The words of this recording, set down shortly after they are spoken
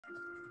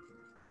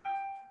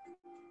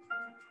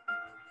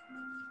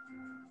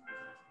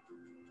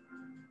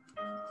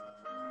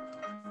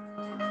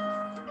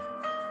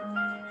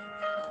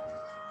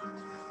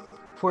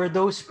For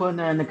those po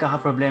na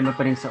nagkakaproblema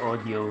pa rin sa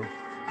audio,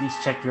 please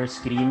check your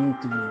screen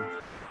to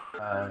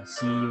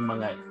see yung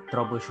mga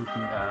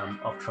troubleshooting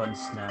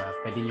options na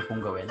pwede niyo pong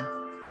gawin.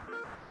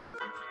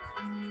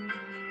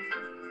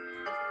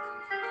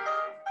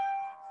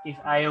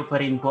 If ayaw pa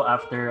rin po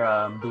after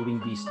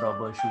doing this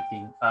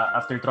troubleshooting,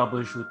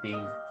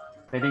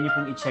 pwede niyo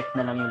pong i-check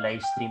na lang yung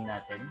live stream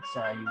natin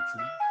sa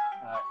YouTube.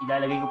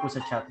 Ilalagay ko po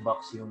sa chat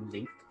box yung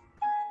link.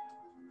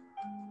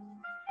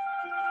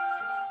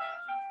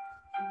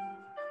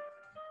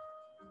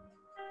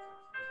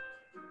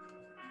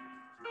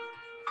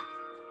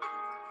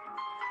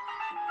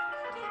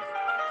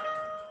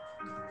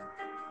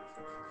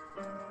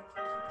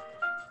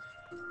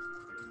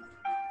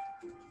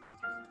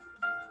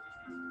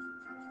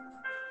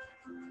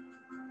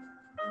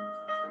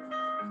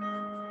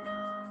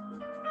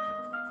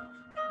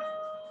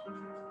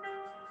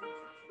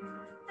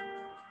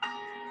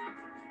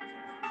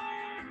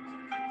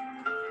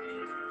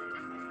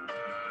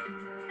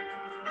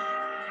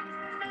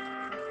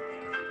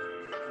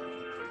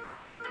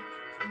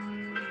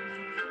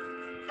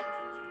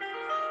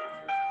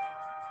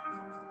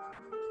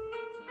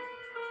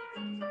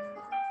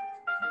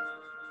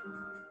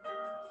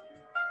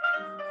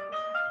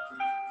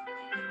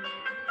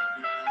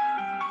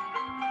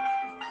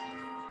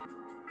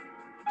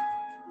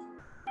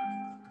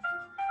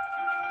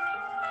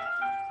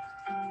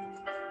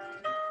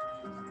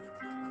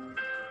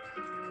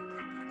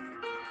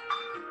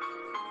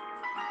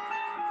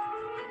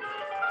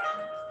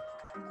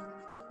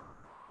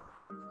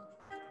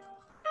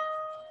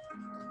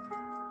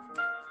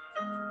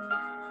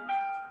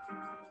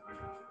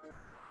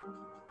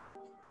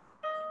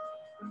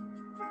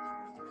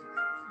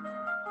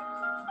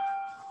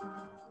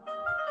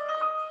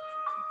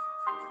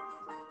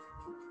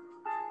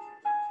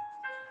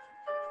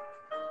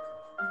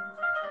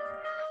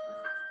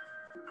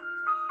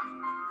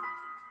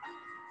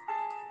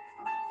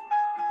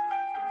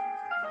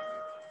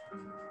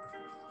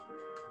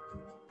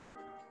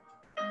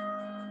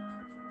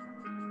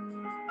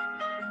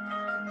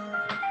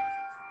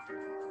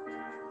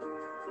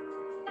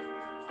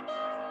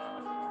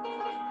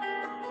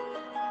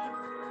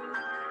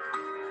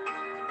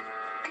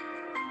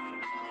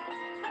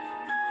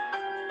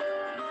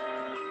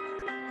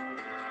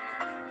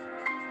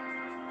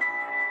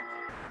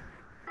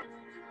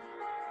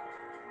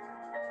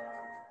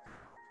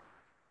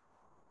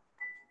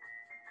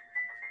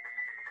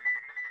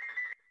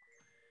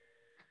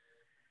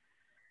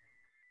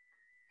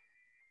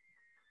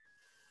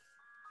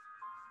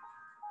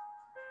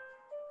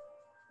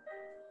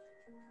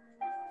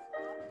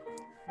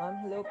 Ma'am,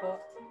 hello po.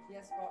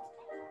 Yes po.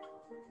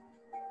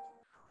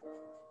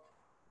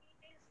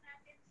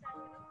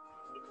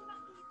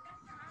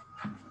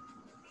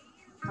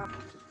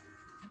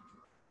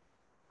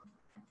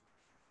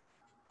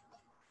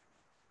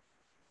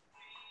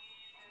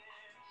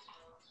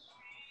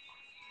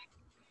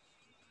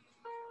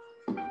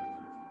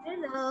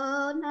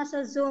 Hello,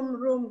 nasa Zoom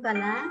room ka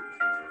na?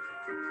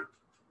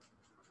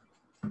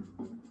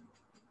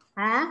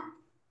 Ha?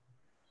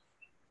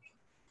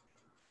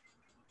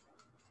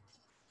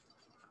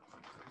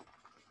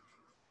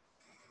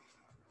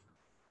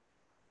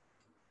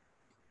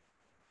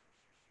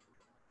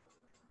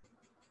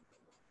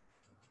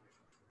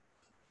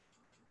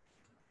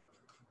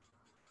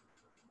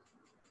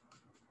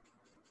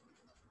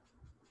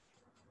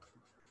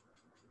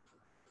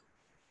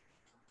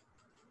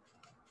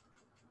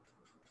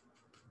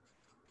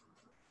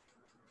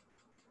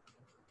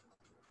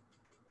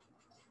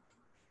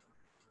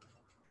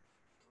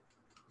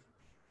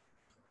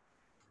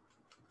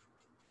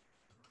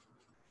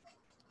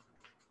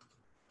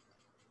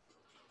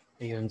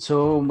 Ayun.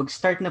 So,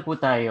 mag-start na po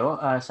tayo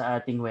sa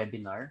ating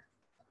webinar.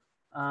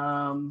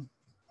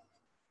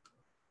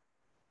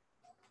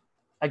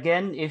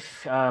 Again,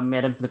 if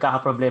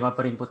nagkakaproblema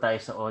pa rin po tayo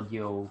sa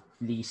audio,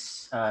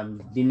 please,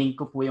 dinink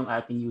ko po yung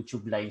ating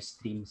YouTube live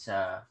stream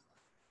sa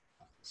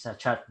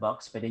chat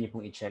box. Pwede niyo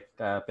pong i-check.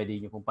 Pwede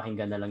niyo pong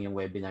pakinggan na lang yung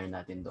webinar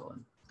natin doon.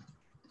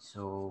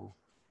 So,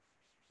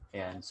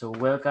 ayan. So,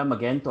 welcome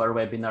again to our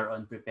webinar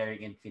on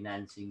preparing and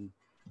financing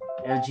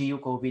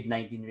LGU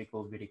COVID-19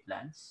 recovery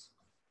plans.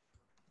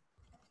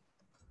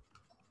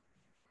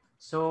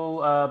 So,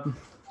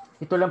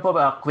 ito lang po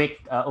ba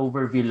quick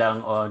overview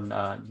lang on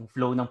yung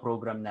flow ng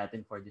program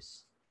natin for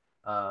this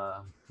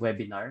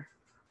webinar.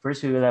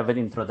 First, we will have an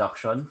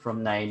introduction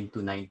from 9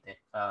 to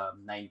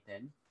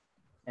 9:10.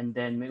 And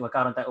then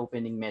magkaroon tayo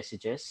opening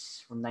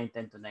messages from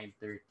 9:10 to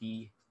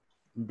 9:30.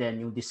 And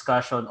then yung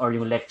discussion or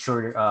yung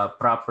lecture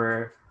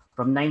proper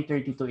from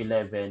 9:30 to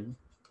 11.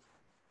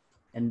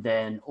 And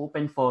then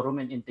open forum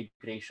and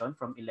integration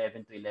from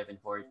 11 to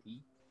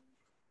 11:40.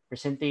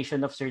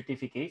 Presentation of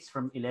certificates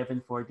from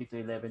 11:40 to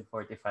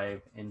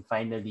 11:45, and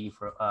finally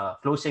for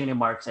closing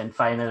remarks and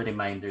final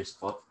reminders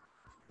po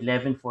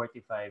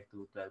 11:45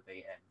 to 12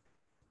 a.m.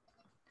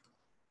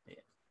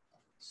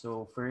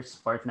 So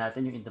first part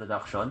natin yung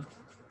introduction.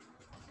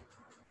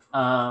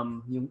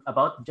 Yung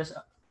about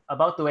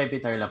the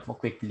webinar lang po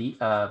quickly.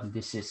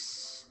 This is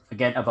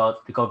again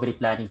about recovery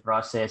planning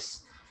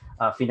process,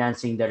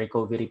 financing the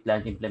recovery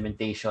plan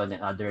implementation,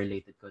 and other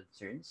related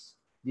concerns.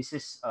 This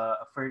is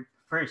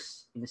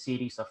first in a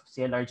series of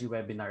CLRG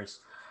webinars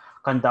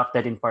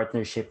conducted in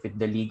partnership with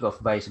the League of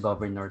Vice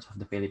Governors of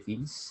the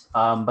Philippines.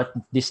 But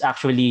this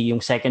actually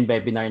yung second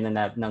webinar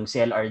ng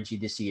CLRG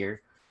this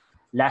year.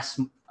 Last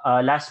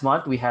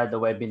month, we had a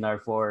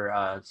webinar for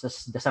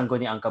the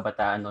Sangguniang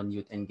Kabataan on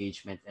Youth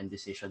Engagement and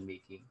Decision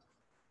Making.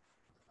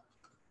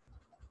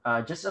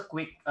 Just a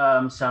quick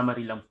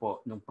summary lang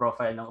po ng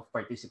profile ng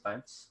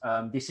participants.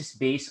 This is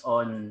based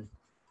on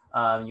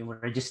yung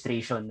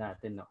registration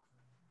natin. No?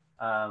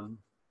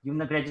 Yung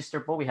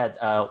nag-register po, we had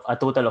a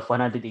total of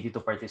 182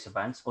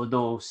 participants.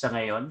 Although sa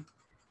ngayon,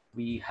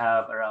 we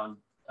have around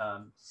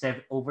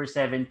over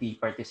 70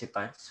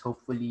 participants.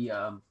 Hopefully,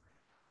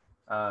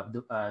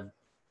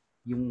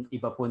 yung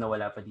iba po na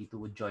wala pa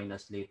dito would join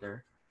us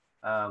later.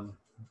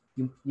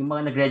 Yung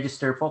mga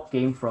nag-register po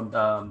came from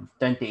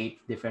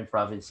 28 different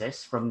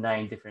provinces from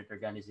 9 different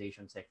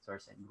organization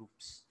sectors and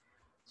groups.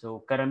 So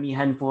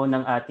karamihan po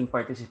ng ating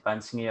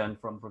participants ngayon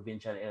from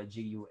provincial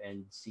LGU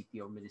and city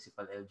or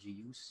municipal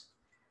LGUs.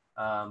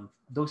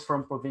 Those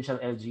from provincial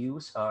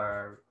LGUs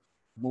are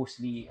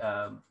mostly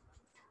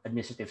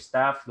administrative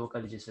staff,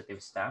 local legislative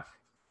staff,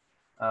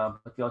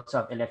 but we also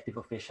have elective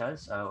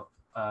officials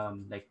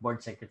like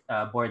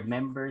board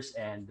members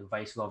and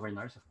vice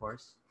governors, of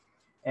course.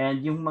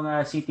 And yung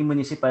mga taga-city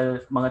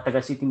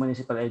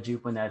municipal LGU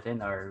po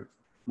natin are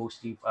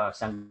mostly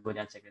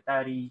sangguniang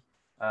secretary,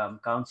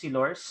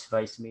 councilors,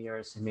 vice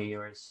mayors,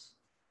 mayors,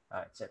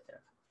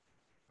 etc.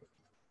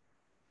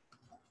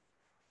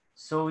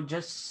 So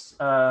just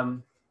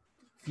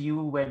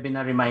few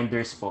webinar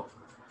reminders po.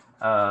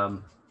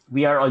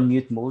 We are on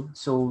mute mode,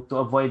 so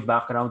to avoid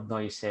background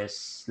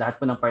noises,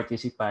 lahat po ng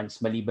participants,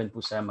 maliban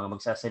po sa mga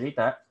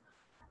magsasalita,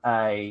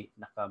 ay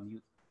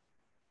naka-mute.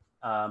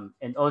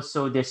 And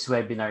also, this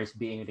webinar is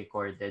being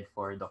recorded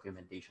for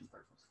documentation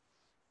purposes.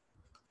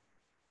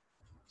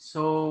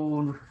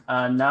 So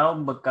now,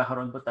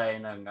 magkakaroon po tayo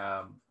ng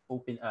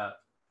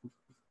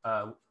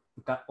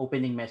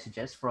opening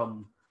messages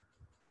from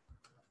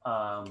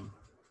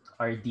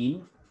our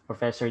Dean,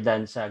 Professor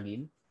Dan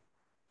Sagin.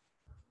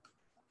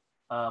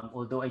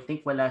 Although I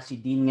think wala si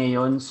Dean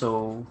ngayon,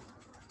 so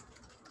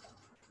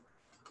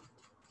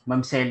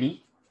Ma'am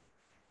Selly.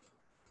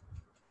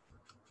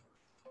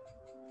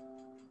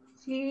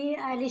 Si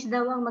Alice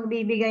daw ang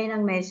magbibigay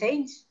ng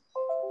message.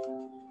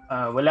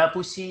 Wala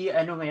po si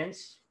ngayon.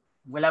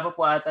 Wala pa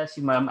po ata si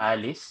Ma'am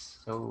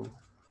Alice. So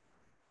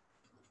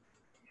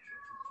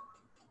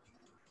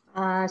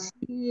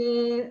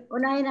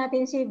unahin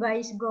natin si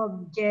Vice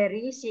Gov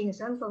Jerry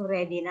Singson kung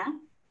ready na.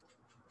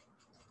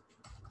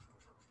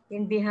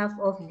 In behalf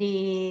of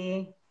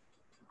the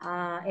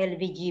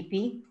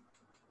LVGP.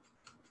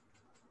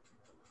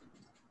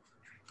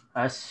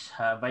 As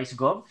Vice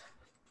Gov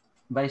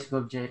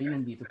Jerry,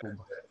 nandito po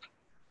ba?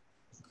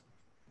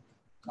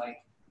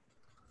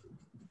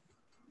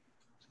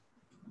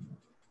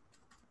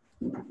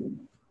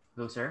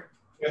 Hello, sir?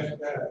 Yes,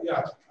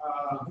 yeah.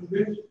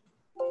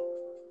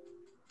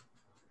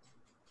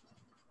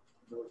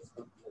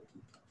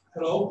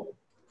 Hello?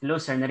 Hello,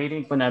 sir.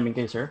 Naririnig po namin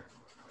kayo, sir.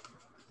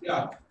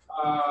 Yeah.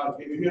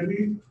 Can you hear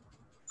me?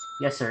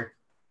 Yes, sir.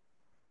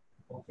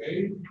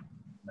 Okay.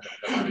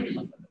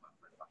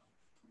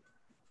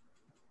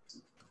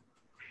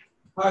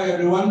 Hi,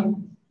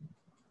 everyone.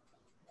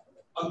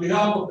 On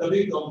behalf of the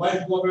League of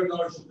Vice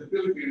Governors of the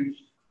Philippines,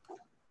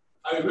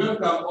 I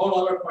welcome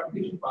all our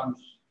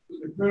participants to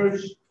the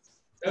first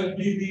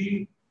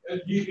LGBT,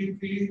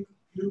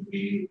 UP,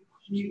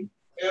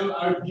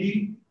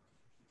 CLRG,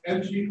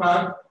 and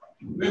CPAC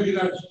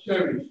webinar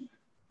series.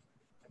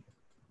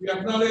 We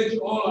acknowledge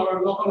all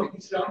our local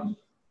officials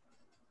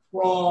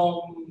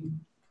from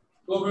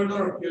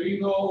Governor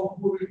Quirino,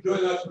 who will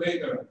join us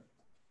later.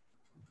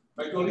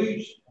 My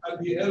colleagues at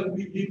the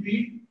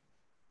LGP,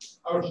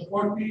 our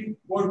supportive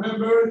board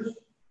members,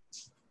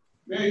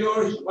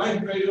 mayors, vice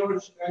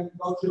mayors, and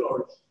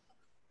councilors.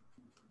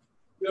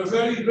 We are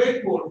very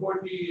grateful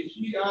for the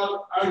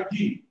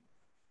CLRG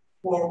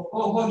for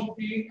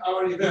co-hosting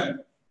our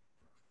event.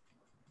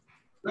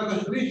 Let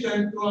us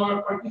listen to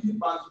our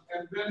participants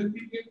and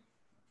benefit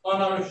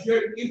on our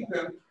shared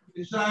intent to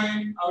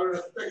design our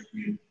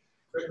respective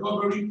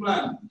recovery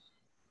plans.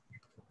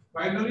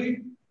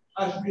 Finally,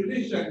 as we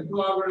listen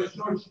to our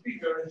resource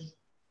speakers,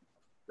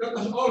 let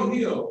us all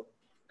heal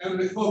and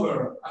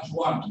recover as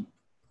one.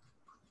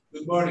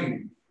 Good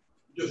morning.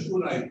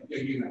 Josunay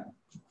Yagina.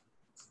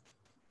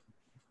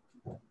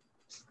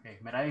 Okay,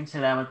 maraming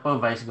salamat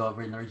po, Vice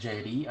Governor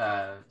Jerry.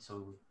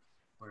 So,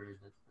 for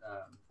the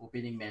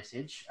opening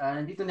message.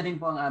 Nandito na rin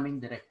po ang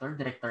aming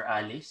Director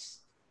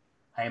Alice.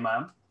 Hi,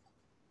 ma'am.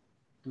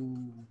 To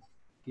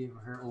give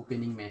her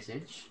opening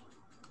message.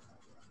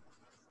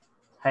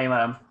 Hi,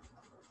 ma'am.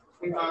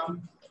 Hi,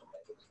 ma'am.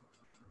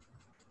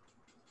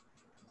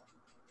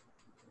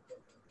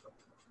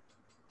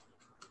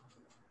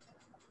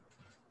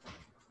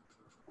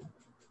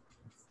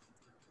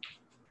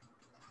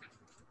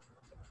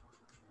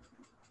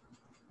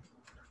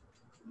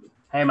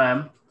 Hi,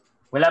 ma'am.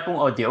 Wala pong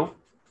audio.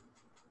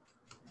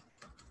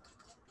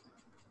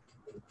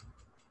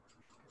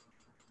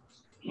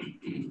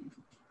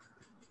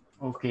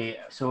 Okay,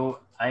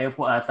 so ayaw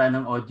po ata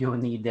ng audio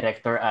ni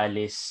Director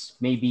Alice.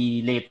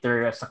 Maybe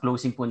later sa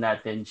closing po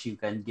natin, she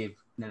can give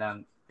na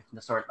lang, if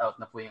na-sort out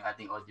na po yung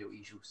ating audio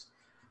issues,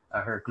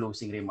 her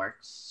closing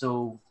remarks.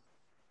 So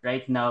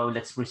right now,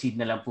 let's proceed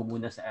na lang po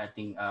muna sa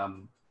ating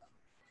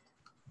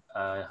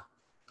uh,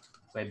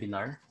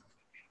 webinar.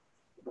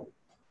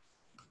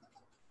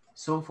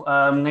 So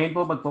ngayon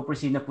po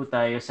magpo-proceed na po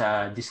tayo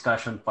sa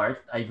discussion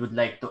part. I would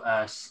like to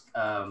ask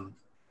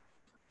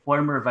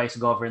former Vice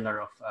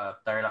Governor of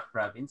Tarlac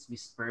Province,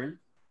 Ms. Pearl,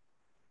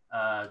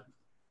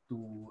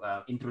 to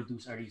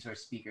introduce our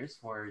resource speakers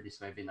for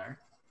this webinar.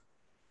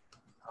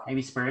 Hi,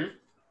 Ms. Pearl.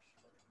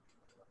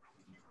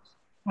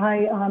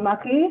 Hi,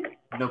 Maki.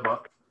 Hello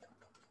po.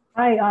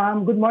 Hi,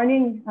 good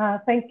morning.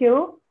 Thank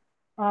you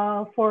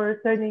for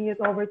turning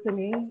it over to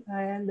me.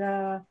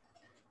 And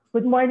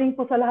good morning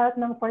po sa lahat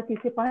ng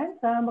participants.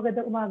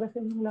 Magandang umaga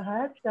sa inyong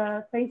lahat.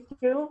 Thank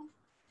you,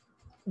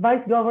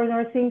 Vice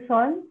Governor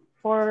Singson,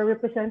 for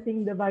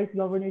representing the Vice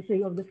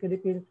Governorship of the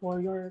Philippines for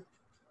your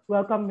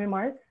welcome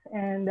remarks.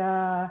 And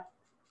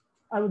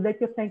I would like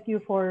to thank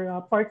you for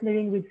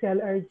partnering with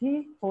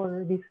CLRG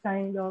for this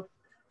kind of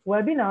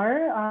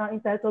webinar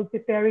entitled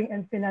Preparing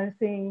and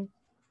Financing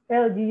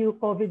LGU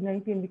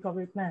COVID-19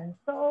 Recovery Plan.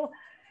 So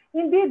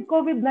indeed,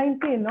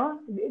 COVID-19,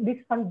 no?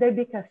 This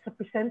pandemic has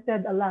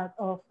presented a lot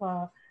of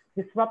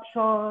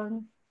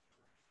disruption,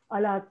 a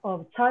lot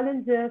of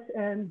challenges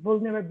and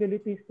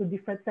vulnerabilities to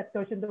different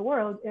sectors in the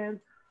world. And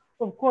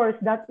of course,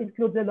 that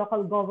includes the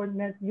local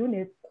government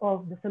units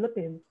of the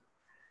Philippines.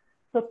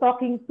 So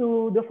talking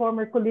to the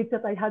former colleagues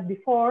that I had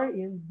before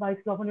in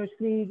Vice Governors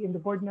League, in the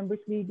Board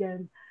Members League,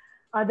 and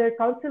other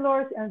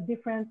councilors and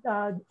different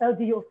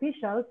LGU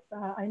officials,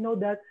 I know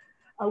that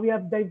we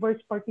have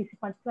diverse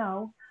participants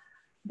now.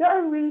 There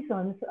are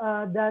reasons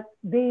that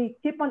they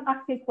keep on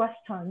asking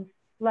questions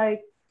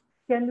like,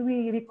 can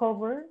we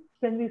recover?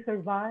 Can we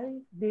survive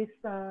this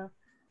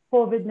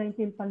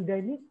COVID-19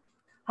 pandemic?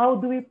 How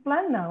do we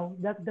plan now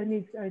that the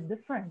needs are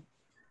different?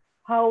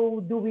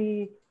 How do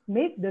we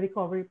make the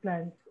recovery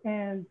plans?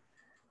 And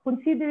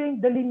considering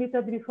the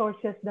limited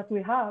resources that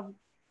we have,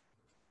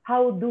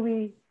 how do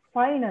we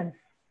finance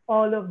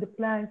all of the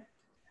plans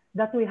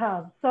that we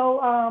have?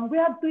 So we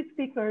have two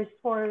speakers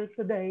for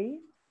today,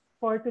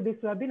 for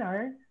today's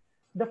webinar.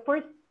 The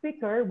first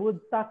speaker would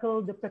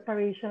tackle the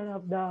preparation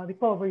of the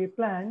recovery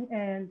plan,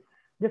 and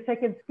the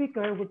second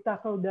speaker would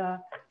tackle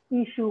the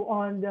issue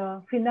on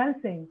the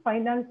financing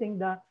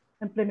the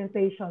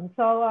implementation.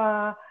 So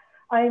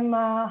I'm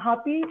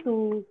happy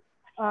to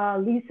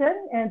listen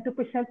and to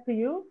present to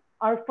you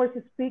our first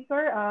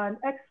speaker, an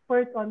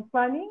expert on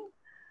planning,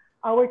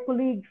 our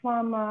colleague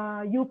from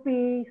UP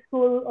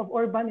School of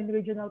Urban and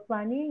Regional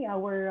Planning,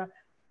 our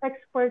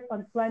expert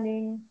on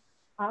planning,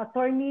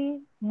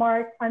 attorney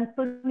Mark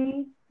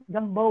Anthony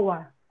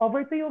Gamboa.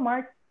 Over to you,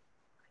 Mark.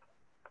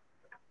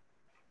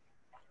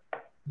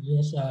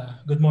 Yes,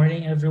 good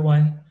morning,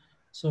 everyone.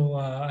 So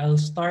I'll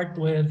start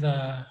with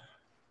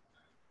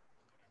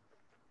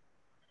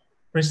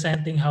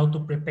presenting how to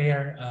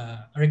prepare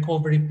a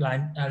recovery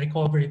plan.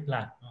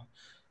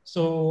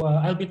 So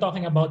I'll be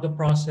talking about the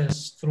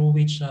process through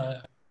which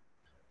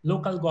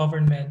local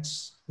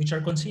governments, which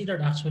are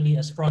considered actually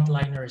as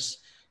frontliners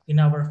in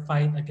our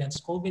fight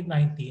against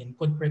COVID-19,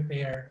 could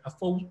prepare a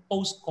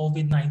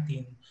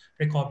post-COVID-19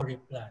 recovery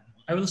plan.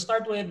 I will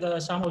start with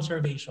some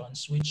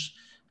observations, which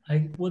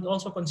I would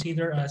also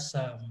consider as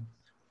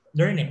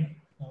learning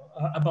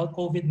about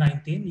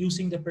COVID-19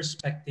 using the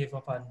perspective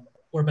of an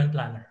urban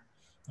planner.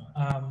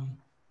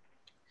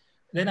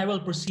 Then I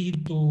will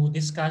proceed to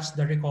discuss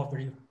the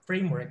recovery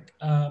framework.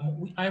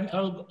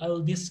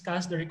 I'll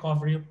discuss the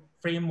recovery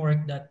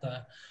framework that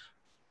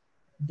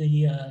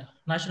the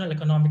National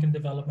Economic and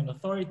Development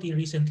Authority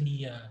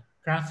recently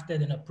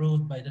crafted and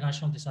approved by the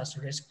National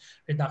Disaster Risk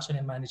Reduction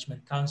and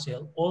Management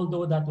Council.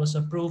 Although that was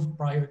approved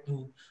prior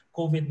to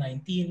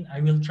COVID-19,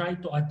 I will try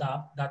to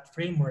adapt that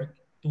framework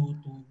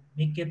to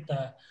make it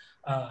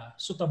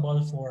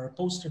suitable for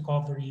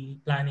post-recovery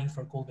planning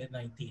for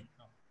COVID-19.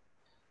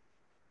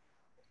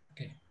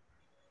 Okay.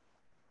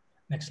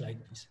 Next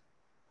slide, please.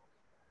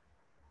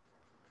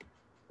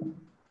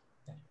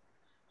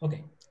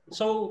 Okay.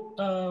 So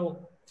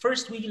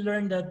first, we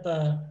learned that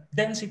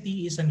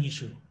density is an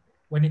issue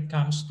when it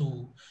comes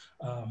to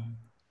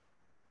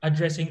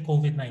addressing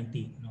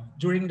COVID-19.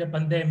 During the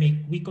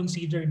pandemic, we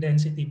consider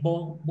density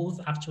both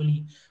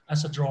actually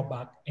as a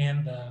drawback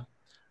and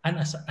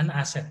as an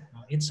asset.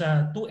 It's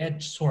a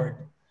two-edged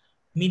sword,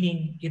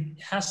 meaning it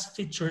has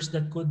features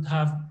that could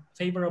have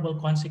favorable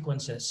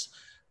consequences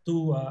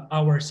to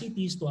our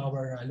cities, to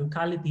our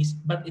localities,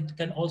 but it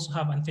can also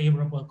have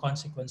unfavorable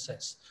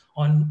consequences.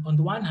 On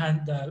the one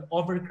hand, the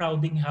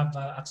overcrowding have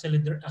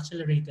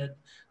accelerated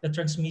the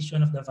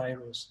transmission of the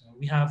virus.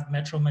 We have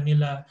Metro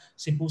Manila,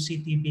 Cebu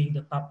City being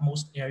the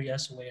topmost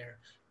areas where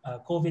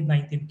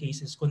COVID-19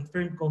 cases,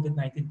 confirmed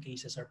COVID-19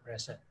 cases are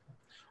present.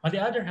 On the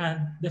other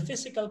hand, the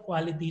physical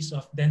qualities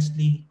of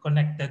densely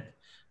connected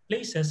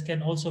places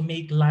can also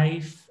make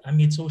life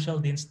amid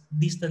social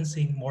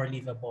distancing more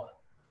livable.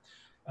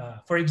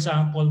 For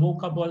example,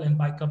 walkable and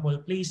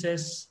bikeable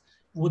places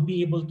would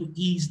be able to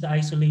ease the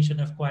isolation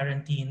of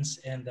quarantines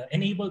and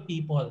enable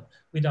people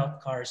without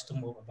cars to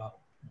move about.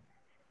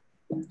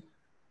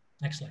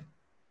 Next slide.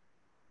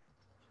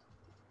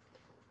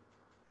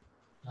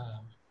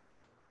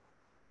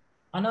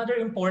 Another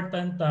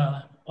important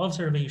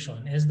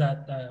observation is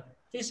that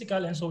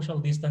physical and social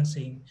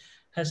distancing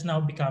has now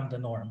become the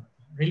norm.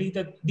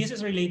 This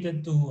is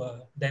related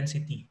to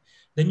density.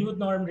 The new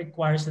norm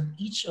requires that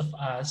each of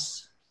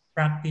us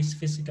practice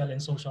physical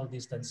and social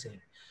distancing.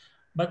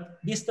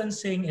 But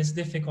distancing is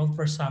difficult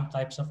for some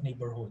types of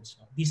neighborhoods.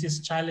 This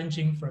is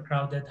challenging for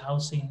crowded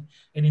housing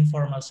and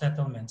informal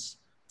settlements.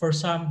 For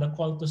some, the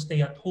call to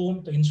stay at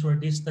home to ensure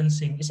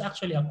distancing is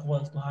actually a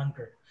call to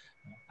hunger.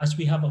 As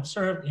we have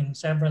observed in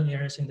several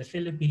areas in the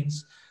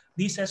Philippines,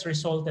 this has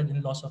resulted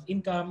in loss of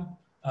income,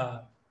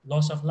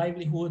 loss of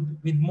livelihood,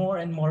 with more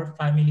and more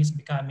families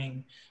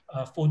becoming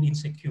food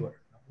insecure.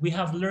 We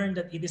have learned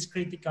that it is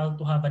critical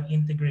to have an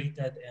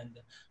integrated and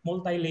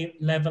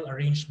multi-level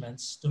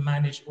arrangements to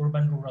manage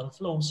urban-rural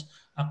flows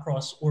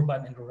across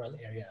urban and rural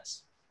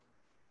areas.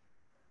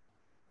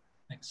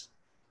 Next.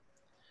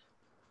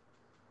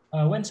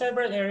 When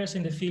several areas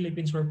in the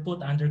Philippines were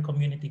put under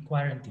community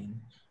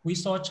quarantine, we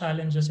saw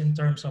challenges in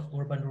terms of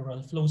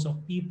urban-rural flows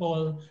of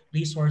people,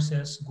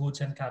 resources,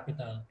 goods, and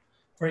capital.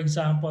 For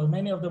example,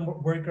 many of the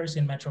workers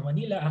in Metro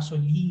Manila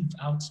actually live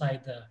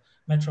outside the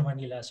Metro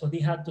Manila, so they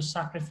had to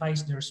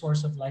sacrifice their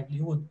source of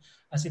livelihood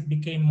as it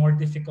became more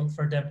difficult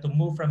for them to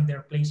move from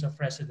their place of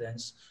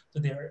residence to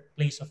their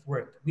place of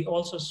work. We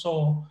also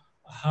saw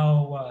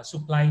how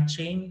supply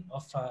chain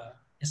of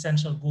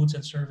essential goods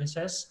and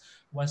services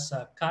was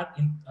cut,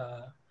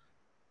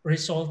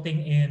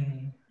 resulting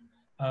in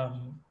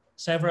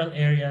several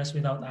areas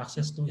without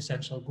access to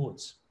essential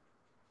goods.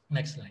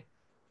 Next slide.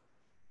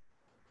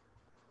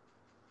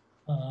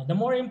 The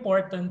more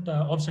important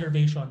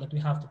observation that we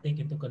have to take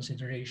into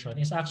consideration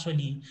is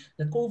actually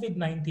that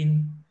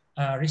COVID-19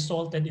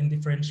 resulted in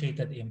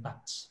differentiated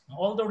impacts.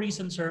 Although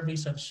recent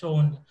surveys have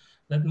shown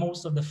that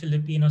most of the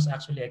Filipinos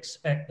actually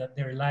expect that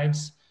their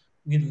lives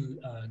will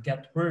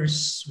get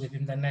worse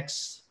within the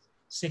next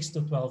 6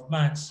 to 12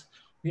 months,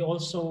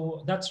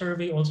 that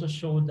survey also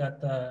showed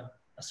that a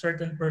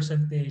certain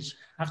percentage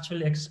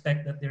actually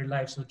expect that their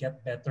lives will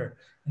get better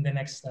in the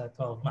next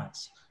 12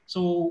 months.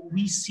 So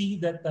we see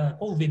that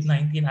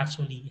COVID-19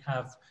 actually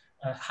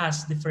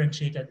has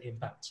differentiated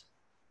impacts.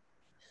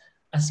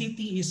 A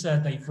city is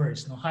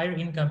diverse. Higher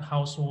income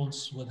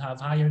households would have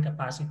higher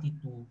capacity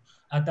to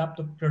adapt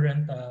to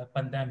current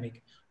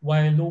pandemic,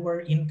 while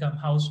lower income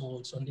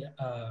households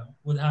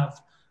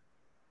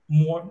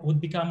would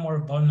become more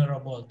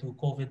vulnerable to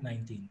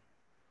COVID-19.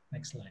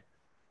 Next slide.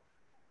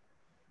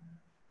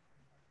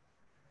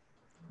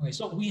 Okay,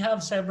 so we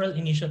have several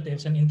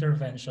initiatives and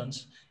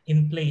interventions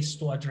in place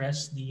to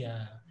address the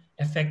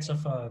effects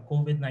of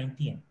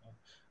COVID-19.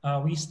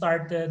 We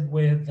started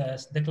with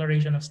the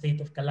declaration of state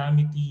of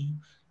calamity,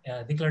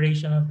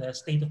 declaration of the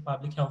state of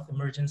public health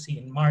emergency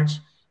in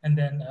March, and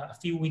then a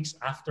few days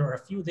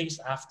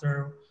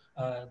after,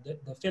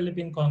 the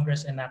Philippine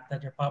Congress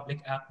enacted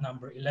Republic Act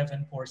number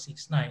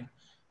 11469,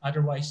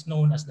 otherwise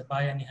known as the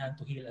Bayanihan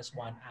to Heal as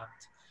One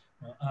Act.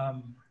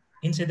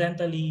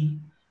 Incidentally,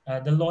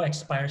 the law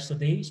expires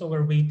today, so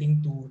we're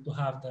waiting to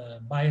have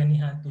the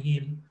Bayanihan to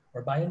Heal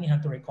or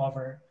Bayanihan to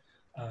Recover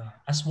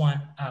as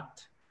One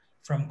Act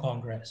from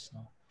Congress.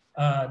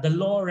 The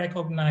law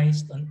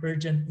recognized an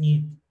urgent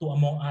need to,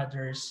 among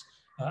others,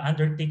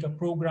 undertake a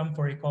program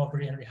for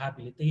recovery and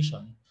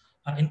rehabilitation,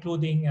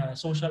 including a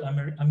social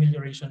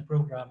amelioration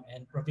program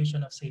and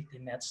provision of safety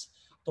nets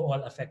to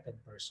all affected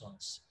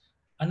persons.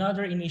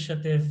 Another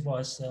initiative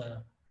was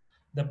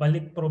the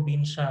Balik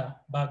Probinsya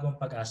Bagong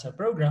Pag-asa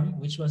program,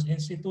 which was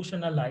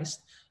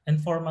institutionalized and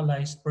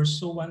formalized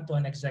pursuant to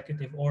an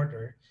executive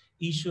order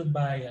issued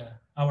by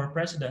our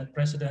President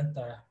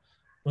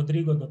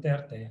Rodrigo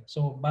Duterte.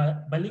 So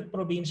Balik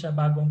Probinsya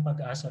Bagong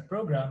Pag-asa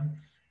program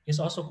is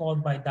also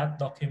called by that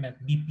document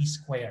BP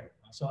Square.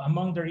 So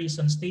among the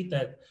reasons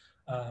stated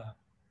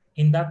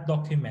in that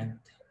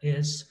document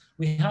is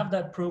we have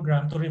that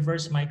program to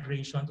reverse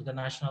migration to the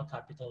National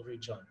Capital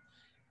Region.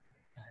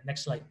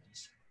 Next slide,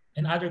 please.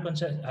 And other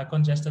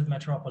congested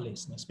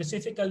metropolis.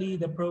 Specifically,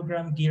 the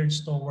program geared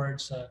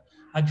towards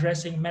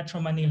addressing Metro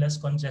Manila's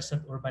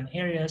congested urban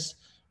areas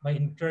by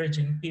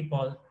encouraging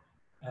people,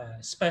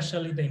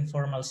 especially the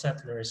informal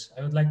settlers.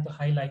 I would like to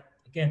highlight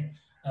again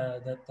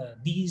that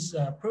these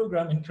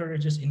program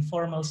encourages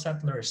informal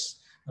settlers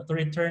to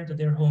return to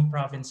their home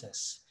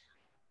provinces.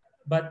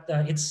 But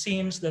it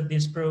seems that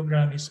this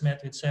program is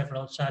met with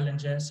several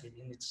challenges.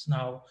 It's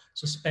now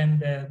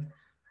suspended,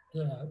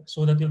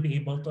 so that we'll be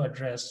able to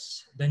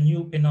address the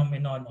new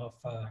phenomenon of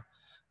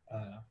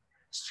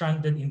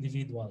stranded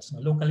individuals,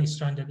 locally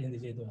stranded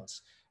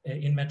individuals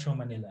in Metro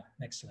Manila.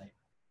 Next slide.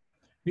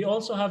 We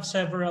also have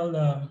several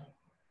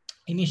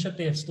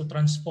initiatives to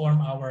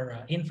transform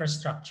our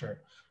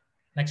infrastructure.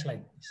 Next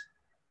slide, please.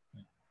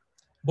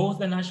 Both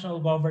the national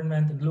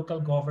government and local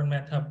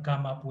government have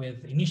come up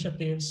with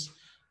initiatives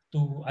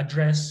to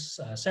address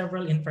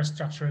several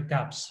infrastructure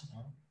gaps,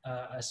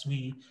 as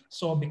we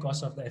saw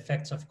because of the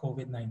effects of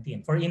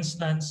COVID-19. For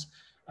instance,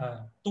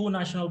 two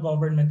national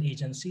government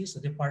agencies, the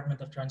Department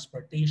of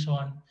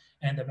Transportation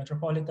and the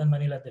Metropolitan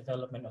Manila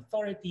Development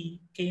Authority,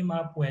 came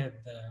up with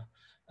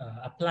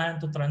a plan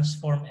to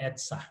transform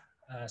EDSA,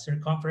 a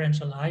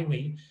circumferential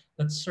highway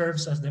that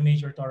serves as the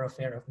major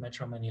thoroughfare of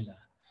Metro Manila.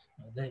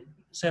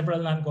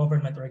 Several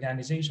non-government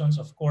organizations,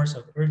 of course,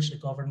 have urged the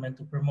government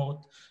to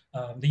promote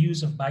the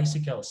use of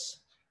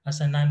bicycles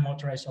as a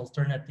non-motorized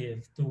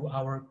alternative to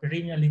our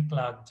perennially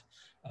clogged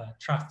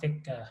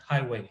traffic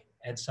highway,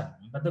 EDSA.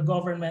 But the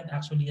government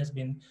actually has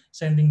been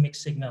sending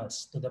mixed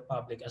signals to the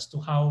public as to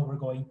how we're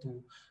going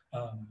to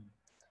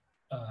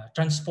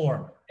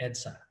transform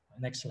EDSA.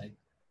 Next slide.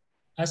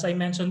 As I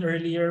mentioned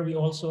earlier, we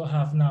also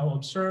have now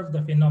observed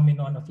the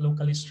phenomenon of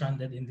locally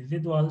stranded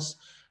individuals.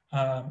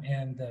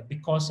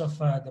 Because of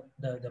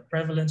the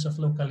prevalence of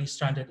locally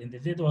stranded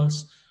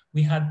individuals,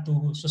 we had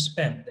to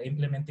suspend the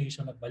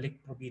implementation of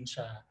Balik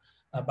Probinsya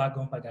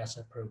Bagong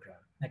Pag-asa program.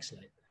 Next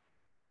slide.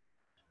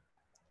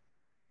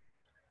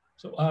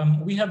 So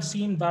we have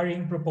seen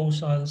varying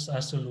proposals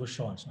as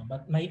solutions,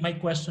 but my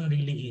question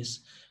really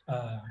is,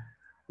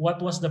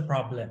 what was the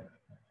problem?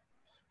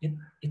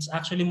 It's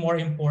actually more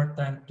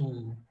important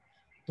to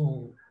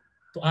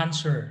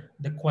answer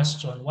the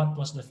question, what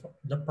was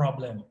the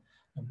problem?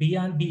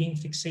 Beyond being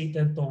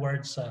fixated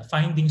towards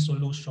finding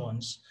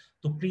solutions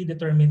to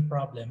predetermined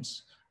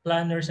problems,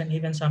 planners and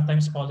even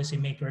sometimes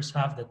policymakers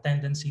have the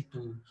tendency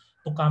to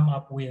come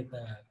up with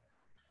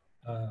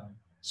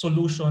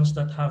solutions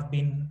that have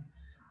been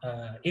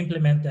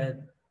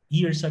implemented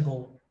years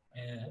ago,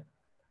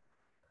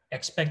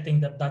 expecting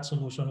that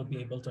solution would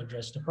be able to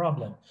address the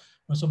problem.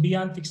 So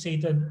beyond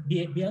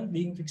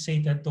being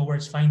fixated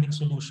towards finding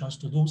solutions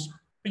to those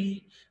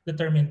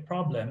predetermined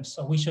problems,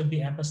 we should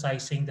be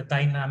emphasizing the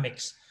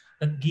dynamics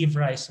that give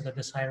rise to the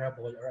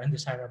desirable or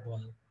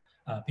undesirable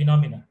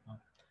phenomena.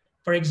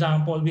 For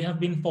example, we have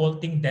been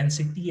faulting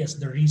density as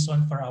the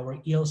reason for our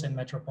ills in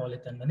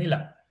Metropolitan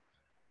Manila.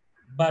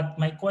 But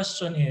my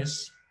question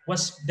is,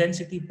 was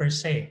density per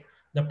se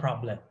the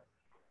problem?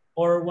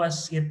 Or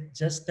was it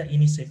just the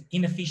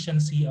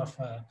inefficiency of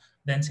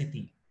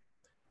density?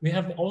 We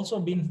have also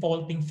been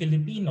faulting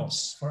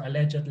Filipinos for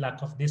alleged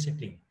lack of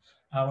discipline.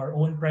 Our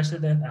own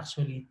president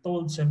actually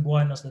told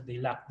Cebuanos that they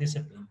lack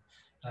discipline.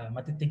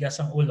 Matitigas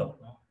ang ulo.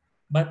 No?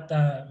 But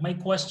my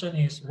question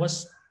is,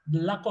 was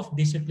the lack of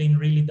discipline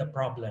really the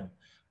problem?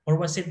 Or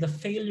was it the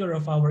failure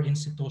of our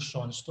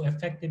institutions to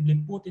effectively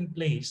put in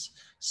place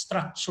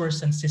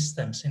structures and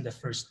systems in the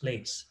first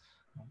place?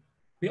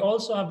 We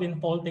also have been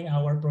faulting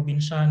our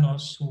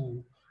provincianos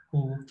who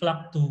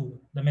flock to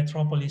the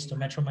metropolis, to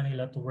Metro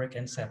Manila, to work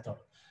and settle.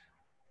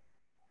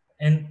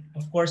 And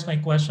of course, my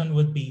question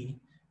would be,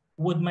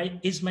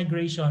 is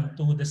migration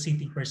to the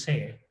city per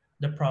se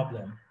the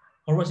problem?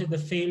 Or was it the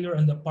failure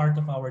on the part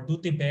of our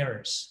duty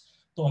bearers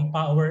to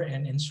empower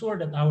and ensure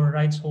that our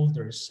rights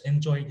holders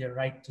enjoy their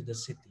right to the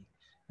city?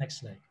 Next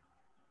slide.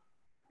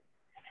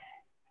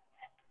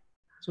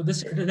 So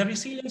the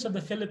resilience of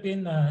the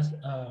Philippine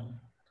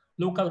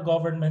local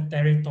government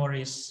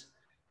territories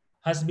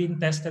has been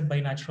tested by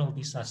natural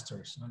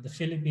disasters. The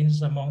Philippines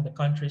is among the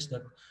countries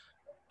that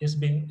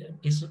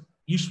is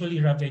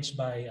usually ravaged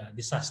by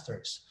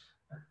disasters.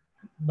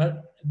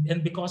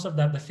 And because of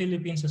that, the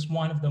Philippines is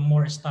one of the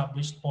more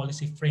established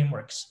policy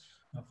frameworks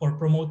for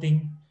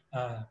promoting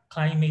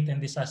climate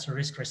and disaster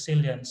risk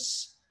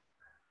resilience.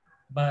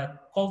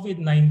 But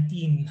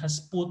COVID-19 has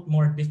put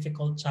more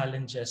difficult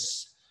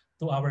challenges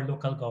to our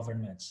local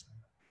governments.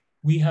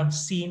 We have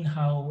seen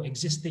how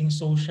existing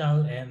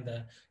social and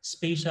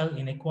spatial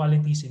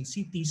inequalities in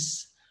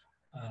cities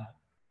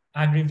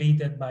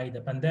aggravated by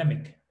the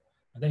pandemic.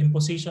 The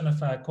imposition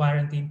of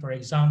quarantine, for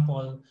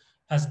example,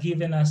 has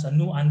given us a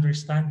new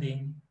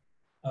understanding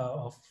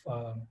of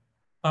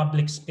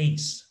public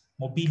space,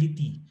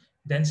 mobility,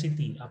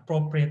 density,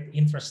 appropriate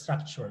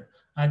infrastructure,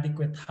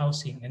 adequate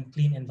housing, and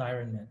clean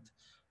environment.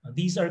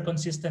 These are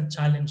consistent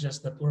challenges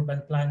that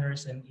urban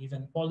planners and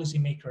even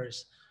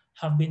policymakers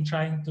have been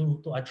trying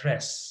to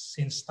address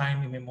since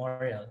time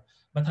immemorial,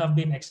 but have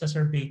been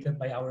exacerbated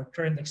by our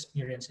current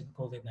experience in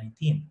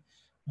COVID-19.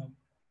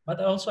 But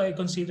also I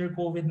consider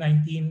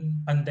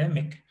COVID-19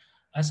 pandemic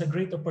as a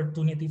great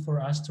opportunity for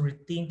us to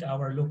rethink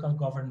our local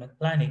government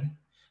planning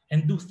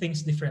and do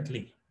things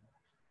differently.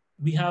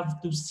 We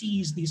have to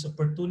seize this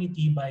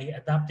opportunity by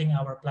adapting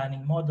our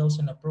planning models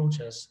and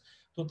approaches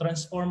to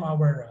transform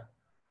our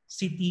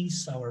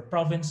cities, our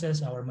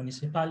provinces, our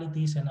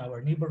municipalities, and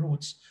our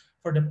neighborhoods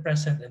for the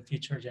present and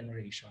future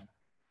generation.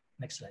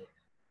 Next slide.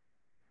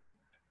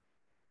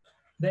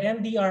 The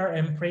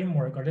NDRM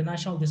framework, or the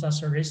National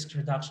Disaster Risk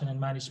Reduction and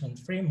Management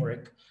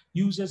Framework,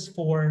 uses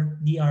 4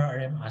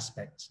 DRRM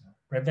aspects: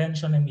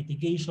 prevention and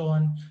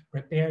mitigation,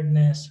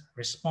 preparedness,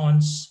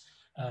 response,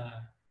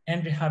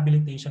 and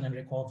rehabilitation and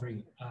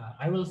recovery.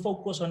 I will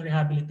focus on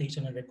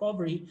rehabilitation and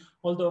recovery,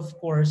 although of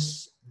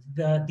course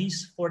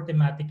these four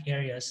thematic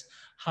areas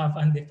have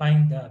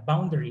undefined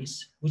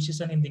boundaries, which is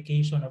an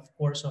indication, of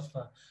course, of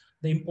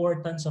the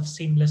importance of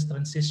seamless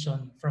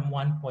transition from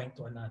one point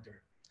to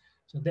another.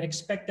 So the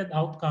expected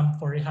outcome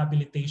for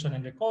rehabilitation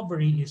and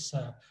recovery is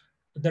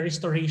the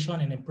restoration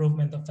and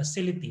improvement of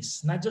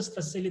facilities, not just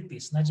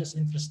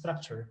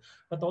infrastructure,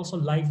 but also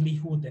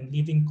livelihood and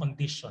living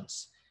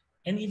conditions,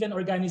 and even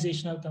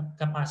organizational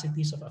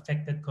capacities of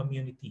affected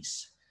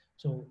communities.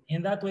 So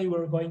in that way,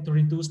 we're going to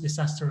reduce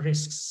disaster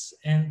risks,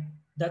 and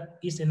that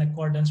is in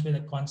accordance with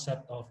the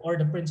concept of, or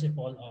the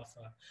principle of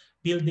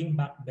building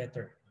back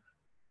better.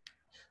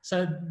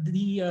 So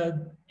the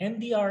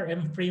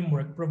NDRM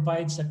framework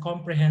provides a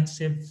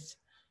comprehensive,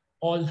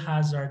 all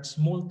hazards,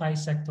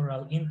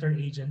 multi-sectoral,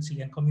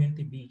 interagency, and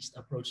community-based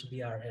approach to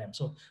DRM.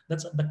 So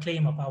that's the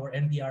claim of our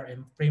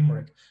NDRM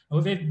framework.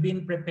 We've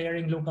been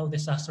preparing local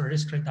disaster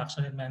risk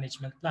reduction and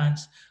management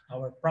plans.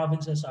 Our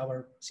provinces,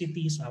 our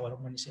cities, our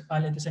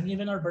municipalities, and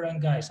even our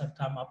barangays have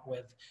come up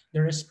with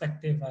their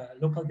respective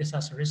local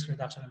disaster risk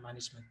reduction and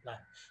management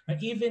plan. Now,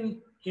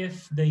 even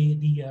if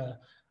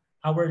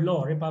our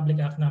law, Republic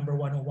Act number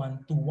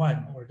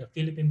 10121, or the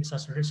Philippine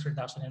Disaster Risk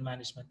Reduction and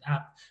Management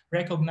Act,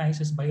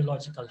 recognizes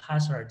biological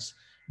hazards.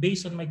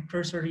 Based on my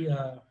cursory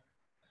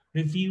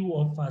review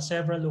of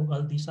several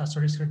local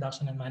disaster risk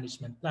reduction and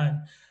management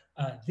plan,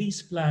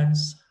 these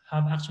plans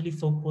have actually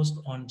focused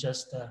on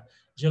just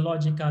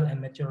geological and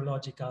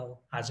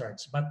meteorological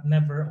hazards, but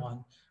never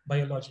on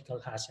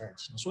biological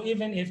hazards. So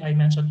even if I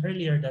mentioned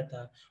earlier that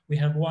we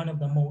have one of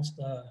the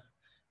most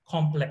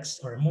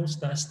complex or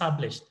most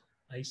established,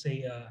 I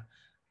say,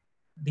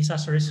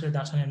 disaster risk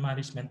reduction and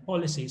management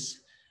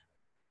policies,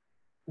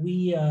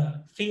 we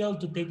fail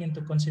to take into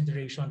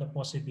consideration the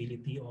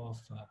possibility of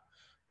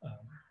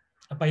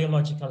a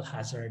biological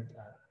hazard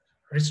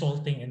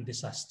resulting in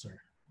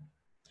disaster.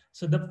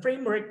 So the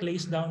framework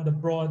lays down the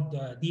broad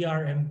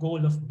DRM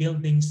goal of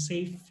building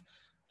safe,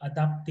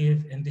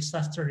 adaptive, and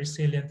disaster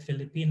resilient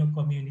Filipino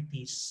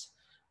communities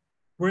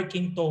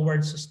working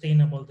towards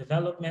sustainable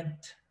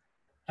development,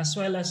 as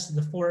well as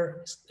the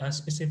four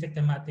specific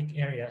thematic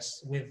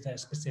areas with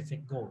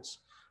specific goals.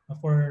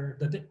 For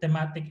the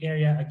thematic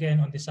area, again,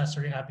 on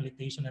disaster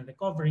rehabilitation and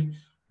recovery,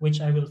 which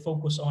I will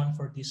focus on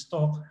for this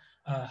talk,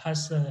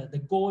 has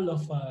the goal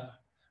of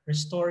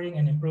restoring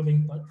and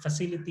improving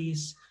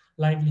facilities,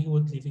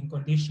 livelihood, living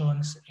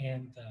conditions,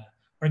 and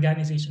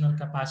organizational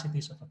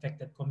capacities of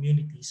affected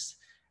communities,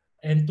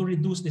 and to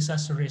reduce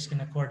disaster risk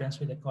in accordance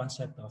with the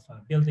concept of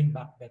building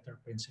back better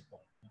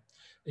principle.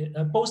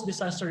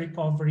 Post-disaster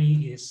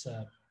recovery is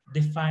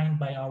defined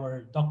by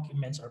our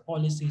documents or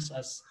policies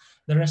as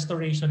the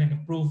restoration and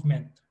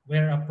improvement,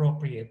 where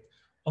appropriate,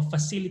 of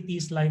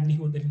facilities,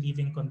 livelihood, and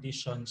living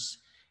conditions,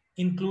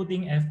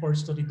 including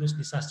efforts to reduce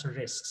disaster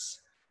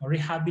risks.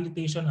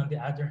 Rehabilitation, on the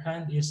other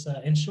hand, is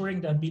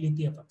ensuring the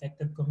ability of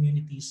affected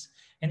communities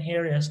and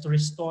areas to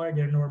restore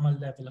their normal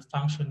level of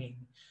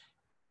functioning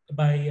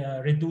by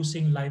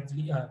rebuilding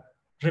livelihood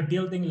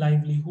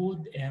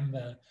and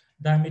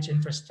damaged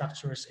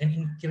infrastructures and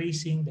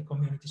increasing the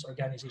community's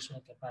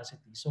organizational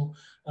capacity. So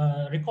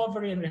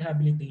recovery and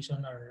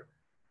rehabilitation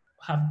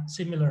have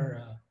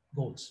similar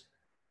goals.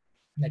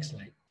 Next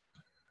slide.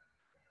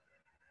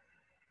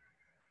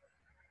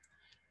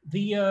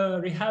 The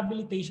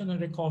rehabilitation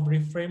and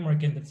recovery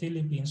framework in the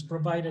Philippines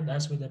provided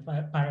us with a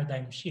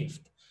paradigm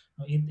shift.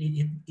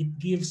 It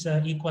gives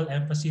equal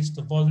emphasis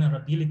to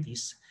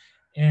vulnerabilities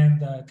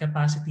and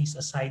capacities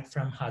aside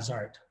from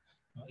hazard.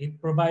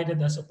 It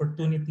provided us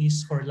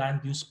opportunities for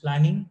land use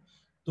planning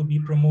to be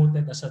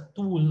promoted as a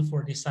tool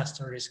for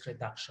disaster risk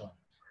reduction.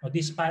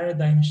 This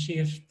paradigm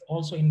shift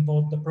also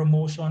involved the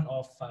promotion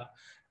of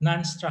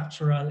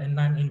non-structural and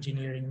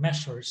non-engineering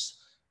measures,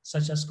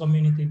 such as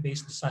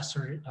community-based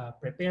disaster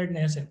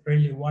preparedness and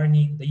early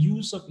warning, the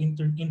use of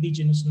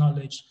indigenous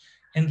knowledge,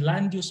 and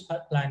land use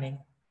planning,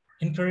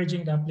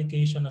 encouraging the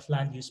application of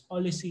land use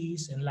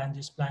policies and land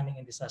use planning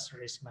and disaster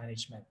risk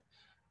management.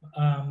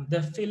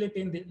 The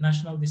Philippine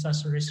National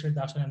Disaster Risk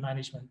Reduction and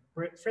Management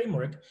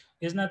Framework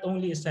is not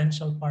only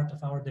essential part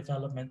of our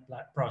development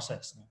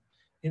process.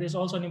 It is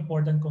also an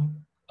important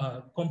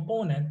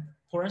component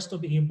for us to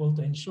be able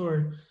to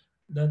ensure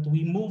that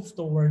we move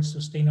towards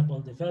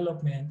sustainable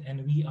development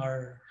and we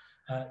are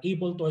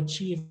able to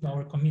achieve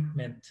our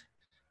commitment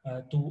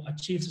to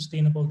achieve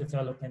sustainable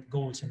development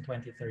goals in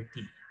 2030.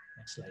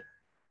 Next slide.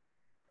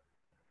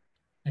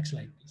 Next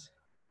slide, please.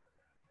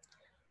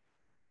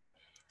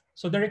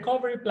 So the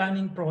recovery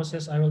planning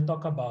process I will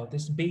talk about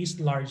is based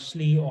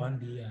largely on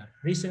the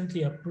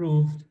recently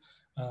approved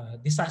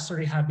Disaster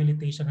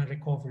Rehabilitation and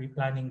Recovery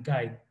Planning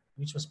Guide,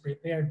 which was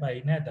prepared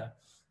by NEDA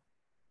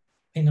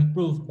and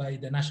approved by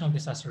the National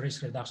Disaster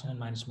Risk Reduction and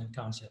Management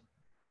Council.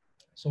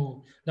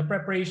 So the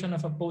preparation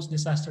of a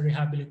post-disaster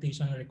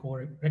rehabilitation and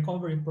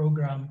recovery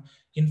program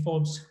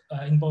involves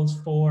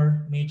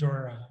four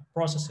major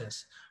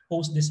processes: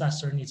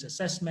 post-disaster needs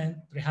assessment,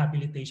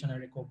 rehabilitation and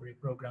recovery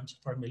programs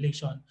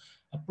formulation,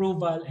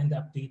 approval, and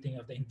the updating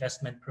of the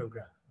investment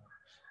program.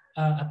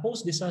 A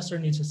post-disaster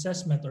needs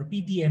assessment, or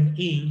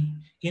PDNA,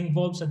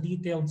 involves a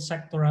detailed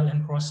sectoral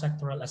and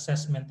cross-sectoral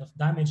assessment of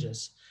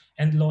damages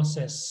and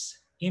losses,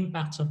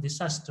 impacts of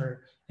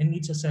disaster, and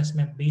needs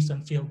assessment based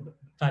on field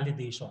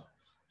validation.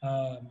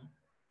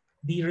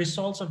 The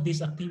results of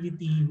this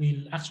activity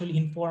will actually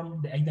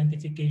inform the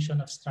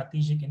identification of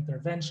strategic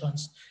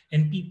interventions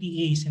and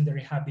PPAs in the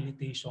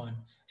rehabilitation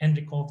and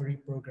recovery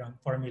program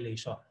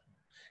formulation.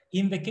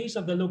 In the case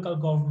of the local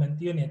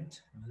government unit,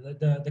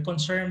 the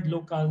concerned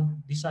local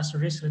disaster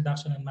risk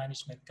reduction and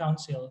management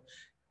council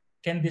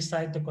can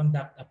decide to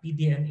conduct a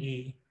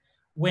PDNA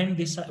when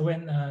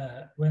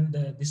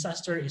the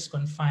disaster is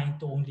confined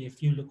to only a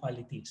few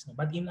localities.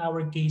 But in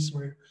our case,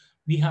 where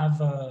we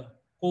have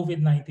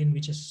COVID-19,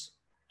 which is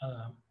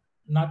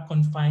not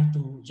confined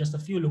to just a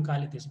few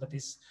localities, but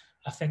is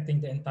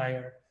affecting the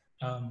entire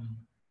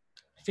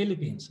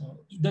Philippines. So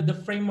the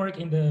framework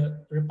in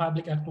the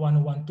Republic Act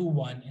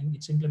 10121 and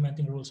its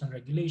implementing rules and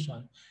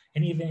regulation,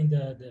 and even in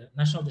the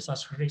National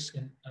Disaster Risk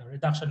and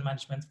Reduction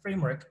Management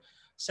Framework,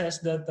 says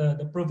that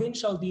the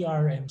provincial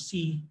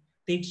DRMC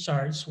takes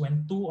charge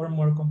when two or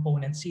more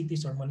component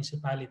cities or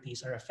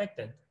municipalities are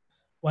affected,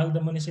 while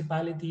the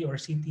municipality or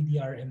city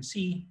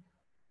DRMC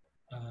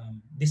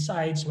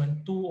decides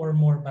when two or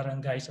more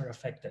barangays are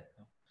affected.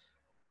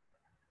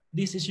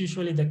 This is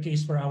usually the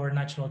case for our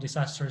natural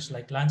disasters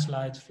like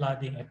landslides,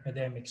 flooding,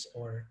 epidemics,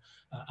 or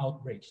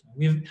outbreaks.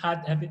 We've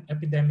had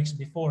epidemics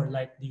before,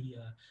 like the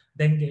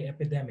dengue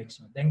epidemics,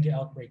 dengue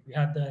outbreak. We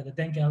had the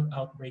dengue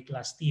outbreak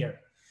last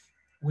year,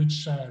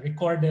 which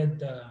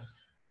recorded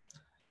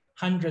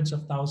hundreds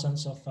of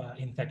thousands of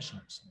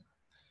infections.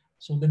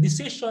 So the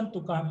decision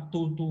to come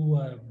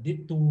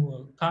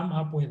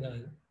up with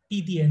a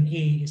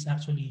PDNA is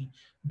actually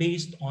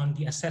based on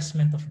the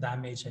assessment of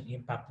damage and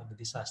impact of the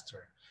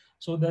disaster.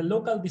 So the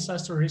Local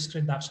Disaster Risk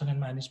Reduction and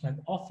Management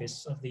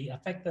Office of the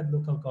affected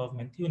local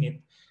government unit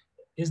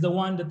is the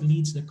one that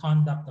leads the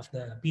conduct of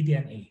the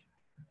PDNA.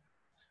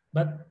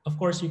 But of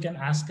course, you can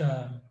ask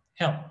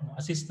help,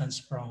 assistance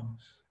from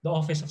the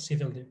Office of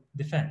Civil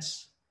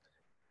Defense.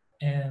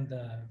 And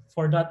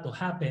for that to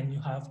happen,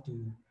 you have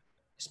to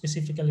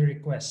specifically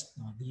request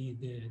the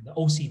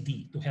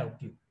OCD to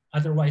help you.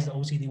 Otherwise, the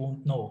OCD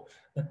won't know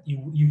that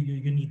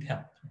you need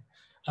help.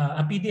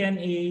 A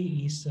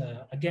PDNA is,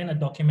 again, a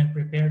document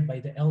prepared by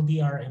the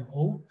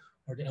LDRMO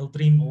or the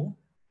LDRIMO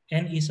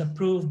and is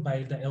approved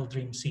by the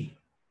LDRIMC.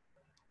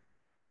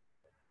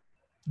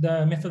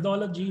 The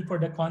methodology for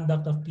the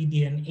conduct of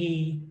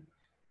PDNA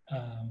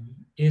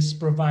is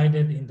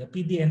provided in the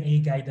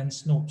PDNA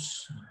guidance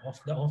notes of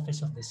the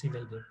Office of the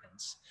Civil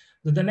Defense.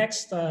 The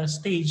next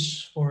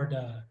stage for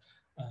the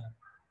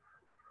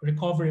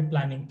recovery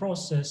planning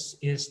process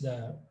is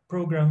the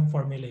program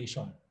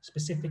formulation,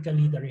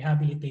 specifically the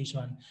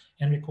rehabilitation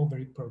and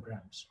recovery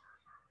programs.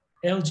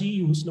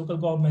 LGUs, local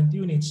government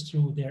units,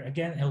 through their,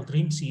 again,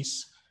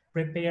 LDRIMCs,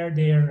 prepare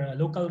their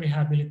local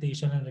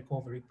rehabilitation and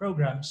recovery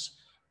programs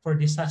for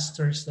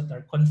disasters that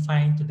are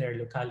confined to their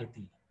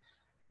locality.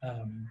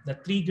 The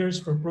triggers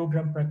for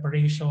program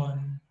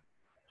preparation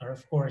are,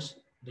 of course,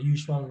 the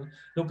usual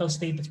local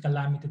state of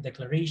calamity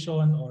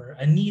declaration or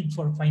a need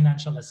for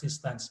financial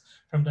assistance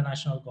from the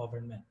national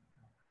government.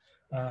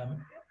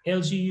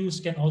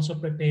 LGUs can also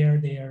prepare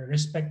their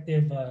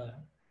respective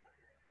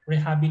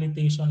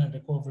rehabilitation and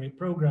recovery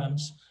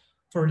programs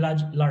for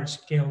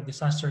large-scale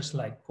disasters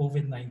like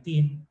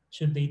COVID-19,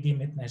 should they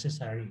deem it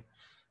necessary.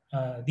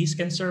 These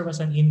can serve as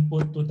an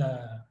input to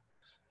the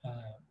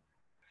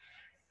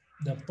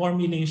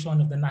formulation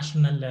of the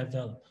national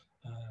level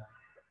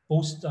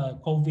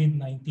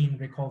post-COVID-19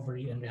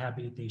 recovery and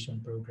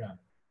rehabilitation program.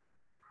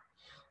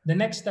 The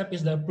next step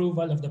is the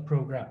approval of the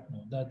program,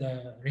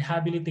 the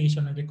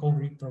rehabilitation and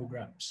recovery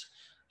programs.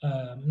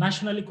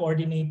 Nationally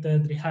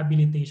coordinated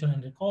rehabilitation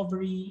and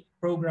recovery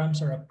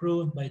programs are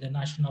approved by the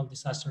National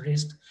Disaster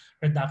Risk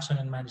Reduction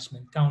and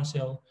Management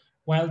Council,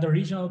 while the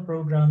regional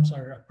programs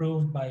are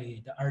approved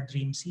by the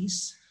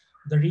RDRIMCs.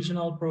 The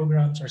regional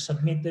programs are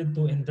submitted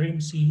to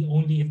NDRIMC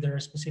only if there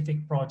are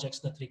specific projects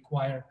that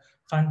require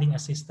funding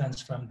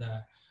assistance from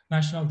the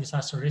National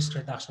Disaster Risk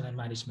Reduction and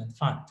Management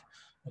Fund.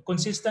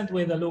 Consistent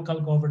with the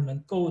local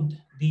government code,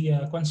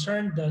 the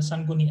concerned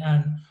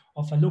sanggunian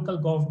of a local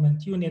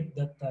government unit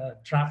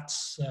that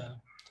drafts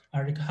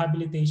a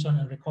rehabilitation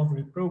and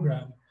recovery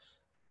program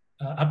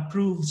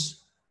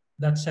approves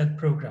that said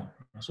program.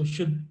 So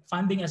should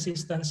funding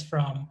assistance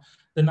from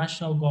the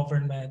national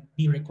government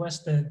be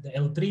requested, the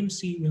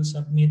LDRIMC will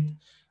submit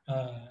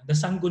the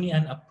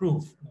sanggunian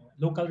approved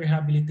local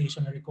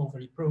rehabilitation and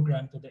recovery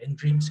program to the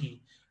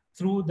NDRIMC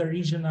through the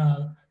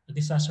regional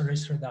Disaster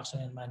Risk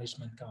Reduction and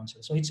Management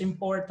Council. So it's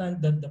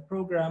important that the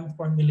program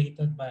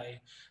formulated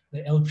by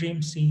the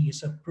LDRIMC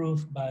is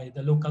approved by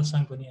the local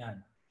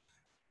sanggunian.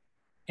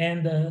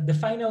 And the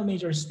final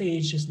major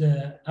stage is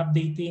the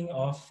updating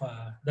of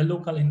the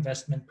local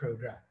investment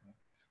program.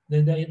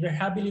 The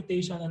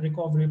rehabilitation and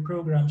recovery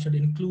program should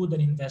include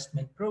an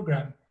investment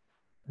program,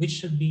 which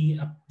should be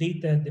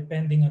updated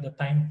depending on the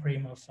time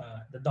frame of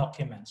the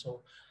document.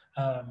 So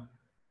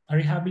A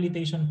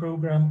rehabilitation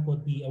program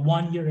could be a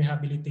 1-year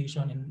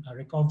rehabilitation and a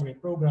recovery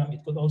program.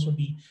 It could also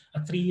be a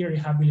 3-year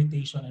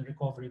rehabilitation and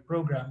recovery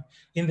program.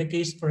 In the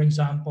case, for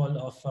example,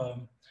 of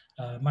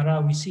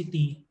Marawi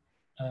City,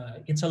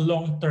 it's a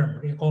long-term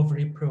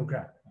recovery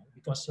program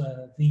because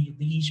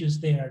the issues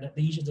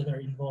that are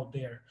involved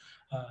there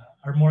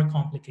are more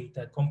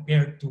complicated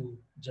compared to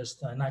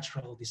just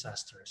natural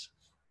disasters.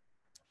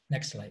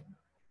 Next slide.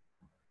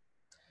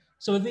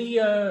 So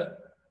the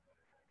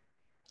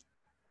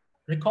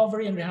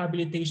recovery and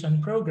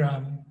rehabilitation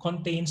program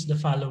contains the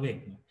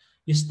following.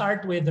 You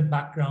start with the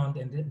background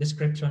and the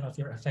description of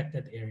your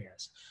affected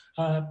areas.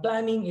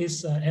 Planning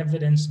is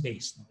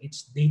evidence-based.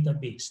 It's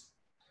data-based.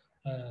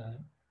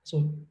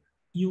 So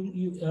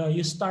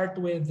you start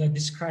with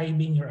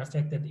describing your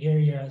affected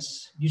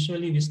areas.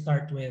 Usually we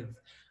start with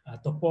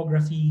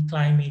topography,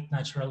 climate,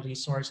 natural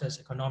resources,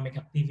 economic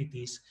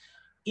activities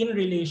in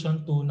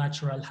relation to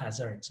natural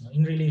hazards,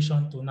 in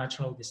relation to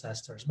natural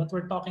disasters. But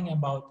we're talking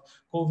about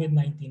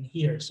COVID-19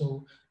 here.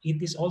 So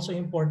it is also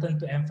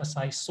important to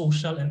emphasize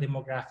social and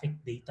demographic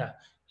data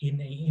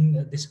in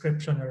the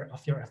description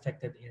of your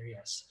affected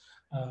areas.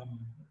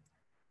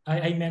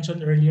 I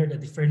mentioned earlier the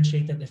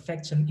differentiated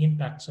effects and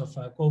impacts of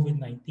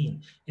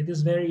COVID-19. It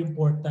is very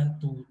important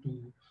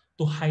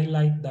to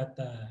highlight that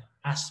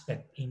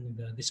aspect in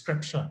the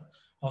description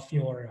of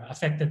your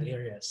affected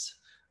areas.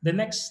 The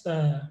next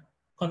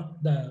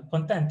the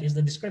content is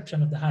the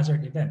description of the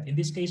hazard event. In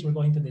this case, we're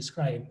going to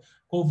describe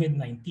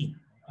COVID-19.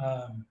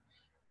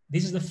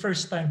 This is the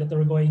first time that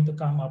we're going to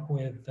come up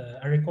with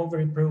a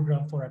recovery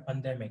program for a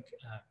pandemic.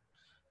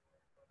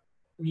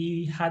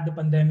 We had the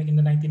pandemic in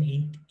the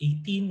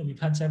 1918. We've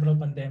had several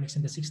pandemics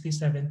in the 60s,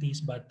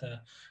 70s, but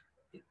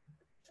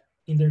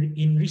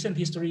in recent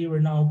history, we're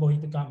now going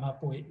to come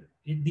up with,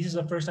 this is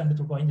the first time that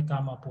we're going to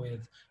come up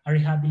with a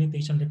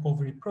rehabilitation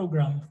recovery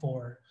program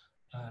for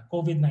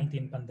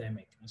COVID-19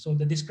 pandemic. So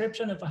the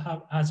description of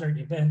a hazard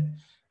event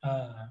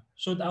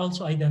should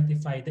also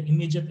identify the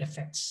immediate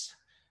effects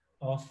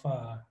of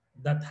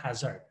that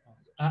hazard.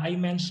 I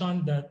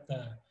mentioned that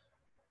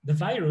the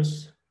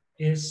virus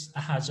is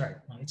a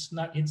hazard. It's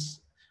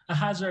a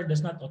hazard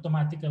does not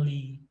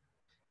automatically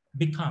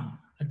become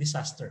a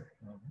disaster.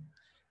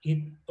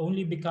 It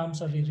only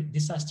becomes a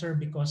disaster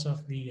because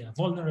of the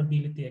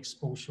vulnerability,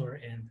 exposure,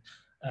 and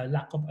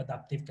lack of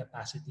adaptive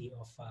capacity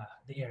of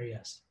the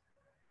areas.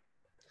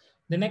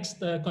 The next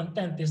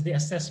content is the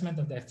assessment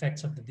of the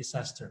effects of the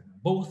disaster.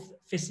 Both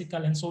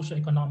physical and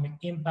socioeconomic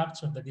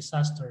impacts of the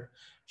disaster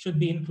should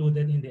be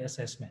included in the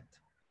assessment.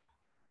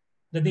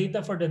 The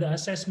data for the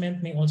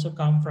assessment may also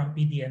come from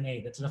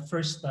PDNA. That's the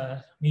first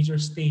major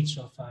stage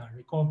of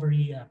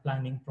recovery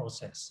planning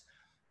process.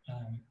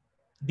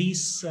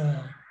 This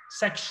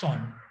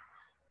section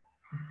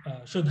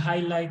should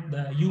highlight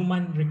the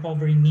human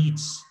recovery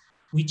needs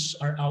which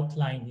are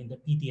outlined in the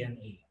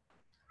PDNA.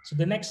 So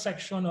the next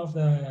section of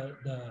the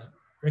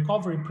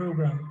recovery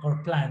program or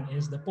plan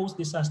is the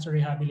post-disaster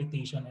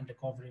rehabilitation and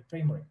recovery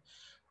framework.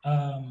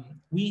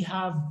 We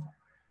have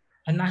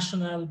a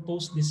national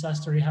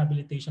post-disaster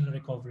rehabilitation and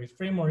recovery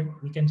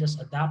framework. We can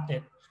just adapt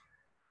it.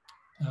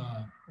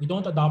 We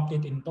don't adopt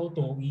it in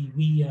total.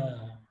 We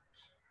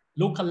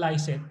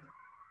localize it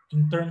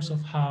in terms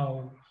of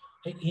how,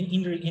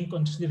 in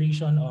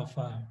consideration of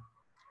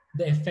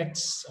the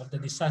effects of the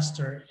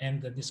disaster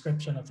and the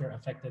description of your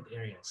affected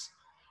areas.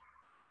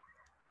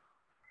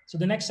 So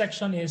the next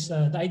section is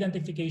the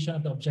identification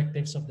of the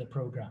objectives of the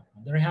program.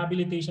 The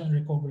rehabilitation and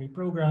recovery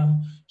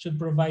program should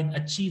provide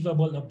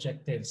achievable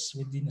objectives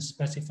within a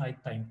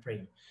specified time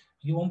frame.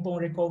 Yung pong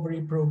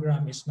recovery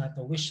program is not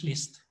a wish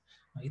list.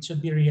 It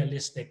should be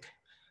realistic.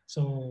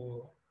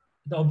 So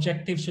the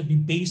objective should be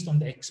based on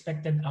the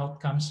expected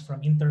outcomes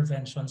from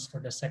interventions for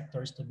the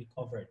sectors to be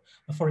covered.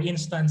 For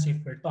instance, if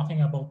we're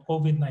talking about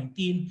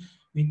COVID-19,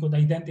 we could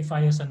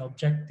identify as an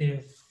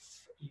objective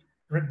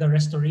the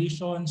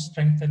restoration,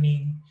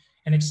 strengthening,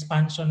 and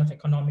expansion of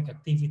economic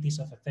activities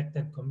of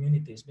affected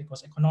communities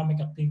because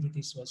economic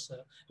activities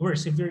were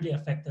severely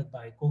affected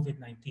by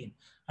COVID-19.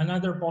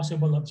 Another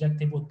possible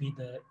objective would be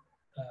the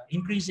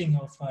increasing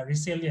of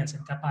resilience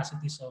and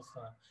capacities of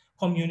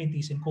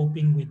communities in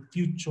coping with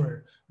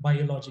future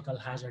biological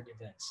hazard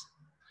events.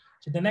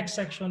 So the next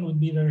section would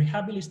be the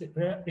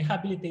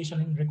rehabilitation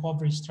and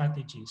recovery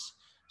strategies.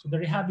 So the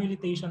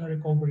rehabilitation and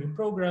recovery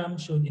program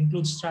should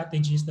include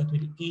strategies that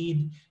will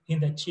aid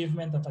in the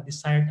achievement of a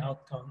desired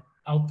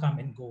outcome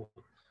and goal.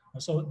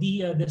 So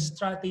the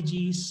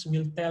strategies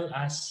will tell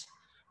us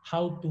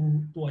how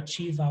to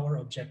achieve our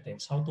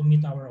objectives, how to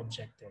meet our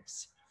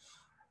objectives.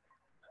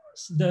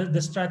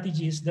 The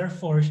strategies,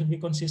 therefore, should be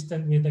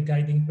consistent with the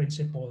guiding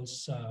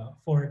principles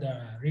for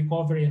the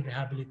recovery and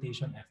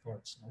rehabilitation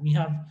efforts. We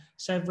have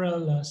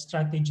several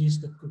strategies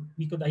that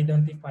we could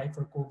identify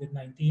for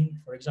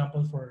COVID-19, for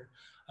example, for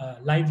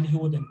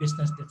livelihood and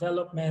business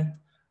development,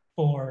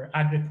 for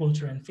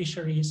agriculture and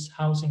fisheries,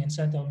 housing and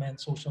settlement,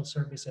 social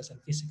services,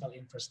 and physical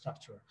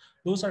infrastructure.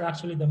 Those are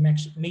actually the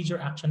major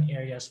action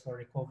areas for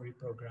recovery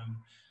program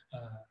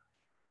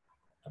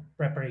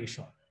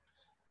preparation.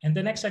 And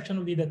the next section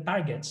will be the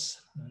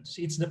targets.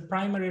 So it's the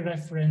primary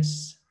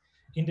reference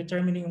in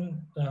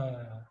determining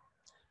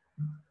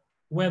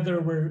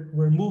whether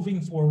we're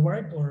moving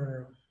forward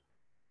or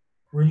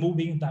we're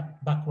moving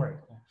backward.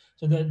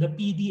 So the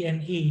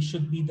PDNA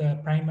should be the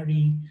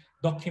primary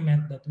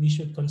document that we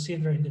should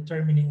consider in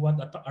determining what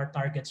our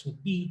targets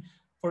would be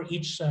for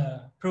each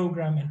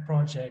program and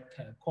project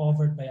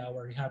covered by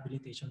our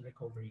rehabilitation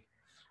recovery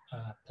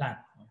plan.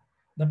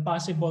 The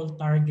possible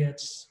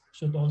targets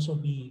should also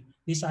be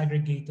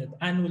disaggregated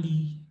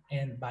annually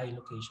and by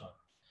location.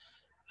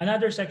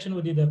 Another section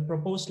would be the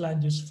proposed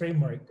land use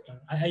framework.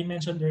 I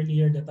mentioned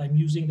earlier that I'm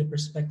using the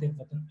perspective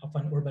of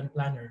an urban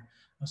planner.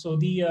 So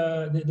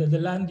the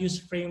land use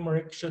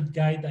framework should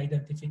guide the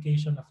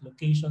identification of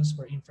locations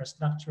for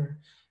infrastructure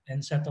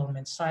and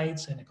settlement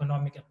sites and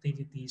economic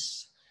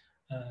activities.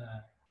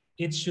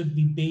 It should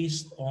be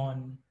based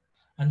on,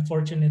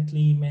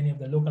 unfortunately, many of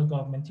the local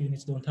government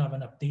units don't have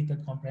an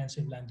updated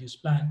comprehensive land use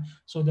plan.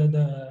 So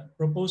the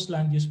proposed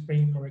land use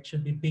framework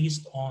should be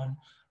based on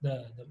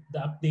the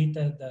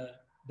updated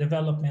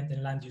development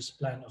and land use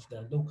plan of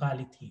the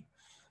locality.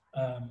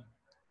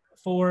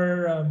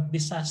 For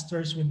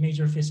disasters with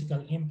major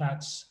physical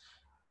impacts,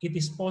 it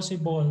is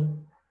possible,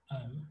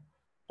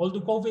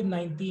 although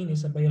COVID-19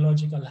 is a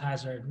biological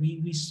hazard,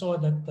 we saw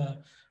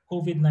that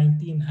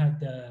COVID-19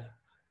 had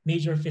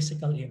major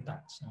physical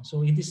impacts.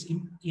 So it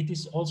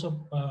is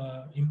also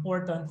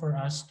important for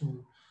us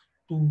to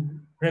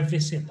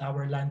revisit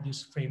our land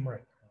use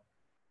framework.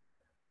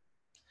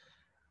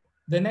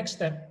 The next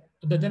step,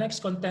 the next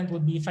content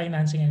would be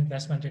financing and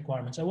investment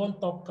requirements. I won't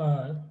talk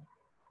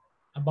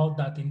about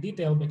that in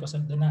detail because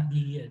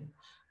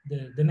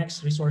the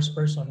next resource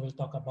person will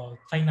talk about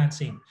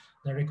financing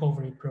the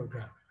recovery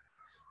program.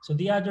 So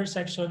the other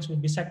sections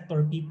would be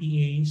sector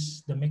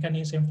PPAs, the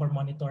mechanism for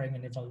monitoring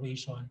and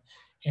evaluation,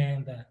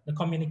 and the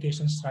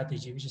communication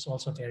strategy, which is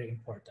also very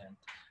important.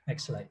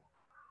 Next slide.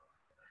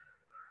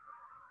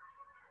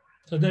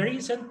 So the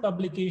recent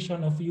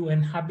publication of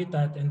UN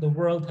Habitat and the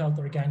World Health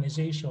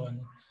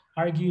Organization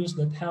argues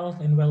that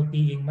health and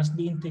well-being must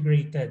be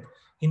integrated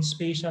in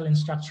spatial and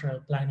structural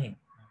planning.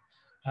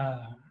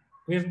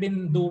 We've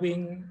been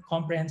doing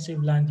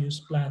comprehensive land use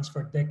plans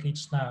for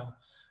decades now.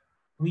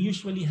 We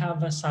usually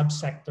have a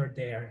subsector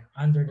there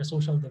under the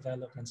social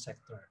development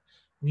sector.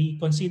 We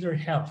consider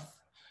health,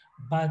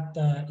 but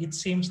it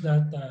seems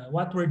that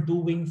what we're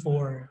doing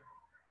for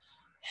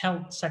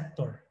health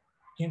sector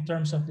in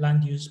terms of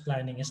land use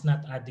planning is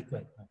not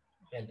adequate.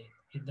 Well,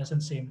 it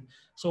doesn't seem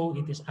so.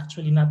 It is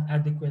actually not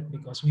adequate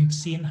because we've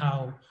seen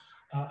how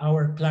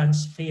our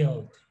plans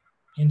failed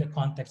in the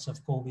context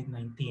of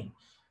COVID-19.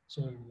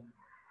 So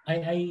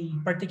I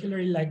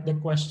particularly like the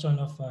question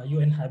of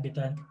UN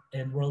Habitat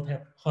and World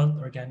Health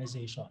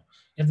Organization.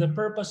 If the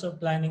purpose of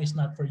planning is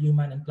not for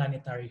human and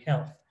planetary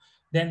health,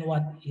 then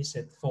what is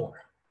it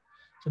for?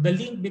 So the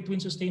link between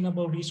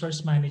sustainable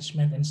resource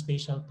management and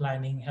spatial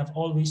planning have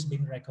always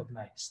been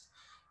recognized.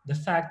 The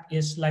fact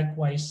is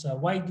likewise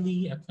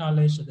widely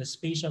acknowledged that the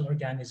spatial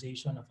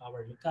organization of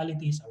our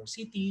localities, our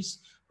cities,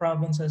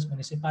 provinces,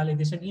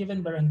 municipalities, and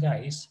even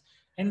barangays,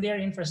 and their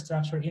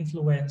infrastructure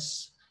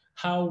influence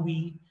how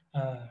we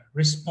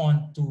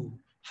respond to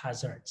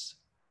hazards.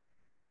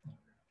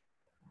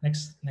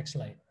 Next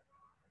slide.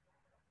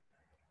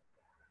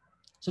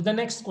 So the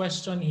next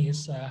question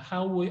is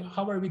how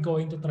are we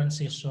going to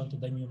transition to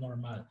the new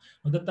normal?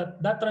 Well,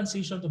 that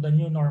transition to the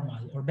new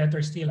normal, or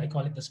better still, I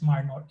call it the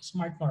smart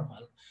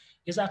normal,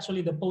 is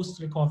actually the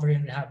post-recovery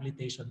and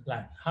rehabilitation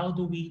plan. How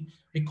do we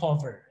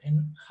recover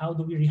and how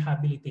do we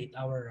rehabilitate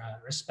our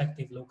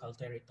respective local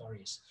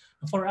territories?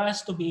 For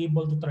us to be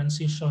able to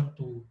transition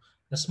to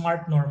the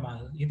smart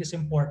normal, it is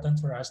important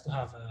for us to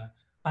have a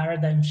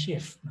paradigm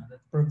shift that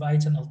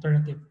provides an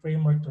alternative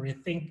framework to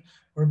rethink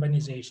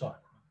urbanization.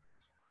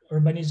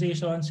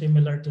 Urbanization,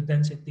 similar to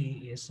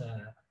density, is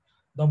a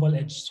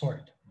double-edged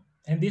sword.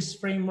 And this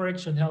framework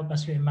should help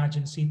us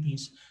reimagine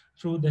cities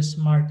through the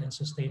smart and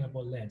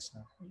sustainable lens.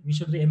 We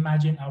should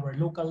reimagine our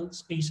local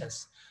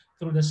spaces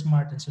through the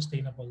smart and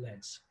sustainable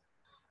lens.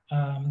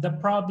 The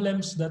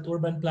problems that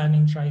urban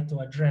planning try to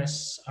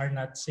address are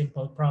not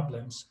simple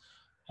problems.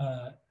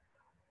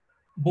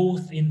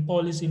 Both in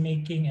policy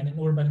making and in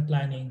urban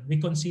planning, we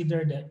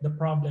consider the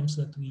problems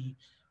that we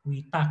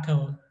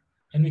tackle,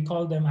 and we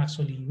call them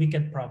actually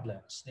wicked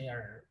problems. They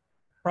are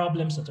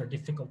problems that are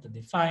difficult to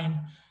define,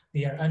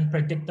 they are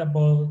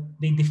unpredictable,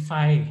 they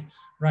defy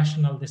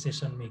rational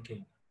decision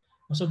making.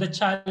 So the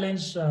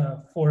challenge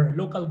for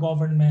local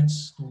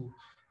governments to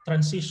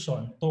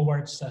transition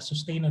towards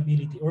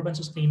sustainability, urban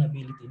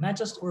sustainability, not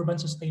just urban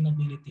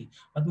sustainability,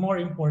 but more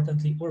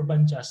importantly,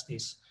 urban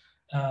justice,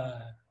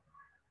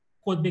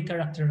 could be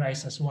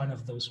characterized as one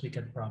of those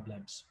wicked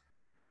problems.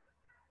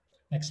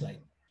 Next slide.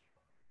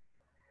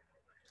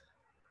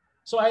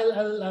 So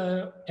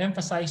I'll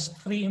emphasize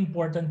three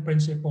important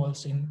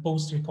principles in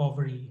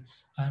post-recovery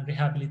and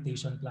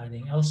rehabilitation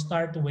planning. I'll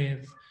start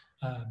with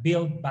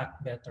build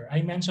back better.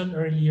 I mentioned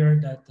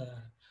earlier that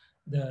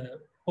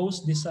the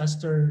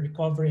post-disaster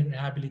recovery and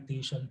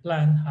rehabilitation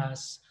plan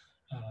has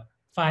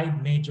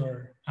 5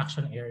 major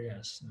action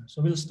areas.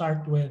 So we'll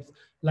start with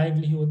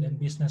livelihood and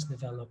business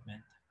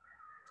development.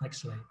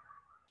 Next slide.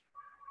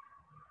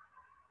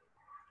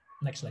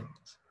 Next slide,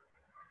 please.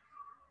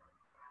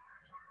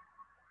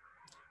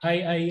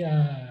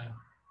 I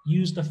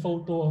used a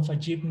photo of a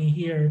jeepney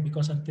here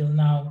because until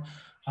now,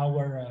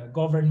 our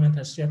government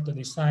has yet to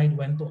decide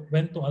when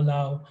to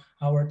allow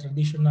our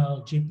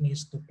traditional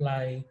jeepneys to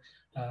ply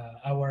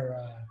our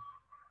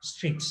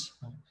streets.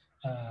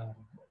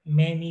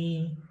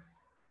 Many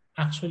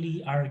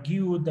actually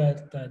argue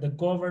that the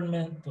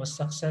government was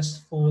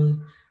successful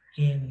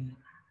in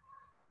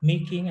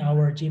making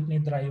our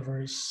jeepney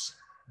drivers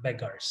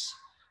beggars.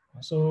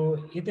 So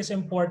it is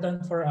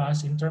important for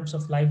us in terms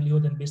of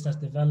livelihood and business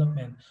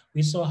development.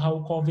 We saw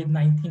how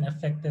COVID-19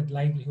 affected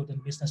livelihood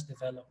and business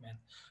development.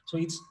 So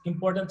it's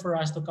important for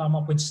us to come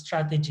up with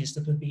strategies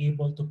that would be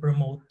able to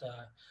promote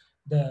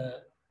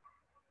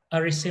a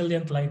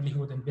resilient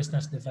livelihood and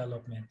business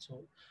development.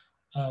 So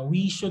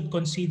we should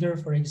consider,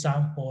 for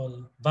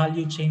example,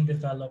 value chain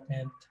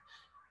development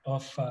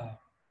of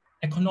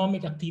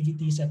economic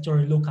activities at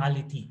your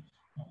locality.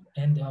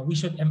 And we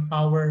should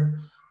empower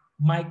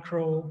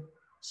micro,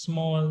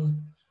 small,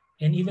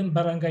 and even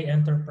barangay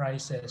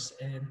enterprises.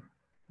 And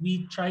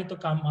we try to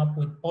come up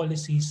with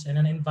policies and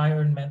an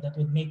environment that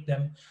would make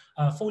them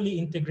fully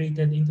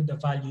integrated into the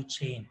value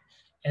chain,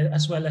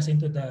 as well as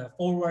into the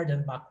forward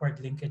and backward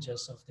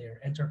linkages of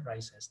their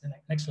enterprises. The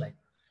next slide.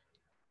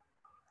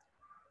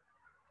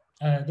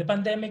 The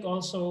pandemic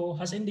also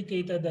has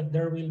indicated that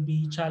there will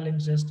be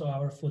challenges to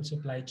our food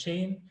supply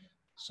chain.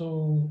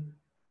 So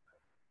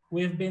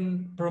we've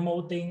been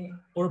promoting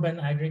urban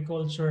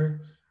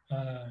agriculture,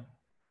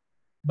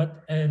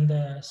 but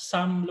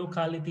some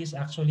localities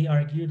actually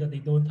argue that they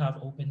don't have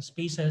open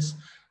spaces.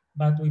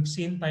 But we've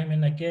seen time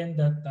and again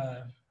that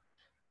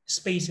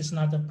space is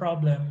not a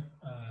problem.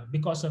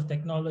 Because of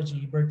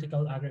technology,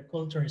 vertical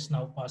agriculture is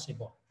now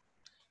possible.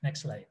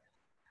 Next slide.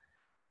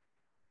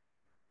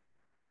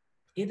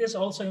 It is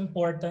also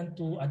important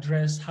to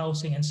address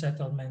housing and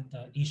settlement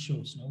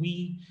issues.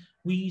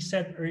 We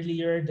said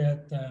earlier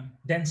that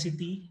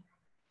density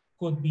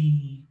could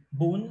be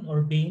boon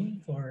or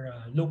bane for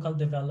local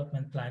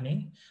development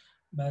planning,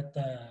 but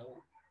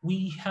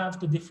we have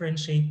to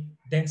differentiate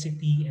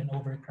density and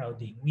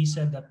overcrowding. We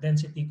said that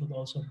density could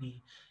also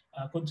be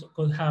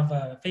could have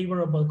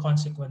favorable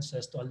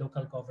consequences to a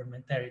local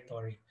government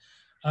territory.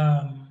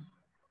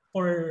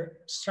 For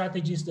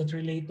strategies that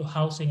relate to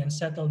housing and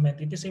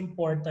settlement, it is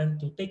important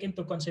to take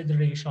into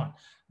consideration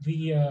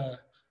the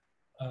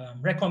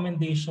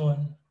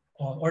recommendation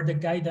or the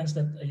guidance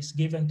that is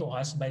given to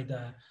us by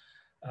the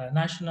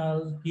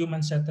National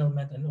Human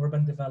Settlement and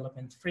Urban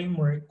Development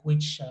Framework,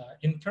 which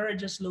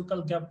encourages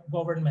local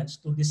governments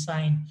to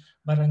design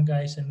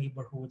barangays and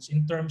neighborhoods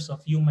in terms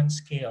of human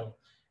scale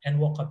and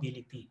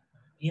walkability.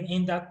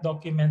 In that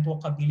document,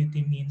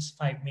 walkability means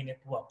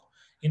 5-minute walk.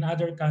 In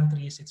other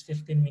countries, it's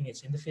 15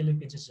 minutes. In the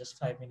Philippines, it's just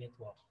 5-minute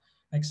walk.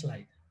 Next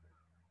slide.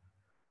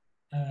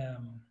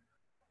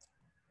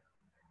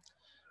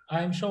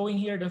 I'm showing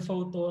here the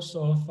photos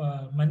of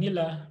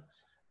Manila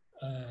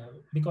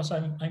because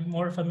I'm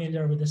more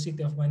familiar with the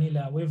city of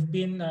Manila. We've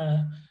been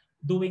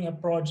doing a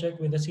project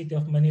with the city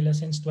of Manila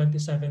since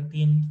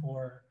 2017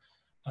 for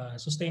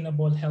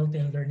sustainable, healthy,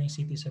 and learning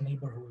cities and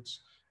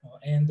neighborhoods.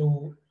 And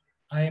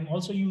I am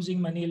also using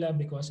Manila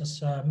because,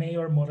 as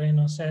Mayor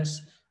Moreno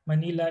says,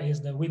 Manila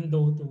is the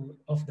window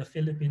of the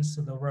Philippines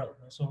to the world.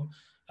 So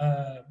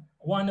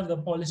one of the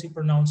policy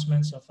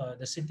pronouncements of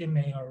the city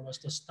mayor was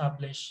to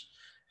establish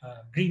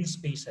green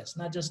spaces,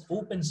 not just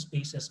open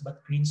spaces,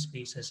 but green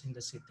spaces in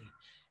the city.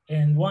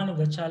 And one of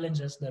the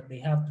challenges that they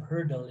have to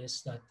hurdle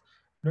is that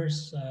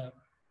there's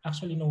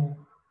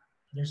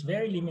there's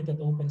very limited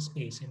open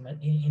space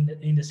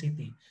in the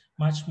city.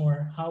 Much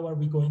more, how are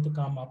we going to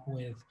come up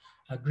with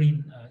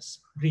green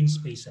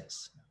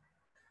spaces?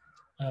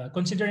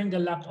 Considering the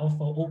lack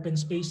of open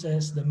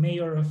spaces, the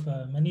mayor of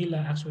Manila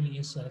actually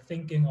is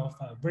thinking of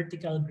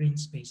vertical green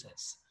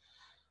spaces.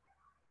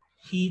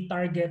 He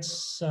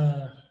targets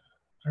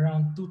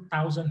around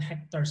 2,000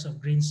 hectares of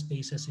green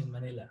spaces in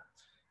Manila.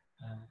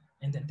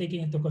 And then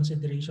taking into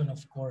consideration,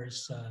 of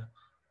course,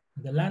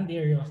 the land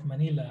area of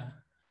Manila,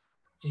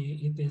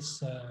 it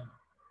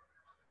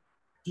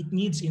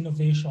needs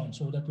innovation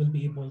so that we'll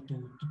be able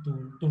to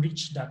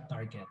reach that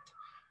target.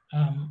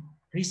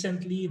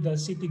 Recently, the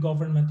city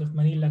government of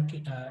Manila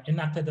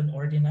enacted an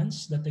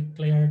ordinance that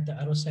declared the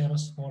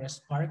Arroceros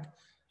Forest Park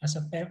as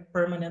a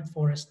permanent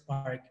forest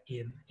park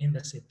in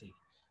the city.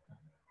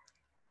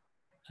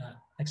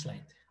 Next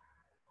slide.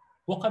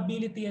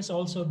 Walkability has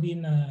also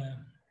been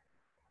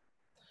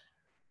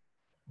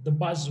the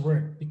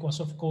buzzword because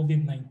of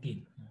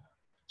COVID-19.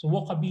 So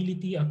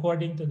walkability,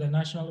 according to the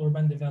National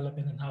Urban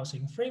Development and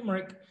Housing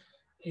Framework,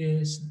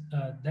 is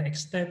the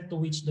extent to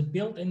which the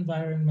built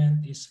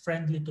environment is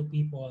friendly to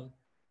people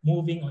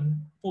moving on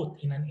foot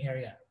in an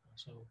area.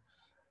 So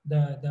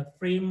the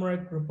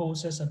framework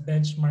proposes a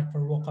benchmark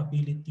for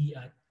walkability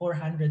at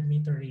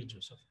 400-meter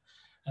radius.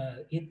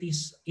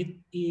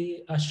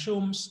 It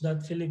assumes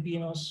that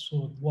Filipinos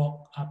should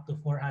walk up to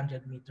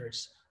 400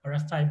 meters or a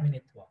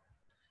 5-minute walk.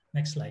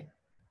 Next slide.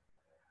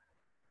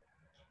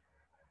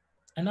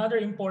 Another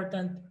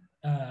important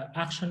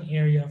action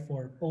area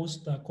for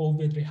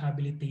post-COVID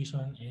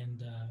rehabilitation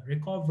and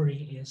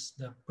recovery is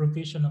the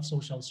provision of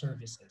social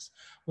services.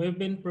 We've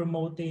been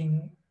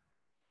promoting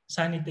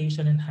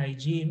sanitation and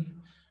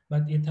hygiene,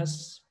 but it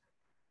has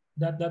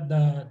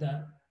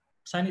the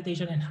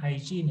sanitation and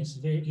hygiene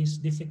is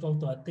difficult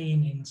to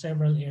attain in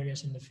several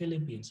areas in the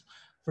Philippines.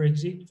 For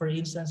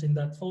instance, in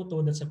that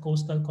photo, that's a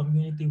coastal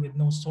community with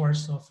no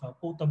source of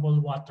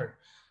potable water.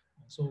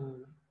 So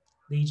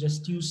they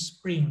just use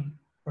spring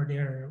for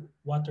their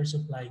water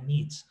supply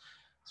needs.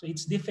 So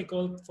it's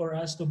difficult for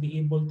us to be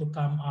able to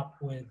come up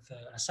with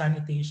a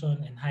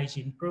sanitation and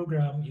hygiene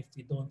program if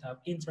we don't have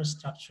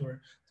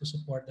infrastructure to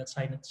support that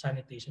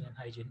sanitation and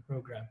hygiene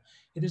program.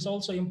 It is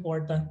also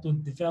important to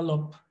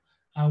develop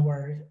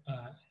our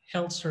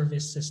health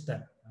service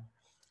system.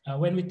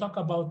 When we talk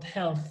about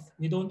health,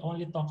 we don't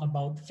only talk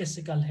about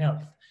physical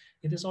health.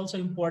 It is also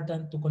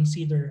important to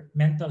consider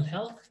mental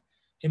health,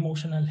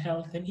 emotional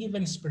health, and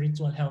even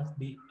spiritual health,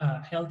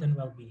 health and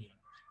well-being.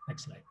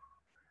 Next slide.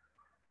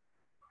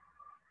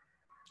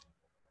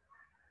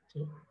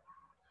 So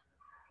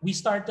we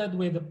started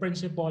with the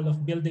principle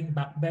of building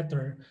back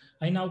better.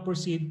 I now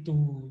proceed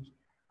to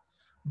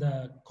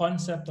the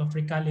concept of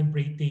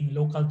recalibrating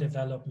local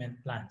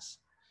development plans.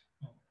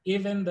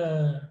 Even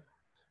the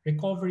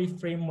recovery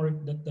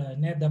framework that the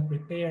NEDA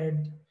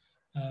prepared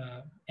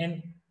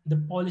and the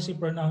policy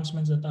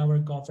pronouncements that our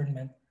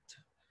government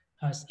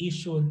has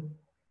issued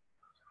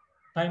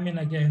time and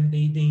again,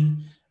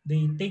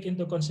 they take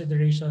into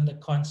consideration the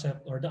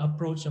concept or the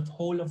approach of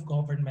whole of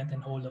government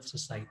and whole of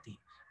society.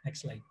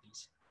 Next slide,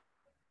 please.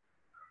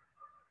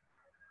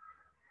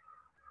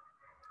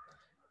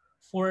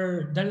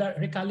 For the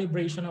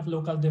recalibration of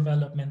local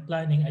development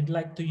planning, I'd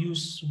like to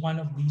use one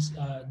of these,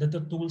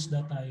 the tools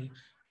that I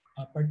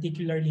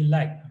particularly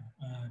like.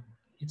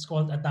 It's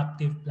called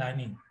adaptive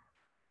planning.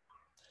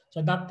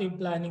 So adaptive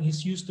planning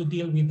is used to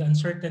deal with the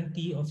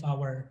uncertainty of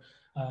our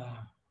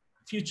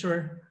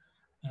future.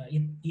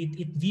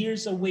 It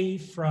veers away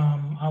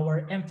from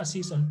our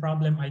emphasis on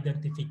problem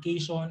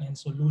identification and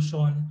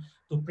solution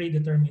to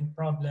predetermined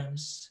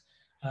problems.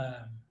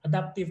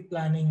 Adaptive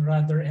planning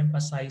rather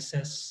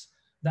emphasizes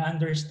the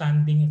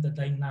understanding of the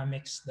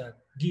dynamics that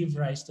give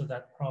rise to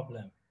that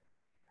problem.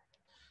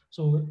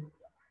 So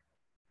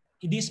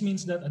this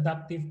means that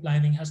adaptive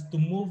planning has to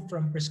move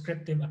from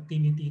prescriptive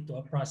activity to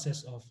a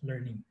process of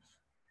learning.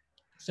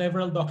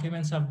 Several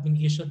documents have been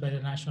issued by the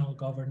national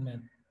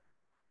government,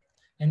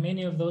 and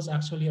many of those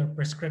actually are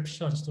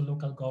prescriptions to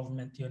local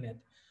government unit.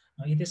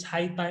 It is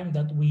high time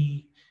that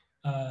we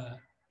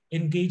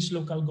engage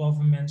local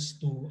governments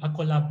to a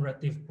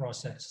collaborative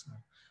process.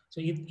 So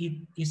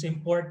it is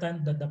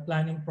important that the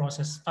planning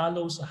process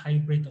follows a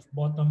hybrid of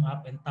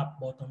bottom-up and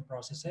top-bottom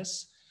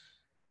processes.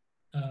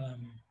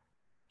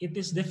 It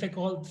is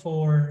difficult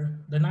for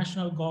the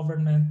national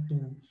government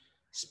to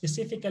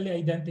specifically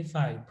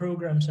identify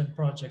programs and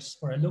projects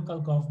for a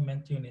local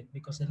government unit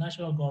because the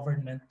national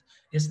government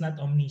is not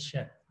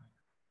omniscient.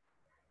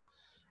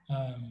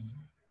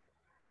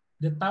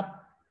 The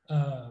top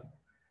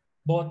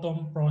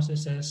bottom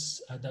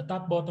processes, the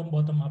top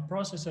bottom up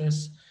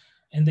processes,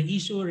 and the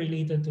issue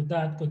related to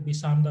that could be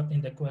summed up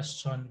in the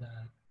question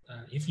that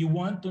if you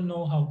want to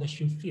know how the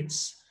shoe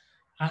fits,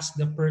 ask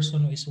the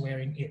person who is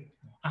wearing it.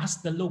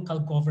 Ask the local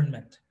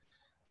government,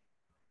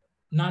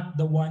 not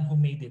the one who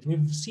made it.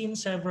 We've seen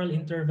several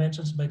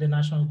interventions by the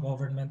national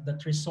government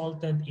that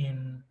resulted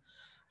in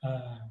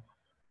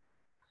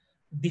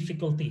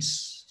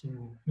difficulties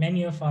to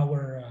many of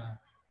our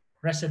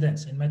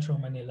residents in Metro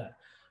Manila.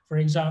 For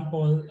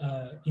example,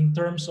 in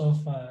terms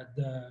of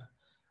the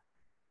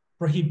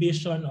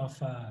prohibition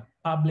of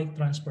public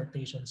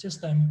transportation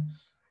system,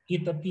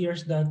 it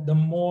appears that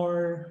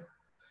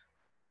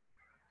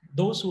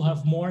those who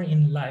have more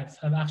in life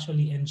have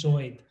actually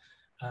enjoyed,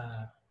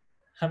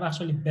 have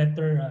actually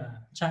better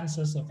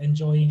chances of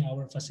enjoying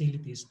our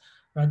facilities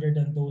rather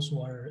than those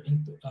who are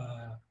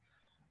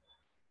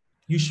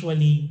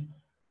usually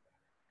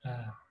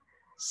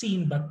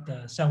seen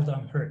but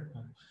seldom heard.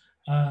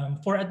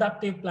 For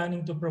adaptive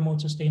planning to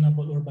promote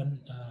sustainable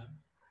urban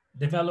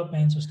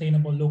development,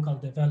 sustainable local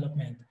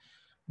development,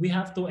 we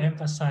have to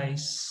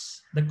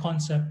emphasize the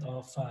concept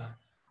of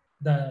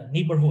the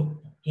neighborhood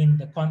in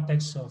the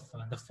context of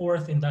the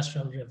fourth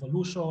industrial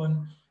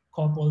revolution,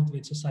 coupled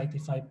with Society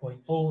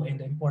 5.0 and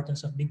the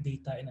importance of big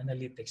data and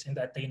analytics and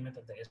the attainment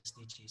of the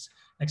SDGs.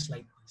 Next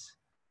slide, please.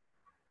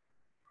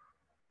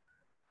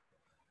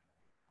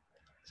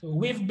 So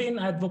we've been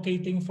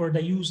advocating for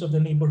the use of the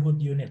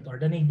neighborhood unit or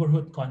the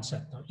neighborhood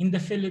concept. In the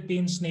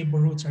Philippines,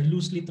 neighborhoods are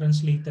loosely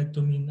translated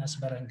to mean as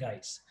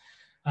barangays.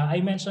 I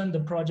mentioned the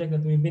project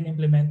that we've been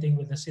implementing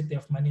with the City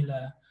of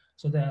Manila.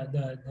 So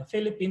the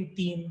Philippine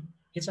team,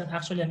 it's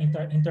actually an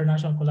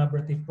international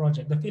collaborative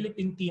project. The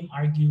Philippine team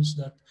argues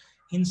that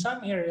in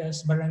some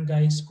areas,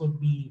 barangays could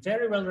be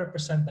very well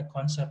represent the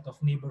concept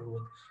of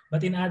neighborhood,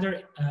 but in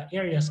other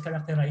areas,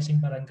 characterizing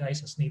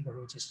barangays as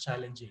neighborhoods is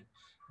challenging.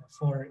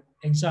 For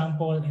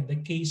example, in the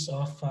case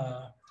of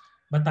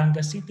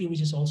Batangas City,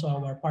 which is also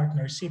our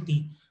partner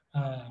city,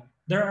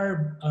 there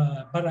are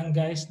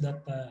barangays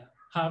that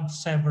have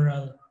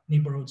several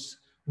neighborhoods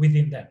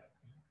within them.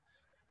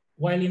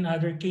 While in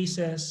other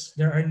cases,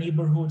 there are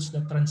neighborhoods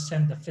that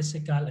transcend the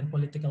physical and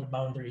political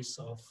boundaries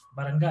of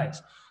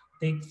barangays.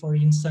 Take, for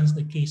instance,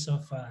 the case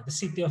of the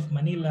city of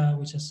Manila,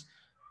 which is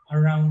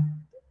around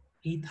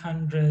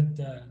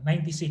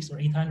 896 or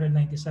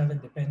 897,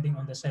 depending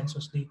on the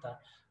census data,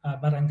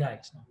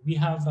 barangays. We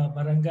have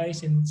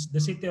barangays in the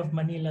city of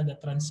Manila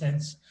that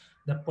transcends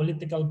the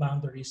political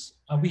boundaries.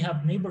 We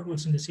have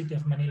neighborhoods in the city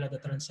of Manila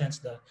that transcends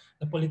the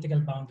political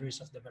boundaries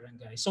of the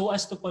barangay. So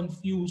as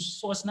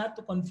not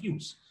to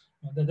confuse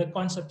the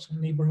concepts of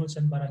neighborhoods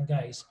and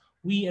barangays,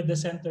 we at the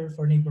Center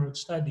for Neighborhood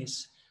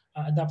Studies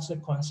adopts the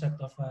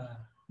concept of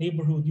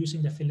neighborhood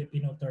using the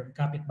Filipino term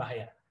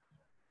kapitbahayan.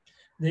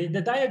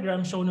 The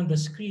diagram shown on the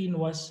screen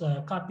was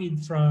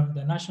copied from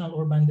the National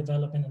Urban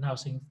Development and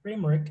Housing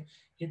Framework.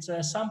 It's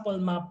a sample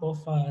map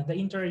of the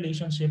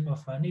interrelationship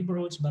of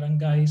neighborhoods,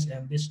 barangays,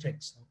 and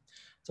districts.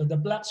 So the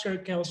black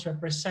circles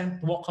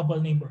represent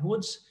walkable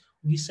neighborhoods.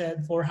 We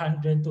said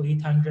 400 to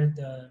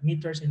 800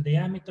 meters in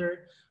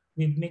diameter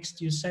with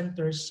mixed-use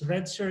centers.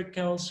 Red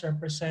circles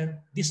represent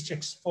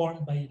districts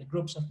formed by the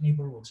groups of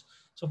neighborhoods.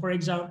 So for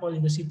example,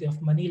 in the city of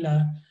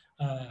Manila,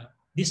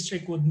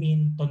 district would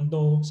mean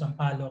Tondo,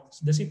 Sampaloc.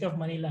 The city of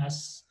Manila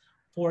has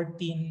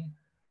 14,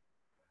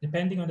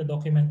 depending on the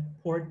document,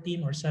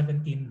 14 or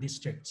 17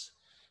 districts.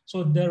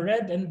 So the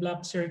red and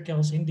black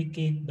circles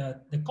indicate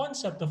that the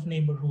concept of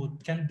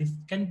neighborhood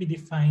can be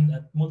defined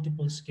at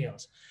multiple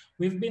scales.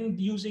 We've been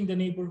using the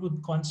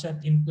neighborhood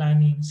concept in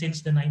planning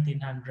since the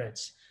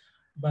 1900s,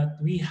 but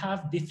we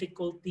have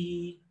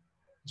difficulty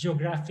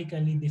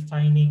geographically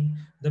defining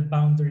the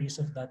boundaries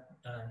of that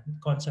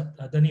concept,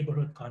 the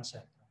neighborhood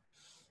concept.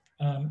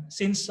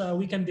 Since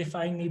we can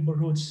define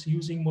neighborhoods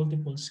using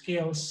multiple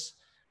scales,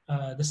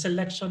 the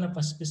selection of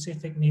a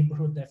specific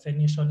neighborhood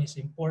definition is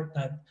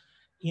important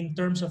in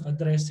terms of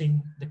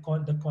addressing the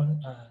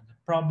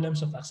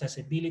problems of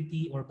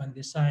accessibility, urban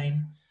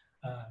design,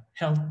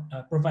 health,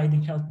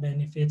 providing health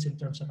benefits in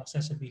terms of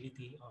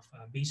accessibility of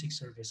basic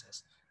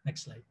services.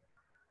 Next slide.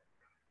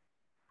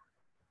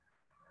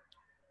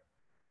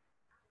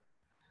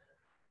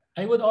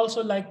 I would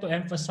also like to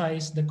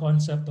emphasize the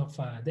concept of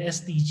the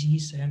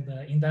SDGs and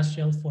the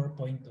Industrial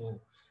 4.0.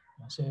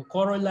 So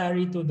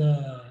corollary to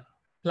the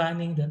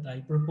planning that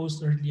I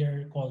proposed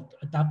earlier called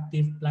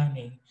adaptive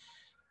planning,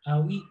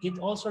 it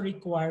also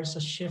requires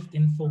a shift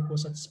in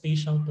focus at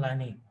spatial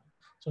planning.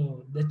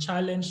 So the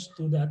challenge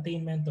to the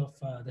attainment of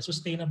the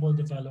Sustainable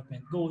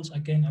Development Goals,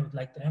 again, I would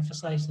like to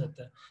emphasize that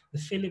the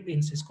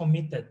Philippines is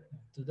committed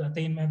to the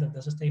attainment of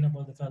the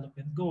Sustainable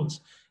Development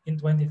Goals in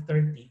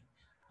 2030.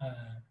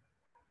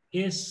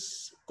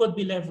 Could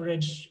be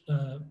leveraged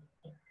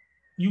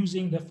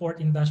using the fourth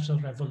industrial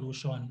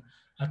revolution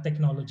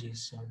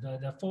technologies. So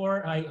the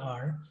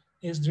 4IR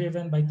is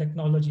driven by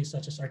technologies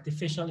such as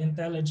artificial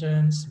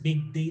intelligence,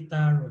 big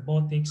data,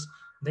 robotics,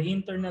 the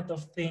Internet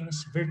of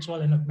Things,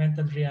 virtual and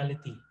augmented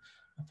reality.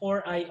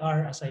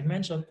 4IR, as I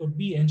mentioned, could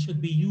be and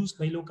should be used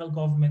by local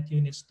government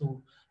units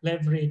to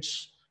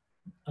leverage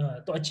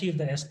to achieve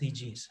the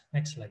SDGs.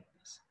 Next slide.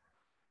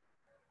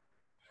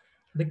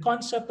 The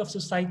concept of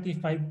Society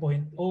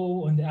 5.0,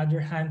 on the other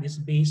hand, is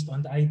based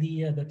on the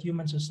idea that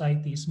human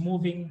society is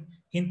moving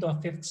into a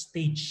fifth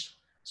stage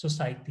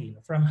society,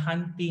 from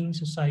hunting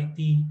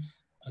society,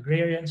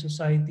 agrarian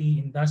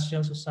society,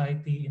 industrial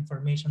society,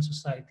 information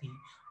society.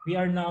 We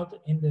are now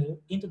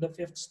into the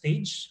fifth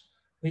stage,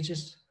 which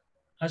is,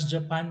 as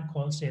Japan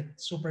calls it,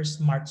 super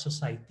smart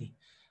society.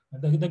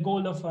 The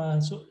goal of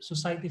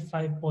Society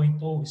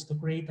 5.0 is to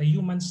create a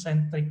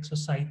human-centric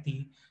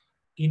society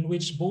in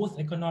which both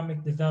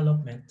economic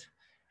development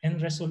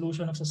and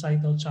resolution of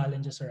societal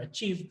challenges are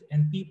achieved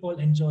and people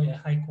enjoy a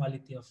high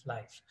quality of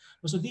life.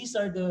 So these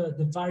are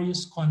the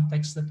various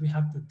contexts that we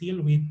have to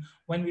deal with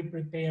when we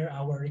prepare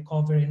our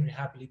recovery and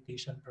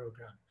rehabilitation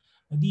program.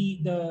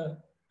 The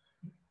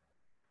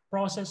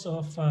process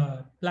of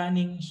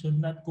planning should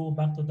not go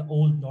back to the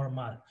old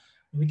normal.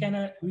 We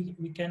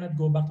cannot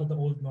go back to the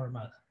old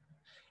normal.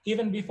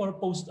 Even before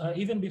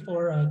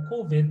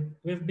COVID,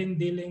 we've been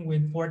dealing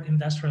with fourth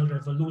industrial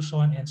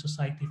revolution and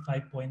Society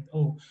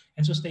 5.0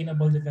 and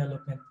sustainable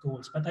development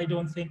goals. But I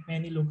don't think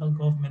many local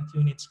government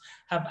units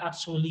have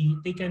actually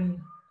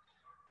taken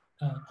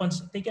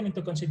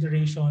into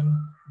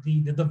consideration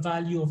the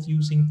value of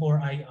using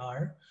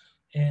 4IR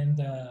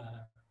and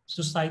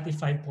Society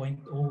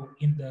 5.0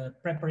 in the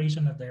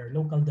preparation of their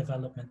local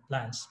development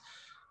plans.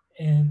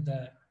 And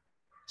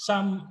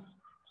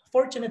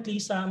Fortunately,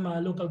 some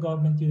local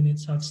government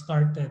units have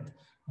started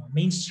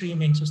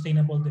mainstreaming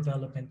sustainable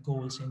development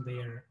goals in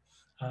their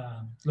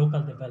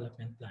local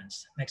development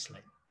plans. Next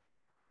slide.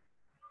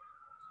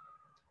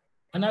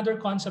 Another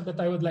concept that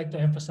I would like to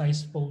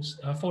emphasize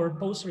for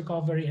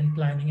post-recovery and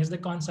planning is the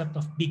concept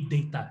of big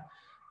data.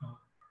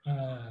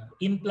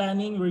 In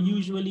planning, we're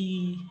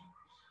usually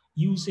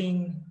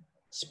using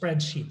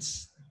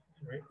spreadsheets.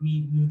 Right?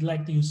 We would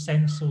like to use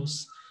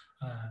census,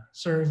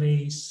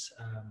 surveys,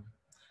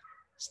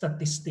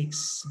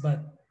 statistics, but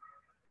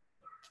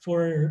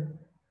for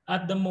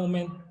at the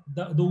moment,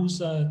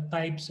 those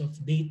types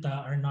of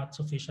data are not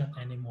sufficient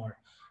anymore.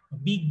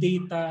 Big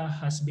data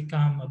has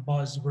become a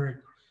buzzword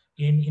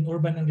in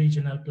urban and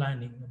regional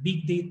planning.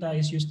 Big data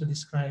is used to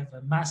describe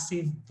a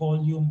massive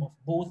volume of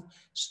both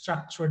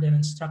structured and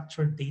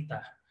unstructured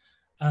data.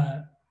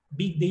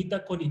 Big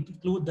data could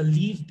include the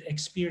lived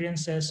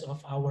experiences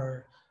of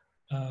our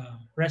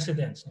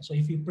residents. So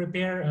if you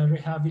prepare a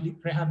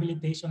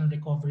rehabilitation and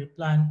recovery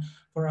plan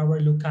for our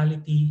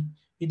locality,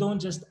 we don't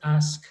just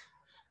ask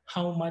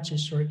how much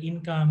is your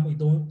income. We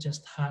don't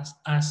just ask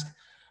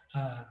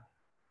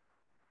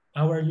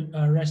our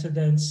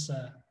residents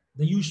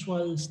the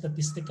usual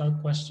statistical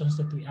questions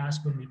that we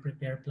ask when we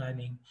prepare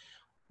planning.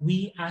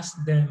 We ask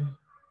them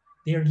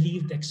their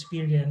lived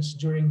experience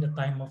during the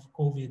time of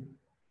COVID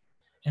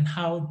and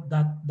how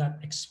that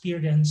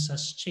experience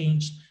has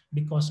changed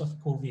because of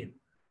COVID.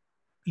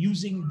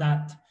 Using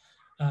that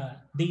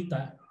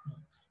data,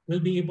 we'll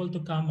be able to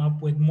come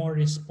up with more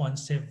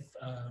responsive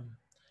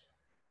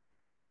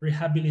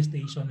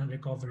rehabilitation and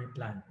recovery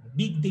plan.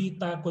 Big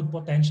data could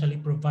potentially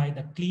provide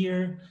a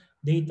clear,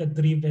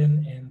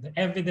 data-driven, and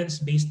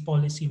evidence-based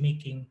policy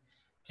making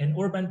and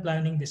urban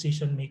planning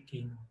decision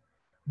making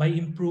by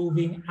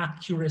improving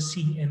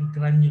accuracy and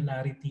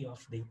granularity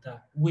of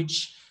data,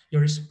 which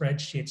your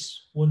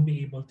spreadsheets won't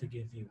be able to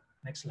give you.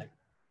 Next slide.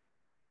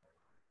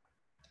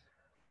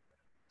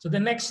 So the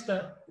next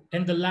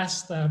and the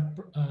last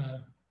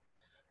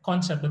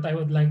concept that I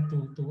would like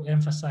to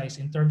emphasize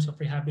in terms of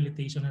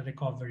rehabilitation and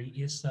recovery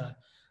is the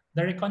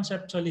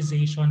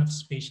reconceptualization of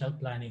spatial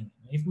planning.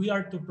 If we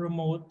are to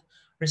promote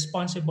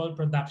responsible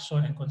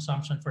production and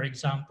consumption, for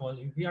example,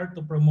 if we are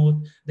to promote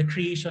the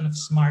creation of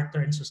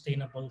smarter and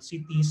sustainable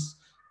cities,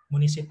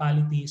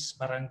 municipalities,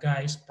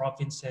 barangays,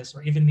 provinces,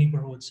 or even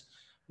neighborhoods,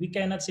 we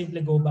cannot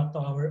simply go back to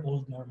our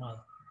old normal,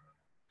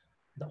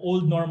 the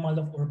old normal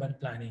of urban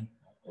planning.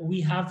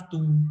 We have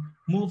to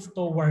move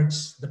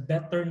towards the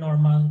better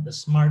normal, the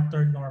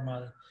smarter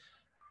normal.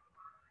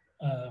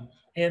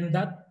 And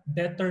that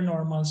better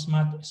normal,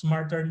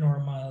 smarter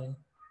normal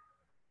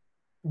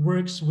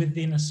works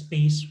within a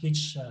space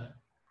which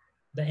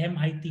the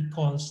MIT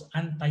calls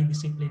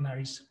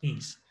anti-disciplinary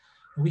space.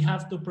 We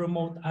have to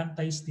promote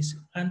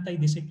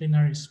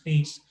anti-disciplinary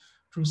space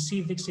through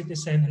civic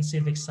citizen and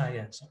civic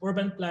science.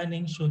 Urban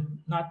planning should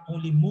not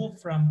only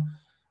move from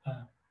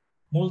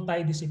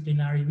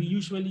multidisciplinary. We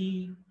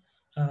usually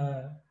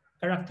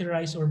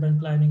characterize urban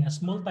planning as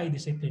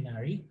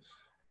multidisciplinary.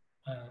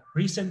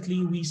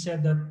 Recently, we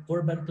said that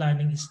urban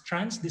planning is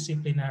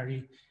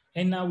transdisciplinary,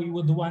 and now we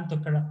would want to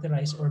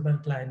characterize urban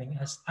planning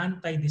as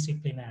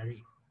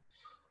anti-disciplinary.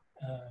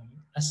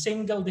 A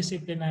single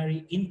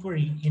disciplinary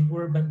inquiry in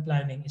urban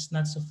planning is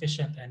not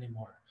sufficient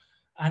anymore.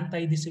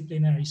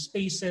 Anti-disciplinary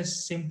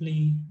spaces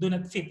simply do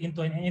not fit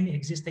into any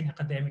existing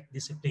academic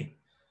discipline.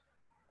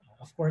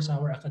 Of course,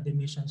 our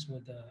academicians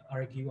would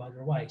argue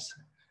otherwise.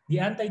 The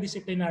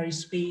anti-disciplinary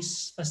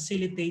space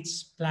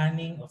facilitates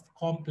planning of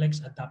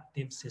complex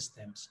adaptive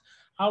systems.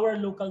 Our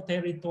local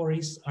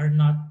territories are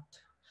not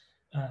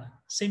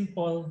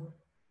simple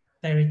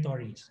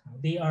territories.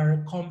 They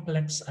are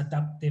complex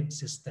adaptive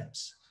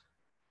systems.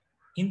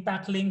 In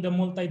tackling the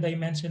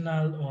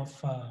multidimensional of,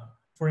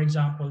 for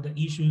example, the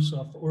issues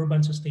of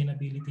urban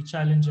sustainability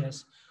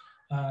challenges,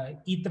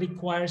 it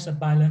requires a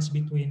balance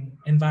between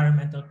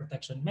environmental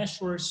protection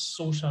measures,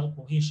 social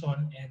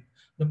cohesion, and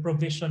the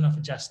provision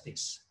of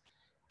justice.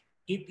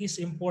 It is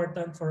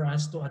important for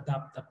us to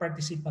adopt a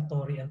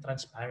participatory and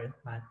transparent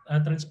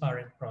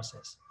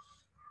process.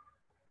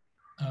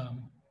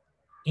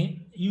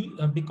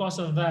 Because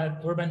of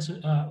that,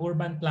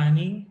 urban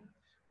planning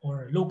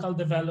or local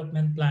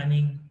development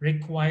planning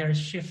requires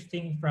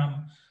shifting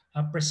from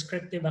a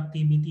prescriptive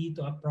activity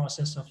to a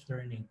process of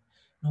learning.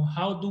 Now,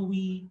 how do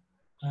we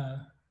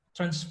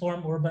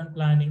transform urban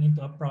planning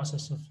into a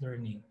process of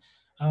learning?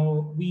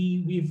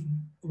 We've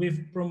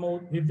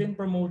been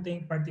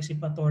promoting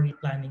participatory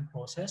planning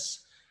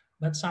process,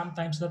 but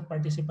sometimes that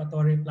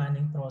participatory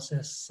planning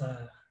process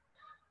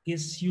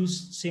is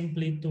used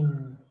simply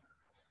to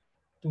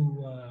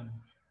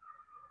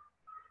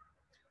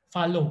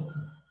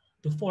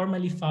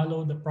formally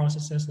follow the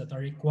processes that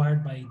are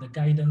required by the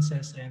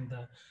guidances and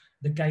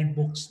the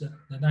guidebooks that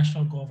the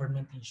national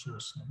government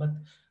issues. But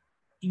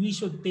we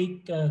should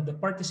take the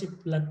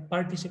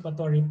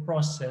participatory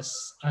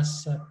process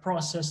as a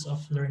process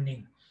of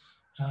learning.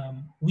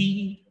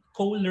 We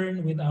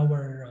co-learn with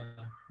our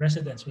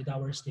residents, with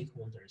our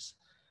stakeholders.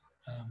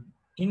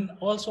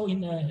 Also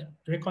in a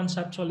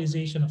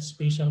reconceptualization of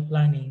spatial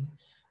planning,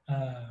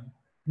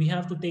 we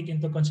have to take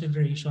into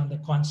consideration the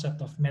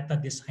concept of meta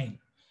design.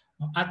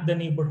 at the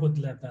neighborhood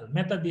level.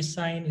 Meta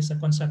design is a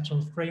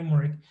conceptual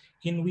framework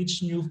in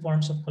which new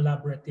forms of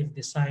collaborative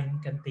design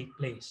can take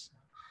place.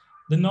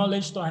 The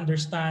knowledge to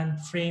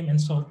understand, frame,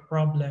 and solve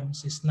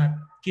problems is not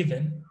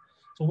given.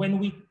 So when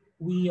we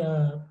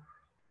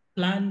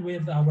plan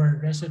with our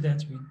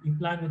residents, we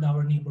plan with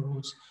our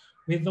neighborhoods,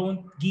 we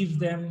don't give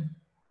them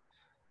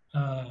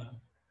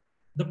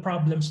the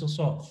problems to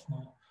solve.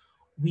 No?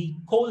 We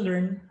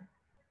co-learn,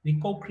 we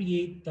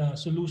co-create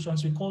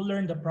solutions, we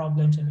co-learn the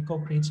problems, and we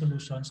co-create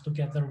solutions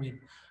together with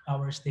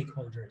our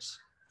stakeholders.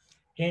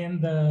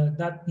 And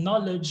that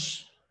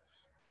knowledge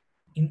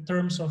in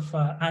terms of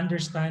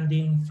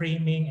understanding,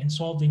 framing, and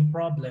solving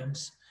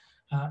problems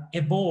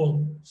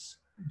evolves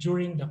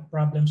during the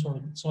problem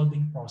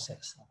solving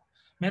process.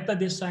 Meta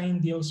design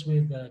deals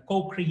with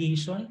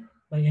co-creation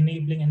by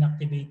enabling and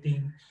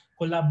activating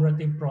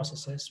collaborative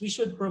processes. We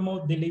should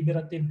promote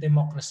deliberative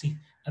democracy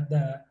at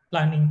the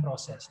planning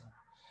process.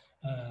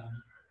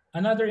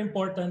 Another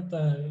important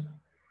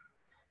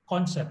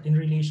concept in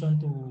relation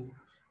to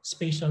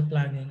spatial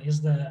planning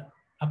is the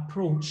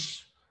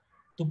approach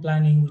to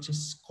planning, which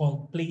is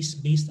called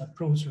place-based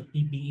approach, or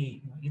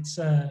PBA. It's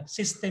a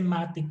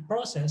systematic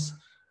process,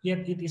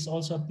 yet it is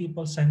also a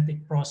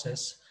people-centric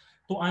process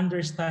to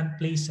understand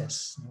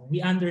places.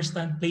 We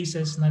understand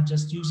places not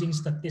just using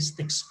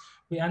statistics.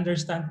 We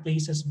understand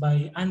places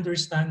by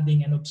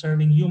understanding and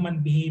observing human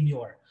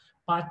behavior,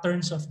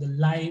 patterns of the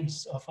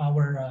lives of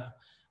our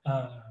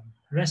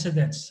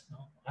residents,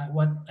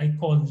 what I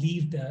call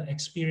lived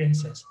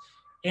experiences,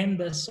 and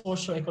the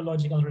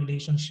socio-ecological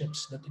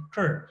relationships that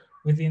occur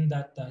within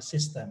that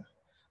system.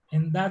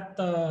 And that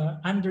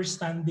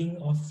understanding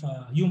of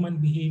human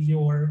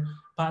behavior,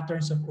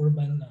 patterns of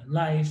urban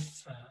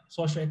life,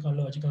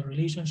 socio-ecological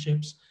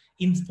relationships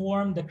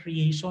inform the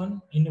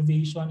creation,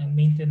 innovation, and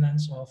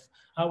maintenance of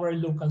our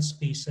local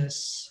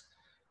spaces.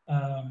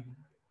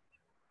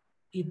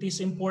 It is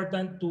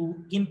important to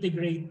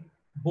integrate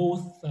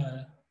both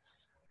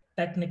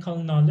technical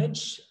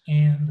knowledge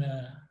and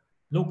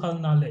local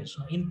knowledge.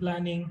 In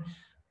planning,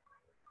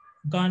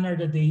 gone are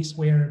the days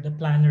where the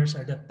planners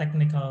are the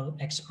technical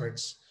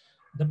experts.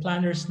 The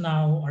planners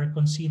now are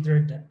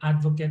considered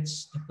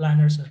advocates, the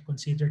planners are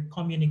considered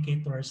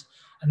communicators,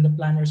 and the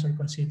planners are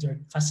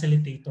considered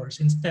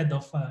facilitators instead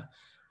of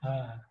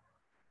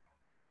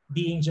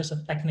being just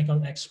a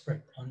technical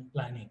expert on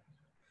planning.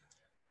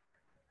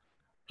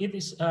 It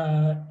is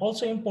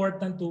also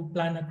important to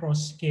plan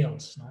across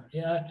scales.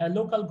 A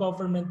local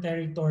government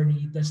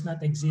territory does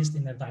not exist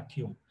in a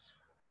vacuum.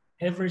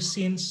 Ever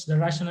since the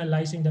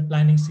rationalizing the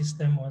planning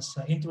system was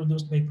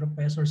introduced by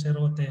Professor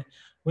Cerote,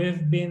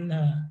 we've been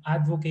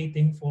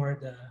advocating for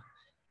the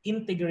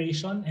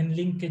integration and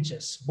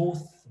linkages,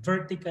 both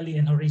vertically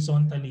and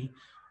horizontally,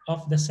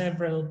 of the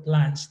several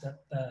plans that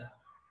are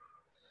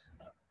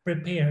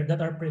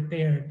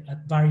prepared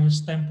at various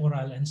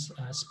temporal and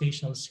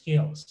spatial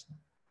scales.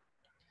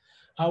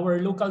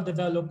 Our local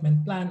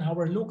development plan,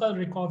 our local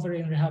recovery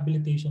and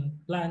rehabilitation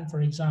plan,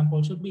 for example,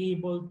 we should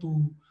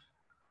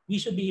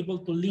be able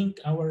to link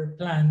our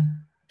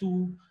plan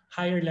to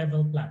higher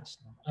level plans.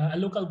 A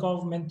local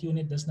government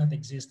unit does not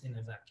exist in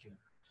a vacuum.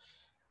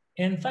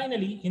 And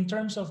finally, in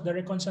terms of the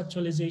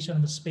reconceptualization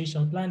of the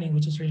spatial planning,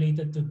 which is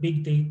related to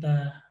big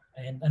data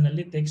and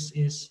analytics,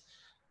 is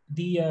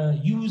the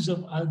use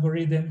of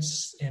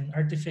algorithms and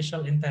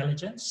artificial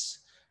intelligence.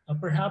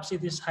 Perhaps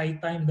it is high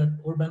time that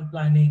urban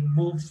planning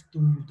move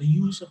to the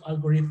use of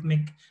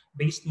algorithmic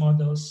based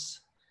models,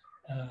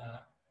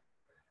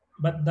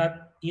 but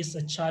that is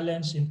a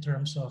challenge in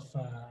terms of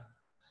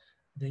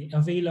the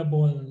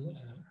available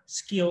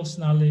skills,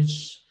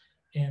 knowledge,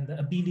 and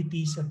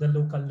abilities at the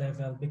local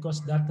level,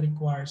 because that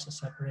requires a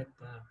separate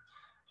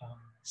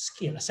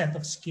skill, a set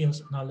of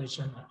skills, knowledge,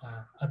 and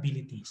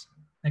abilities.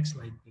 Next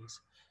slide, please.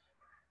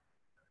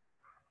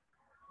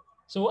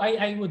 So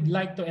I would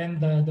like to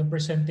end the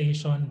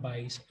presentation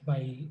by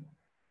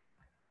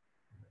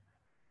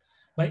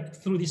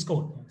through this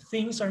quote.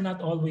 Things are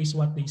not always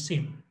what they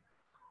seem.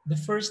 The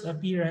first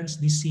appearance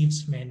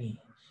deceives many.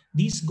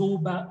 This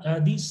quote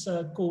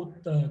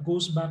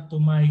goes back to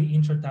my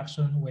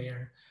introduction,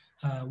 where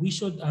we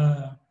should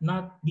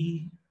not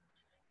be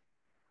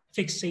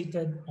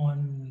fixated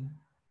on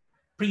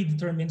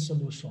predetermined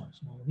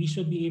solutions. We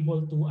should be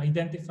able to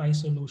identify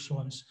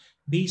solutions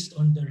based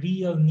on the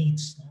real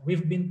needs.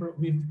 We've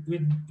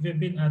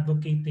been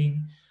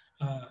advocating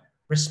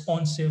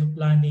responsive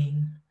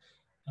planning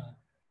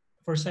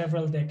for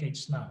several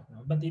decades now,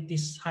 but it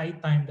is high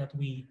time that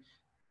we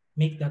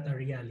make that a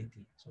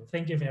reality. So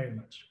thank you very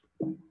much.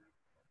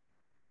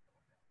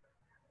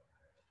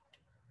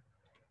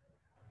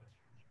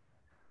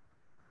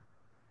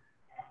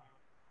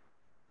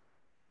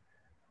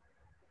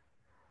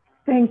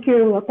 Thank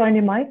you,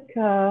 Attorney Mike,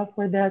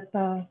 for that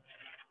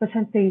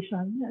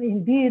presentation.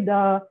 Indeed,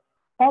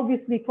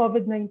 obviously,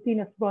 COVID-19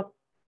 has brought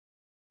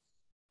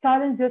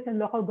challenges in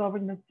local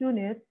government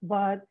units,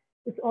 but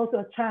it's also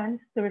a chance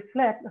to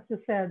reflect, as you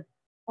said,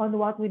 on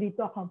what we need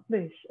to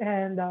accomplish.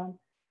 And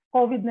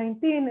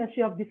COVID-19, as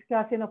you have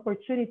discussed, an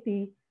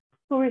opportunity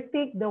to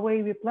rethink the way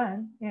we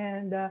plan,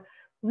 and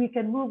we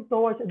can move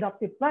towards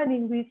adaptive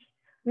planning, which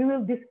we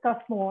will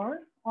discuss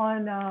more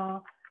on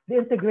the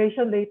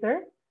integration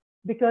later,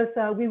 because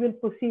we will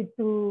proceed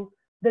to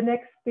the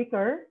next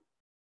speaker.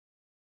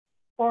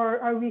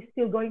 Or are we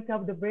still going to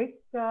have the break,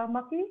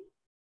 Maki?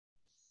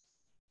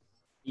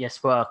 Yes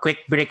po, a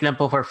quick break lang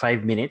po for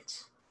 5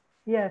 minutes.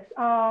 Yes.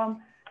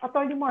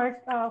 Attorney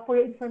Mark, for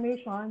your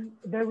information,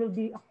 there will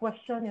be a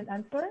question and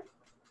answer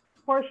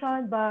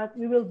portion, but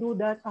we will do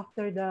that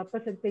after the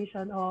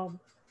presentation of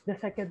the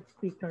second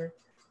speaker.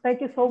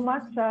 Thank you so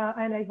much,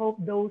 and I hope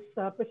those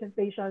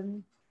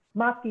presentation,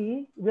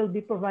 Maki, will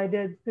be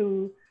provided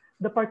to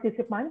the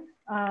participants.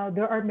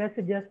 There are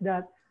messages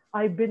that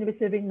I've been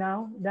receiving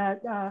now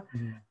that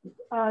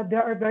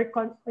there are very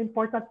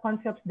important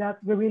concepts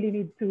that we really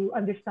need to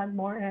understand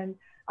more, and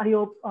I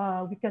hope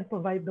we can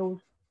provide those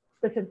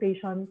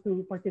presentations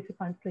to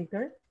participants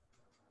later.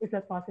 Is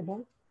that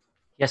possible?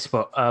 Yes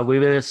po, we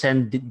will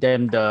send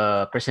them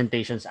the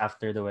presentations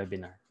after the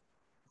webinar.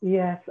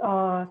 Yes,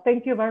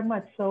 thank you very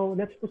much. So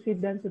let's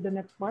proceed then to the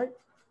next part.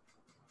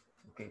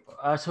 Okay po.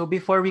 So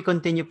before we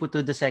continue po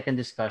to the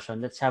second discussion,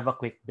 let's have a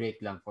quick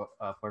break lang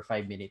for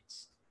 5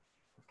 minutes.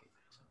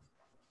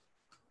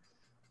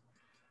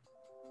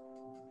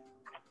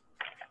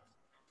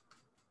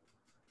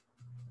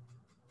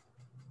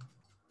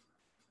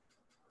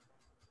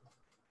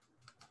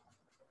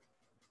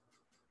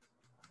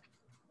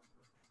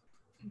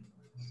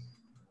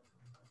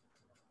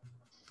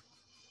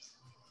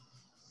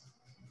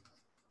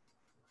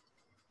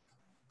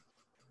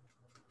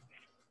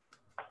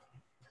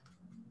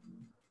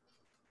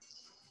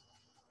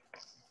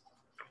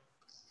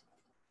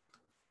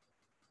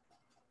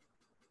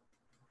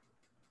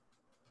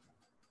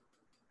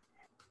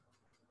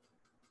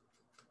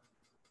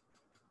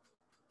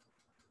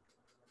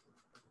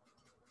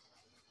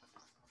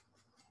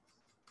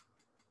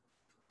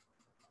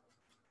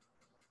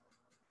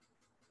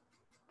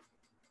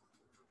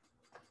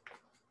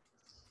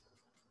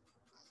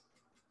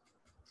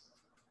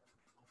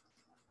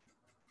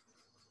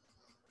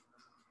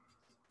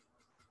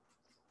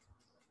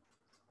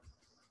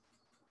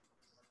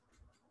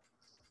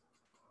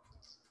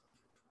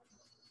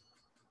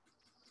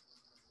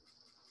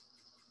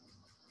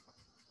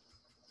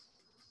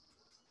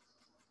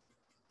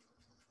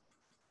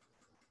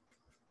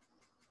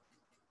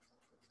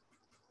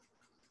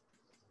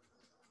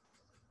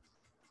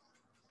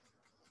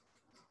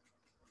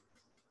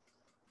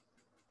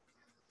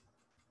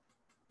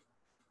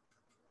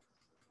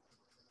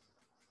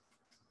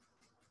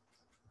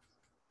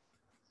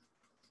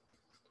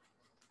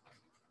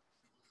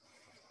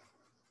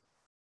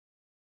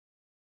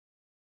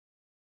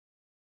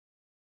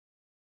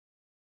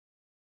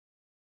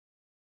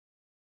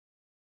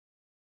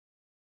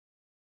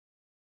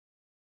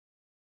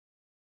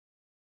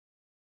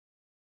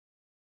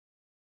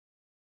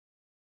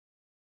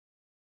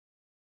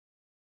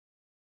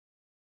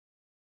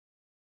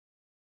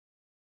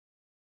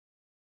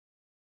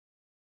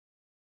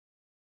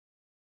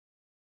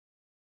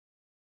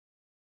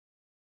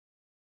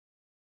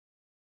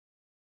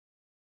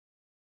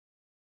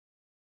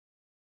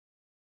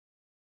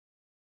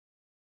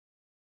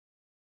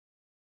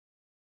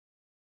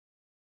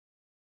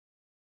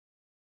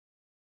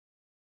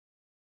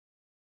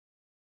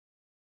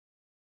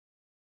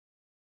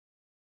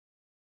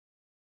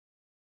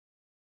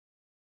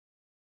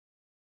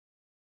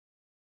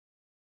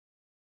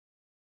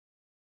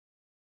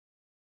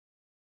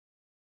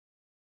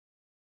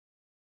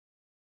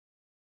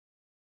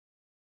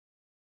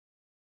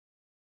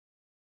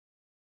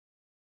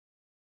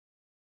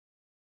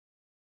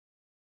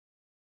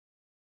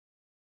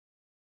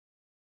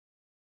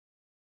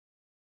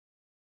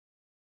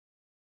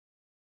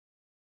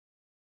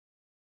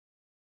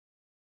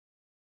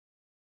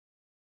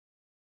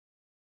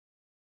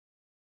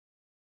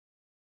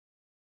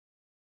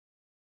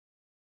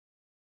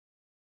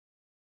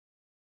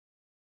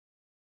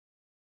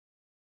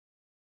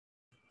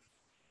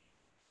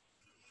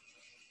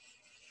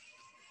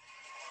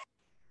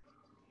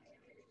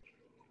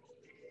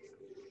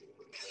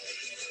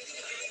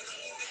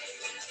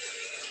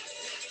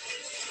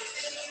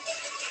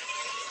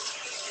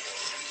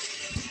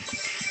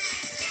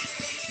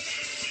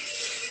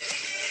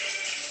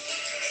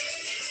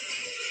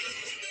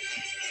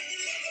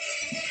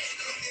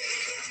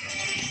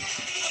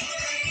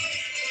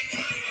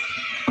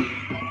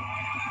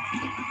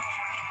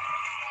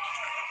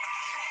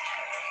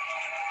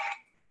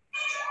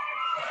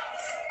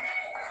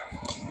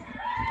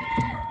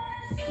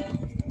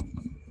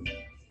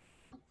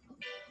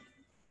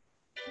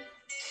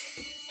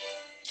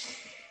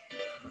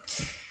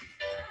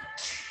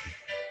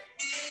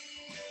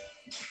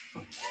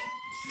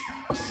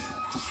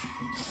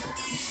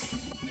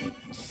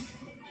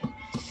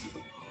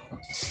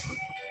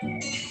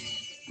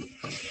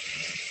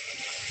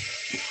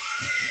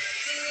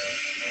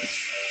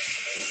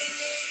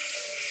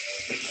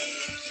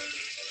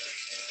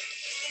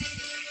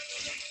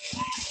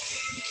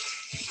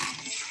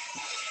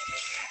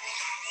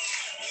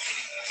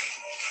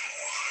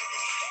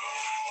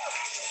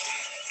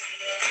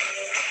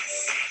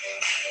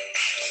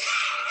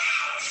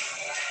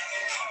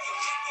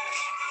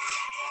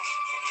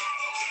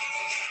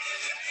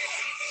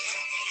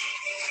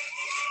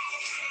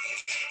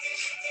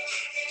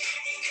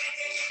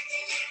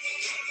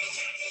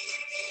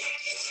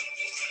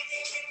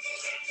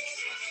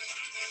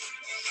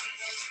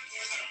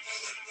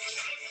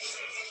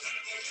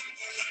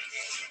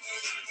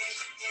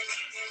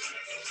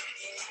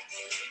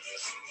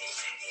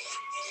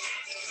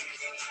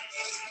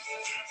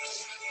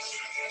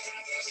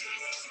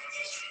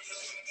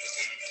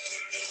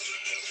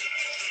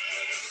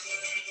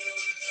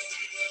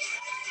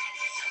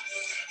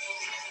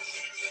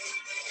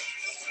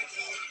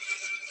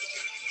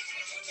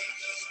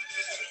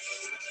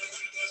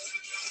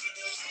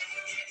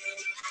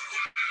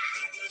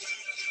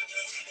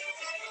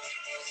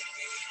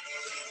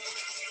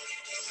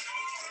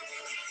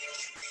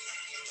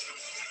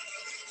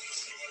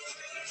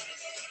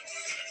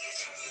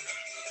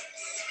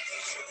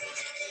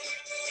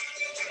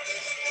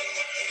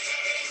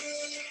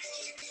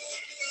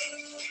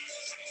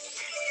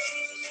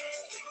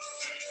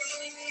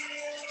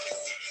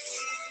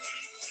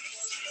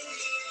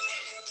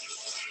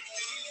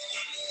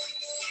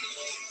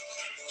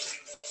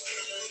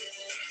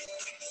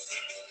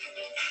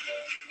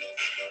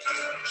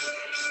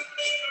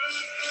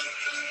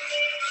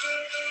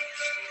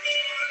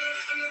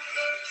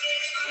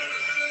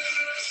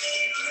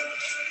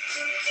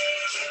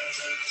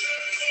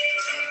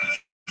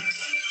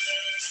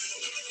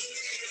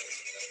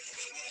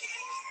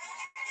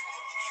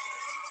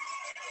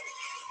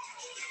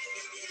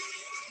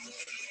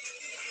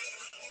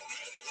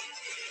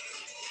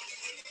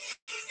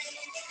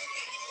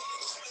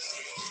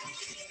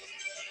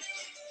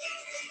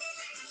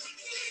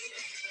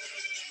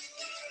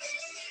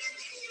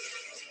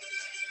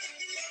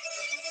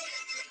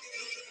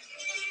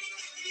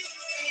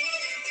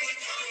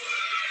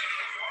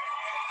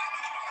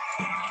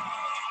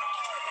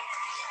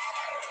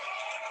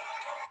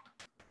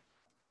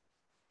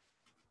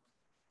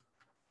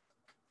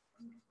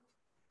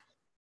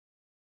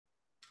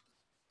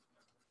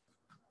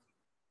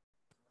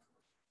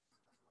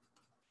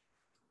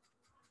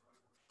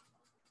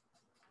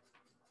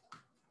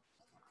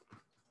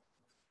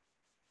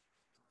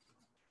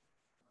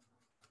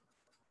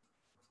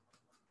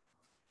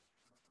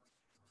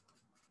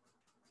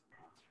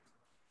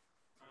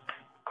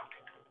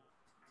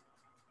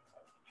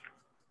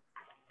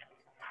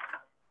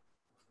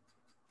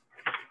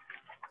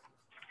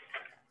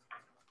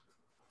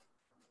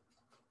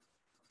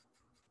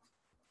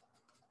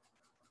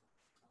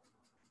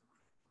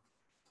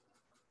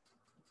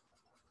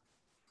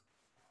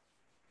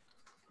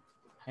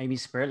 Hi,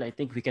 Miss Pearl. I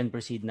think we can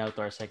proceed now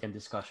to our second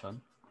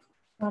discussion.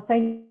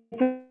 Thank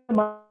you.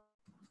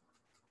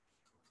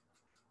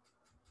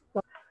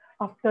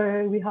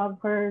 After we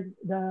have heard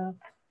the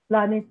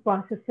planning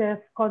processes,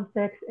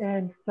 context,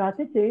 and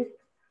strategies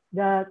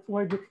that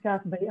were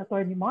discussed by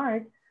Attorney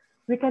Mark,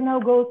 we can now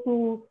go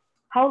to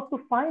how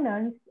to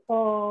finance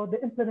the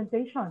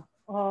implementation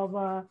of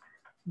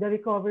the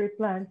recovery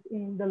plans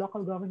in the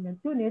local government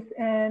units.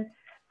 And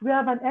we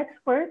have an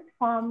expert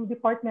from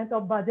Department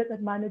of Budget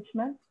and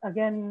Management,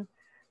 again,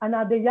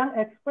 another young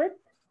expert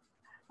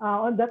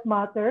on that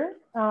matter.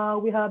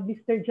 We have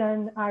Mr.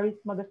 John Aris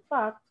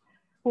Magaspak,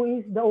 who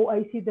is the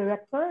OIC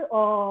Director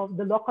of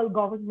the Local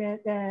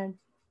Government and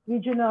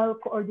Regional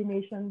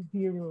Coordination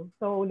Bureau.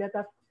 So let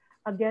us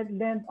again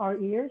lend our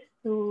ears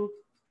to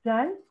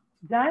John.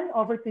 John,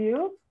 over to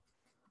you.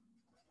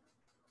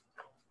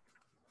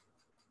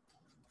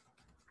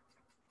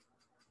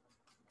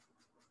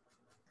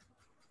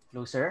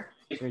 Hello, sir.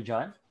 Sir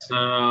John.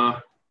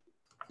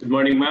 Good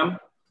morning, ma'am,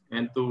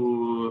 and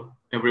to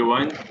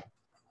everyone.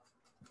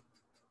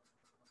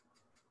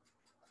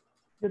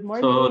 Good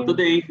morning. So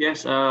today,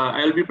 yes,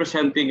 I'll be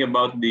presenting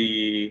about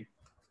the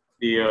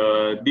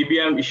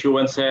DBM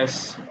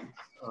issuances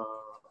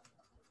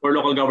for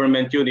local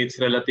government units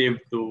relative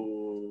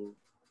to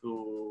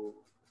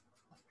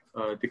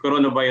the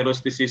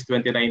coronavirus disease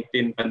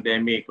 2019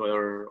 pandemic,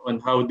 or on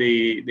how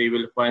they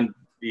will fund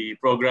the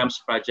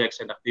programs, projects,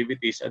 and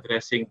activities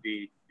addressing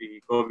the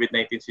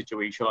COVID-19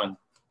 situation.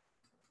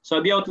 So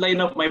the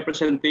outline of my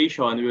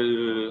presentation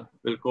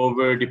will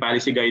cover the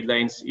policy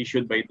guidelines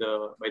issued by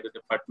the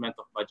Department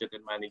of Budget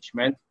and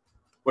Management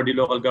for the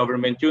local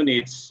government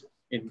units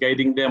in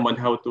guiding them on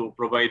how to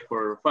provide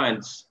for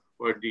funds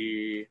for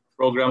the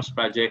programs,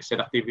 projects,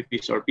 and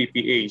activities, or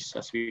PPAs,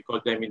 as we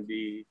call them in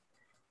the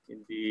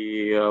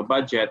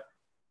budget,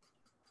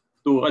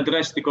 to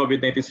address the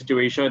COVID-19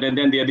 situation, and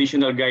then the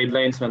additional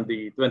guidelines on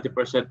the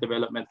 20%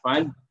 development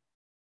fund,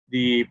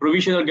 the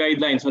provisional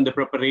guidelines on the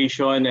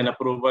preparation and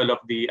approval of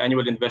the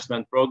annual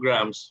investment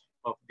programs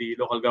of the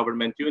local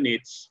government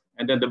units,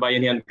 and then the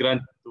biennial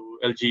grant to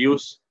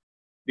LGUs,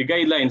 the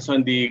guidelines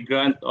on the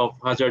grant of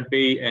hazard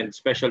pay and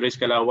special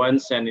risk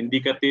allowance and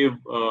indicative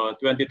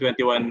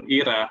 2021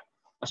 ERA,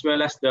 as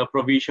well as the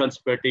provisions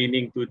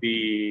pertaining to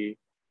the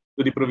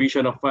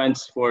provision of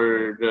funds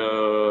for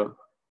the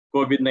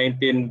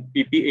COVID-19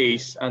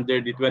 PPAs under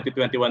the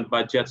 2021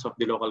 budgets of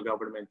the local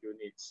government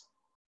units.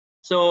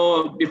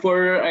 So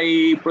before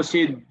I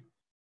proceed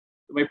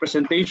to my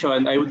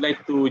presentation, I would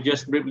like to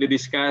just briefly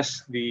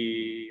discuss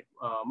the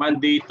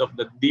mandate of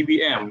the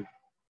DBM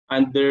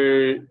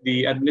under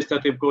the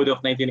Administrative Code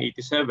of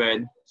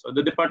 1987. So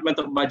the Department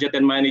of Budget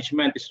and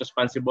Management is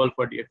responsible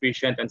for the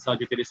efficient and sound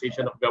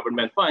utilization of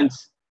government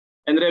funds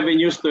and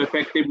revenues to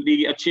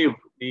effectively achieve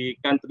the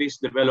country's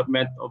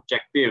development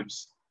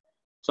objectives.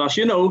 So as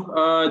you know,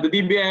 the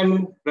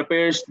DBM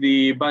prepares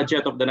the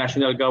budget of the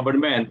national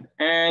government.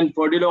 And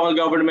for the local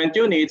government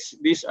units,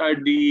 these are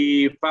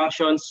the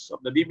functions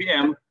of the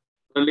DBM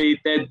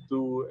related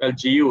to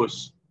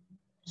LGUs.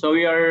 So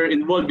we are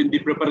involved in the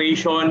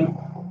preparation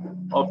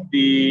of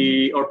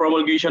the or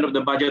promulgation of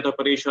the budget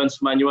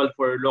operations manual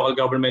for local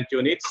government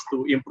units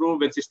to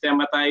improve and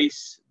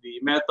systematize the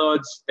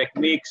methods,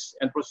 techniques,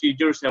 and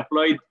procedures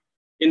employed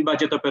in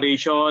budget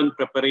operation,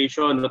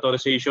 preparation,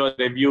 authorization,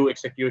 review,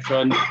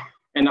 execution,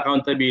 and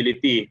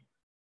accountability.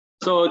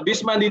 So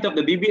this mandate of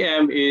the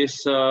DBM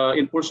is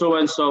in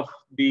pursuance of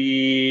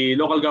the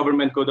Local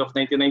Government Code of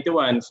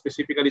 1991,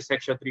 specifically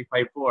Section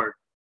 354.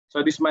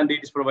 So this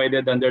mandate is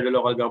provided under the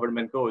Local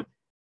Government Code.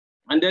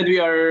 And then we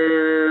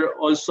are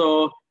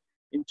also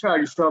in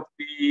charge of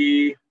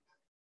the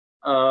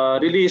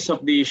release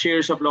of the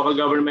shares of local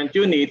government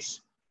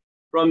units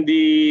from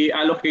the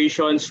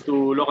allocations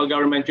to local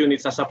government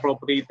units as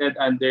appropriated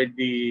under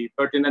the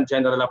Pertinent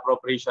General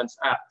Appropriations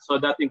Act. So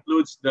that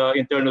includes the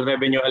internal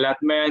revenue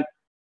allotment,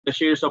 the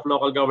shares of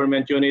local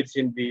government units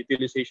in the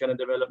utilization and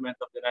development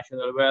of the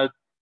national wealth,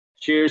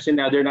 shares in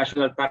other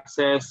national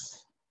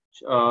taxes,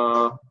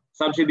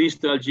 subsidies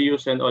to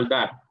LGUs, and all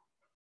that.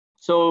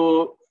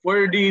 So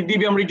for the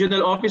DBM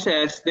regional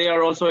offices, they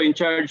are also in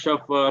charge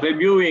of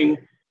reviewing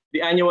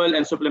the annual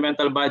and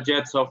supplemental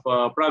budgets of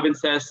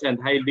provinces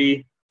and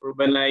highly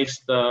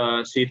urbanized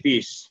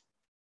cities.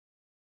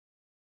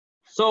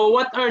 So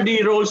what are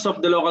the roles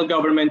of the local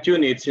government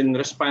units in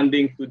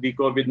responding to the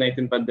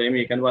COVID-19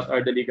 pandemic, and what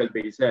are the legal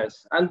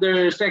bases?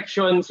 Under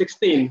Section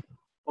 16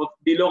 of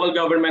the Local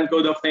Government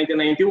Code of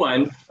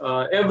 1991,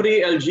 every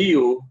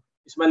LGU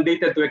is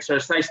mandated to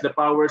exercise the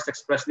powers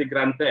expressly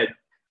granted,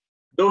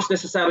 those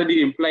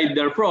necessarily implied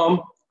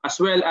therefrom, as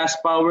well as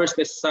powers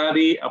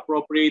necessary,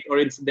 appropriate, or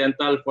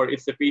incidental for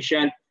its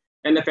efficient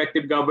and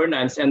effective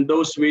governance, and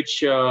those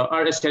which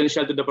are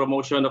essential to the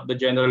promotion of the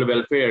general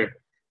welfare.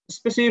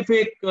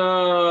 Specific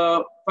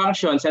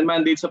functions and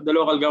mandates of the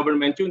local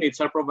government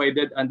units are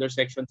provided under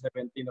Section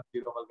 17 of the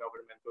Local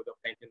Government Code of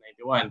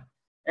 1991.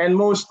 And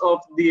most of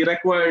the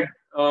required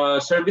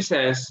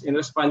services in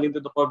responding to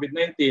the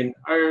COVID-19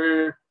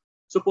 are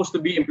supposed to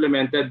be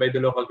implemented by the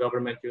local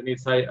government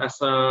units.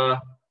 As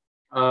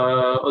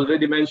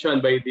already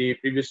mentioned by the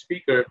previous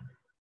speaker,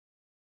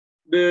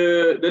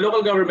 the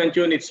local government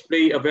units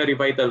play a very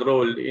vital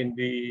role in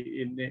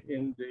the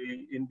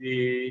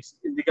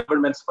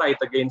government's fight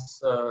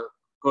against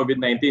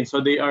COVID-19. So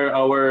they are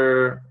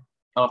our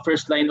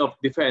first line of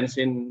defense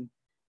in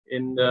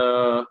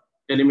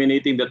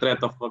eliminating the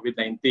threat of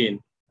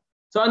COVID-19.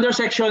 So under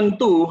Section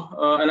 2,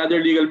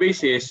 another legal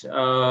basis,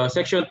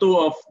 Section 2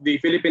 of the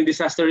Philippine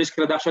Disaster Risk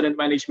Reduction and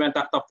Management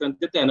Act of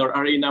 2010, or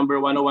RA number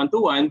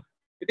 10121,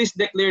 it is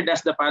declared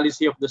as the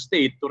policy of the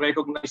state to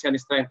recognize and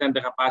strengthen the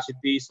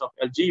capacities of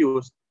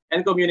LGUs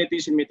and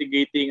communities in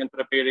mitigating and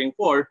preparing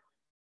for,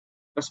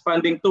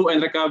 responding to,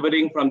 and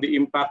recovering from the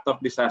impact of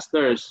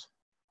disasters.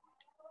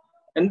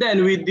 And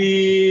then with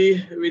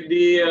the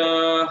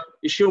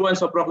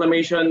issuance of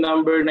Proclamation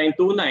number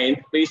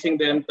 929, placing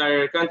the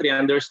entire country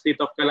under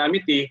state of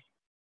calamity,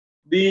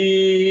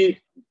 the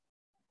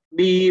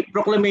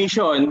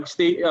proclamation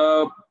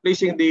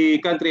placing the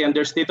country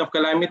under state of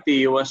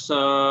calamity was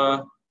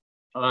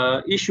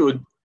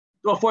issued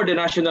to afford the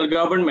national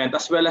government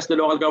as well as the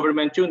local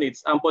government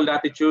units ample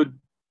latitude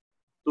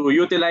to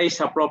utilize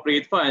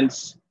appropriate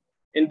funds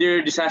in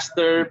their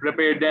disaster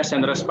preparedness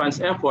and response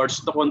efforts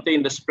to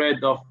contain the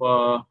spread of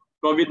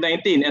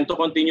COVID-19 and to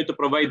continue to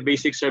provide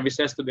basic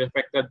services to the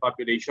affected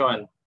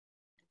population.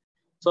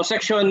 So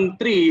Section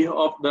 3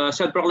 of the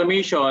said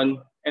proclamation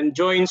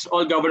enjoins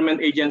all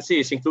government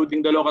agencies,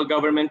 including the local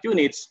government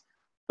units,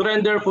 to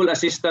render full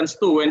assistance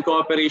to and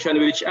cooperation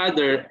with each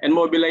other and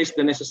mobilize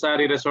the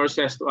necessary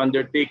resources to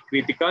undertake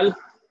critical,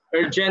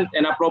 urgent,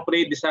 and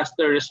appropriate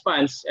disaster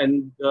response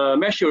and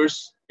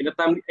measures in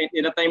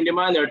a timely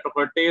manner to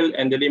curtail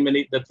and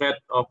eliminate the threat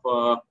of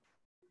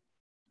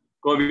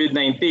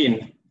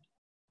COVID-19.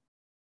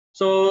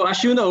 So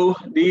as you know,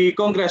 the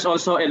Congress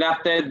also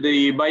enacted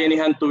the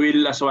Bayanihan to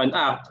Will as One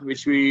Act,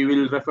 which we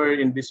will refer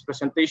in this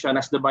presentation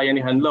as the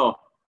Bayanihan Law.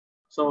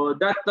 So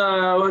that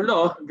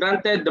law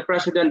granted the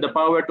President the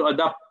power to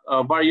adopt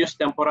various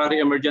temporary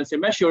emergency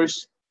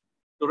measures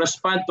to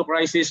respond to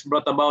crises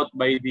brought about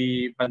by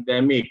the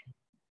pandemic.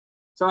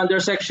 So under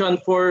Section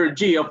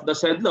 4G of the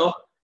said law,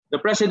 the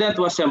President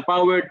was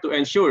empowered to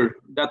ensure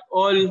that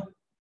all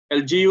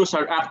LGUs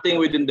are acting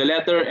within the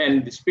letter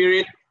and the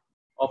spirit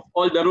of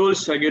all the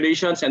rules,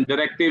 regulations, and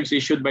directives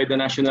issued by the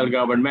national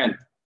government.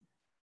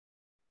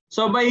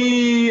 So by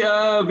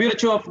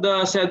virtue of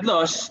the said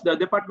laws, the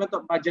Department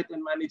of Budget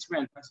and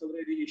Management has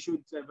already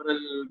issued several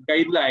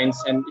guidelines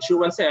and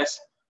issuances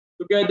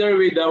together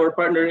with our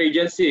partner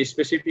agencies,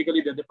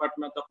 specifically the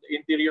Department of the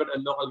Interior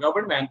and Local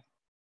Government,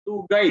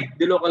 to guide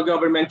the local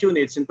government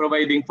units in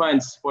providing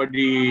funds for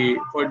the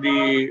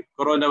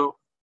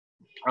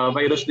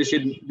coronavirus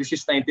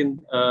disease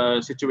 19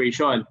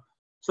 situation.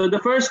 So the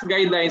first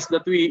guidelines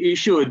that we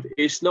issued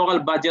is Local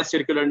Budget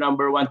Circular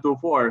number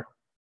 124.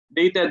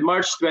 dated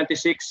March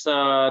 26,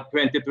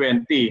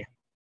 2020.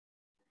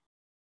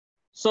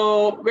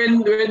 So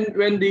when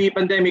the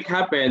pandemic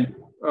happened,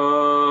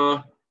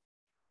 the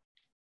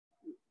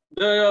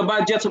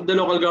budgets of the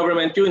local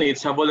government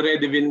units have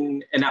already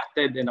been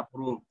enacted and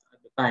approved at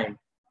the time.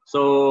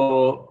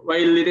 So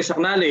while it is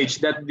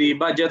acknowledged that the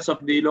budgets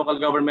of the local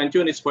government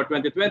units for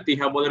 2020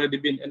 have already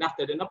been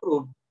enacted and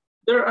approved,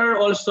 there are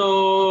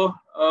also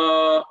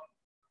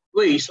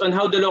ways on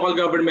how the local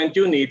government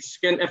units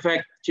can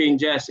affect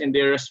changes in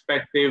their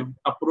respective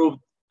approved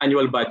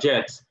annual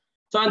budgets.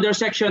 So under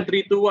Section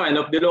 321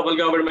 of the Local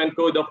Government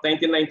Code of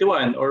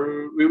 1991,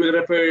 or we will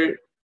refer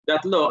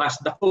that law as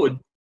the Code,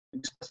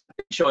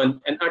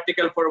 and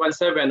Article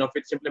 417 of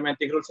its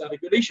implementing rules and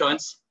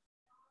regulations,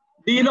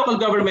 the local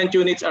government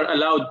units are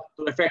allowed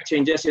to effect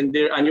changes in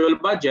their annual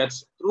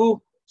budgets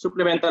through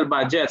supplemental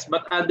budgets,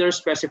 but under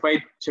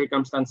specified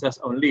circumstances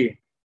only.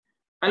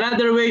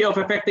 Another way of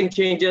effecting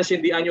changes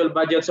in the annual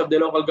budgets of the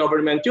local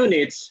government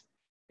units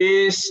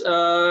is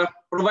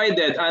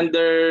provided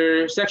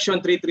under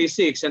Section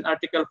 336 and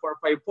Article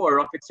 454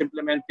 of its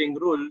implementing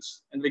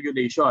rules and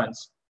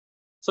regulations.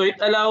 So it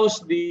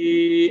allows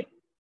the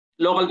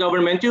local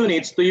government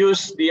units to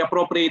use the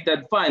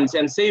appropriated funds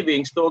and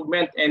savings to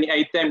augment any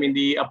item in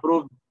the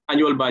approved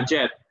annual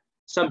budget,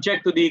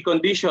 subject to the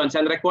conditions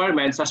and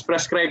requirements as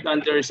prescribed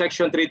under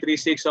Section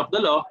 336 of the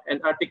law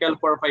and Article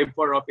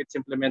 454 of its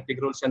implementing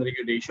rules and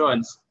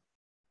regulations.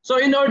 So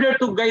in order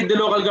to guide the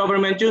local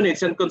government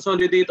units and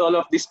consolidate all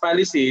of these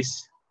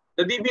policies,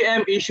 the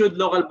DBM issued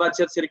Local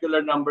Budget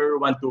Circular number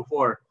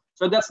 124.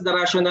 So that's the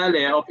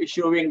rationale of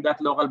issuing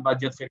that local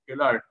budget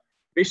circular.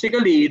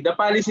 Basically, the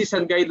policies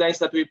and guidelines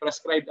that we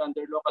prescribed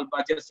under Local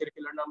Budget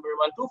Circular number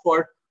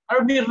 124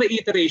 are mere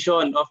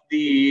reiteration of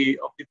the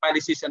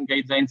policies and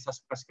guidelines as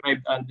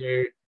prescribed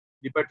under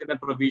the pertinent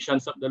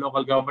provisions of the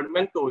Local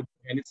Government Code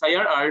and its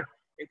IRR,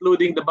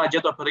 including the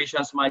Budget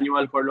Operations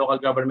Manual for Local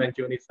Government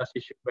Units as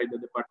issued by the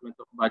Department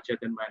of Budget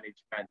and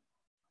Management.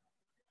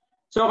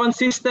 So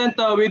consistent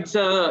with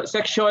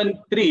Section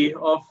 3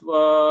 of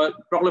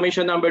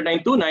Proclamation number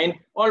 929,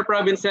 all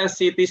provinces,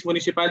 cities,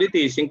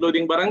 municipalities,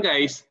 including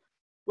barangays,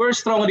 were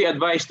strongly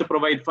advised to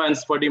provide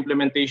funds for the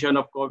implementation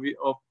of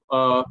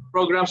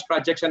programs,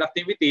 projects, and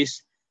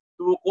activities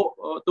to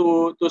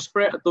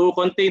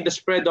contain the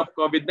spread of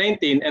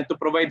COVID-19 and to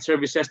provide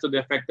services to the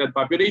affected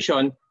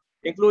population,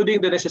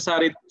 including the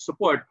necessary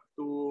support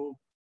to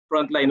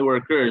frontline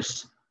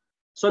workers.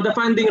 So the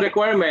funding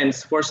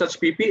requirements for such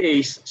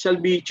PPAs shall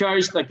be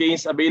charged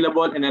against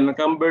available and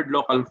unencumbered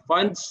local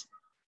funds,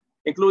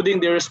 including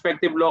their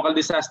respective local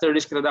disaster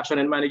risk reduction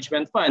and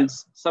management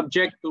funds,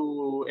 subject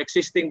to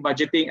existing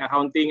budgeting,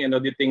 accounting, and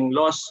auditing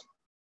laws,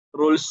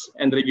 rules,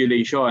 and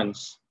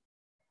regulations.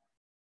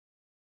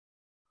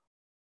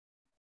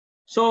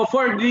 So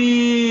for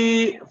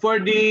the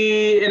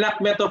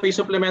enactment of a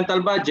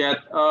supplemental budget,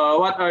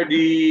 what are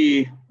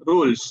the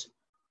rules?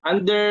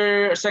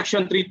 Under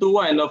Section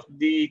 321 of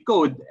the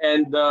Code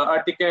and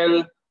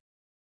Article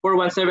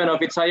 417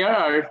 of its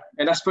IRR,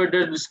 and as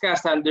further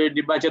discussed under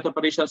the Budget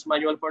Operations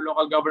Manual for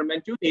Local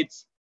Government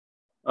Units,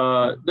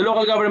 the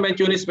local government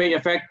units may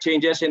effect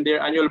changes in their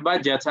annual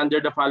budgets under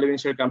the following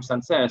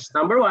circumstances.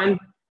 Number one,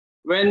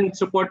 when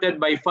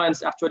supported by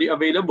funds actually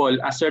available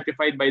as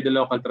certified by the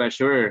local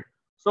treasurer.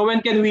 So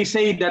when can we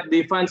say that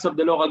the funds of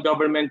the local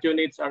government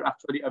units are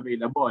actually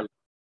available?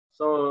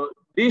 So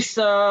these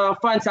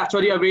funds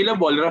actually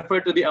available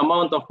refer to the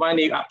amount of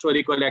money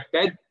actually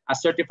collected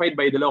as certified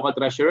by the local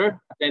treasurer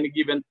at any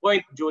given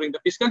point during the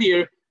fiscal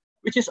year,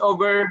 which is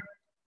over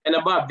and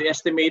above the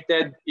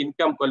estimated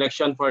income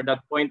collection for that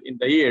point in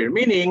the year.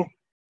 Meaning,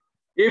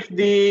 if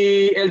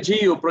the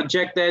LGU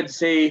projected,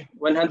 say,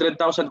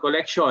 100,000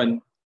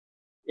 collection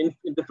in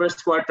the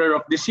first quarter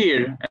of this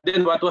year, and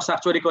then what was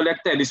actually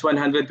collected is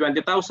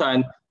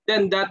 120,000,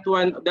 then that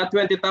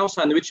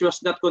 20,000, which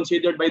was not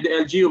considered by the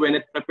LGU when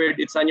it prepared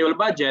its annual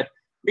budget,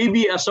 may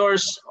be a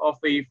source of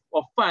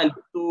fund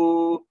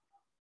to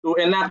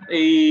enact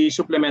a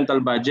supplemental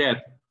budget.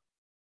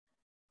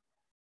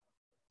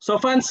 So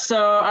funds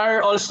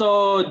are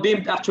also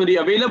deemed actually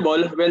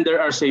available when there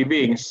are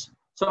savings.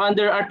 So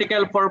under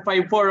Article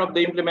 454 of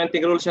the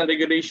Implementing Rules and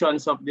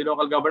Regulations of the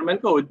Local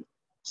Government Code,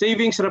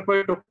 savings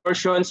refer to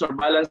portions or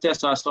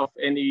balances as of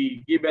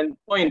any given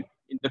point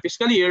in the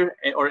fiscal year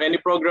or any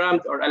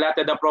programmed or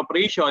allotted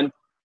appropriation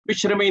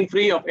which remain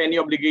free of any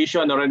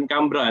obligation or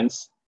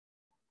encumbrance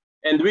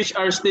and which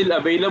are still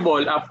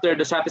available after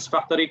the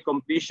satisfactory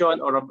completion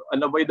or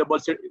unavoidable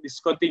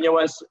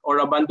discontinuance or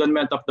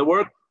abandonment of the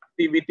work,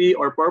 activity,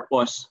 or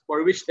purpose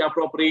for which the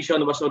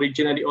appropriation was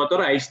originally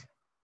authorized,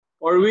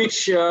 or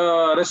which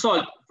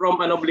result from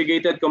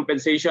unobligated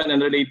compensation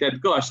and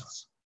related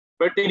costs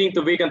pertaining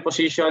to vacant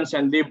positions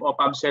and leave of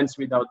absence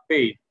without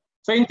pay.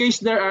 So in case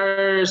there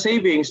are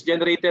savings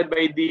generated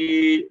by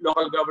the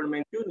local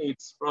government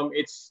units from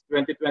its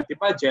 2020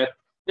 budget,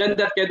 then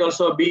that can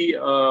also be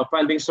a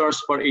funding source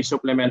for a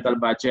supplemental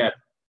budget.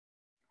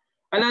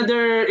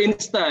 Another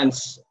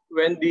instance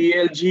when the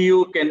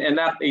LGU can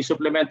enact a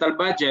supplemental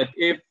budget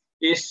if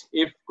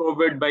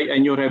covered by a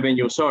new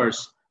revenue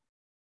source.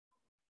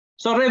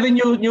 So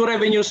new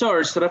revenue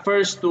source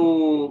refers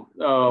to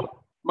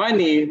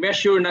money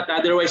measure not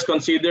otherwise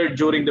considered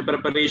during the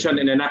preparation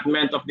and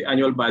enactment of the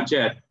annual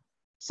budget.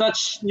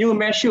 Such new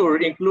measure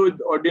include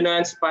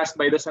ordinance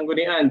passed by the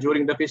Sanggunian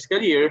during the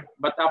fiscal year,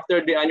 but after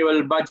the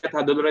annual budget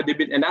had already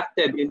been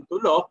enacted into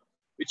law,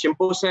 which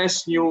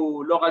imposes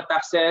new local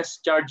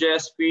taxes,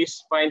 charges,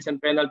 fees, fines,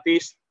 and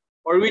penalties,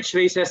 or which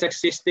raises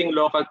existing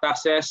local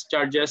taxes,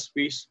 charges,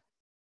 fees,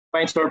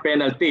 fines, or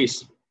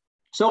penalties.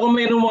 So kung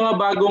mayroong mga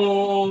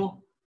bagong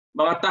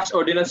mga tax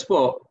ordinance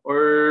po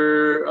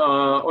or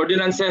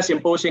ordinances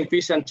imposing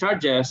fees and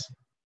charges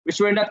which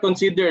were not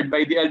considered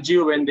by the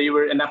LGU when they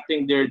were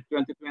enacting their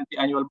 2020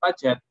 annual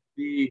budget,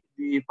 the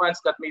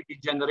funds that may be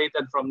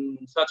generated from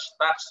such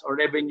tax or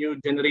revenue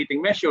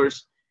generating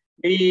measures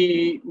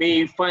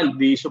may fund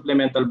the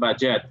supplemental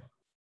budget.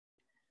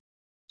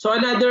 So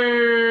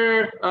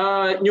another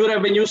new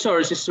revenue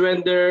source is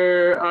when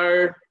there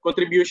are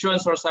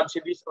contributions or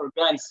subsidies or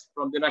grants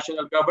from the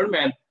national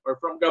government or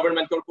from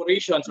government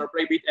corporations or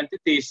private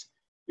entities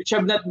which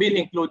have not been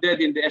included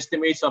in the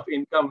estimates of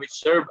income which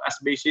serve as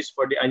basis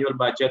for the annual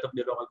budget of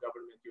the local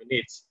government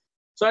units.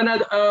 So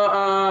another,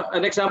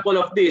 an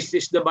example of this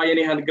is the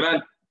Bayanihan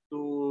grant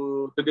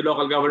to the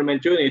local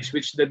government units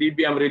which the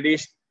DBM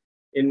released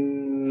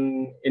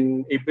in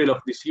April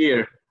of this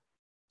year.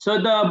 So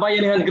the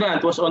Bayanihan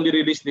grant was only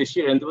released this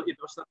year and it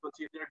was not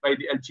considered by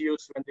the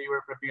LGUs when they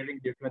were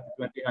preparing their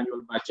 2020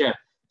 annual budget.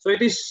 So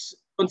it is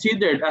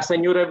considered as a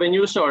new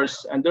revenue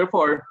source and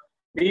therefore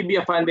may be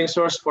a funding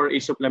source for a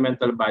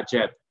supplemental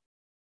budget.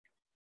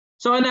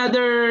 So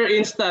another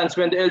instance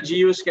when the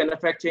LGUs can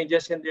affect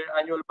changes in their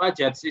annual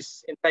budgets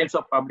is in times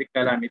of public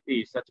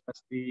calamity such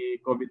as the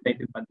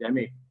COVID-19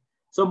 pandemic.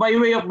 So by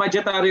way of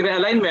budgetary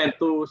realignment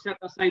to set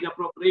aside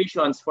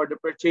appropriations for the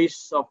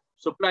purchase of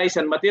supplies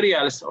and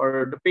materials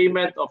or the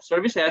payment of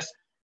services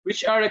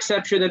which are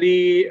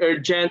exceptionally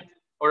urgent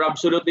or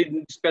absolutely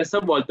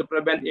indispensable to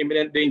prevent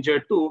imminent danger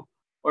to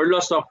or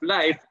loss of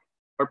life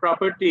or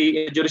property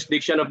in the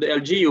jurisdiction of the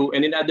LGU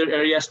and in other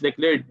areas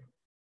declared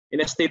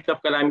in a state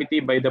of calamity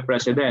by the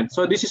President.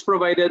 So this is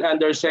provided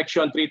under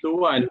Section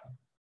 321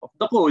 of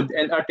the Code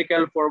and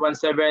Article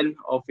 417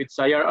 of its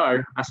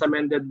IRR as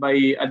amended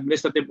by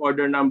Administrative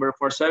Order Number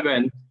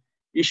 47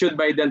 issued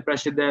by then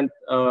President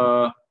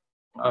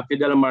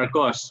Fidel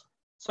Marcos.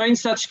 So in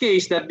such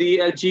case that the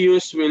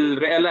LGUs will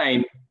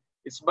realign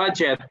its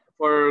budget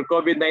for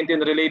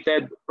COVID-19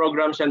 related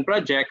programs and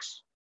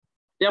projects,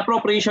 the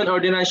appropriation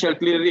ordinance shall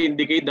clearly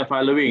indicate the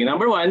following.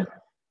 Number one,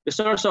 the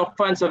source of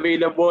funds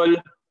available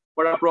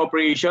for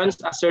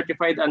appropriations as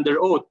certified under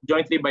oath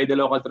jointly by the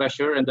local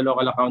treasurer and the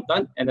local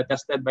accountant and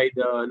attested by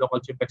the local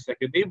chief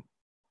executive.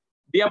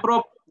 The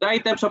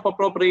items of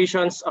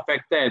appropriations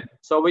affected.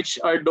 So which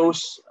are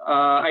those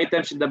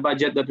items in the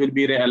budget that will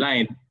be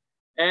realigned?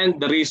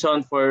 And the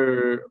reason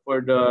for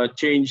the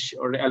change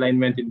or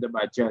realignment in the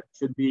budget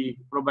should be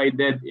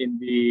provided in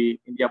the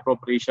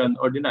appropriation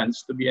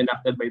ordinance to be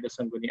enacted by the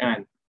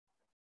Sanggunian.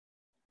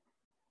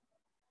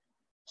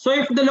 So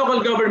if the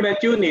local government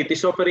unit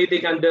is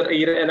operating under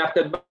a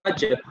enacted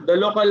budget, the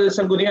local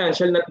Sanggunian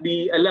shall not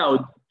be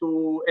allowed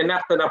to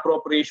enact an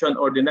appropriation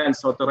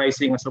ordinance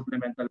authorizing a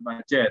supplemental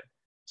budget.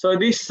 So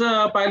this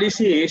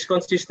policy is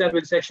consistent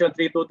with Section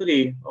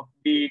 323 of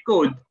the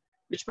Code,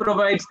 which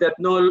provides that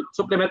no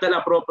supplemental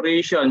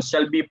appropriations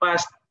shall be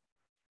passed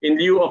in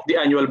lieu of the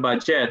annual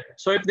budget.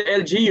 So if the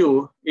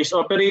LGU is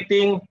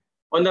operating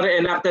on a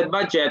reenacted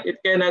budget, it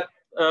cannot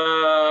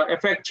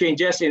effect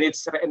changes in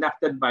its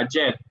reenacted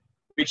budget,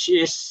 which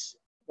is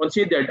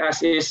considered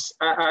as its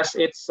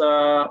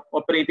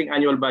operating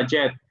annual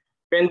budget,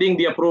 pending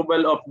the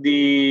approval of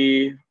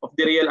the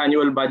real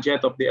annual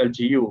budget of the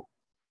LGU.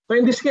 So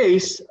in this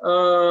case,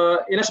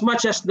 in as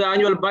much as the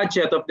annual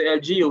budget of the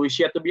LGU is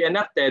yet to be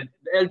enacted,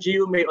 the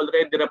LGU may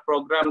already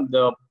reprogram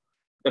the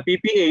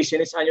PPAs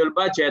in its annual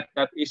budget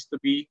that is to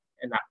be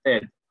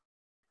enacted.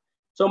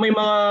 So may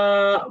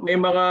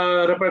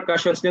mga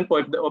repercussions din po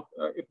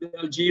if the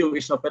LGU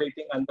is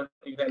operating under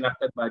a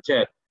enacted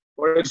budget.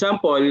 For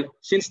example,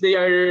 since they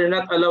are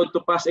not allowed to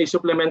pass a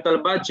supplemental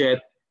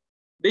budget,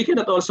 they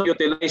cannot also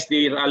utilize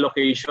the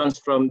allocations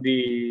from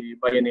the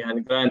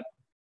Bayanihan grant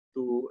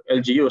to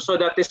LGU. So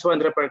that is one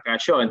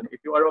repercussion. If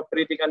you are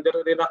operating under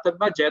a enacted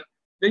budget,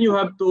 then you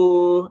have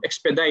to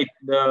expedite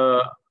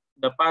the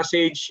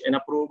passage and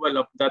approval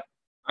of that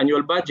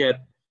annual budget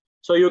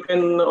so you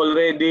can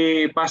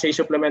already pass a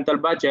supplemental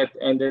budget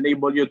and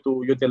enable you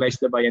to utilize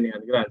the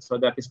Bayanihan grant. So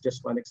that is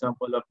just one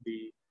example of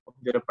the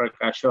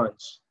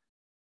repercussions.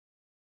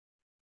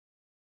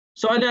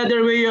 So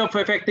another way of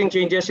effecting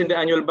changes in the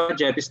annual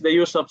budget is the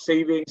use of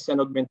savings and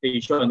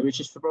augmentation,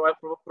 which is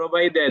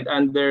provided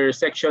under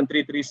Section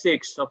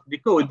 336 of the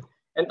Code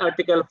and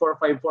Article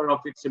 454 of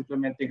its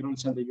implementing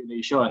rules and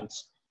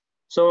regulations.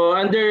 So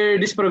under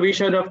this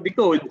provision of the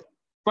Code,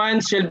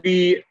 funds shall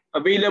be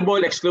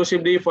available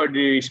exclusively for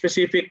the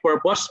specific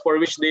purpose for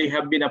which they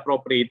have been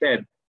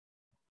appropriated.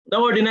 The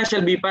ordinance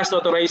shall be passed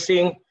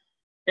authorizing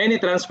any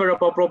transfer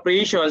of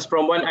appropriations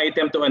from one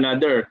item to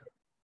another.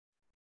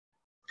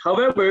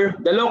 However,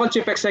 the local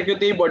chief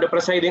executive or the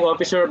presiding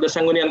officer of the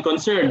sanggunian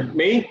concerned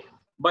may,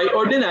 by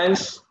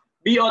ordinance,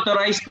 be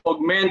authorized to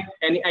augment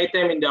any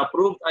item in the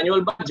approved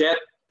annual budget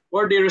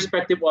for their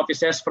respective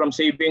offices from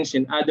savings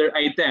in other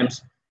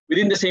items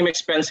within the same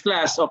expense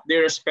class of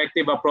their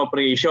respective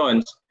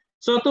appropriations.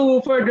 So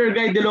to further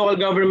guide the local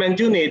government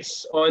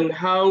units on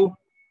how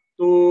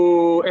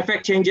to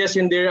effect changes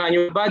in their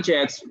annual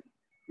budgets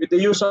with the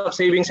use of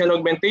savings and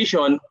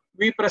augmentation,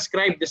 we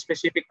prescribe the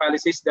specific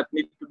policies that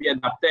need to be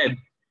adopted,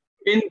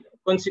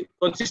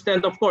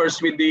 consistent, of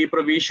course, with the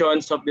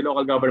provisions of the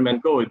local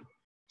government code.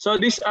 So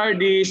these are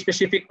the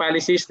specific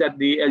policies that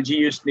the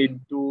LGUs need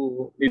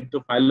to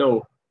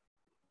follow.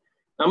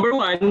 Number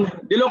one,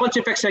 the local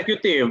chief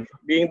executive,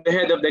 being the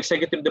head of the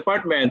executive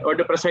department, or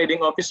the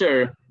presiding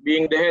officer,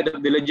 being the head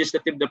of the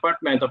legislative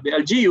department of the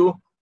LGU,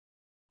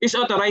 is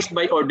authorized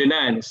by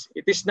ordinance.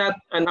 It is not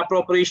an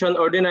appropriation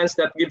ordinance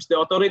that gives the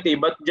authority,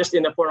 but just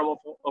in the form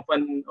of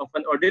an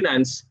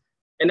ordinance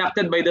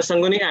enacted by the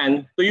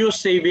sanggunian to use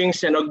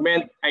savings and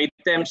augment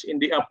items in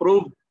the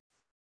approved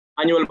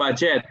annual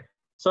budget.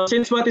 So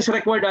since what is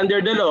required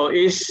under the law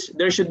is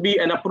there should be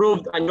an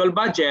approved annual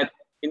budget,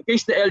 in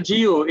case the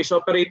LGU is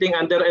operating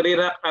under a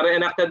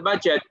enacted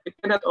budget, it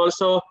cannot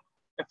also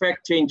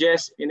effect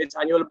changes in its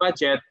annual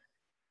budget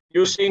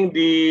using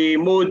the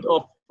mode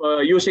of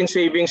using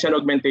savings and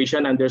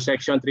augmentation under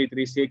Section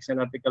 336 and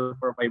Article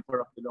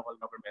 454 of the Local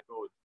Government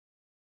Code.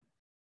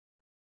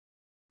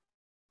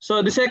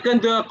 So the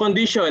second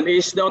condition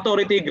is the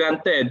authority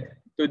granted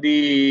to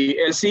the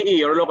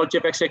LCE or local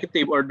chief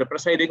executive or the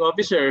presiding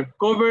officer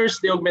covers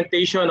the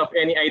augmentation of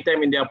any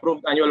item in the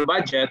approved annual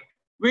budget,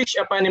 which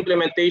upon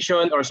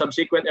implementation or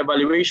subsequent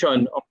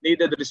evaluation of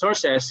needed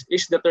resources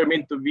is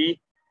determined to be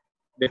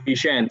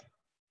deficient.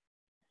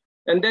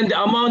 And then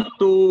the amount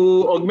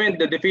to augment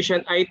the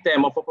deficient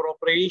item of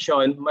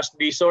appropriation must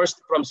be sourced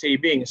from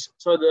savings.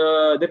 So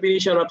the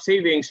definition of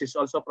savings is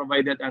also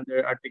provided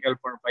under Article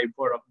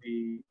 454 of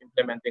the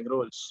implementing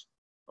rules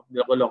of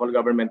the local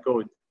government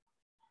code.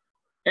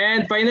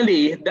 And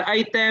finally, the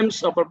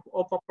items of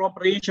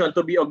appropriation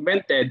to be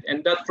augmented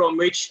and that from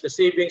which the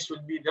savings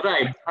will be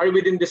derived are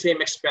within the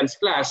same expense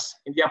class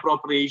in the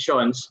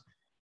appropriations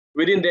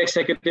within the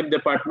executive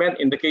department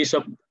in the case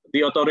of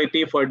the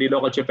authority for the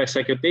local chief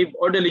executive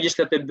or the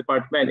legislative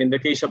department in the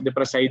case of the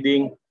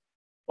presiding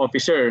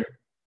officer.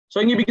 So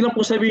ang ibig lang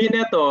po sabihin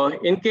nito,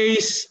 in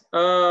case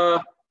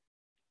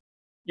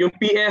yung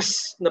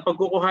PS na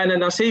pagkukuhanan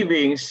ng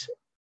savings,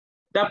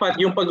 dapat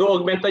yung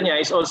pag-augmenta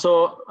niya is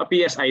also a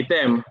PS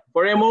item.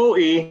 For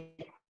MOE,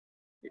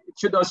 it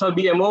should also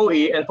be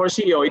MOE, and for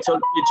CO, it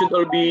should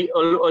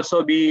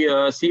also be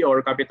CO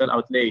or capital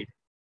outlay.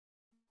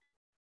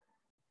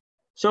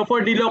 So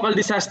for the local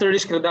disaster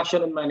risk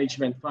reduction and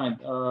management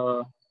fund,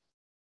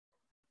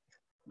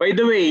 by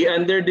the way,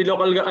 under the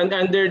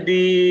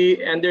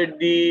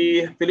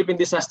Philippine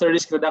Disaster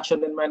Risk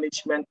Reduction and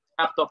Management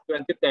Act of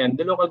 2010,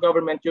 the local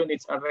government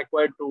units are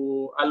required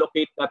to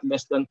allocate not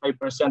less than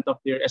 5% of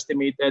their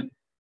estimated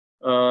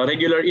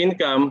regular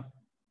income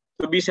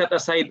to be set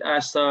aside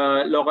as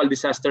a local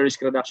disaster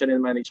risk reduction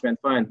and management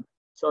fund.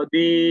 So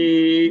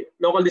the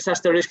local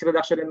disaster risk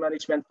reduction and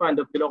management fund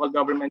of the local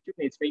government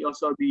units may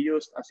also be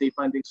used as a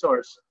funding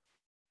source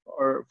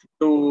or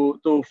to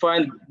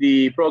fund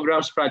the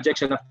programs,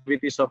 projects, and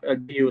activities of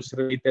LGUs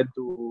related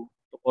to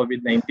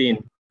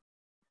COVID-19.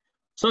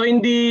 So in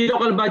the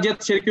local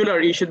budget circular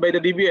issued by the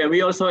DBM,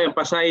 we also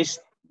emphasized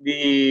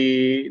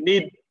the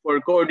need for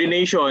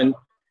coordination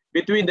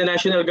between the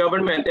national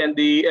government and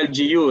the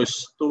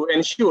LGUs to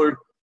ensure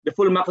the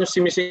full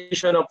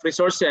maximization of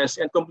resources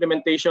and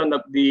complementation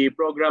of the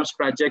programs,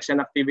 projects, and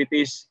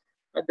activities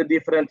at the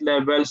different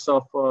levels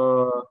of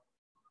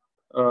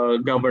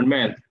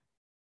government.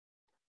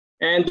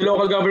 And the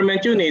local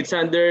government units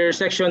under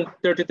Section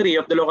 33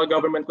 of the Local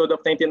Government Code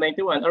of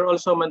 1991 are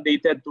also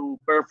mandated to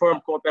perform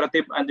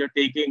cooperative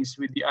undertakings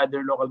with the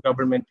other local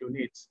government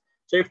units.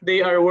 So if they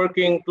are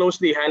working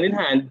closely hand in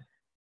hand,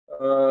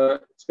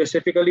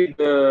 specifically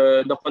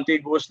the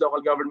contiguous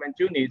local government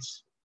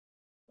units,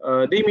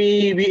 they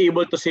may be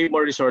able to save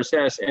more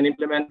resources and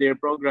implement their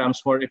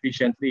programs more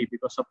efficiently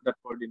because of that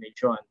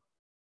coordination.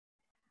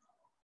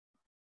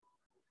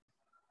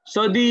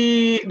 So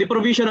the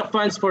provision of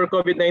funds for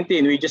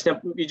COVID-19,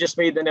 we just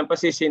made an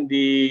emphasis in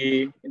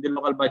the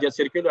local budget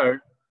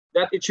circular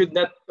that it should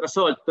not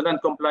result to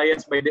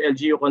non-compliance by the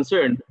LGU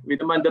concerned with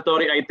the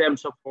mandatory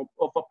items of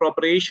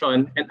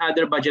appropriation and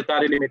other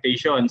budgetary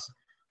limitations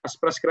as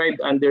prescribed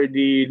under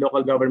the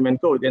local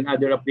government code and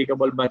other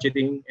applicable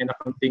budgeting and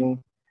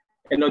accounting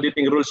and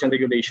auditing rules and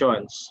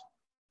regulations.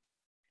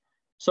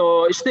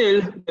 So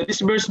still, the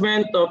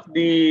disbursement of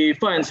the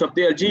funds of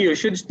the LGU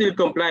should still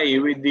comply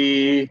with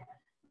the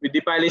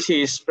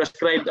policies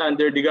prescribed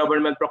under the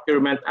Government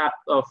Procurement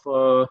Act of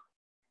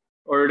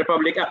or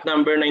Republic Act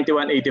number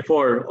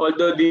 9184.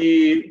 Although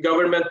the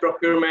Government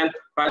Procurement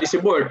Policy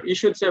Board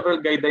issued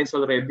several guidelines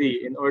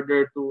already in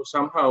order to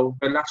somehow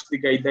relax the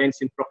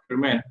guidelines in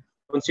procurement,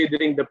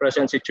 considering the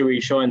present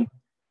situation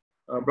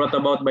brought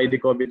about by the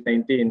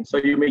COVID-19. So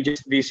you may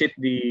just visit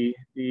the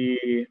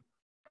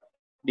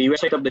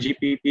website of the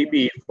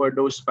GPTB for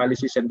those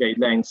policies and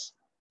guidelines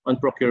on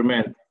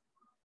procurement.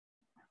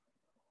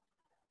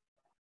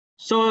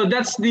 So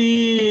that's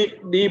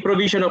the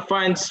provision of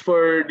funds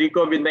for the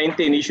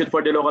COVID-19 issued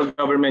for the local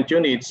government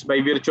units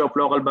by virtue of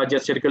Local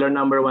Budget Circular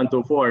number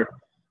 124.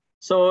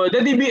 So the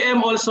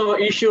DBM also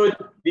issued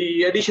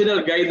the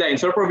additional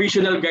guidelines or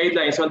provisional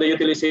guidelines on the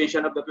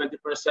utilization of the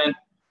 20%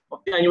 of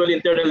the annual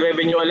internal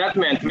revenue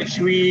allotment, which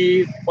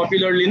we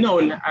popularly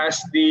known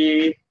as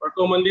or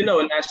commonly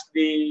known as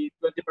the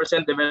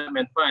 20%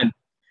 development fund.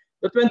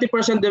 The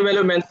 20%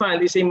 development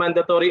fund is a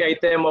mandatory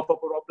item of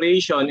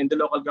appropriation in the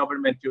local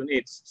government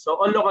units. So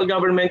all local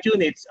government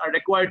units are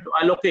required to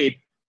allocate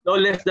no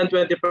less than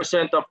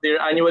 20% of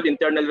their annual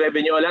internal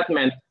revenue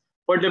allotment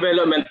for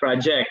development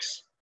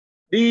projects.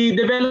 The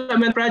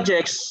development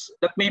projects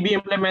that may be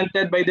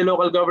implemented by the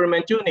local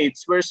government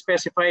units were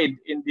specified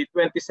in the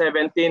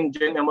 2017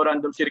 Joint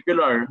Memorandum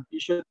Circular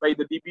issued by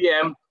the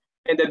DBM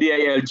and the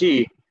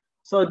DILG.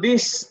 So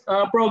these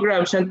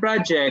programs and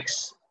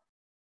projects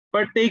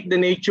partake the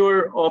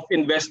nature of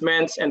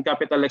investments and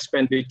capital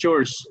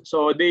expenditures.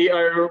 So they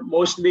are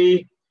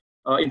mostly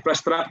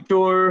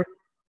infrastructure,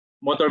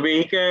 motor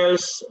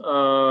vehicles,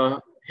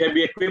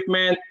 heavy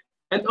equipment,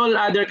 and all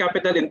other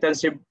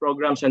capital-intensive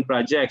programs and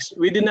projects.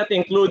 We did not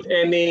include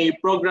any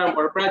program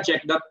or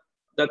project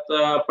that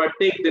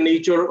partake the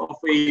nature of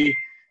a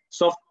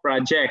soft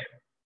project.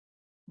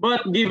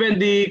 But given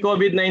the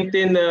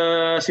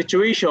COVID-19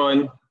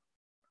 situation,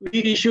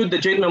 we issued the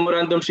Joint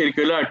Memorandum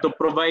Circular to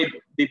provide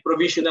the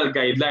provisional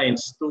guidelines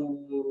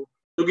to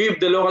give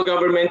the local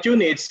government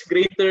units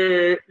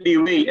greater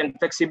leeway and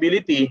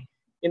flexibility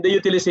in the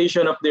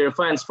utilization of their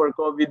funds for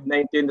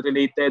COVID-19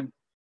 related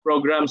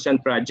programs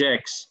and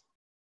projects.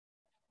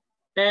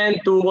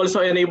 And to also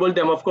enable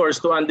them, of course,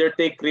 to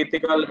undertake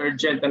critical,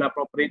 urgent, and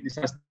appropriate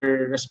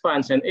disaster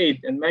response and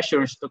aid and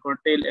measures to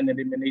curtail and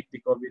eliminate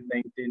the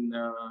COVID-19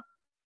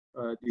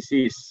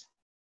 disease.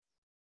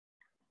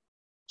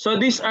 So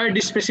these are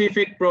the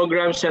specific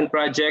programs and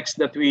projects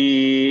that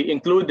we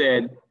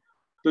included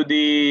to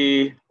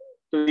the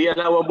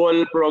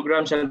allowable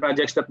programs and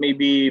projects that may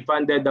be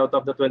funded out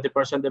of the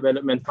 20%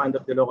 development fund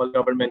of the local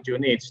government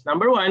units.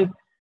 Number one,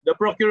 the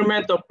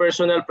procurement of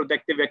personal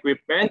protective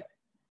equipment,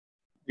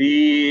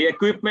 the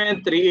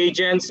equipment,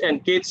 reagents,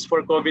 and kits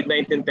for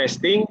COVID-19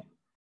 testing,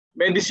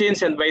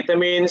 medicines and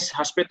vitamins,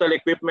 hospital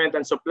equipment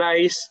and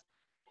supplies,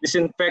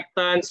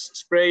 disinfectants,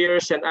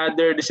 sprayers, and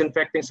other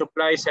disinfecting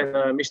supplies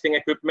and misting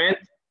equipment,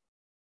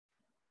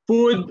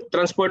 food,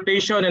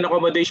 transportation, and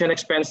accommodation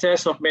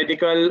expenses of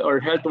medical or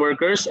health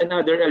workers and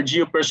other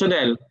LGU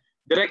personnel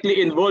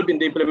directly involved in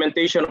the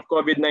implementation of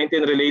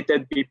COVID-19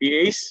 related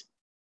PPAs,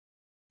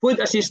 food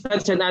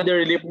assistance and other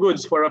relief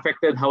goods for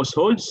affected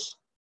households,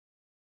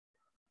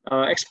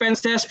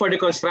 expenses for the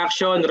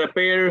construction,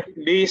 repair,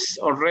 lease,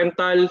 or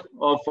rental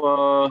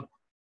of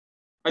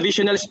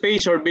additional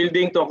space or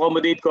building to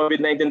accommodate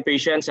COVID-19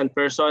 patients and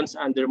persons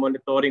under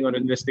monitoring or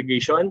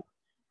investigation,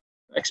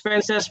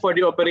 expenses for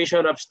the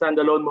operation of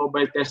standalone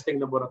mobile testing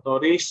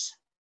laboratories,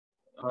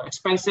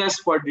 expenses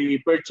for the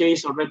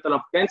purchase or rental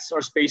of tents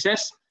or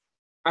spaces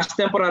as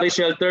temporary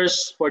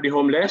shelters for the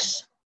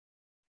homeless,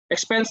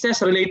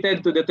 expenses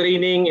related to the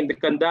training in the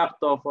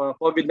conduct of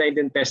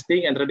COVID-19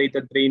 testing and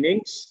related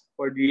trainings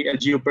for the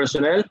LGU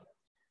personnel,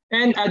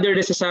 and other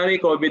necessary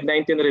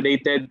COVID-19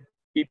 related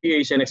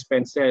PPAs and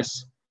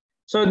expenses.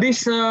 So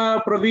this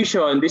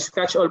provision, this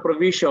catch-all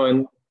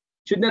provision,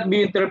 should not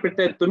be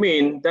interpreted to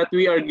mean that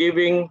we are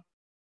giving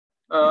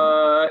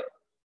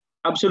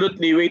absolute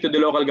leeway to the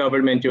local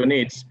government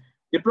units.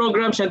 The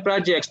programs and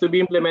projects to be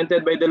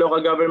implemented by the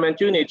local government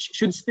units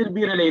should still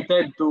be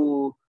related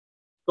to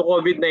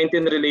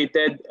COVID-19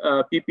 related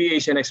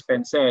PPAs and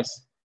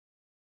expenses.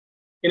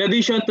 In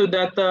addition to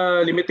that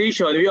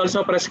limitation, we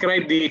also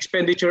prescribe the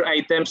expenditure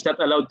items that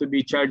allowed to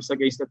be charged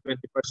against the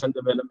 20%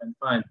 development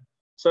fund.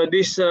 So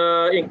this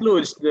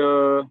includes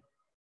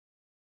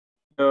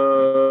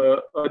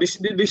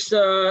these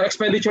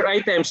expenditure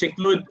items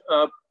include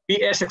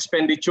PS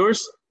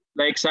expenditures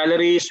like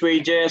salaries,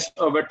 wages,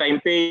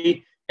 overtime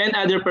pay, and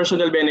other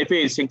personal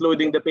benefits,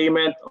 including the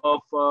payment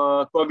of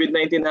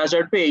COVID-19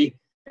 hazard pay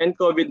and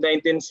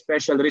COVID-19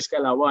 special risk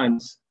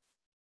allowance.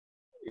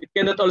 It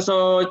cannot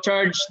also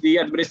charge the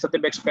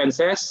administrative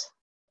expenses,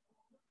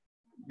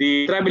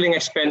 the traveling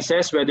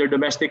expenses, whether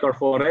domestic or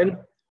foreign,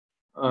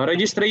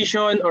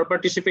 registration or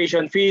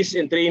participation fees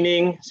in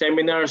training,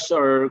 seminars,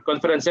 or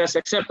conferences,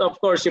 except of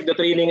course if the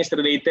training is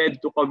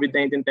related to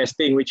COVID-19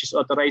 testing, which is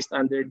authorized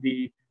under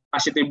the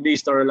positive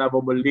list or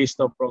allowable list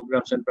of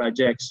programs and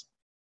projects.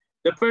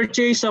 The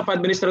purchase of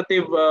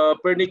administrative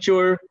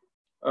furniture,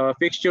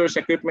 fixtures,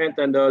 equipment,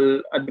 and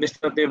all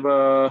administrative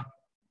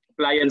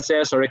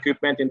appliances or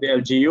equipment in the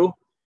LGU,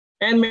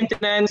 and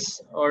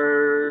maintenance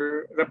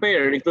or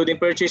repair, including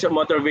purchase of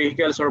motor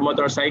vehicles or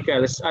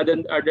motorcycles,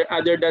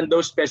 other than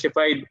those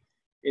specified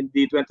in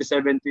the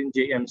 2017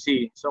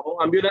 JMC. So kung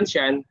ambulance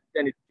yan,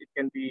 then it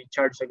can be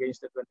charged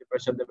against the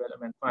 20%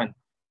 development fund.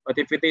 But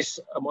if it is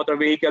a motor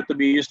vehicle to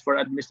be used for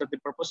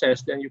administrative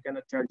purposes, then you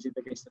cannot charge it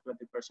against the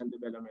 20%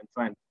 development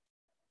fund.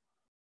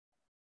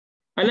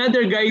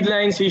 Another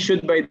guidelines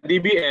issued by the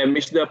DBM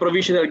is the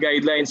provisional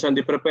guidelines on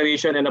the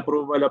preparation and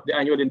approval of the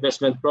annual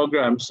investment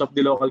programs of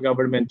the local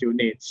government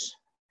units.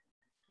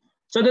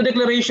 So the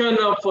declaration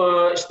of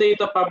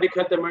state of public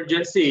health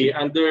emergency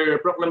under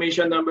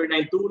proclamation number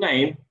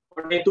 929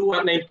 or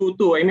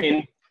 922, I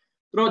mean,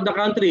 throughout the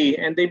country,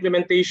 and the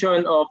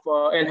implementation of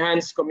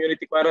enhanced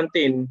community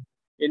quarantine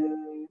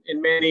in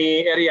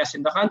many areas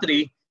in the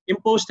country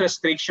imposed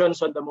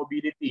restrictions on the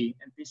mobility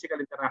and physical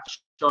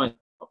interaction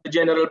of the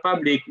general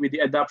public with the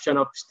adoption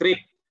of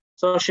strict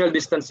social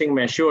distancing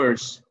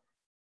measures.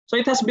 So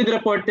it has been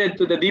reported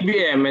to the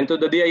DBM and to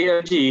the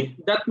DILG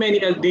that many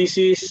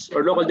LDCs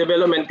or local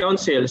development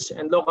councils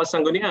and local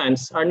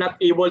sanggunians are not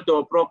able to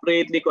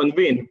appropriately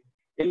convene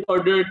in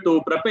order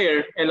to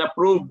prepare and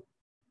approve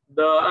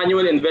the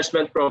annual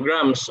investment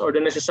programs or the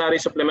necessary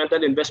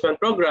supplemental investment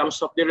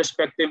programs of the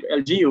respective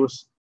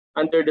LGUs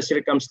under the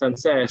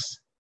circumstances.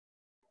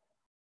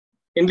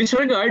 In this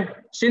regard,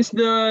 since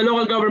the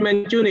local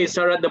government units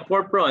are at the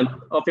forefront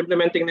of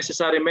implementing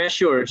necessary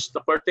measures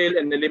to curtail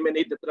and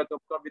eliminate the threat of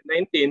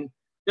COVID-19,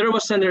 there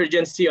was an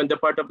urgency on the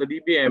part of the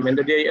DBM and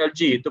the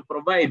DILG to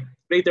provide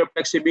greater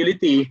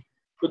flexibility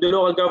to the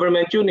local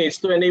government units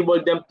to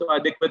enable them to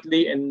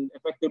adequately and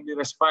effectively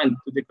respond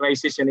to the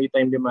crisis in a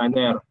timely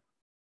manner.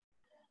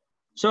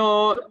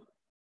 So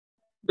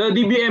the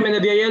DBM and the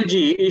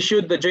DILG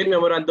issued the joint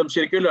memorandum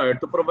circular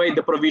to provide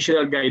the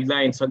provisional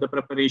guidelines on the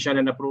preparation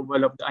and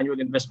approval of the annual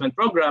investment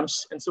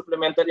programs and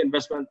supplemental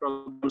investment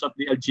programs of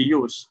the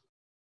LGUs.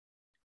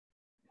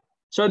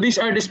 So these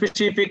are the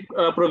specific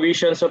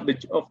provisions of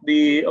the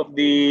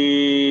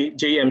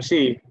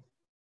JMC.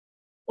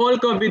 All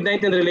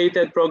COVID-19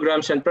 related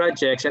programs and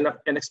projects and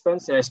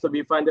expenses to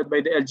be funded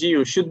by the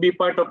LGU should be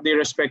part of their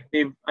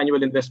respective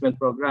annual investment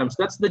programs.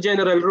 That's the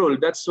general rule.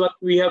 That's what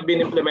we have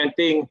been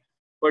implementing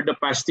for the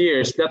past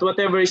years, that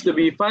whatever is to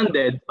be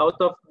funded out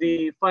of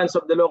the funds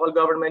of the local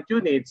government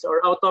units or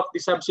out of the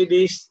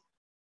subsidies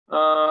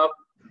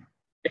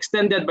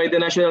extended by the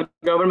national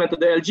government to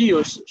the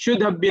LGUs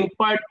should have been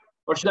part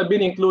or should have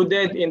been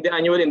included in the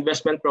annual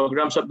investment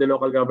programs of the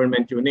local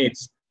government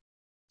units.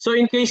 So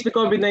in case the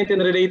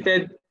COVID-19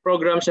 related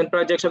programs and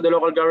projects of the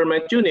local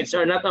government units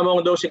are not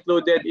among those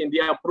included in the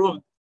approved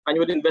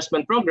annual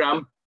investment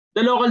program,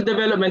 the local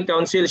development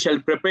council shall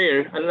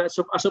prepare a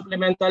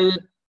supplemental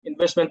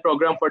investment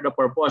program for the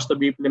purpose to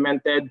be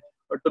implemented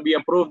or to be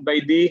approved by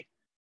the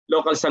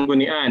local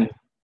sanggunian.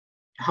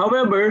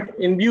 However,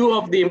 in view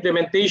of the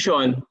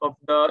implementation of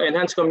the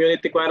enhanced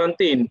community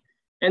quarantine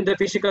and the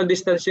physical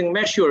distancing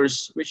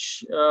measures,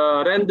 which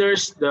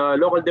renders the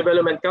local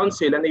development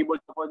council unable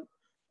to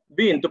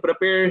convene to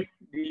prepare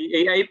the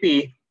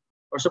AIP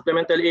or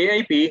supplemental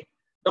AIP,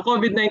 the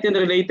COVID-19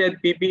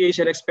 related PPAs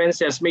and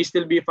expenses may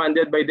still be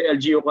funded by the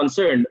LGU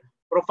concerned,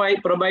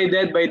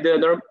 provided by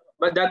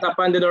that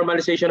upon the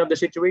normalization of the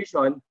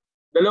situation,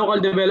 the local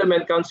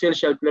development council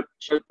shall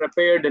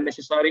prepare the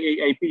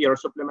necessary AIP or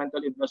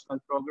supplemental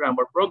investment program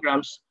or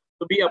programs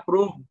to be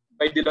approved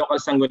by the local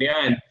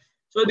sanggunian.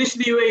 So this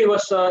leeway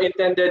was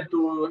intended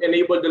to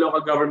enable the local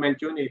government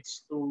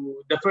units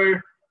to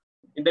defer,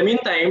 in the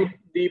meantime,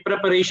 the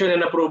preparation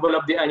and approval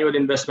of the annual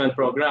investment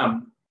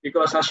program.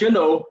 Because as you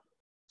know,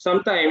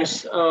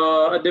 sometimes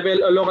a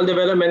local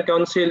development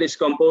council is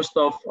composed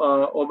of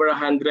over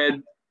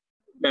 100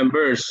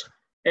 members.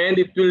 And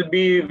it will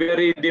be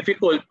very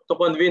difficult to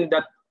convene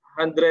that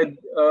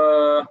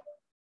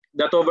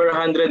over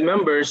 100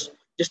 members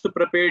just to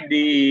prepare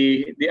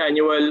the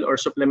annual or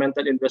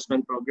supplemental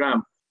investment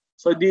program.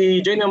 So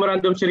the joint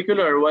memorandum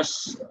circular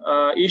was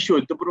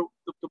issued to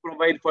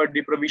provide for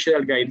the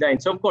provisional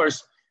guidelines. Of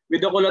course,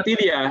 with the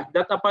colatilia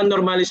that upon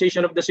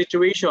normalization of the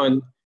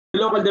situation, the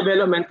local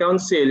development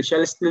council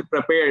shall still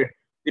prepare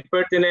the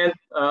pertinent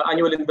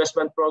annual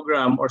investment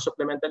program or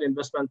supplemental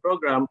investment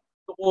program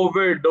to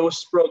cover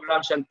those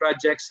programs and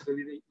projects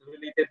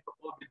related to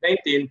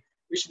COVID-19,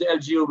 which the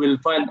LGU will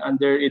fund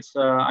under its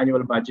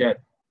annual budget,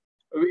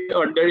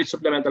 or under its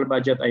supplemental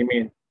budget, I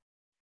mean.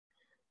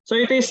 So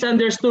it is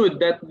understood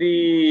that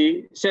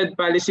the said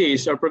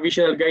policies or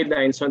provisional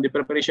guidelines on the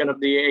preparation of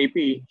the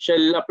AIP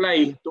shall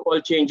apply to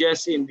all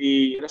changes in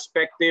the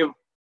respective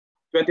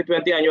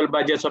 2020 annual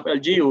budgets of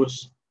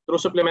LGUs through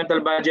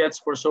supplemental budgets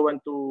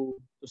pursuant to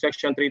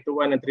Section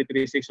 321 and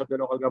 336 of the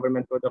Local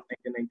Government Code of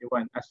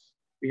 1991, as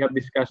we have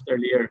discussed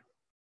earlier.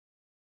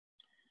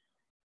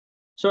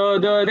 So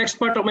the next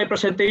part of my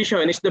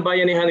presentation is the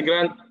Bayanihan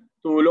Grant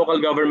to local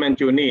government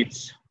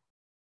units.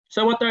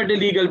 So what are the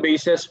legal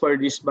basis for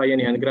this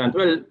Bayanihan Grant?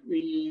 Well,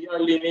 we are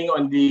leaning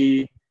on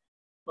the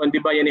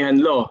Bayanihan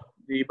Law,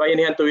 the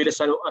Bayanihan to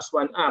Witness as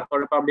One Act,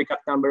 or Republic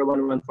Act number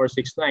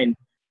 11469.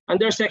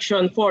 Under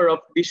Section 4 of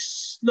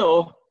this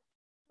law,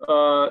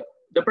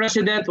 the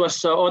President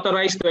was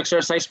authorized to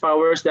exercise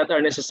powers that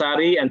are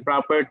necessary and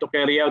proper to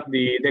carry out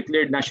the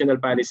declared national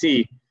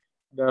policy.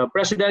 The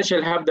President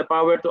shall have the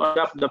power to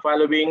adopt the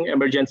following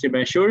emergency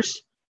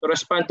measures to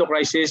respond to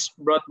crisis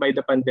brought by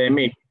the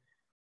pandemic.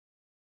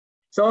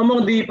 So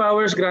among the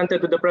powers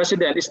granted to the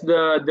President is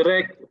to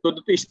direct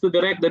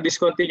the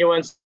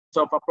discontinuance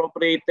of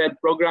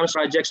appropriated programs,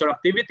 projects, or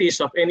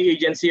activities of any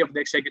agency of the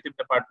Executive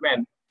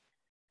Department,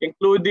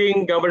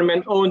 including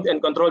government-owned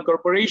and controlled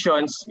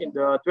corporations in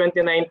the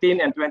 2019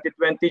 and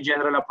 2020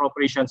 General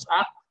Appropriations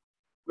Act,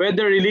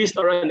 whether released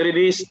or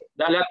unreleased,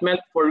 the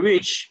allotment for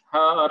which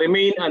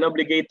remain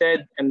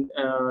unobligated and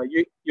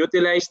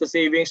utilize the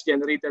savings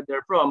generated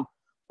therefrom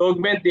to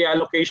augment the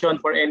allocation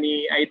for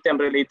any item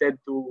related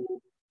to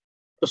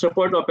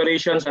support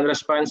operations and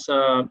response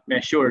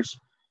measures.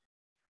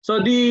 So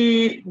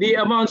the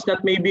amounts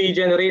that may be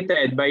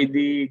generated by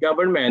the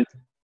government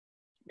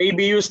may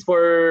be used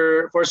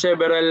for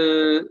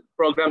several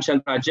programs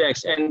and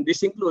projects, and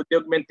this includes the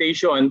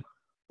augmentation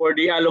for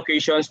the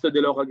allocations to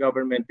the local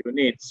government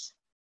units.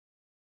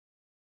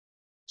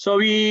 So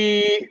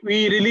we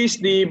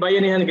released the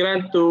bayanihan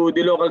grant to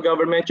the local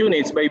government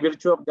units by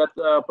virtue of that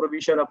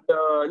provision of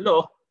the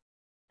law,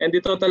 and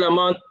the total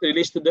amount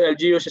released to the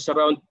LGUs is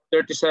around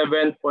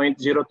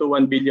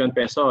 37.021 billion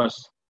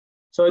pesos.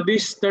 So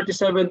this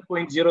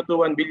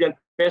 37.021 billion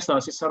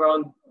pesos is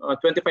around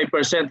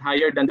 25%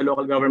 higher than the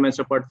local government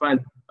support fund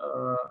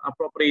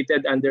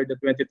appropriated under the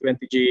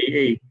 2020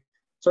 GAA.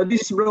 So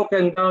this is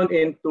broken down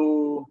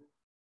into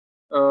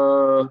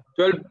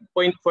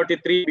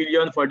 12.43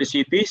 billion for the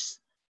cities,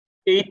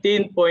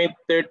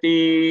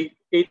 18.38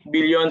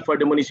 billion for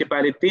the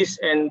municipalities,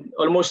 and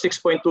almost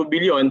 6.2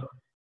 billion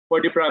for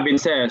the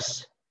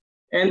provinces.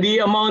 And the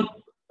amount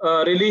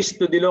released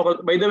to the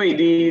local, by the way,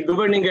 the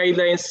governing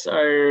guidelines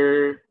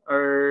are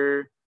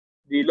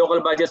the local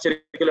budget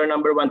circular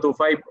number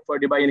 125 for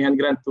the bayanihan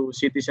grant to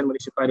cities and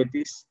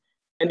municipalities.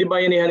 And the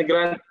bayanihan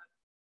grant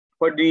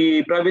for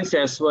the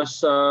provinces was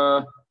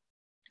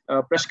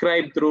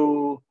prescribed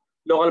through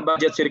local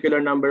budget circular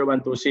number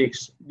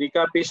 126. The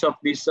copies of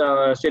these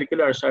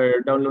circulars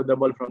are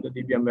downloadable from the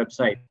DBM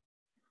website.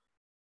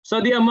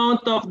 So the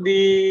amount of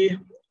the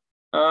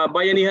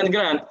bayanihan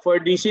grant for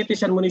the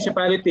cities and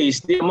municipalities,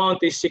 the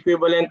amount is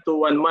equivalent to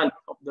 1 month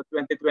of the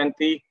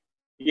 2020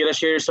 ERA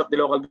shares of the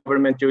local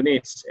government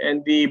units.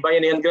 And the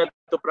bayanihan grant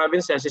to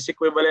provinces is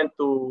equivalent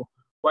to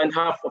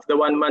 1/2 of the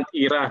 1 month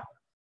ERA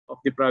of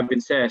the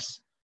provinces.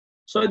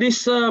 So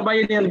this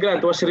bayanihan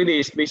grant was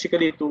released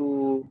basically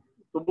to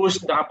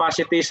boost the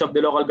capacities of the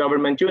local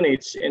government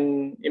units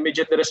in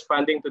immediately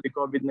responding to the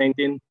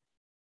COVID-19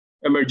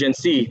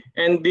 emergency.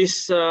 And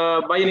this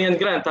bayanihan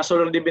grant has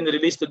already been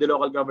released to the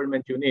local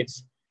government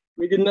units.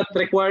 We did not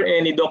require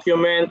any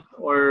document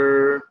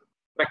or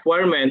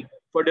requirement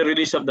for the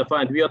release of the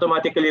fund. We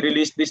automatically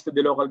released this to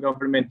the local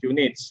government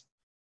units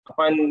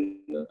upon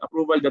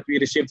approval that we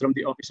received from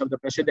the Office of the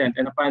President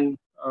and upon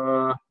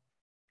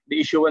the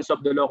issuance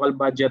of the local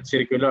budget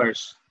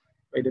circulars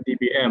by the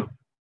DBM.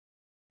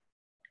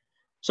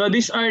 So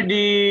these are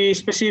the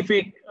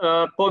specific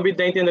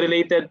COVID-19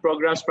 related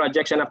programs,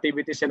 projects, and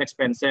activities and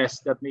expenses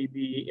that may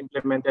be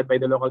implemented by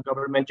the local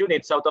government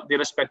units out of the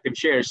respective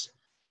shares.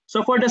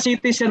 So for the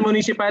cities and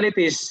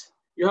municipalities,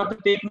 you have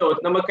to take note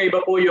na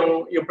magkaiba po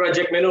yung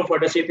project menu for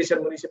the cities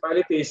and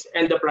municipalities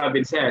and the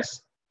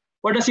provinces.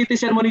 For the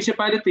cities and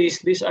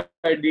municipalities, these are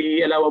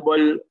the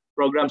allowable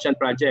programs and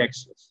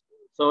projects.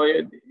 So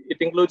it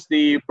includes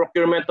the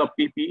procurement of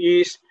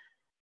PPEs,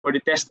 for the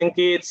testing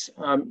kits,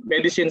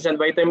 medicines and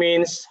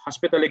vitamins,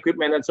 hospital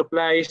equipment and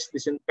supplies,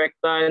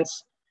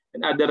 disinfectants,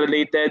 and other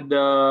related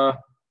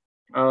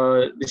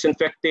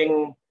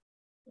disinfecting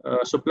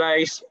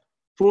supplies,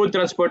 food,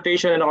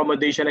 transportation, and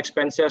accommodation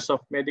expenses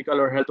of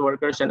medical or health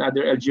workers and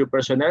other LGU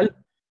personnel,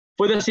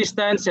 food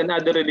assistance and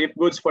other relief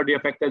goods for the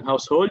affected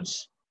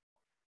households,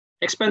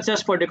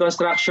 expenses for the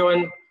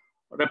construction,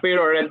 repair,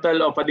 or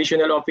rental of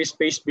additional office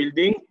space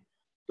building,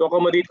 to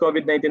accommodate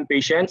COVID-19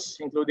 patients,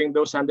 including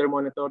those under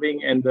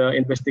monitoring and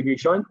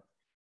investigation.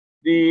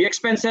 The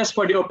expenses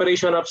for the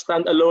operation of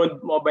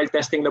standalone mobile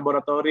testing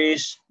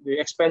laboratories, the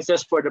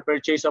expenses for the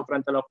purchase of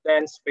rental of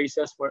tents,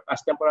 spaces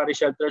as temporary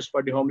shelters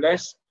for the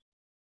homeless,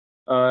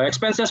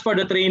 expenses for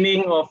the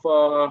training of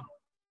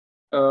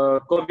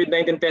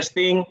COVID-19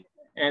 testing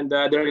and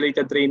other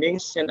related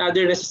trainings, and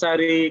other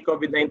necessary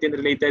COVID-19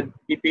 related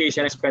PPAs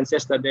and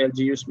expenses that the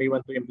LGUs may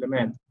want to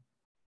implement.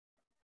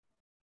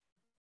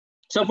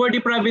 So for the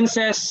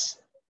provinces,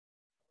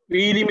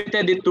 we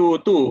limited it to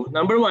two.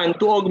 Number one,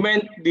 to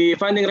augment the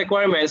funding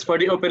requirements for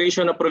the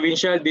operation of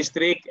provincial,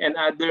 district, and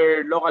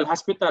other local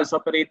hospitals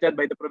operated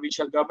by the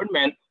provincial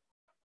government.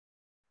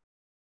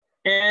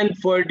 And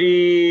for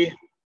the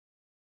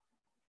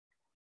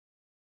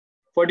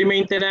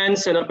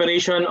maintenance and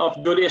operation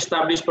of duly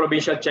established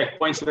provincial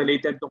checkpoints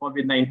related to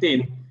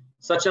COVID-19,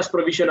 such as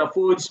provision of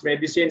foods,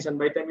 medicines, and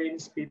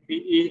vitamins,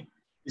 PPE,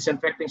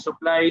 disinfecting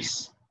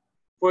supplies,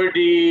 for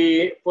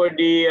the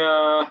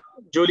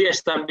duly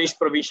established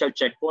provincial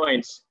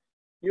checkpoints.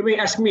 You may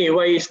ask me,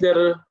 why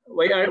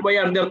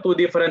are there two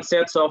different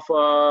sets of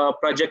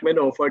project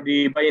menu for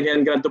the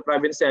bayanihan grant to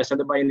provinces and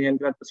the bayanihan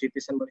grant to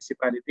cities and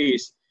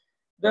municipalities?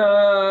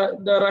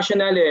 The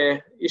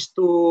rationale is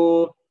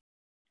to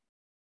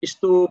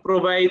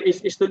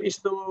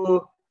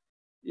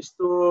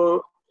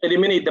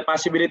eliminate the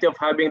possibility of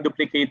having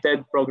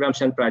duplicated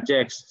programs and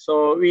projects.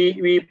 So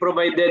we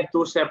provided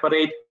two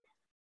separate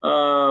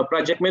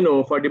project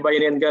menu for the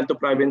biennial grant to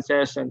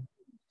provinces and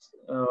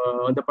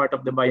on the part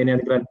of the biennial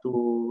grant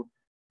to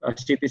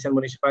cities and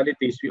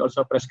municipalities. We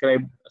also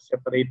prescribe a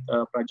separate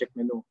project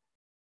menu.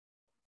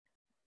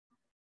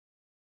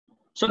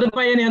 So the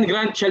biennial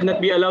grant shall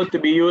not be allowed to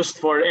be used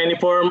for any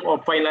form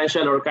of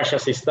financial or cash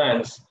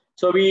assistance.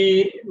 So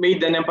we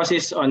made an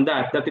emphasis on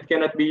that it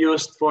cannot be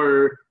used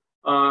for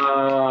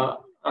a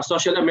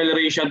social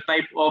amelioration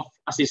type of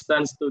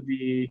assistance to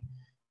the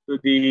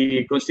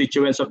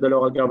constituents of the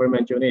local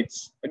government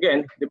units.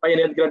 Again, the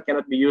biennial grant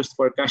cannot be used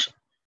for cash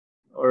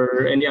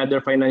or any other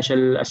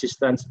financial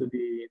assistance to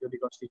the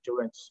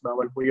constituents.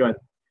 Bawal po yun.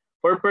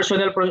 For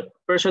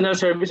personal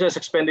services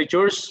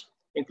expenditures,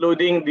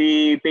 including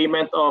the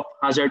payment of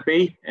hazard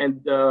pay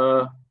and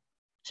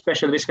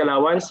special risk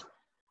allowance,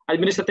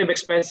 administrative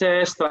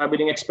expenses,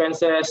 traveling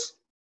expenses,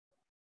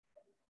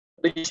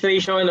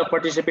 registration of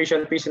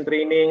participation fees and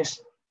trainings,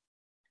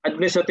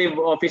 administrative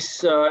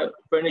office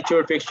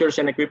furniture, fixtures,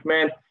 and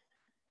equipment,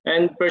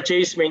 and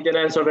purchase,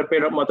 maintenance, or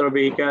repair of motor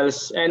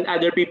vehicles, and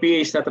other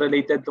PPAs that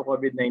related to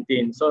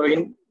COVID-19. So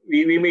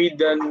we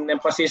made an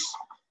emphasis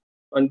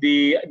on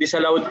the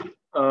disallowed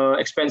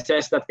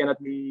expenses that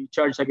cannot be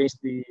charged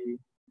against the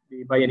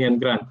biennial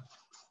grant.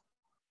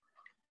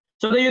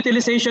 So the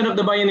utilization of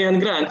the biennial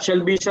grant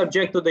shall be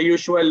subject to the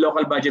usual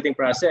local budgeting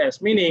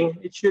process, meaning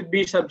it should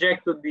be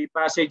subject to the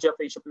passage of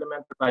a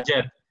supplemental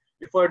budget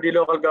before the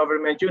local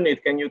government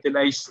unit can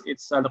utilize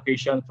its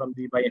allocation from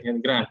the biennial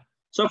grant.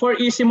 So for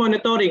easy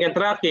monitoring and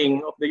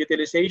tracking of the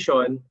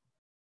utilization,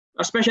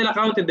 a special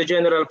account in the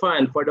general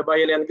fund for the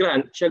biennial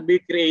grant shall be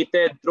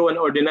created through an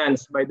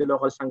ordinance by the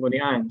local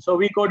sanggunian. So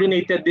we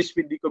coordinated this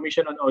with the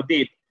Commission on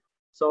Audit.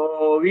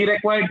 So we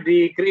required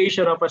the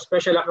creation of a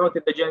special account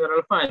in the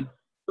general fund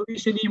to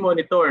easily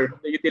monitor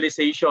the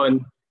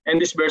utilization and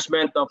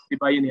disbursement of the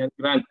biennial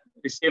grant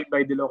received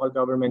by the local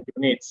government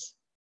units.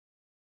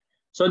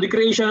 So the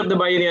creation of the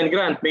biennial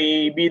grant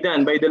may be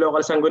done by the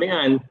local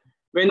sanggunian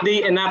when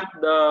they enact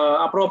the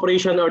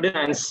appropriation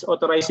ordinance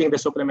authorizing the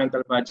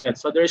supplemental budget.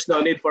 So there is no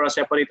need for a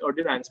separate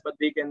ordinance, but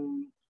they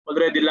can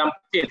already lump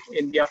it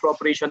in the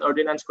appropriation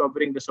ordinance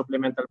covering the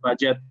supplemental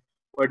budget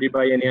for the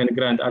biennial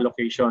grant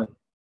allocation.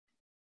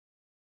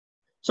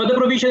 So the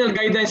provisional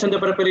guidelines on the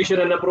preparation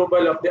and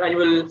approval of the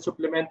annual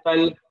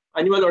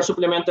or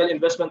supplemental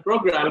investment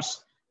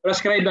programs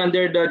prescribed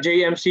under the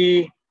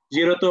JMC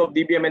 02 of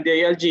DBM and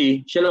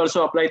DILG shall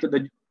also apply to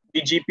the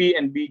DGP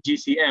and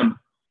BGCM.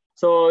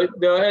 So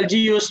the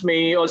LGUs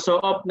may also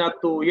opt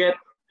not to yet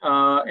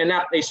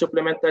enact a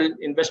supplemental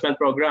investment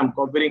program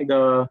covering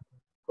the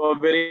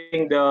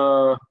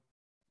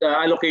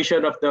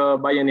allocation of the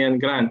biennial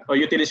grant or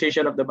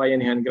utilization of the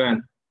biennial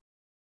grant.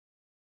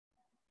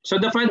 So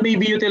the fund may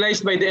be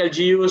utilized by the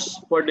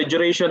LGUs for the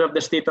duration of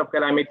the state of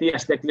calamity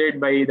as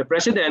declared by the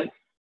President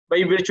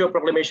by virtue of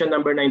Proclamation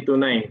number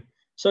 929.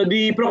 So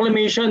the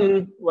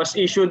proclamation was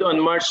issued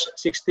on March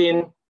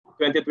 16,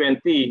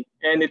 2020,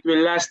 and it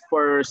will last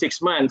for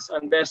 6 months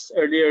unless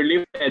earlier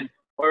lifted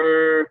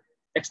or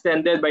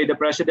extended by the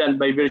President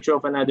by virtue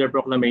of another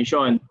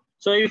proclamation.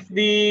 So if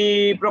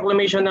the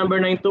Proclamation number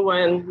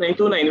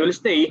 929 will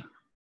stay,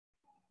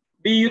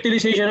 the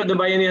utilization of the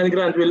biennial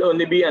grant will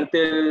only be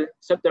until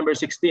September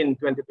 16,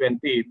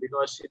 2020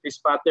 because it is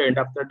patterned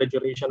after the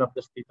duration of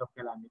the state of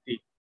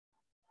calamity.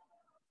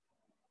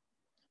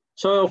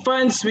 So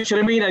funds which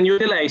remain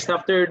unutilized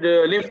after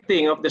the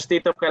lifting of the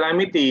state of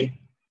calamity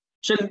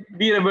should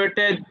be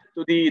reverted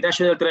to the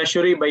National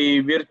Treasury by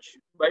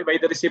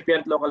the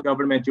recipient local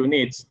government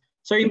units.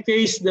 So in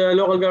case the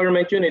local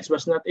government units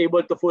was not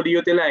able to fully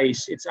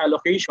utilize its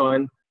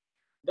allocation,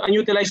 the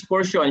unutilized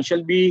portion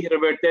shall be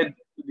reverted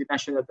to the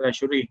National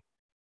Treasury.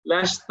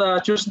 Last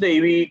Tuesday,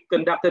 we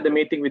conducted a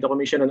meeting with the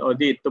Commission on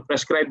Audit to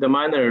prescribe the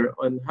manner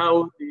on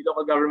how the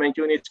local government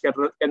units can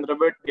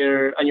revert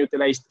their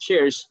unutilized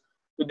shares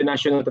to the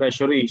National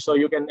Treasury. So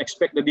you can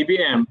expect the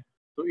DBM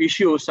to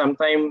issue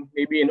sometime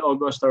maybe in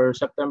August or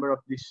September of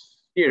this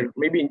year,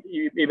 maybe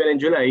even in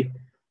July,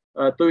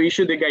 to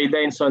issue the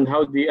guidelines on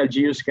how the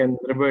LGUs can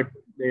revert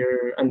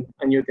their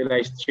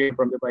unutilized share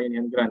from the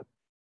biennial grant.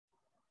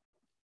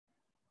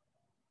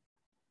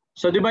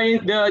 So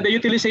the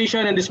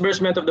utilization and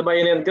disbursement of the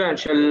biennial grant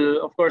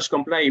shall, of course,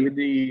 comply with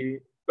the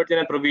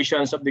pertinent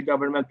provisions of the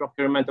Government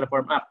Procurement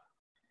Reform Act,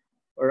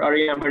 or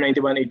RA number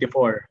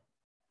 9184.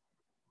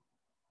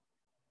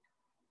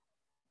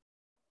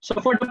 So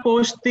for the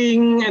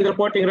posting and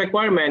reporting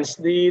requirements,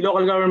 the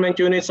local government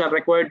units are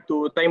required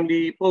to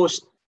timely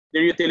post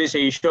their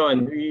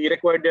utilization. We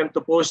require them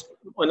to post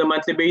on a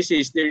monthly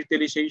basis their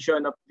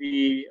utilization of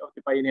the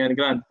biennial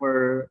grant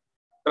for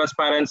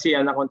transparency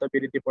and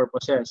accountability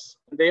purposes.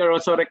 And they are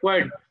also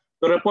required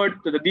to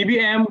report to the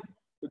DBM,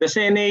 to the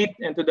Senate,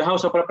 and to the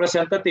House of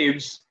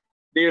Representatives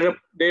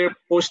their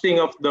posting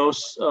of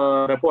those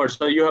reports.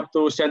 So you have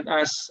to send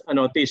us a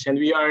notice, and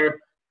we are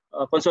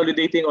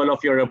consolidating all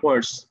of your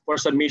reports for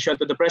submission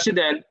to the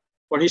President,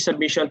 for his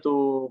submission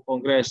to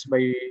Congress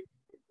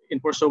in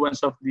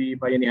pursuance of the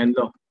biennial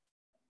law.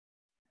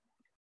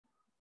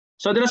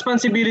 So the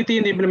responsibility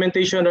in the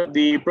implementation of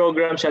the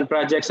programs and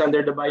projects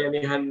under the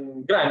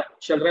Bayanihan Grant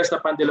shall rest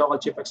upon the local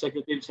chief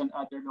executives and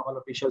other local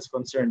officials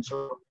concerned.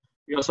 So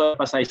we also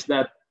emphasize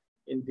that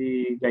in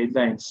the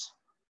guidelines.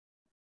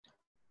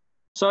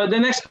 So the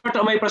next part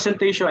of my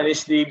presentation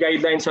is the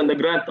guidelines on the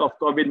grant of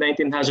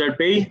COVID-19 hazard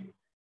pay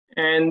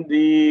and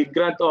the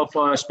grant of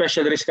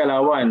special risk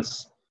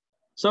allowance.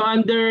 So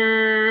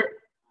under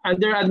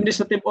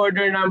Administrative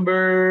Order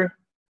number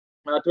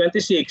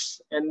 26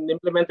 and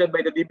implemented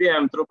by the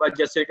DBM through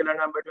Budget Circular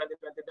number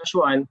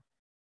 2020-1,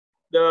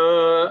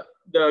 the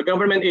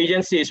government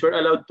agencies were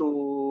allowed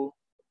to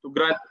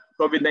grant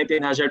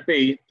COVID-19 hazard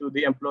pay to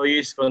the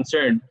employees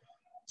concerned.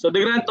 So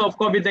the grant of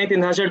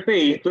COVID-19 hazard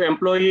pay to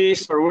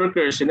employees or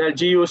workers in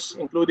LGUs,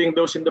 including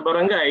those in the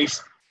barangays,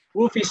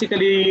 who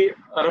physically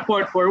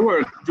report for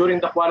work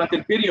during the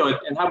quarantine period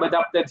and have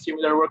adopted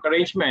similar work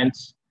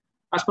arrangements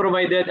as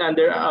provided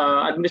under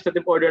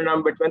Administrative Order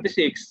number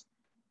 26,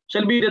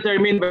 shall be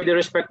determined by the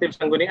respective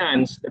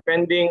sanggunians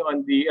depending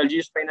on the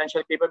LGU's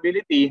financial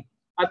capability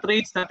at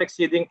rates not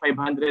exceeding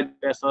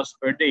 500 pesos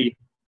per day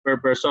per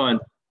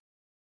person.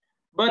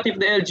 But if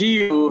the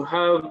LGU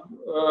have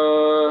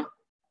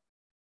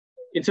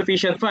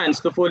insufficient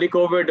funds to fully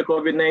cover the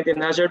COVID-19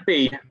 hazard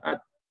pay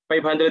at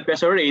 500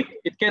 peso rate,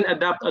 it can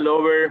adopt a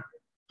lower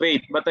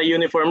rate but a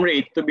uniform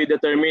rate to be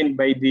determined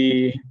by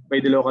the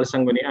local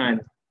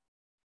sanggunian.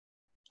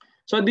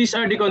 So these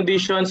are the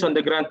conditions on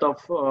the grant of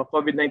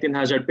COVID-19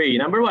 hazard pay.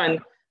 Number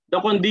one,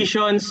 the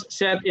conditions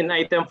set in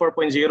item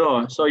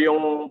 4.0. So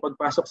yung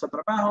pagpasok sa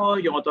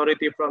trabaho, yung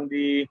authority from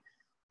the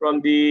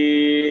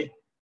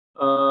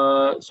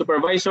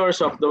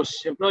supervisors of those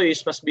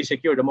employees must be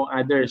secured among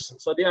others.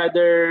 So the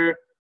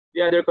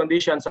other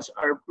conditions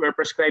were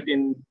prescribed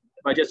in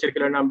Budget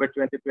Circular number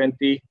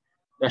 2020-1.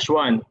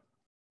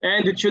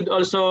 And it should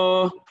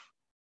also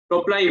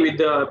comply with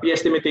the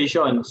PS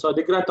limitation. So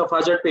the grant of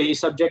hazard pay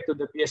is subject to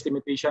the PS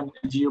limitation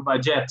LGU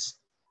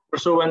budgets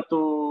pursuant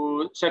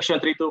to Section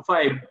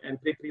 325 and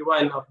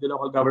 331 of the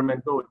Local Government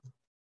Code.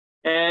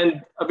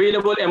 And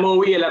available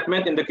MOE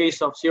allotment in the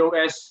case of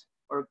COS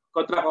or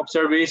contract of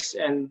service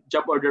and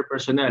job order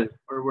personnel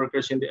or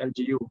workers in the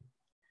LGU.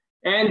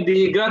 And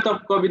the grant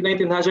of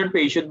COVID-19 hazard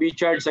pay should be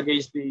charged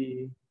against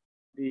the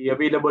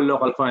available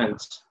local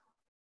funds.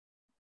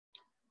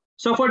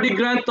 So for the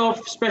grant of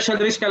special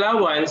risk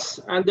allowance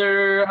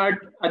under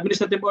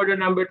Administrative Order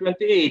number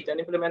 28 and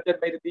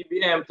implemented by the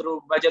DBM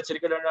through Budget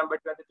Circular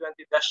number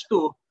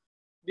 2020-2,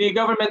 the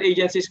government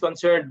agencies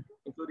concerned,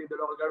 including the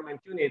local government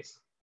units,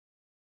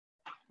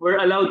 were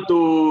allowed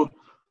to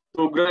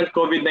grant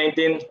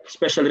COVID-19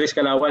 special risk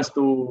allowance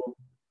to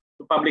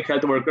public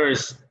health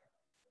workers.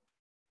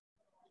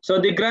 So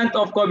the grant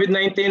of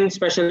COVID-19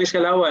 special risk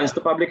allowance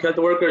to public health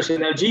workers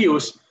in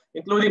LGUs,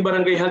 including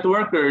barangay health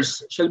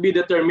workers, shall be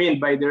determined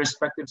by the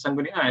respective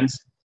sanggunians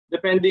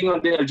depending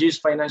on the LGU's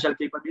financial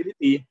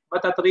capability,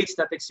 but at rates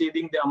not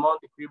exceeding the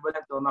amount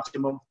equivalent to a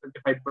maximum of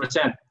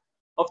 25%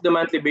 of the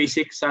monthly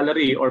basic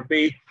salary or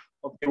pay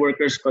of the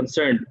workers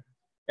concerned.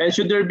 And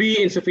should there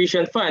be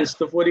insufficient funds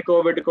to fully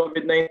cover the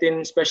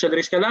COVID-19 special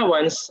risk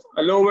allowance,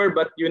 a lower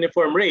but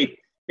uniform rate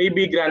may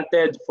be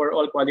granted for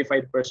all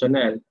qualified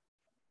personnel.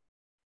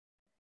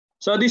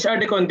 So these are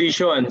the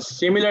conditions.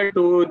 Similar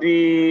to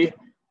the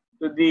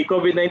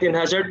COVID-19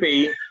 hazard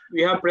pay,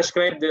 we have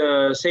prescribed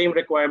the same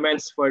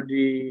requirements for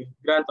the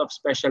grant of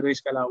special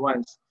risk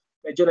allowance.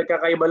 Medyo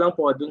nagkakaiba lang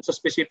po dun sa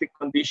specific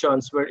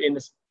conditions wherein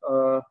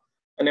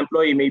an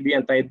employee may be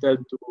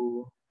entitled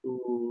to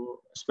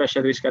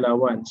special risk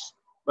allowance.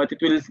 But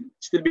it will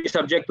still be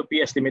subject to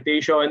PS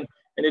limitation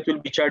and it will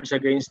be charged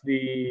against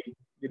the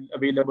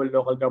available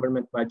local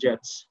government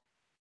budgets.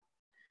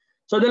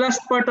 So the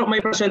last part of my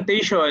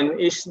presentation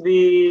is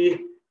the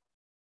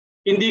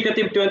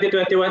indicative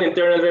 2021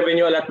 internal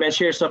revenue allotment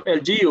shares of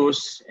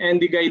LGUs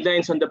and the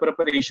guidelines on the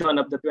preparation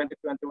of the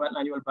 2021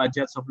 annual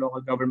budgets of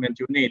local government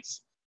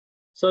units.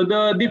 So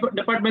the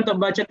Department of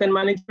Budget and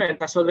Management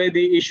has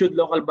already issued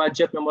local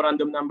budget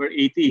memorandum number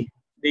 80,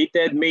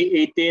 dated May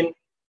 18,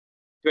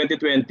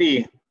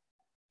 2020.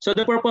 So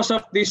the purpose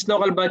of this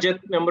local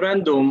budget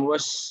memorandum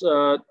was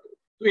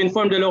to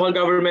inform the local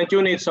government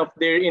units of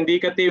their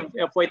indicative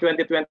FY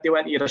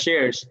 2021 ERA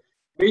shares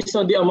based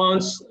on the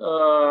amounts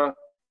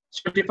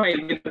certified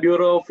with the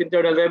Bureau of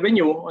Internal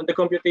Revenue on the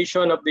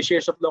computation of the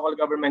shares of local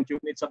government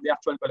units of the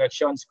actual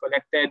collections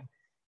collected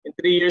in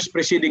 3 years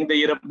preceding the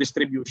year of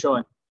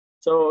distribution.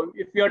 So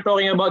if we are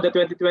talking about the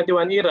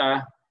 2021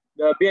 ERA,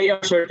 the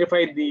BIR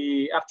certified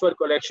the actual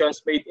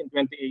collections made in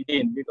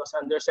 2018 because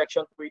under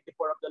Section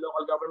 284 of the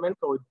Local Government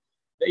Code,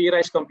 the ERA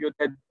is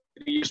computed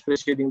 3 years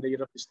preceding the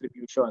year of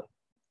distribution.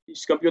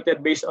 It's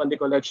computed based on the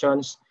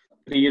collections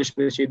 3 years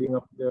preceding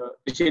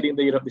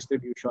the year of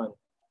distribution.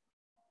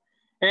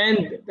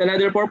 And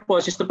another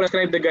purpose is to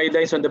prescribe the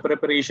guidelines on the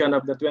preparation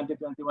of the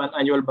 2021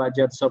 annual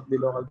budgets of the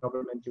local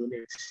government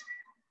units.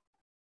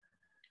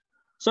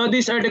 So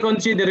these are the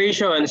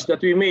considerations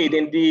that we made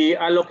in the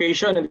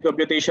allocation and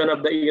computation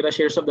of the ERA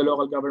shares of the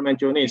local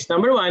government units.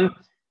 Number one,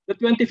 the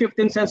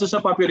 2015 census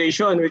of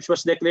population, which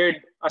was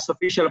declared as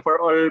official for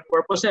all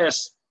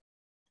purposes,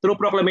 through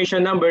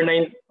proclamation number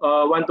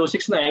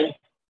 1269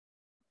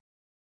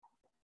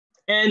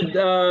 and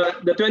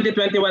the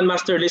 2021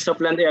 master list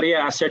of land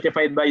area as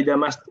certified by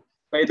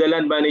the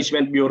Land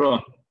Management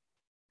Bureau.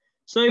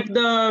 So if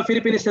the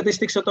Philippine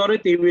Statistics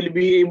Authority will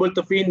be able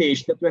to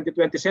finish the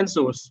 2020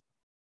 census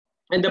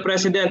and the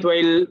President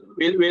will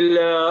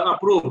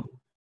approve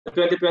the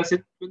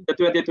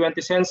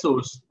 2020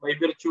 census by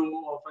virtue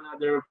of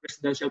another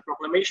presidential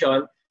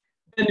proclamation,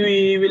 then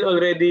we will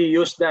already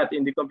use that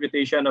in the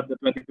computation of the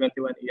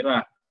 2021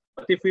 era.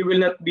 But if we will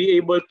not be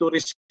able to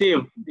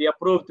receive the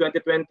approved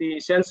 2020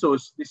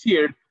 census this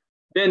year,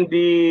 then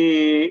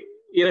the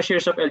era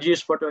shares of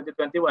LGUs for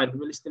 2021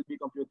 will still be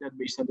computed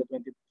based on the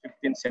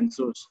 2015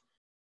 census.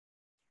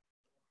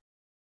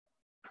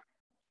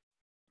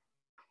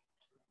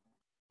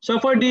 So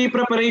for the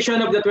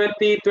preparation of the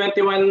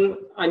 2021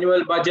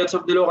 annual budgets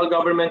of the local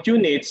government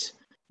units,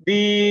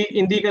 the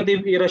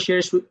indicative era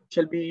shares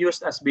shall be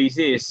used as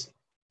basis.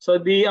 So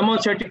the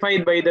amount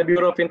certified by the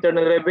Bureau of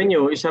Internal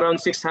Revenue is around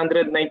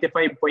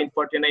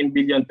 695.49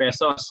 billion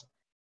pesos,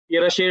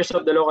 era shares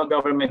of the local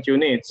government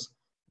units.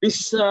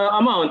 This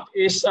amount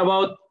is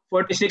about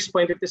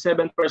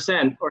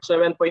 46.57% or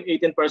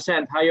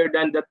 7.18% higher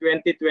than the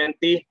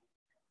 2020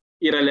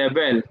 era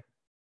level.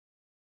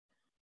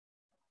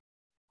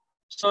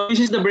 So this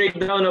is the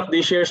breakdown of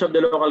the shares of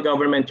the local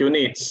government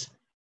units.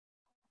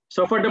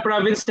 So for the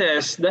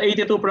provinces, the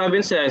 82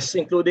 provinces,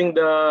 including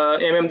the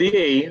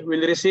MMDA,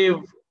 will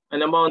receive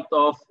an amount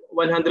of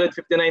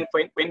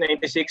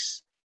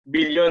 159.96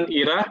 billion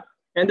era,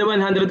 and the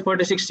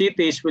 146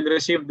 cities will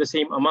receive the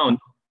same amount.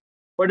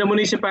 For the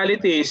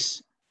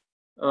municipalities,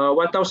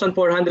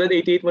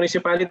 1,488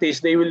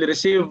 municipalities, they will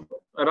receive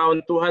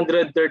around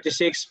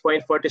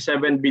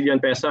 236.47 billion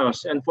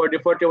pesos. And for the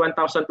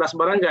 41,000 plus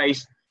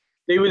barangays,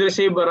 they will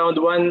receive around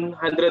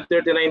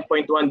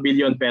 139.1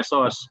 billion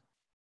pesos.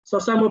 So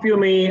some of you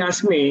may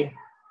ask me,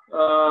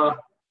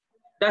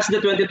 does the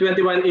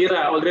 2021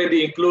 era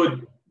already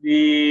include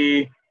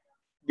the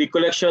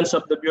collections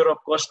of the Bureau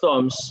of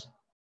Customs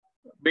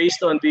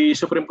based on the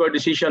Supreme Court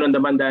decision on the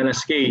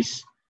Mandanas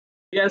case?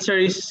 The answer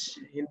is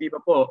hindi pa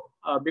po,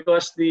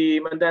 because the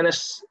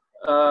Mandanas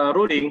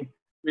ruling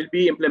will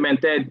be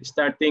implemented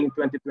starting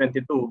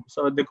 2022.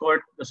 So the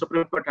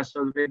Supreme Court has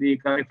already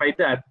clarified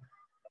that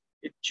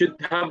it should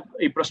have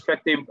a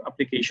prospective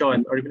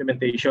application or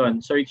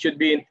implementation. So it will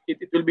be in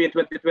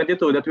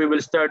 2022 that we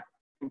will start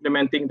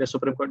implementing the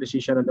Supreme Court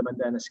decision on the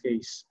Mandanas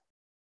case.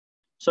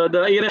 So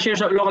the era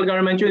shares of local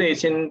government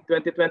units in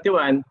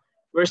 2021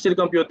 were still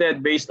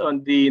computed based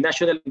on the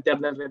national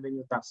internal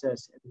revenue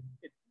taxes.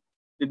 It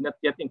did not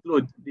yet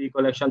include the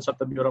collections of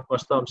the Bureau of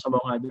Customs,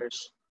 among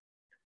others.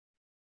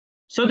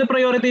 So the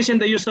priorities in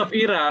the use of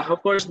ERA,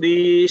 of course,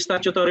 the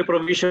statutory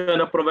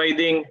provision of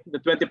providing the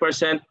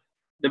 20%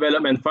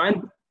 development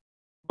fund,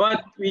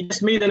 but we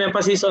just made an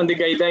emphasis on the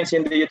guidelines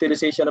in the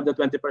utilization of the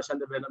 20%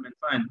 development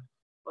fund.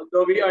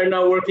 Although we are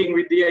now working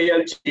with the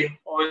ALG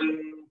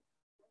on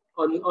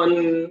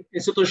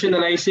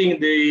institutionalizing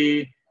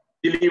the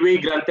leeway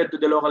granted to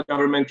the local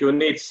government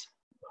units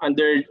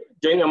under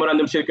Joint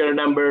Memorandum Circular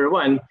number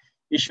 1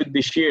 issued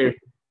this year,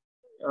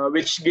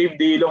 which gave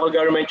the local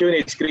government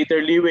units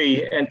greater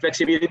leeway and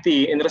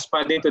flexibility in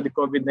responding to the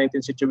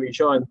COVID-19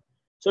 situation.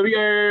 So we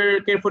are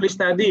carefully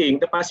studying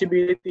the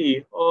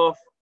possibility of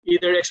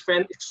either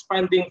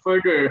expanding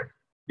further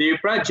the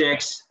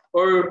projects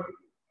or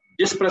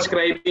just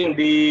prescribing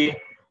the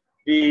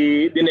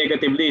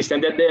negative list,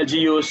 and that the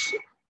LGUs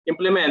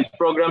implement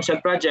programs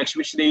and projects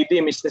which they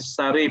deem is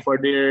necessary for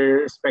their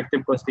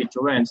respective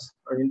constituents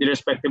or in the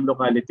respective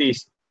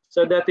localities.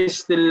 So that is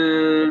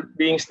still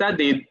being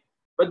studied,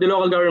 but the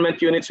local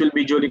government units will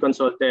be duly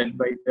consulted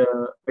by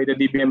the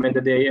DBM and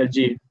the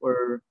ALG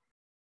for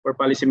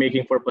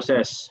policymaking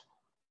purposes.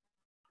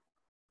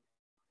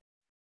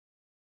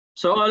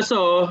 So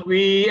also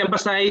we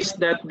emphasize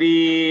that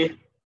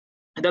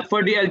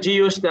for the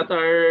LGUs that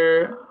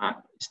are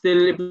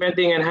still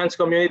implementing enhanced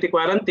community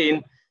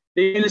quarantine,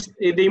 they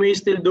may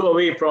still do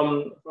away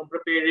from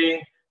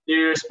preparing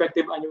their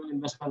respective annual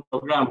investment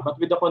program, but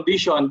with the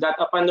condition that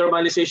upon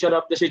normalization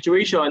of the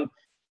situation,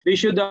 they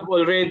should have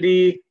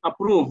already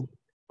approved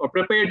or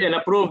prepared and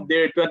approved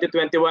their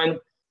 2021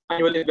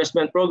 annual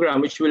investment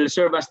program, which will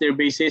serve as their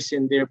basis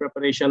in their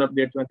preparation of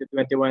their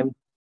 2021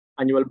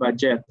 annual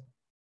budget.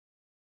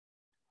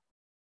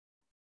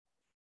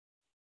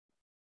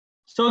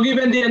 So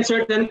given the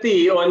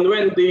uncertainty on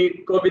when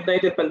the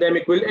COVID-19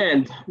 pandemic will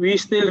end, we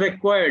still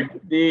required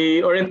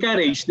or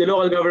encourage the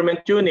local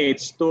government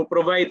units to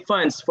provide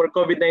funds for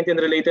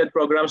COVID-19 related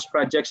programs,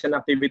 projects, and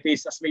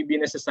activities as may be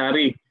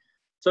necessary.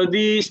 So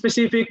the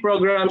specific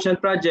programs and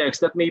projects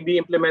that may be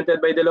implemented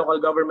by the local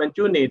government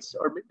units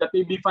or that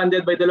may be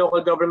funded by the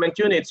local government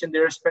units in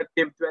their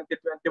respective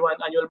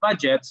 2021 annual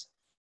budgets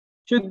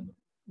should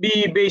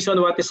be based on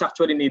what is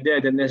actually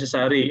needed and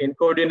necessary in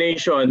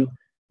coordination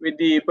with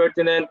the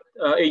pertinent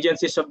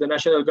agencies of the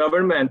national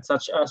government,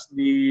 such as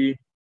the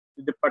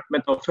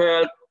Department of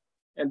Health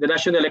and the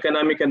National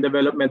Economic and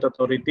Development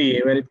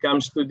Authority when it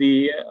comes to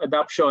the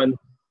adoption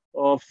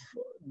of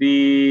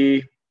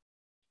the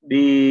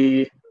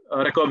the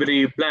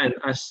recovery plan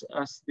as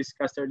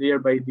discussed earlier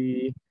by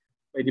the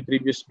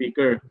previous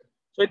speaker.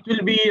 So it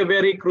will be a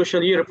very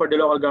crucial year for the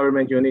local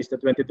government units, the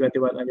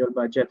 2021 annual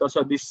budget.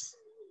 Also, it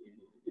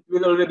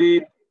will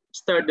already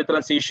start the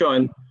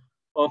transition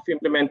of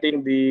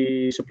implementing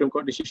the Supreme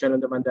Court decision on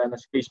the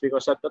Mandanas case,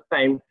 because at that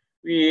time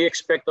we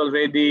expect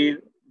already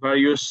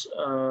various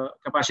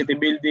capacity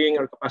building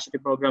or capacity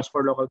programs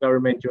for local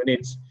government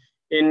units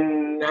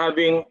in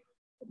having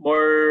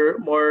more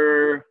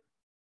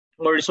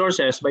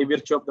resources by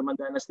virtue of the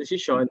Mandanas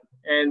decision,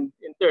 and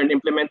in turn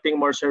implementing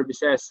more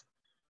services,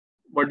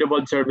 more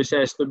devolved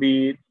services to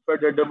be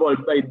further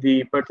devolved by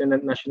the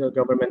pertinent national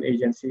government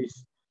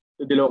agencies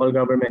to the local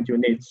government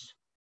units.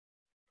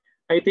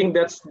 I think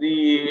that's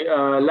the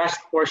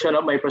last portion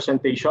of my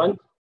presentation.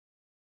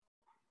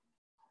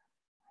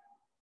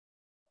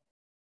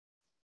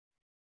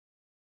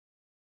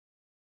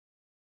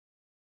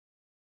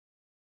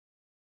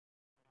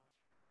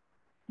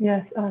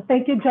 Yes,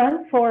 thank you,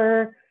 John,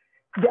 for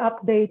the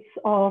updates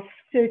of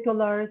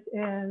circulars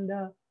and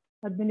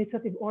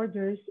administrative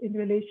orders in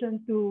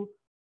relation to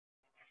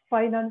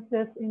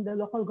finances in the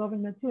local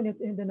government units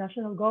in the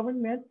national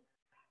government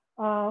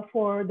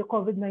for the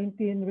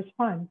COVID-19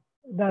 response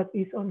that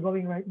is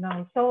ongoing right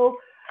now. So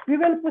we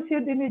will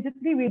proceed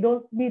immediately. We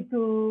don't need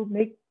to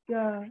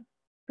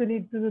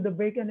do the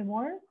break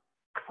anymore.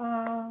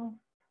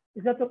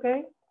 Is that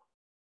okay?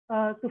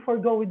 To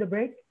forego with the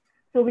break,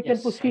 so we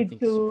can proceed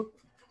to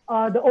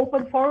the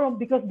open forum,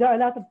 because there are a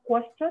lot of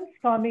questions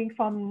coming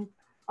from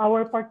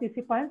our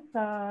participants.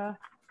 Are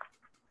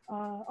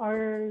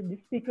the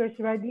speakers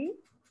ready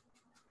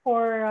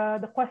for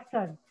the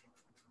questions?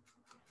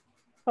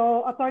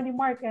 So Attorney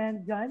Mark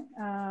and John,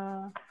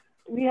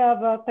 we have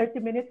 30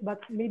 minutes,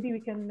 but maybe we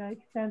can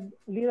extend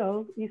a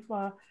little if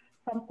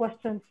some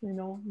questions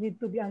need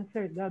to be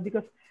answered,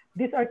 because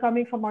these are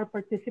coming from our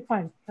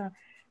participants.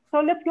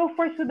 So let's go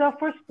first to the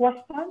first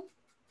question.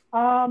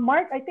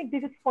 Mark, I think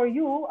this is for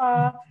you.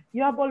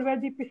 You have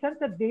already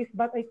presented this,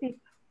 but I think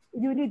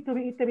you need to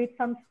reiterate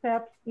some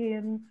steps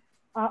in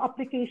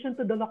application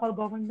to the local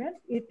government.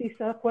 It is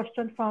a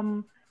question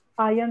from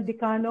Ayan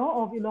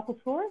Dicano of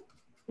Ilocos Sur.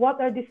 What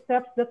are the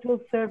steps that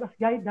will serve as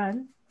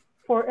guidance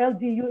for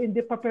LGU in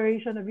the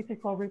preparation of its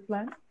recovery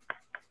plan?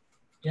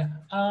 Yeah,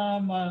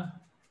 I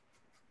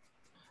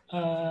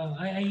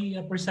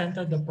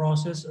presented the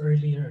process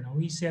earlier.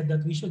 We said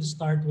that we should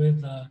start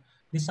with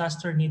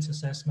disaster needs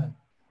assessment,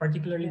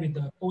 particularly with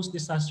the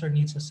post-disaster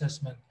needs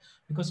assessment,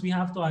 because we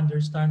have to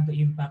understand the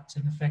impacts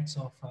and effects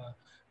of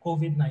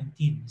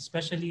COVID-19.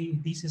 Especially,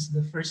 this is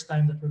the first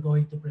time that we're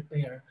going to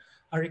prepare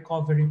a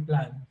recovery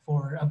plan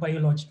for a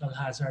biological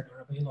hazard or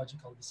a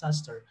biological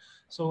disaster.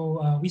 So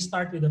we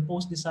start with the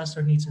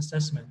post-disaster needs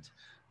assessment.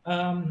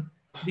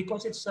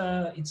 Because its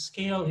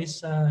scale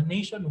is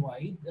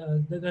nationwide,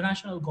 the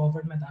national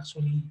government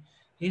actually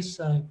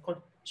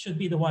should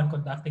be the one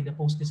conducting the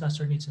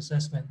post-disaster needs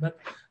assessment. But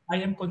I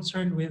am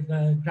concerned with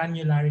the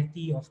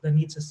granularity of the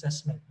needs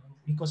assessment,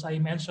 because I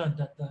mentioned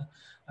that the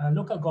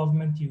local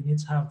government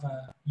units have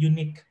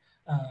unique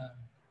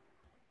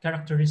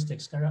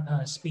characteristics,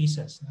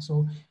 spaces.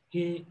 So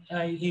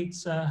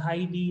it's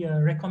highly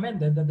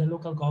recommended that the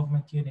local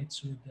government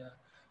units would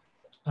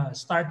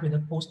start with a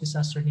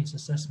post-disaster needs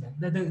assessment.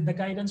 The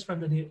guidance from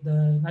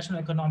the National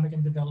Economic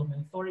and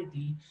Development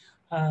Authority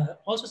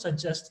also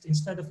suggests,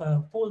 instead of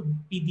a full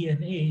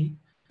PDNA,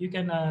 you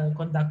can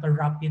conduct a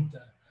rapid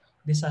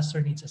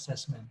disaster needs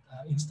assessment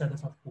instead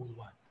of a full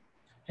one.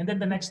 And then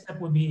the next step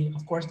would be,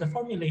 of course, the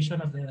formulation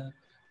of the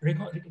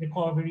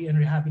recovery and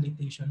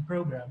rehabilitation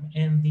program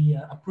and the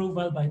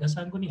approval by the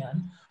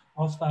Sanggunian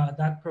of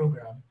that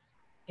program.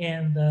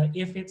 And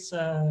if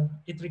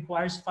it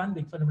requires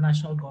funding from the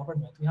national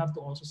government, we have to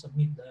also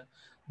submit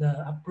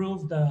the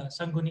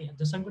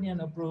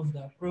Sanggunian approved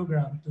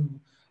program to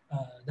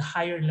the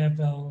higher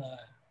level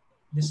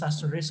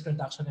Disaster Risk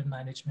Reduction and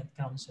Management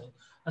Council,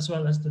 as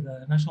well as to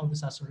the National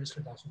Disaster Risk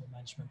Reduction and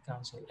Management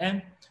Council.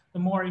 And the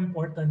more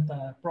important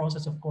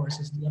process, of course,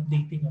 is the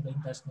updating of the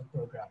investment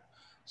program.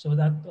 So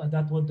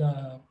that would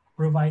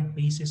provide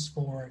basis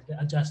for the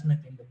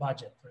adjustment in the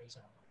budget, for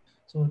example.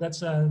 So that's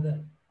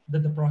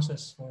the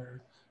process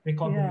for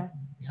recovery and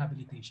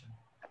rehabilitation.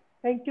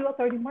 Thank you,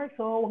 Attorney Mark.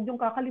 So huwag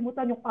niyong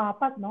kakalimutan yung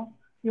apat, no?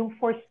 Yung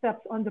 4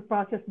 steps on the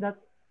process that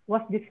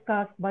was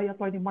discussed by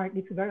Attorney Mark.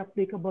 It's very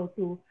applicable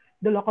to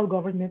the local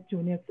government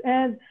units.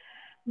 And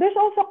there's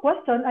also a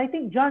question, I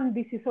think, John,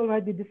 this is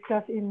already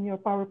discussed in your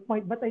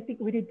PowerPoint, but I think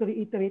we need to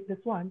reiterate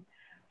this one.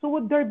 So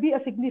would there be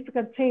a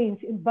significant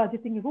change in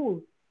budgeting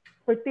rules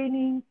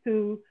pertaining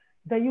to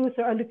the use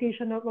or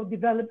allocation of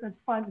development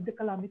fund and the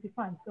calamity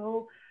fund?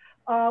 So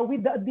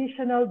with the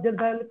additional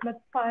development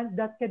fund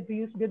that can be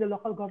used by the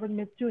local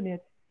government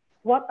unit,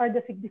 what are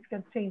the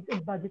significant changes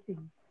in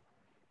budgeting?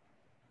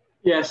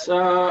 Yes,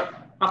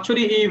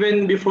 actually,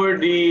 even before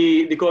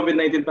the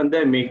COVID-19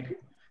 pandemic,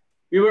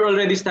 we were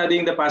already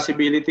studying the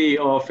possibility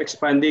of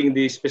expanding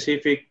the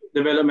specific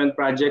development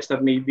projects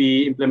that may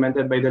be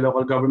implemented by the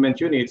local government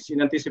units in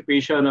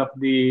anticipation of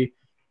the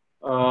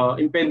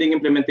impending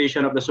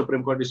implementation of the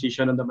Supreme Court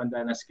decision on the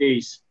Mandanas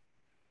case.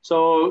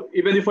 So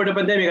even before the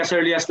pandemic, as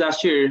early as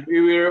last year,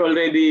 we were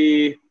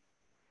already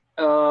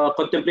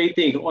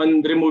contemplating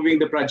on removing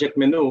the project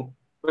menu,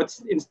 but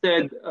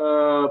instead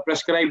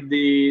prescribe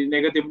the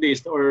negative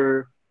list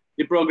or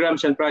the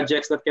programs and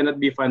projects that cannot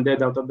be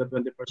funded out of the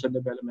 20%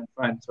 development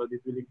fund. So this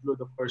will include,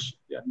 of course,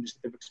 the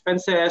administrative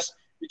expenses,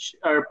 which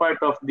are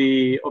part of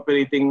the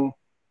operating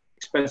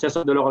expenses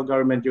of the local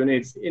government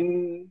units.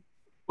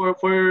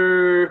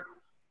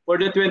 For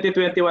the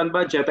 2021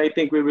 budget, I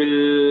think we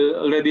will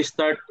already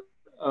start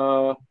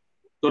to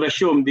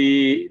resume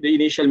the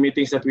initial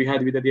meetings that we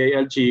had with the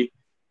DILG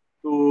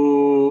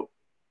to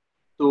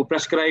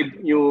prescribe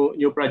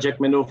new project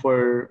menu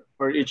for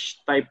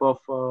each type of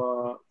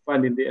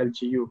fund in the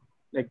LGU,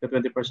 like the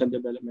 20%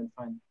 development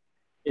fund,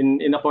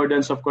 in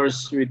accordance, of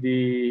course, with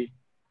the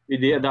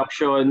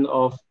adoption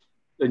of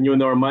the new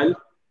normal,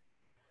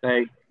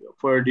 like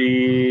for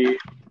the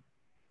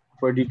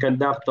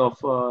conduct of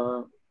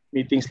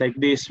meetings like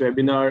this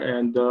webinar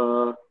and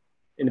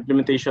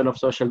implementation of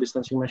social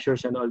distancing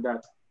measures and all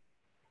that.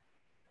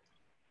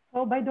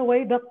 Oh, by the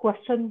way, that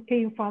question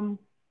came from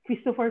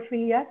Christopher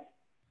Frias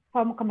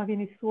from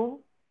Camagini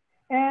School.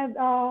 And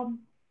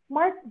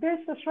Mark,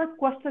 there's a short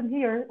question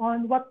here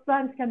on what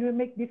plans can we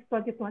make this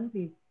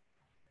 2020?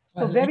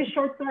 So very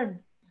short term.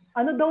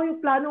 Ano daw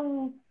yung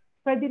planong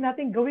pwede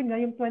natin gawin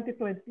ngayong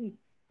 2020?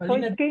 So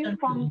it came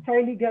from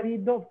Charlie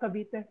Garrido of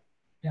Cavite.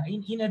 Yeah,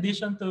 in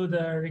addition to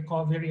the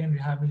recovery and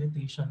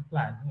rehabilitation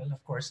plan, well,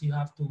 of course, you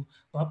have to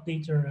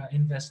update your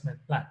investment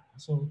plan.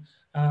 So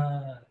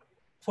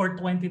for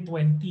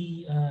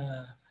 2020,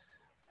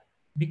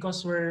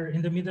 because we're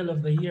in the middle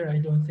of the year, I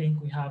don't think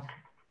we have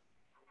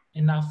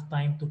enough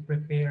time to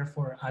prepare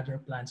for other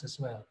plans as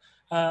well.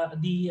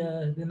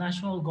 The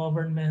national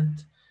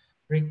government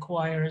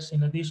requires,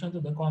 in addition to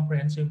the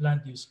comprehensive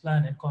land use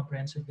plan and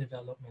comprehensive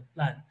development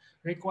plan,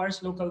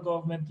 requires local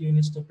government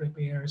units to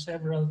prepare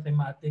several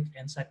thematic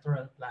and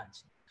sectoral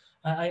plans.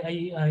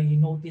 I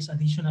noticed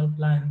additional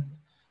plan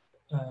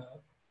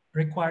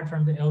required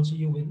from the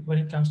LGU when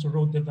it comes to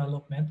road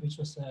development, which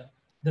was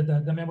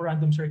the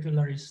memorandum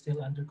circular is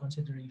still under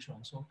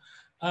consideration. So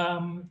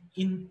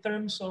in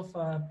terms of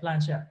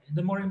plans, yeah,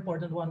 the more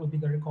important one would be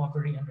the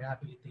recovery and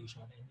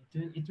rehabilitation.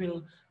 And it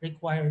will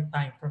require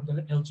time from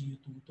the LGU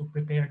to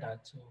prepare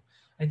that. So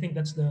I think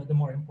that's the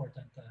more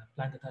important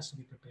plan that has to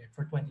be prepared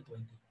for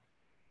 2020.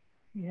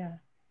 Yeah.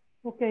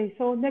 Okay,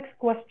 so next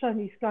question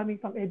is coming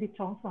from Eddie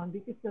Chongson.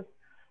 This is just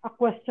a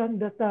question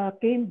that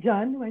came,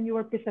 John, when you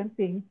were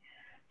presenting.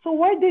 So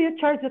why do you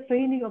charge the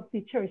training of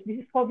teachers? This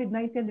is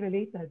COVID-19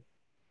 related.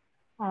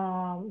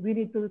 We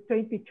need to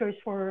train teachers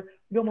for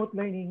remote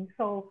learning.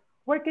 So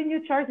where can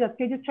you charge that?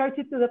 Can you charge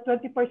it to the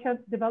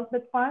 20%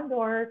 development fund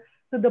or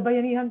to the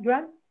Bayanihan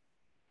grant?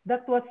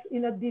 That was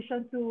in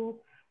addition to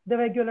the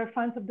regular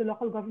funds of the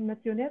local government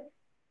unit?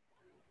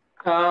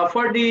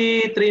 For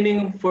the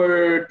training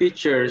for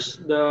teachers,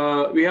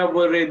 we have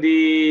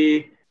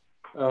already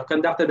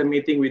conducted a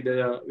meeting with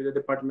the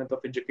Department of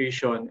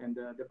Education and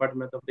the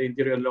Department of the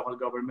Interior and Local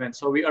Government.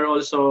 So we are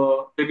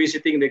also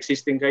revisiting the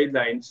existing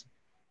guidelines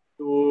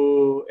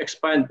to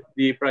expand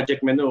the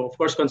project menu, of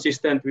course,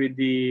 consistent with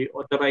the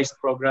authorized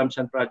programs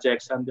and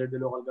projects under the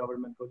Local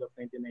Government Code of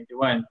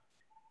 1991.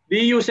 The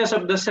uses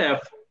of the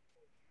CEF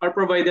are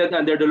provided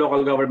under the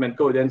Local Government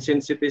Code, and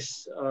since it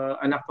is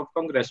an act of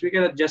Congress, we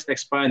cannot just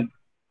expand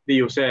the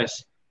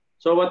uses.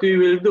 So what we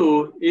will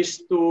do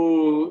is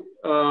to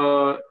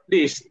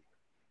list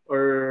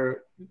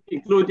or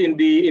include in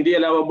the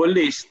allowable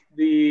list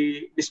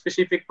the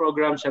specific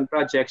programs and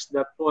projects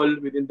that fall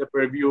within the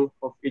purview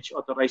of each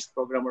authorized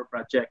program or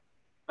project.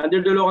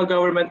 Under the Local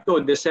Government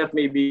Code, the CEF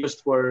may be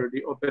used for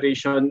the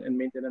operation and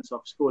maintenance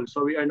of schools.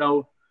 So we are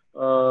now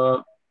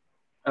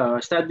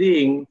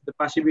studying the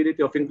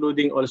possibility of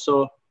including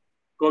also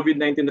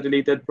COVID-19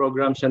 related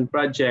programs and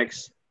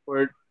projects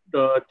for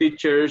the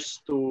teachers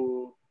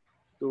to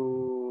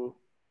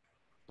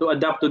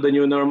adapt to the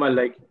new normal,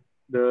 like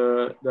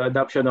the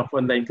adoption of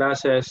online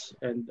classes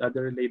and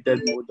other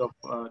related mode of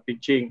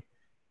teaching.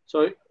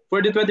 So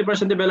for the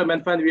 20%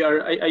 development fund,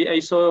 I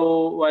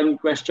saw one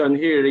question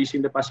here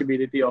raising the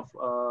possibility of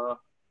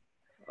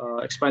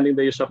expanding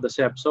the use of the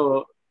CEP.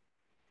 So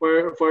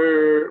for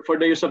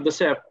the use of the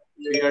CEP,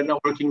 we are now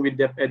working with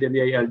DepEd and the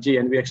ILG,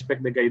 and we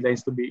expect the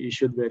guidelines to be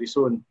issued very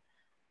soon.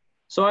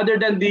 So other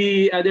than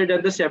the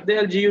CEP, the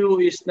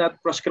LGU is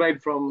not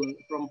prescribed from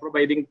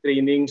providing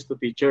trainings to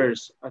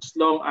teachers as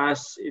long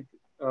as it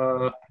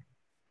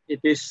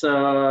is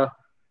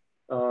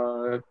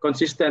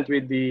consistent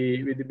with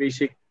the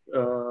basic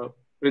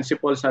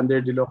principles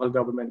under the Local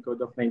Government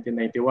Code of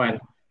 1991.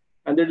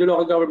 Under the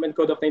Local Government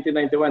Code of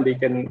 1991,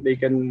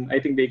 I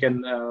think they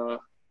can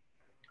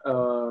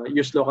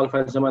use local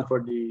funds naman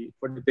for the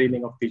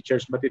training of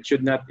teachers, but it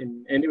should not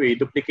in any way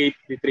duplicate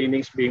the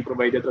trainings being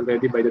provided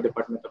already by the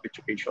Department of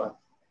Education.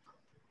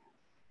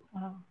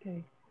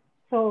 Okay,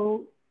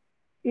 so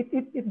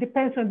it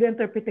depends on the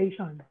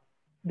interpretation.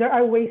 There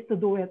are ways to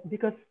do it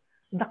because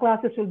the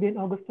classes will be in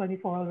August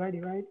 24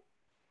 already, right?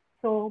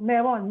 So may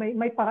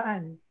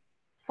paraan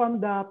from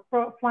the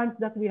funds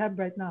that we have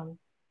right now.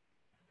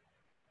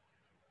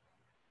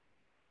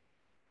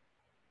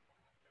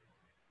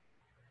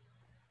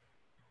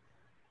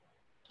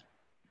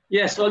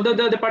 Yes, although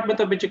the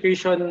Department of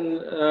Education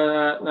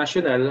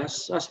National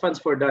has funds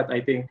for that, I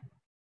think.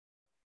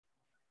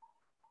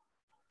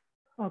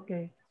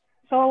 Okay.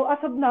 So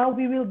as of now,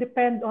 we will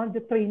depend on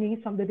the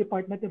trainings from the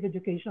Department of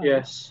Education.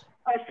 Yes.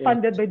 As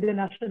funded by the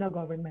national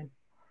government.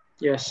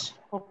 Yes.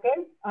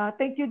 Okay.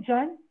 Thank you,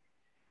 John.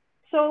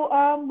 So,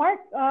 Mark,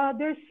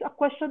 there's a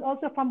question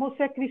also from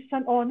Jose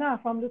Christian Ona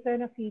from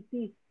Lucena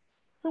City.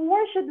 So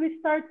where should we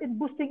start in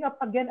boosting up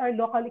again our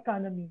local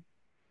economy?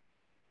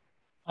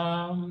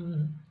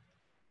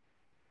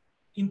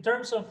 In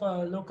terms of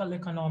local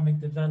economic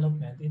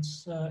development,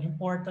 it's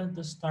important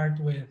to start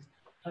with,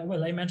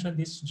 well, I mentioned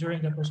this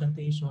during the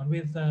presentation,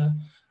 with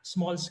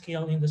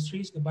small-scale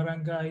industries, the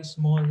barangay,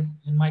 small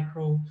and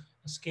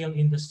micro-scale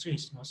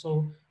industries. No?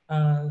 So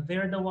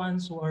they're the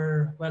ones who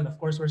are, well, of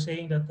course, we're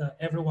saying that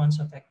everyone's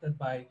affected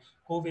by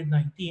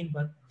COVID-19,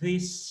 but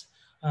these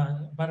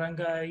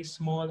barangay,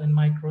 small and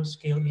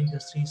micro-scale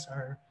industries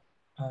are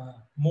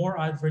more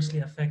adversely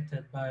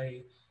affected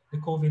by the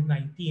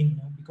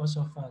COVID-19 because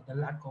of the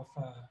lack of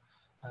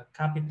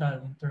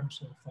capital in terms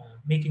of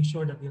making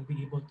sure that they'll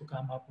be able to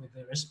come up with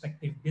a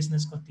respective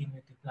business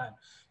continuity plan.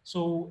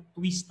 So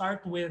we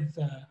start with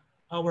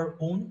our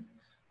own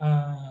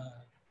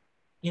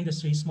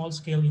industries, small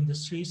scale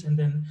industries, and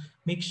then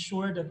make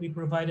sure that we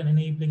provide an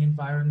enabling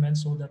environment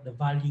so that the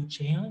value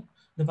chain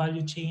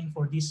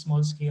for these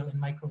small scale and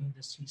micro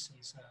industries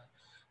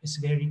is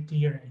very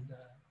clear, and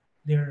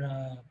they're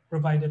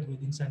provided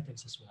with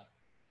incentives as well.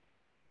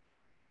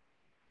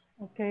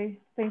 Okay,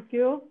 thank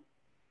you.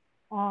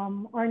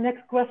 Our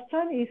next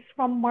question is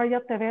from Maria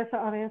Teresa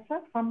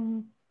Aresa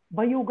from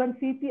Bayugan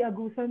City,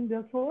 Agusan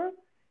del Sur.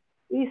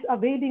 Is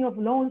availing of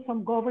loans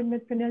from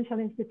government financial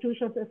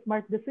institutions a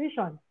smart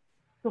decision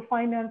to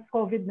finance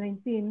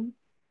COVID-19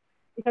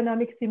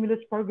 economic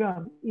stimulus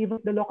program, even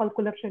if the local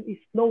collection is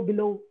low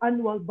below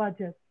annual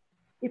budget?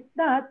 If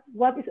not,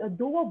 what is a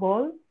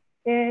doable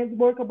and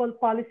workable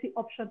policy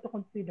option to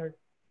consider?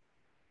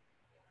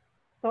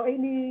 So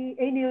any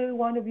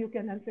one of you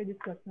can answer this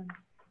question.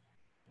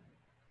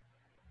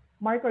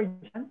 Mark or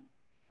John?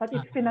 But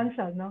it's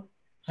financial, no?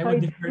 I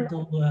would defer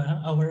to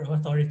our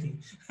authority.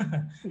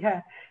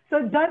 Yeah.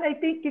 So John, I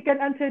think you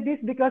can answer this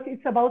because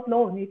it's about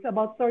loan. It's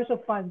about source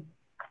of funds.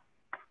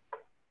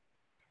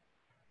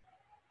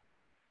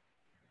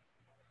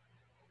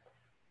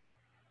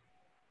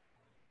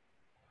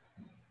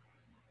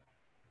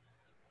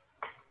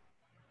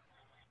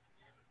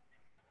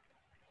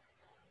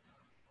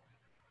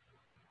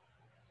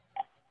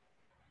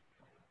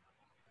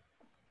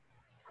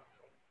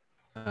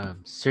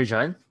 Sir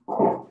John?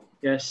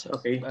 Yes,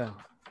 okay. Well,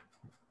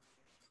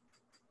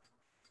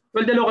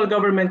 the local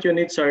government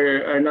units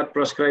are not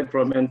proscribed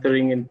from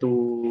entering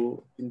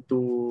into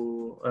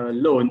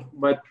loan,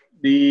 but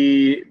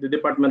the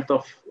Department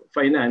of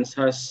Finance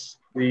has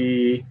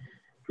the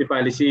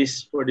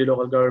policies for the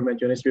local government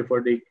units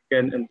before they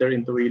can enter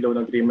into a loan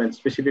agreement.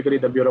 Specifically,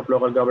 the Bureau of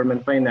Local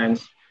Government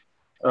Finance,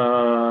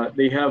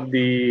 they have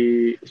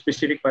the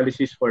specific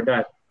policies for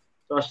that.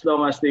 So as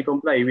long as they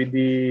comply with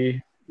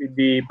the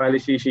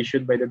policies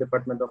issued by the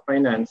Department of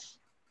Finance,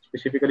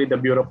 specifically the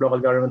Bureau of Local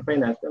Government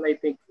Finance, then I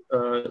think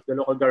the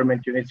local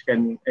government units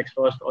can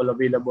exhaust all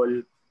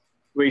available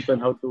ways on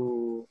how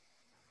to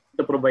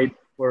provide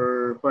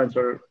for funds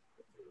or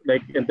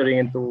like entering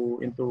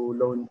into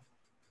loan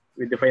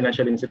with the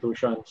financial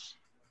institutions.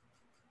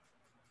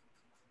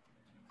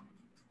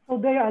 So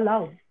they are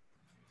allowed.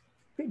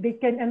 They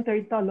can enter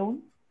into a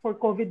loan for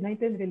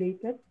COVID-19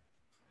 related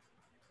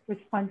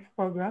response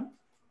program?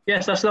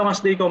 Yes, as long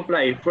as they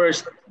comply.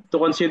 First, to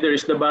consider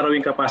is the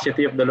borrowing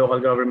capacity of the local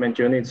government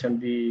units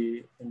and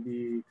the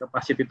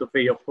capacity to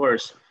pay, of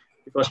course.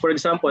 Because, for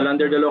example,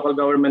 under the Local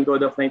Government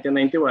Code of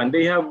 1991,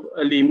 they have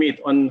a limit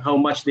on how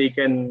much they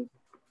can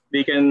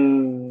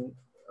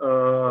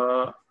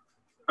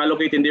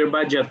allocate in their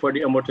budget for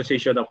the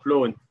amortization of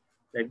loan,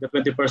 like the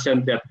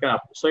 20% debt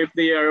cap. So if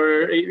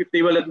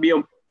they will not be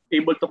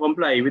able to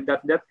comply with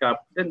that debt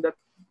cap, then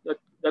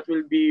that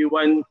will be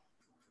one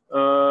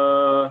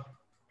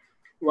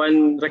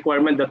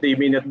requirement that they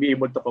may not be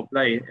able to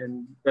comply,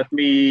 and that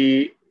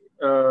may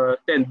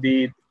tend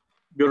the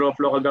Bureau of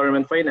Local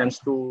Government Finance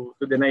to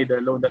deny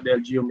the loan that the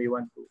LGU may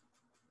want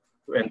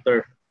to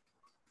enter.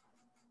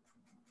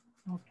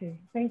 Okay,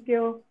 thank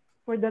you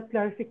for that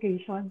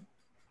clarification.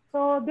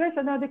 So there's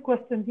another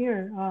question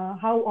here.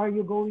 How are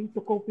you going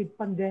to cope with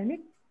pandemic?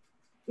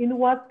 In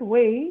what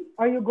way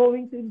are you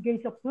going to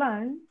engage a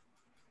plan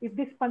if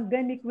this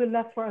pandemic will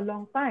last for a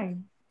long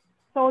time?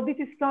 So this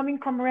is coming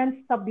from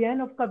Renz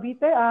Tabien of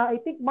Cavite. I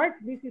think, Mark,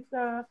 this is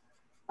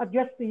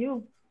addressed to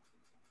you.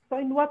 So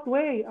in what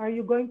way are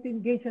you going to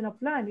engage in a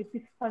plan if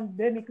this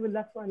pandemic will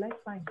last for a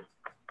lifetime?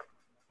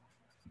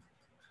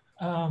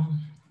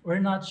 We're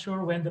not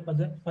sure when the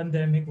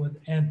pandemic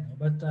would end,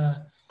 but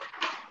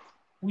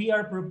we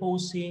are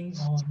proposing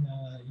on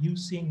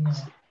using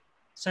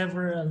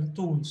several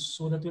tools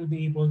so that we'll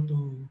be able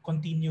to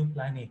continue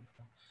planning.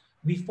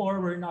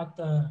 Before we're not,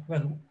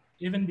 well,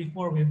 even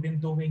before we've been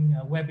doing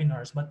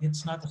webinars, but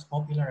it's not as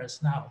popular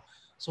as now.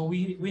 So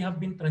we have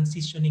been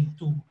transitioning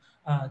to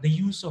the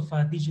use of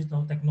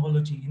digital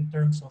technology in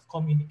terms of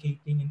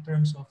communicating, in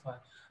terms of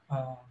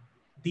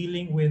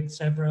dealing with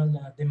several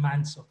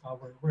demands of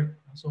our work.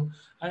 So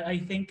I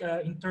think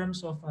in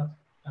terms of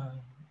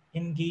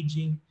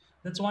engaging,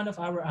 that's one of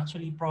our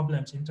actually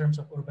problems in terms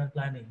of urban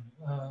planning.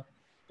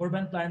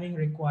 Urban planning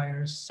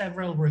requires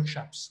several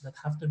workshops that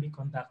have to be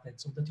conducted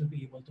so that you'll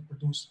be able to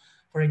produce,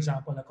 for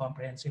example, a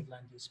comprehensive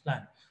land use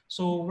plan.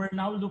 So we're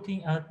now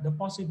looking at the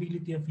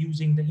possibility of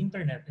using the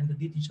internet and the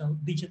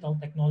digital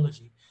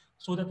technology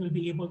so that we'll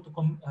be able to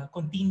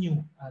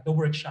continue the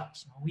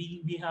workshops.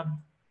 We have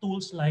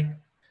tools like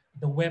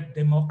the web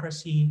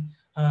democracy.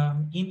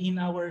 In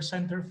our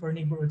Center for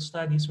Neighborhood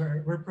Studies,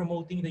 we're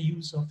promoting the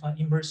use of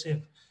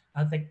immersive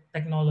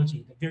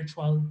technology, the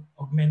virtual,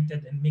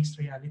 augmented, and mixed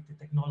reality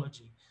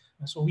technology.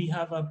 So we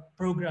have a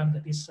program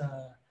that is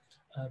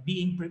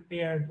being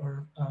prepared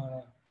for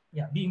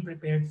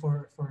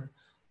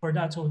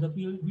that, so that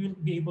we'll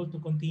be able to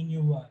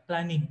continue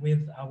planning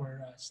with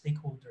our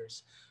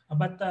stakeholders.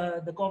 But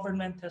the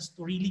government has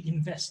to really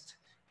invest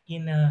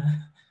in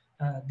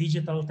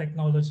digital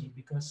technology,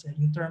 because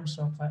in terms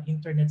of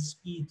internet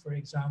speed, for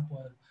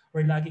example,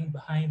 we're lagging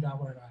behind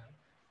our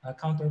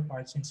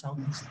counterparts in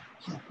Southeast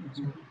Asia.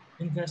 So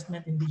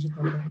investment in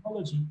digital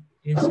technology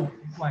is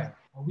required.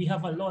 We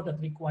have a law that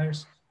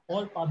requires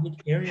all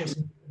public areas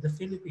in the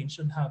Philippines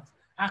should have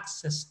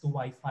access to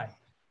Wi-Fi,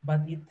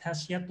 but it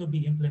has yet to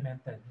be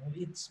implemented.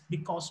 It's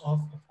because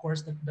of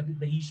course, the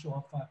issue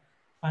of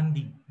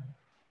funding.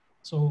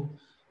 So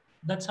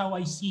that's how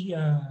I see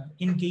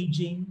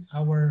engaging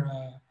our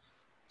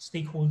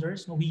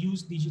stakeholders. We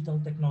use digital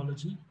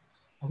technology.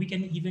 We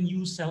can even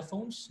use cell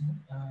phones.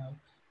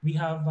 We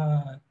have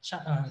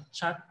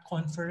chat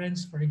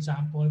conference, for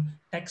example,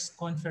 text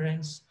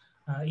conference.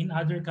 In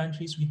other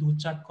countries, we do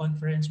chat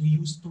conference. We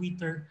use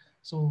Twitter.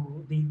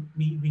 So we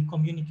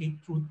communicate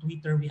through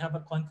Twitter. We have a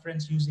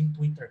conference using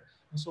Twitter.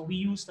 So we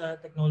use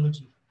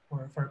technology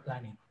for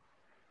planning.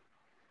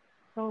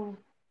 So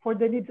for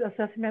the needs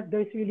assessment,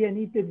 there's really a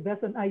need to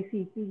invest on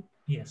ICT.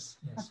 Yes.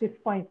 At this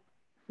point,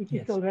 it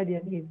is already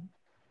a need.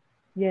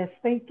 Yes,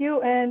 thank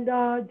you. And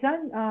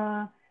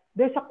John,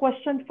 there's a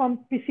question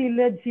from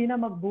Priscilla Gina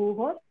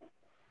Magbuhos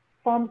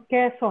from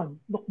Quezon,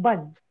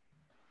 Lukban.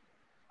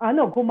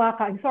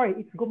 Gumaca. I'm sorry,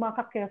 it's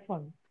Gumaca,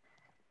 Quezon.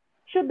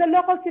 Should the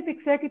local chief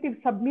executive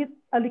submit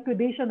a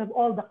liquidation of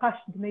all the cash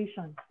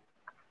donations?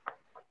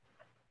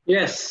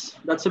 Yes,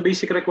 that's a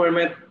basic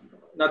requirement,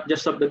 not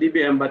just of the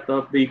DBM, but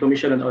of the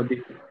Commission on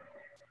Audit.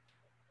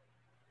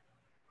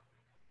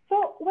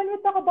 So when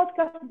we talk about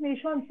cash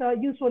donations,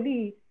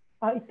 usually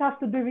it has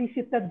to be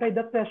receipted by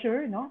the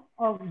treasurer,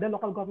 of the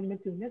local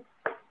government unit.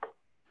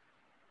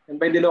 And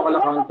by the local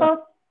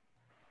accountant.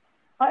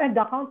 And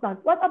the accountant.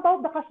 What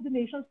about the cash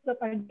donations that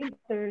are named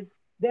after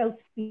the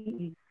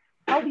LCE?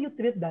 How do you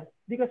treat that?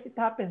 Because it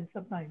happens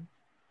sometimes.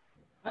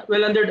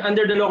 Well,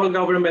 under the local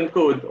government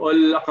code,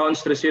 all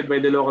accounts received by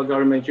the local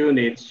government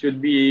units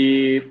should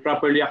be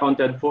properly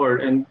accounted for,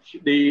 and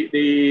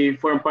they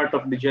form part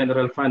of the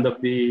general fund of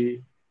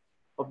the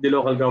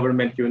local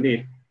government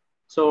unit.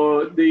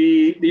 So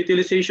the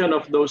utilization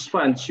of those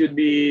funds should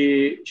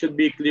be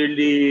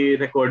clearly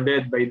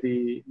recorded by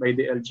the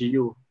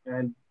LGU,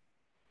 and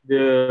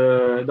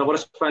the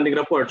corresponding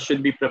report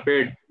should be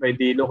prepared by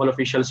the local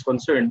officials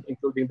concerned,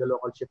 including the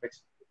local chief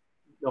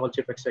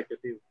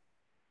executive.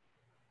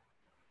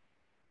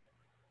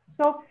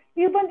 So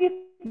even if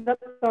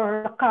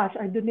the cash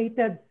are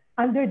donated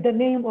under the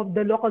name of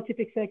the local chief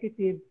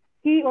executive,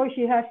 he or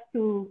she has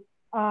to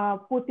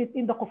put it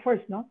in the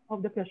coffers,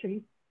 of the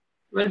treasury.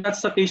 Well,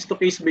 that's a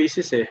case-to-case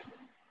basis.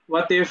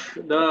 What if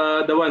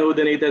the one who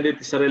donated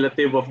it is a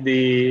relative of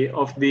the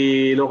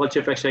local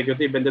chief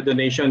executive, and the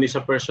donation is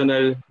a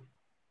personal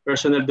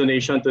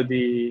donation to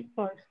the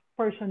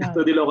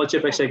local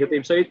chief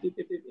executive? So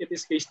it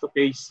is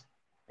case-to-case,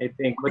 I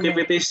think. But if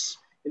it is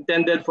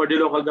intended for the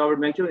local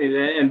government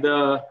unit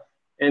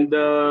and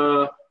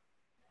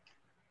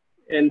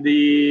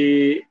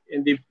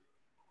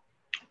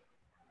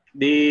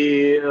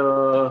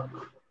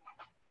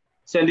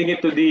sending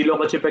it to the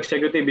local chief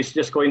executive is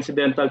just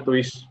coincidental to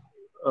his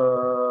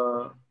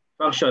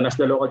function as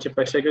the local chief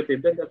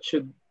executive, then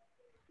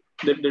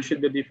there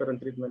should be a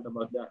different treatment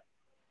about that.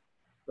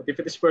 But if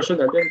it is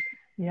personal, then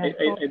I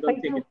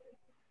don't think it.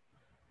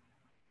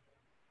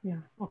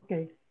 Yeah,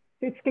 okay.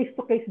 So it's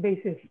case-to-case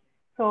basis.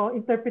 So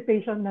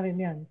interpretation na rin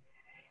yan.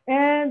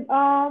 And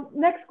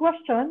next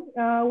question,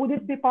 would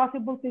it be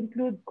possible to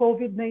include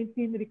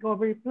COVID-19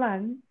 recovery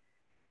plan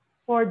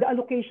for the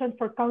allocation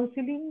for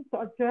counseling to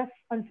address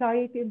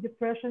anxiety and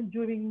depression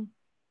during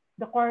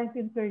the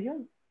quarantine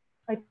period?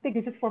 I think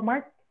this is for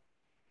Mark.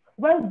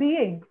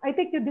 Well-being. I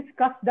think you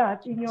discussed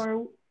that in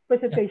your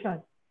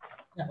presentation.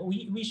 Yeah,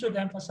 we should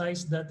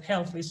emphasize that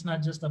health is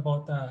not just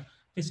about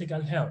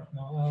physical health.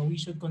 No? We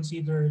should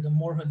consider the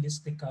more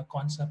holistic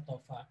concept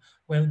of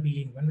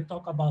well-being. When we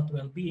talk about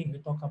well-being, we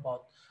talk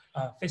about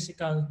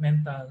physical,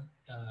 mental,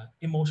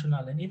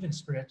 emotional, and even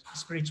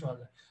spiritual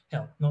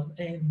health. No?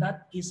 And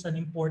that is an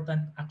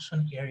important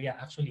action area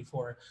actually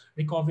for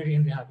recovery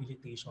and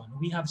rehabilitation.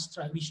 We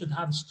should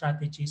have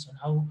strategies on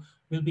how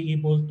we'll be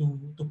able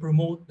to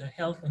promote the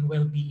health and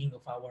well-being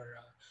of our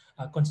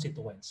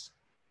constituents.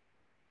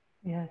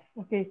 Yes.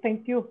 Okay.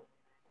 Thank you.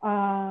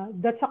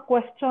 That's a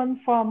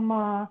question from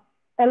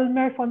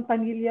Elmer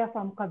Fontanilla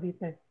from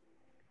Cavite.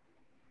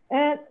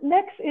 And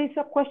next is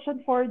a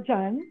question for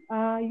John.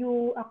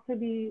 You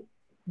actually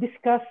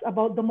discussed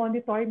about the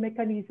monitoring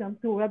mechanism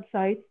to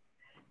websites,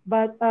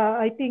 but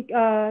I think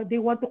they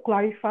want to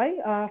clarify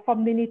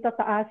from Ninita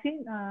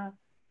Taasin,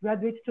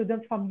 graduate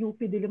students from UP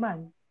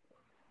Diliman.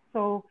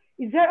 So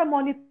is there a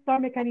monitor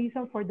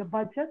mechanism for the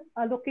budget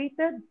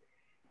allocated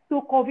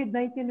to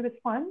COVID-19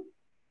 response?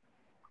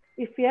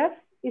 If yes,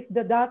 is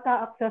the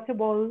data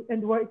accessible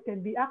and where it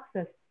can be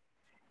accessed?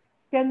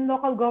 Can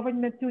local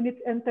government units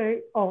enter?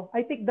 Oh,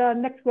 I think the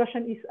next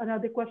question is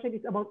another question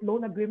is about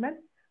loan agreement.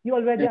 You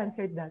already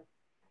answered that.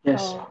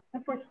 Yes. So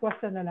the first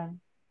question na lang.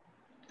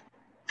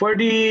 For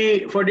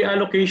the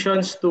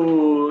allocations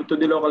to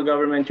the local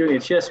government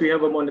units, yes, we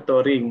have a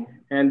monitoring,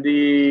 and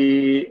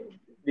the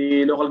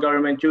local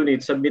government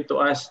units submit to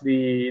us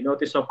the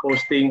notice of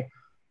posting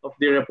of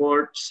the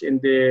reports in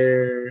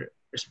their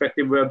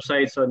respective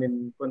websites on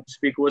in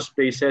conspicuous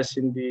places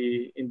in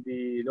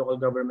the local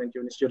government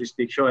unit's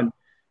jurisdiction.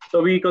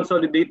 So we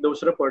consolidate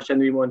those reports and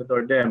we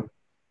monitor them.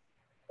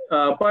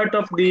 Part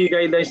of the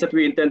guidelines that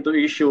we intend to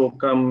issue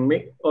come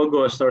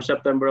August or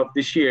September of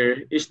this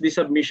year is the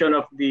submission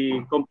of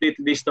the complete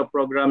list of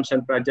programs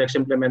and projects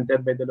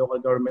implemented by the local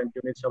government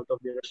units out of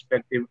their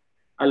respective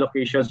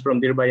allocations from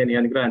their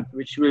Bayanihan grant,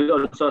 which will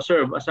also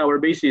serve as our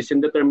basis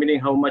in determining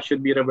how much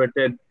should be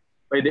reverted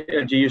by the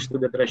LGUs to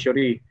the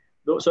Treasury.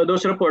 So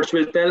those reports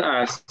will tell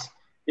us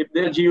if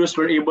the LGUs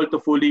were able to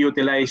fully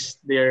utilize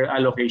their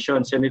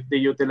allocations and if they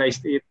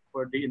utilized it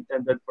for the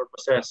intended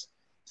purposes.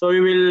 So we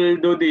will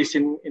do this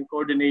in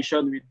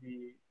coordination with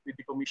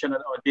the Commission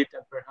on Audit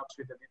and perhaps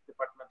with the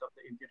Department of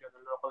the Interior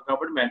and Local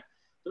Government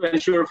to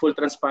ensure full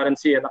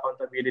transparency and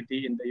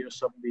accountability in the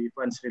use of the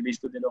funds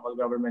released to the local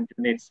government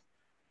units.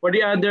 For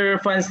the other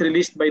funds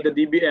released by the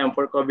DBM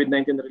for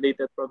COVID-19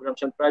 related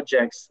programs and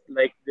projects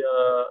like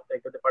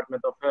the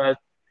Department of Health,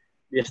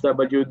 the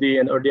SWD,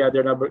 and or the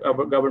other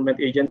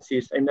government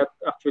agencies, I'm not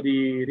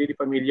actually really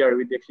familiar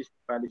with the existing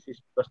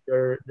policies because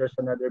there's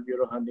another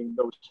bureau handling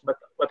those. But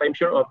what I'm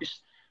sure of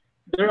is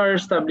there are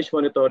established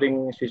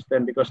monitoring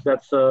system because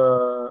that's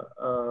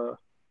a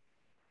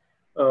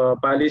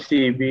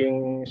policy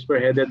being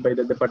spearheaded by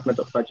the Department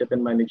of Budget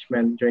and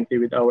Management jointly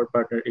with our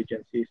partner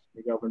agencies,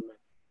 the government.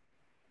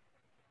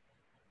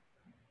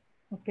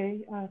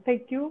 Okay,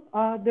 thank you.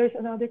 There's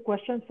another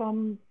question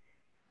from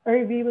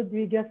Irvi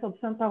Rodriguez of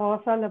Santa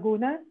Rosa,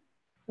 Laguna.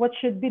 What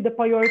should be the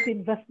priority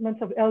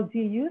investments of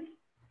LGUs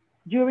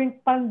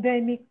during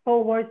pandemic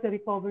towards the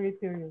recovery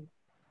period?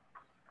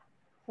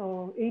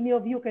 So any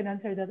of you can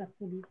answer that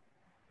actually.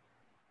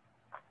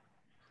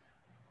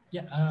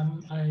 Yeah,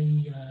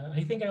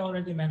 I think I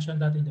already mentioned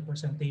that in the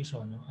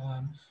presentation.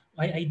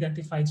 I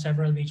identified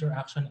several major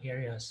action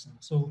areas.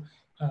 So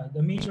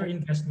the major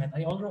investment,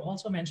 I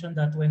also mentioned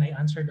that when I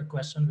answered the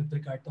question with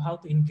regard to how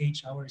to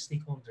engage our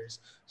stakeholders.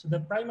 So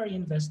the primary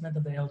investment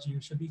of the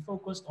LGU should be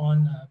focused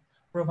on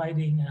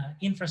providing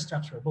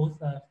infrastructure,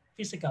 both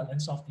physical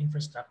and soft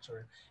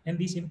infrastructure. And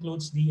this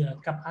includes the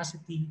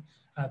capacity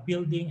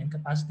building and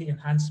capacity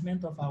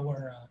enhancement of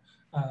our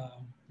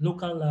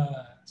local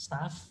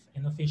staff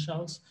and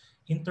officials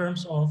in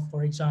terms of,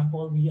 for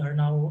example, we are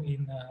now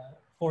in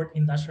fourth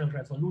industrial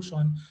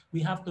revolution. We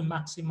have to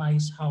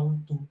maximize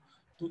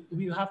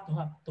we have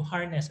to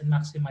harness and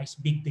maximize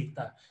big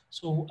data.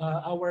 So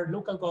our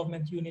local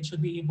government unit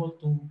should be able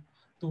to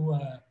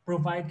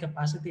provide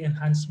capacity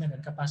enhancement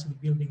and capacity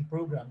building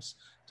programs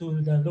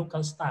to the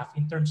local staff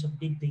in terms of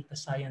big data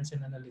science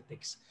and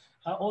analytics.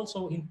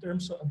 Also in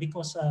terms of,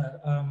 because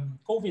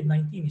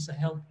COVID-19 is a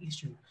health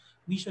issue,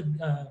 we should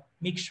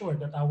make sure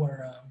that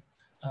our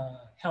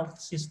health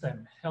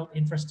system, health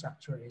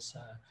infrastructure is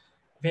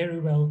very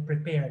well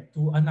prepared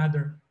to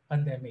another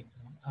pandemic.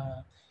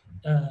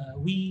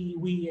 We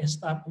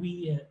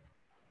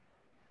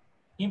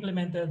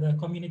implemented the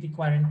community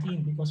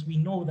quarantine because we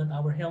know that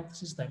our health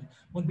system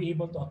won't be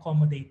able to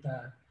accommodate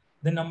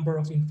the number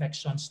of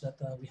infections that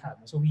we have.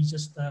 So we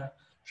just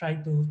try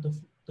to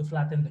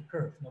flatten the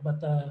curve.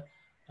 But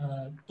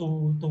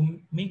to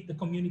make the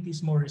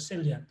communities more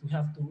resilient, we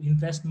have to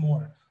invest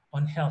more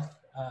on health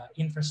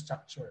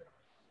infrastructure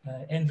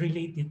and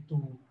relate it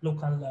to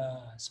local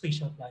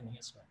spatial planning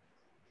as well.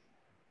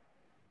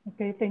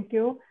 Okay, thank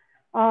you.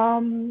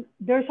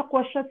 There's a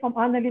question from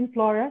Annalyn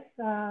Flores.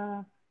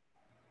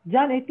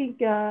 John, I think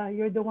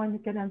you're the one who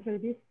can answer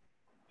this.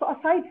 So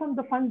aside from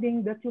the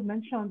funding that you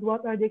mentioned,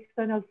 what are the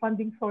external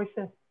funding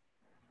sources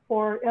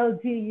for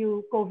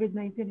LGU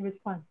COVID-19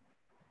 response?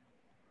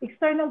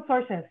 External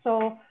sources,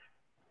 so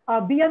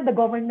beyond the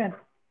government,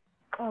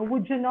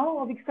 would you know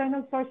of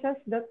external sources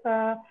that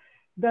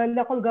the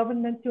local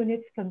government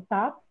units can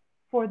tap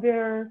for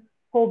their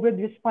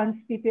COVID response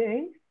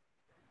PPAs?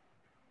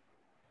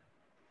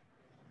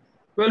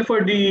 Well,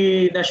 for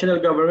the national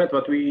government,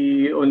 what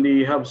we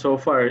only have so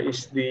far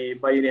is the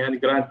bayanihan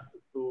grant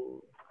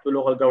to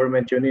local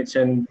government units.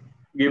 And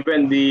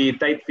given the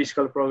tight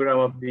fiscal program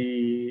of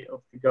the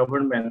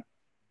government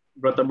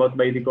brought about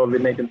by the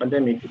COVID-19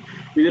 pandemic,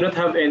 we do not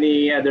have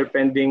any other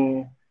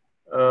pending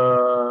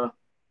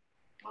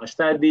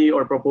study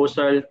or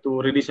proposal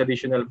to release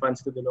additional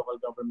funds to the local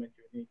government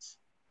units.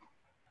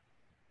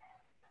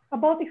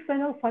 About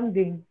external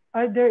funding,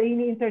 are there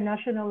any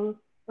international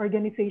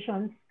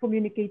organizations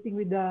communicating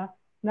with the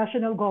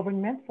national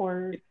government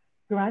for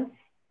grants?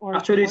 Or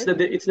actually,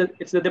 support?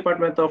 it's the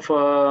Department of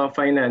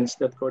Finance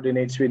that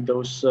coordinates with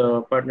those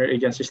partner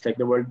agencies like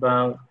the World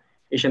Bank,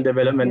 Asian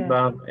Development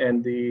Bank,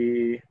 and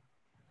the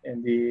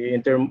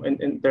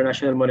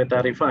International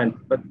Monetary Fund.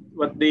 But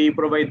what they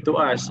provide to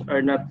us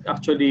are not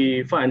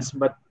actually funds,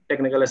 but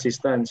technical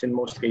assistance in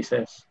most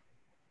cases.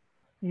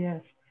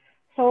 Yes.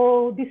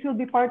 So this will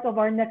be part of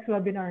our next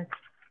webinar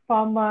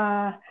from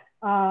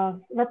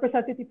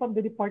representative from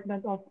the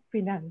Department of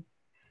Finance.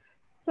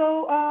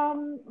 So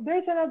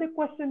there's another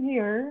question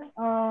here.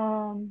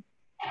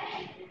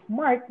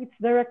 Mark, it's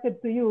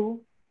directed to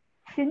you.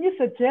 Can you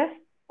suggest,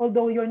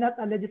 although you're not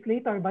a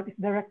legislator, but it's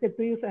directed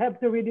to you, so I have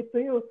to read it to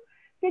you.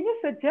 Can you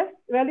suggest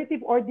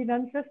relative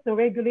ordinances to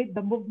regulate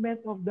the movement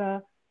of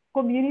the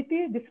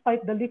community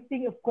despite the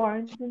lifting of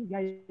quarantine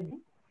guidelines?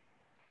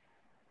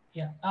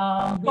 Yeah.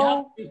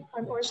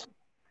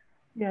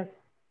 Yes.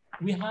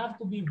 We have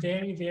to be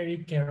very, very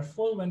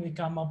careful when we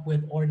come up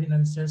with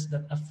ordinances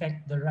that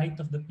affect the right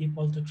of the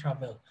people to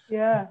travel.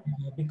 Yeah.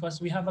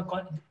 Because we have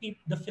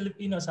the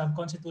Filipinos have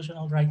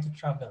constitutional right to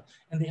travel,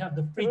 and they have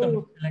the freedom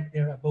to select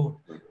their abode.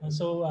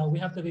 So we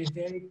have to be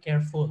very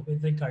careful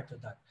with regard to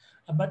that.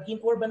 But in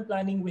urban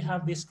planning, we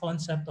have this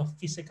concept of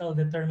physical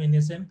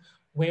determinism,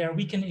 where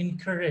we can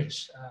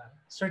encourage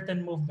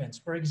certain movements.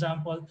 For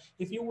example,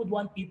 if you would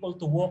want people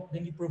to walk,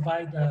 then you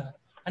provide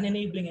an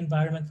enabling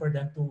environment for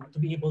them to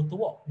be able to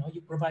walk. You know,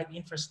 you provide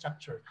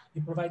infrastructure,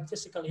 you provide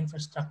physical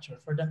infrastructure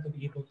for them to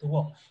be able to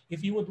walk.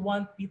 If you would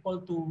want people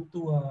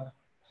to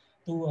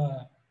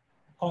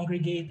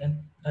congregate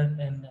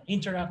and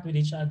interact with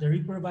each other,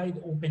 you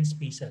provide open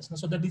spaces.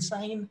 So the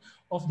design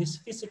of these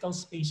physical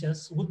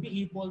spaces would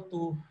be able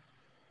to,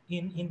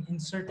 in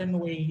certain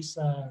ways,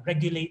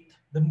 regulate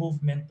the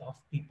movement of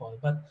people.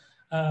 But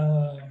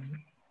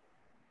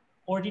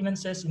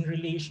ordinances in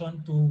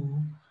relation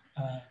to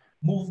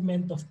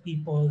movement of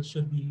people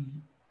should be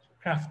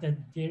crafted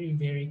very,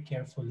 very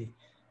carefully.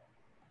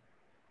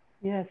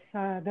 Yes,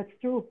 that's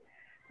true.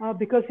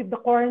 Because if the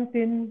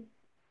quarantine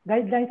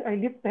guidelines are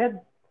lifted,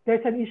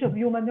 there's an issue of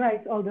human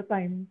rights all the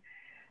time.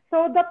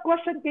 So that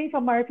question came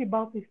from Marky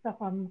Bautista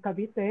from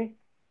Cavite.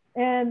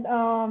 And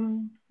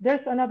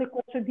there's another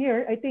question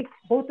here. I think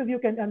both of you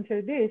can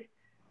answer this.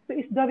 So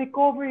is the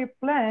recovery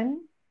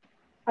plan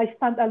a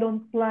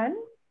standalone plan?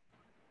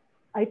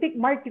 I think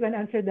Mark, you can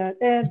answer that.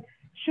 And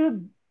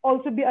should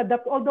also be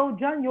adapted, although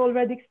John, you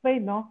already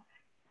explained, no?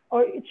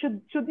 Or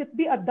should it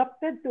be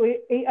adapted to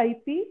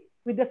AIP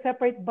with a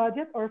separate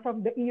budget or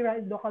from the ERA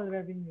and local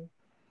revenue?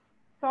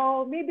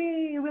 So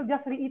maybe you will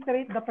just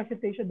reiterate the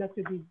presentation that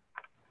you did.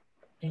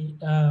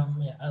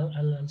 Yeah,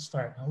 I'll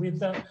start. With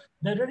the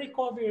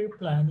recovery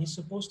plan is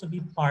supposed to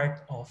be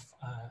part of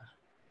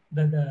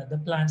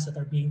the plans that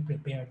are being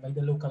prepared by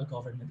the local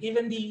government.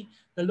 Even the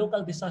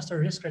local disaster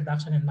risk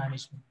reduction and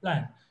management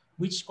plan,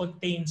 which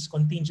contains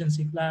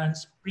contingency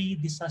plans,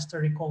 pre-disaster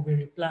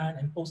recovery plan,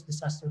 and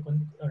post-disaster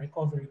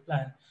recovery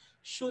plan,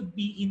 should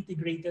be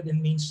integrated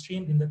and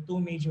mainstreamed in the two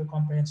major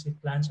comprehensive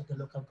plans of the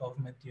local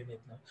government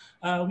unit.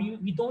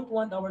 We don't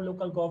want our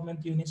local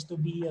government units to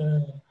be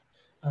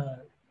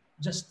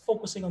just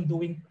focusing on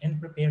doing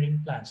and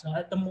preparing plans. Now,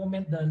 at the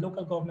moment, the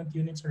local government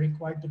units are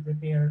required to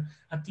prepare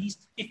at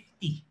least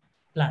 50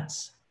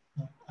 plans.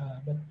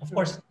 But of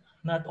course,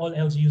 not all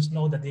LGUs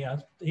know that they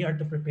are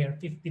to prepare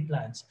 50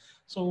 plans.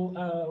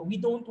 So we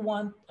don't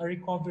want a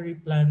recovery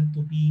plan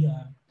to be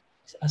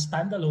a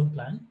standalone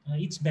plan.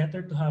 It's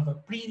better to have a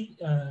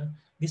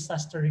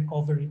pre-disaster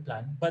recovery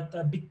plan.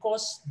 But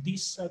because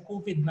this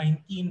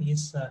COVID-19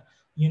 is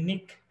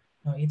unique,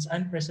 it's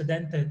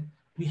unprecedented,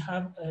 we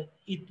have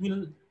it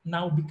will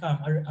now become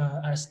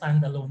a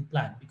standalone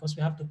plan because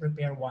we have to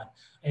prepare one.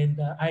 And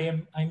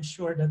I'm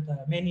sure that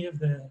many of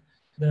the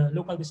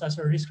local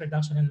disaster risk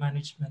reduction and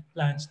management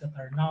plans that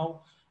are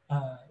now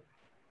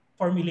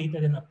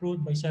formulated and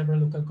approved by several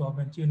local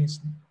government units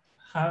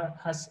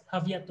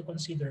have yet to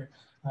consider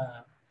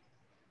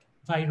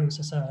virus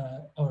as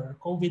or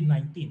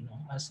COVID-19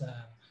 as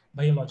a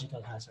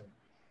biological hazard.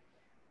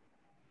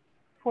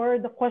 For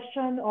the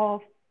question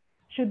of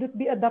should it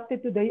be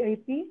adapted to the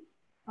IIP,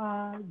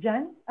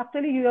 Jan,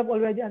 actually you have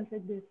already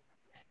answered this.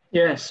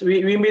 Yes,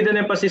 we made an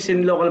emphasis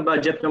in local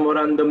budget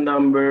memorandum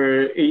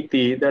number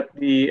 80 that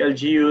the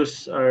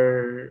LGUs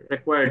are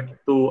required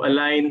to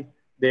align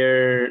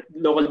their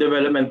local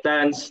development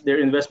plans,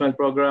 their investment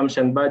programs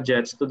and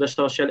budgets to the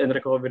social and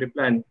recovery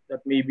plan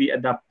that may be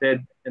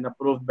adopted and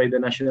approved by the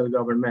national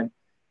government.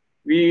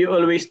 We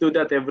always do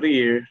that every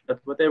year, that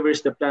whatever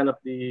is the plan of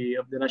the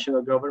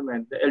national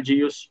government, the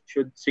LGUs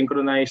should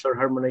synchronize or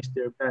harmonize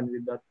their plan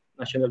with that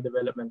national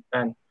development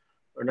plan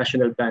or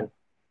national plan.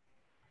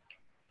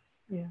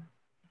 Yeah,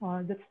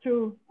 that's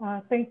true.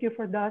 Thank you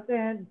for that.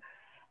 And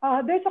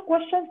there's a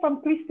question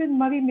from Christine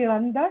Marie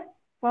Miranda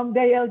from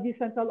the LG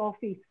Central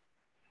Office.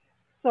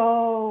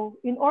 So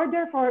in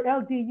order for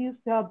LGUs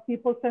to have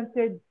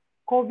people-centered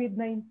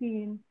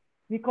COVID-19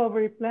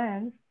 recovery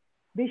plans,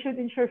 they should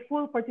ensure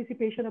full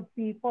participation of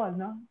people.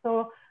 No?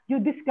 So you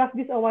discussed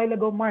this a while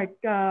ago, Mark,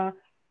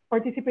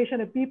 participation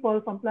of people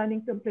from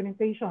planning to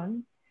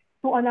implementation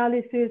to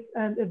analysis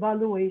and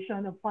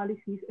evaluation of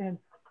policies and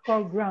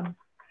programs.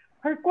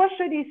 Her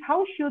question is,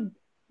 how should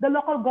the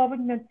local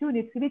government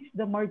units reach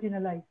the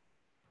marginalized?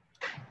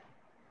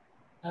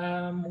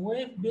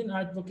 We've been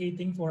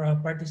advocating for a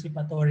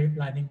participatory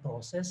planning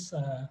process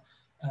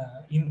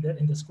in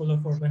the School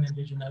of Urban and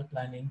Regional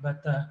Planning.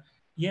 But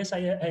yes, I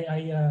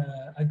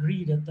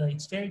agree that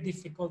it's very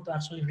difficult to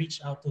actually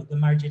reach out to the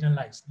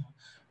marginalized.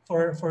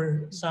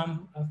 For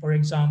some, for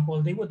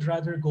example, they would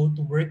rather go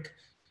to work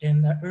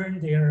and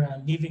earn their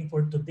living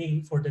for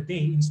the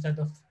day instead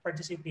of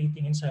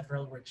participating in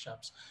several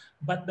workshops.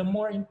 But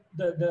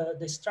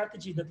the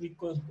strategy that we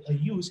could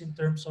use in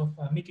terms of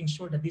making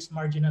sure that this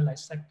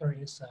marginalized sector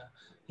is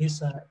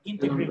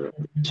integrated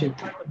and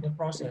part of the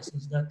process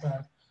is that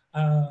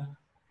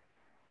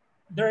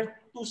there are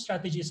two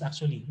strategies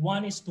actually.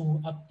 One is to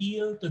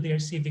appeal to their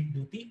civic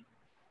duty,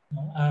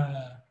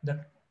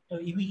 that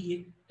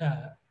we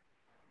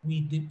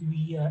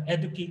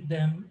educate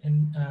them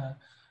and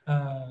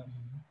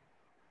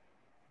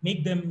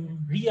make them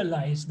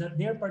realize that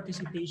their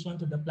participation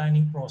to the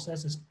planning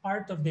process is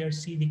part of their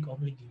civic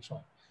obligation.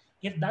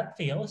 If that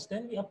fails,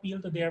 then we appeal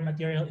to their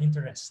material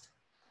interest.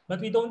 But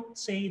we don't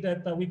say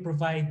that we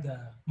provide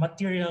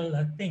material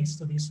things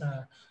to this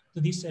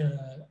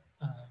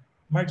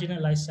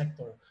marginalized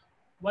sector.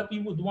 What we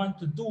would want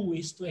to do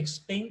is to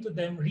explain to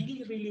them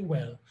really, really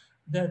well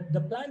that the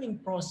planning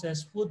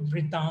process would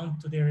redound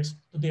to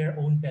their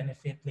own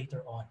benefit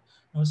later on.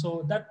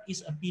 So that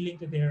is appealing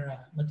to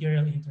their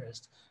material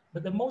interest.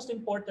 But the most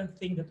important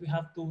thing that we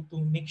have to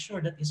make sure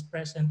that is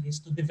present is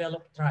to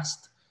develop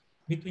trust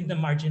between the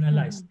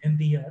marginalized and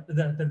the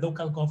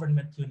local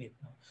government unit.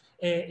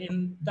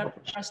 And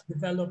that trust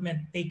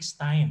development takes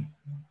time.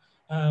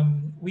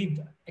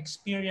 We've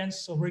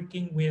experienced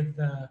working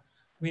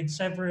with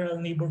several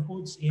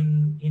neighborhoods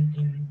in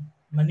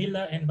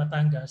Manila and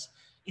Batangas.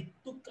 It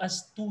took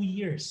us 2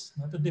 years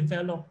to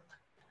develop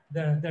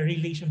the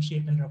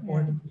relationship and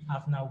rapport that we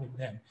have now with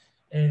them.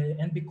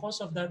 And because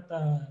of that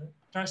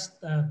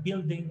trust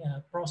building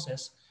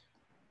process,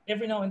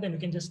 every now and then we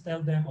can just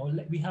tell them, oh,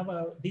 we have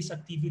this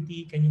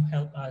activity, can you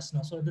help us?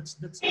 No, so that's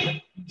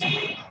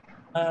easy.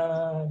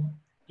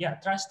 Yeah,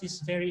 trust is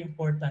very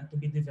important to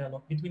be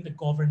developed between the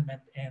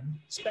government and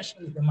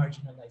especially the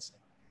marginalized.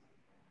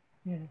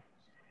 Yeah.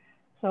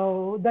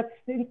 So that's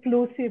the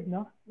inclusive,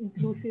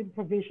 inclusive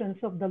provisions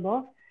of the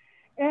law.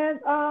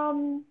 And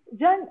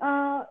Jan,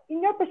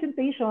 in your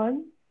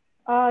presentation,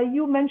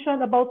 you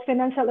mentioned about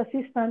financial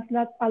assistance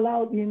not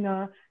allowed in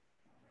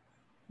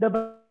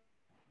the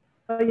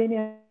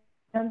Bayanihan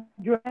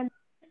grant.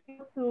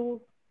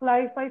 To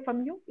clarify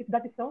from you, if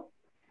that is so?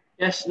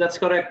 Yes, that's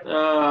correct.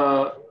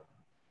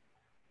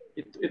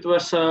 It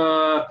was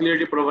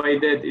clearly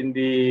provided in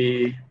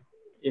the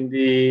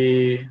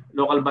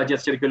local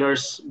budget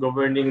circulars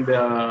governing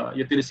the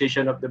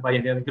utilization of the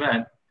Bayanihan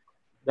grant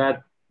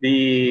that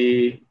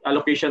the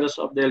allocations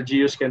of the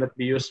LGUs cannot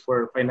be used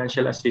for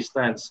financial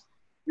assistance.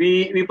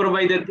 We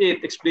provided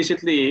it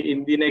explicitly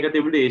in the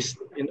negative list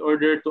in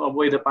order to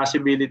avoid the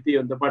possibility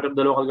on the part of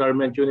the local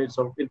government units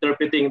of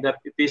interpreting that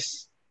it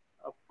is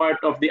a part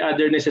of the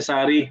other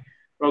necessary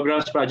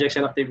programs, projects,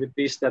 and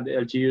activities that the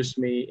LGUs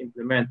may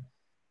implement.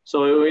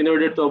 So in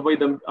order to avoid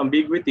the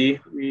ambiguity,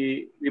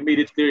 we made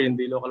it clear in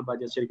the local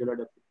budget circular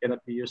that it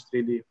cannot be used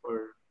really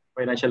for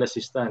financial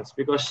assistance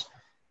because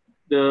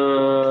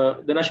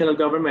the national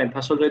government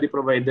has already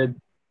provided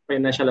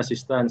financial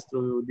assistance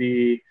through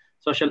the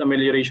social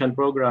amelioration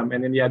program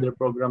and in the other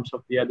programs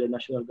of the other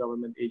national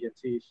government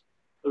agencies.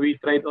 So we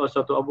tried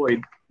also to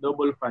avoid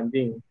double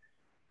funding.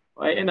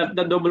 And not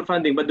double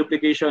funding, but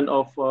duplication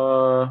of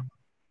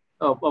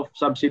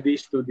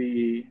subsidies to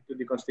the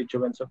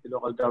constituents of the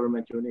local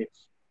government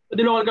units. But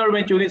the local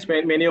government units,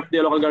 many of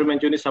the local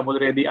government units have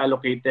already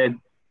allocated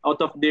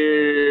out of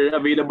their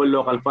available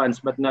local funds,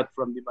 but not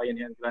from the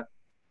Bayanihan grant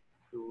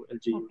to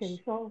LGUs.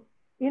 Okay, so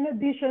in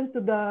addition to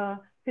the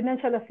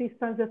financial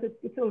assistance that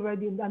it's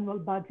already in the annual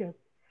budget,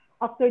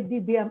 after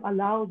DBM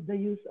allowed the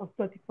use of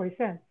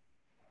 20%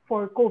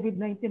 for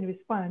COVID-19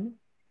 response,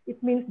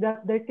 it means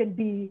that there can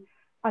be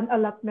an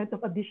allotment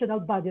of additional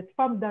budget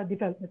from the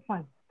development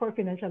fund for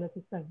financial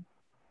assistance.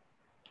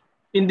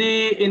 For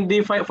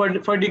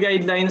the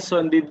guidelines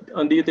on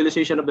the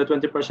utilization of the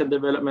 20%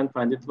 development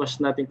fund, it was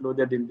not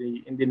included in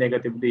the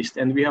negative list,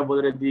 and we have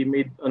already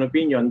made an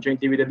opinion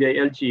jointly with the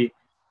DILG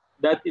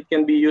that it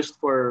can be used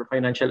for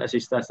financial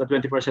assistance, the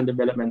 20%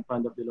 development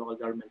fund of the local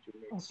government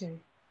units. Okay.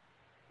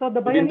 So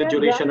the within the Bayanihan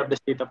duration grant, of the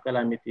state of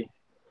calamity.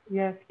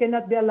 yes,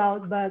 cannot be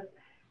allowed, but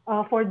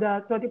for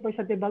the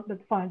 20%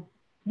 development fund,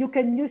 you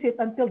can use it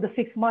until the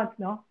 6 months,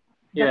 no?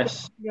 That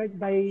Yes. was declared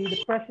by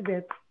the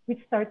president,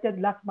 which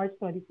started last March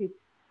 26th.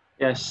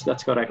 Yes,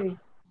 that's correct. Okay.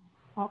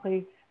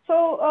 Okay.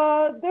 So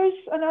there's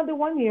another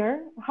one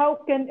here. How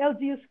can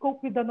LGU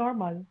cope with the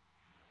normal?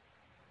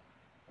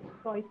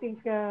 So I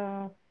think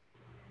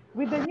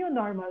with the new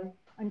normal,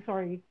 I'm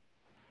sorry.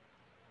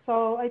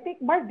 So I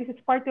think, Mark, this is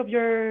part of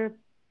your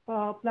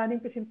planning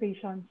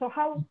presentation. So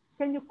how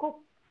can you cope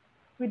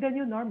with the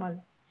new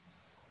normal?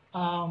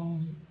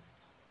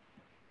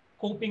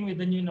 Coping with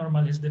the new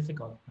normal is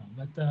difficult,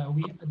 but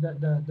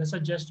the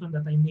suggestion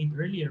that I made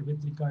earlier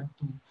with regard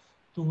to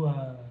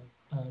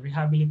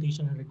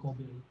rehabilitation and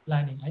recovery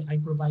planning, I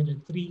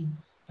provided three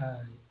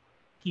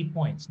key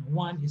points.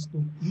 One is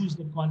to use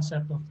the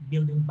concept of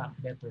building back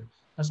better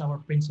as our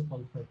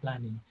principle for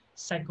planning.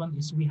 Second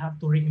is we have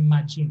to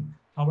reimagine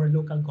our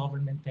local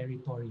government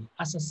territory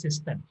as a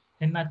system,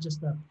 and not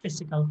just a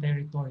physical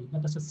territory,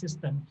 but as a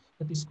system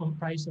that is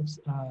comprised of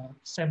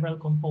several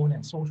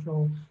components: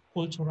 social,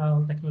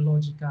 cultural,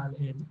 technological,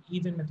 and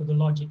even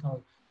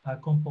methodological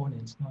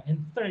components. No?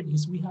 And third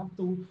is we have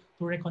to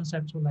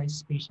reconceptualize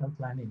spatial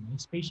planning. And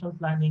spatial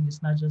planning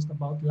is not just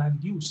about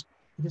land use;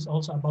 it is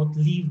also about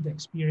lived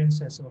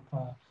experiences of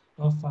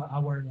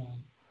our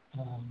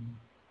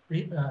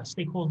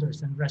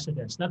stakeholders and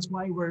residents. That's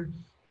why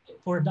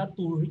for that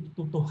to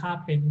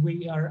happen,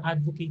 we are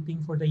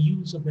advocating for the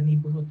use of the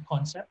neighborhood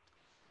concept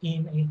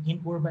in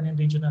urban and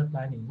regional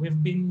planning.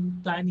 We've been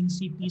planning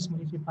cities,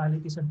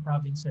 municipalities, and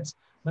provinces,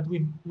 but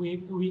we're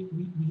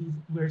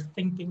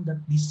thinking that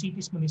the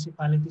cities,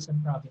 municipalities,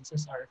 and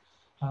provinces are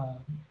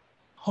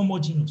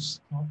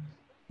homogeneous. No?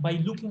 By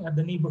looking at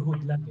the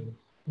neighborhood level,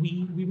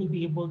 we will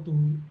be able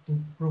to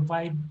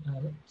provide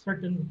a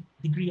certain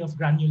degree of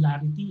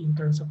granularity in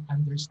terms of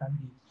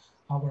understanding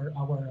our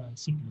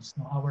cities,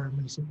 no, our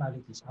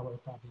municipalities, our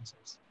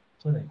provinces.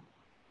 So there.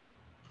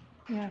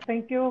 Yeah,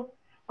 thank you.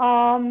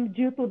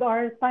 Due to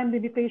our time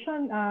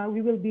limitation,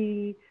 we will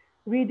be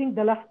reading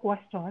the last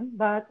question,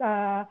 but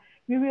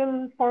we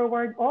will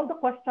forward all the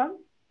questions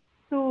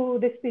to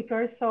the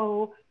speakers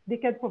so they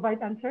can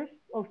provide answers,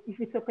 if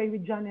it's okay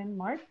with John and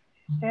Mark.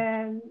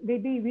 And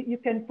maybe you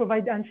can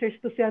provide answers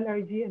to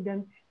CLRG, and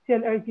then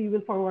CLRG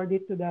will forward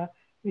it to the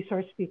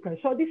resource speaker.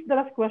 So this is the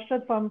last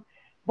question from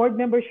Board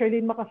Member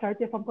Sherlyn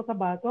Macasarte from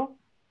Cotabato.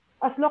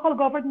 As local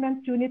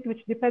government unit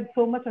which depends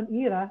so much on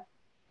IRA,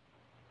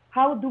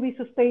 how do we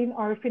sustain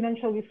our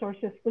financial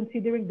resources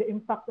considering the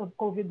impact of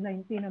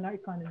COVID-19 on our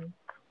economy?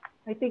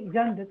 I think,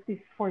 John, that is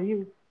for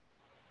you.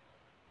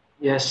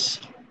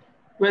 Yes.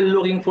 Well,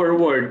 looking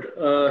forward,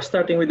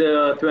 starting with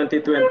the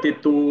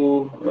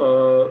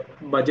 2022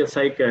 budget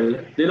cycle,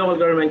 the local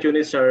government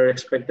units are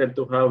expected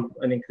to have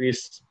an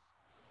increase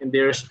in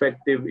their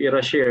respective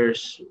IRA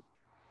shares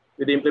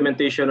with the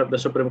implementation of the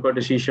Supreme Court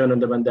decision on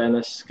the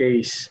Bandanas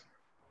case.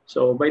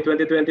 So by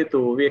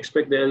 2022, we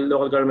expect the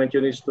local government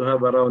units to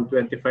have around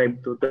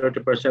 25 to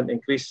 30%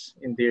 increase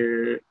in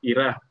their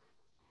IRA.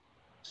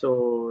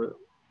 So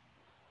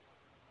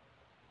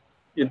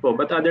yun po.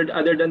 But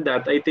other than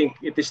that, I think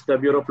it is the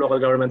Bureau of Local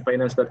Government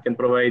Finance that can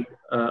provide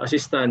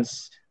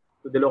assistance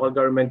to the local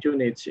government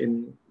units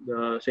in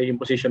the, say,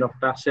 imposition of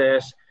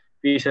taxes,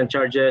 fees and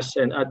charges,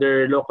 and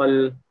other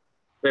local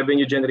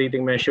revenue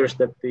generating measures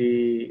that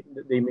they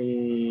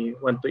may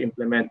want to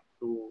implement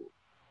to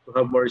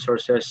have more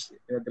resources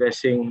in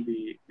addressing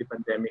the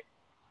pandemic.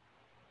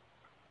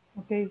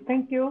 Okay,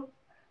 thank you.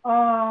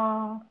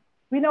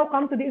 We now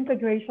come to the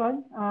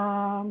integration.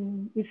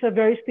 It's a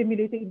very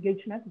stimulating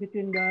engagement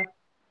between the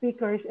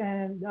speakers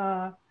and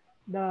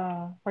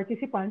the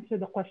participants with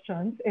the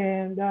questions.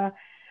 And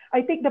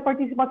I think the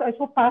participants are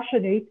so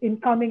passionate in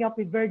coming up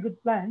with very good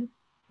plans.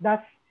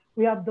 That's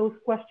we have those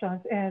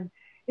questions. And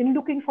in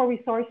looking for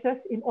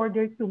resources in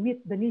order to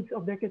meet the needs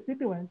of their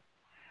constituents.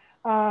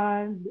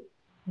 And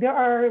there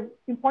are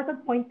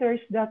important pointers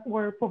that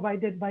were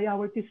provided by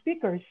our two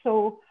speakers.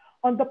 So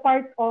on the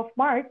part of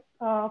Mark,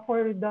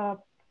 for the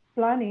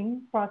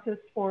planning process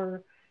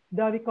for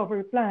the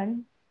recovery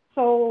plan.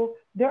 So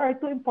there are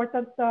two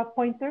important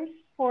pointers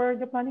for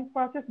the planning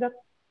process. That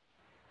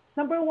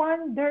number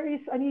one, there is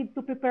a need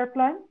to prepare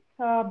plans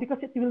because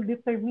it will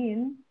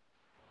determine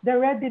the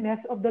readiness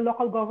of the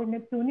local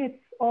government units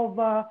of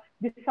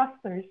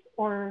disasters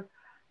or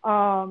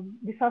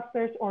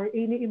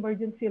any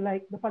emergency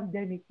like the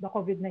pandemic, the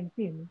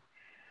COVID-19.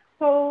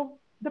 So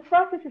the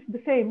process is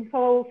the same.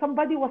 So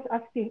somebody was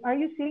asking, are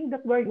you saying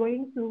that we're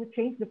going to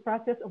change the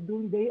process of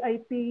doing the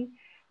AIP,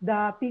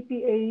 the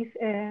PPAs,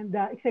 and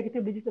the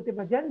executive legislative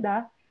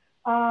agenda?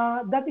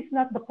 That is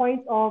not the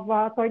point of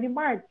Attorney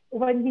Mark.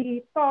 When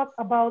he thought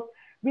about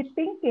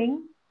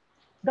rethinking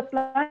the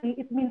planning,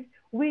 it means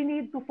we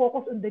need to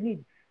focus on the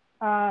needs.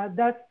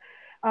 That's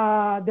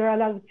there are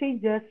a lot of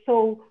changes.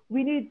 So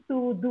we need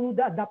to do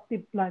the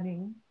adaptive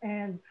planning,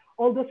 and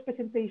all those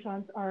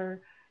presentations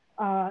are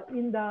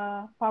in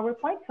the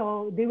PowerPoint,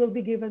 so they will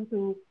be given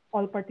to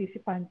all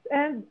participants.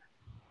 And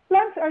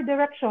plans are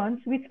directions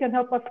which can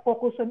help us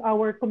focus on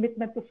our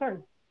commitment to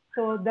serve.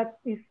 So that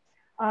is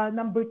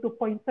number 2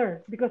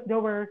 pointer, because there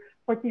were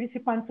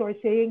participants who are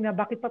saying na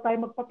bakit pa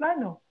tayo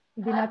magpaplano?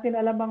 Hindi natin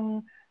alam ang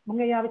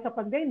mangyayari sa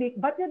pandemic.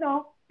 But you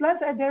know,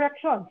 plans are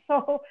directions.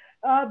 So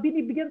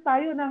binibigyan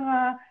tayo ng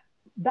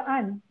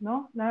daan,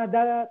 no, na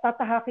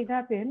tatahakin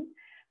natin.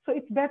 So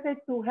it's better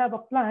to have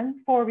a plan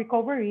for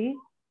recovery,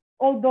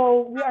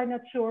 although we are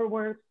not sure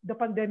where the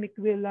pandemic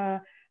will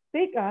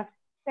take us.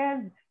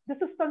 And the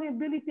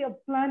sustainability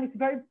of plan is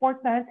very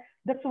important.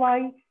 That's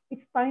why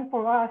it's time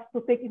for us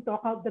to take into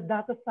account the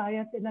data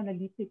science and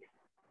analytics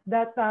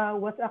that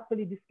was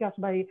actually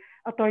discussed by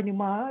Attorney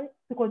Mar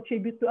to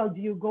contribute to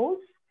LGU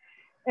goals,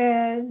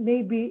 and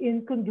maybe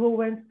in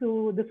congruence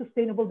to the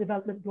Sustainable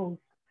Development Goals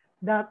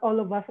that all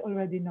of us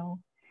already know.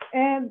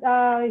 And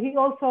he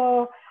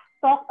also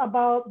talked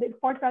about the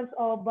importance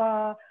of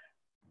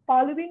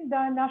following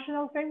the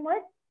national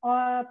framework,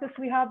 because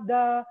we have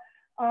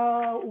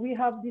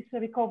this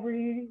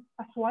recovery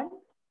as one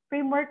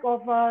framework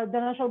of the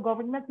national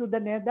government to the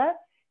NEDA,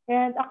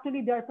 and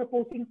actually they are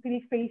proposing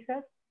 3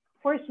 phases.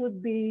 First would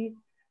be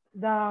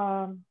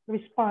the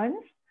response,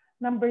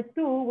 number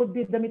 2 would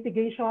be the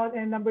mitigation,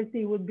 and number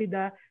 3 would be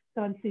the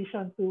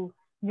transition to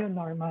new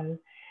normal.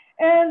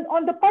 And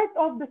on the part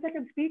of the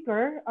second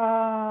speaker,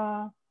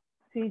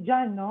 si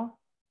John, no,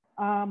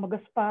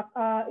 Magaspak,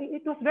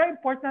 it was very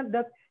important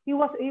that he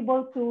was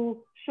able to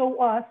show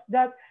us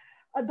that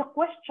the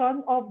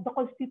question of the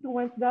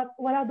constituents that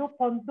wala daw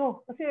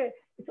pondo. Kasi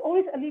it's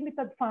always a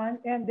limited fund,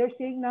 and they're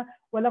saying na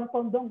walang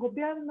pondo ang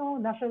gobyerno,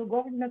 national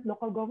government,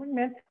 local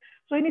government.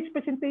 So in its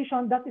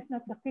presentation, that is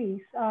not the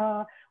case.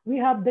 We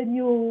have the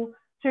new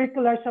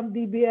circulars from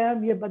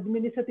DBM, we have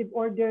administrative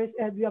orders,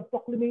 and we have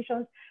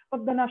proclamations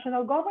of the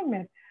national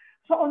government.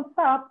 So on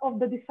top of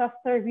the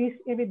disaster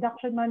risk and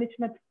reduction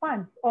management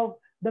funds of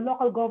the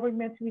local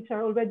governments which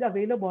are already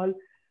available,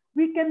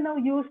 we can now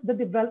use the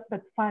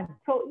development fund.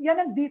 So yan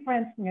ang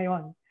difference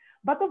ngayon.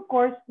 But of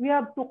course, we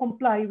have to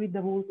comply with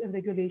the rules and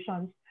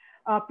regulations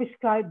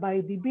prescribed by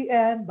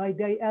DBM, by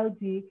the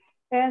ILG,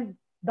 and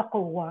the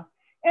COA.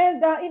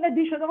 And in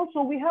addition,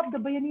 also, we have the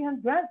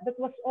Bayanihan grant that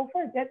was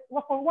offered, that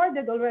was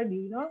forwarded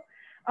already. You know?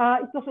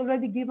 It was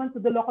already given to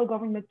the local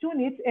government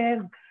units,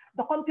 and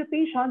the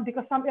computation,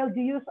 because some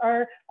LGUs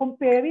are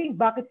comparing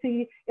bakit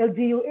si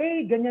LGU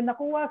A ganyan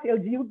nakuha, si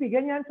LGU B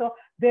ganyan. So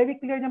very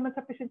clear naman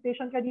sa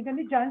presentation kanina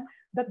ni Jan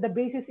that the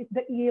basis is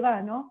the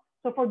ERA. No?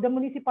 So for the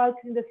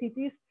municipalities in the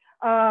cities,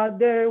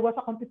 there was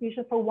a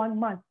computation for 1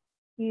 month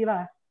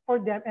ERA for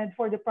them, and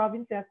for the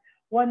provinces,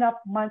 1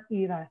 month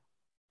ERA.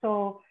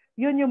 So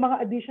yun yung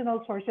mga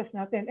additional sources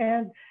natin.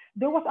 And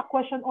there was a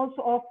question also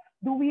of,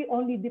 do we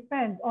only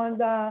depend on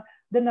the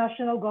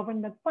national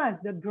government funds,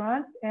 the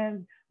grants,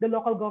 and the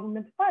local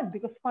government fund,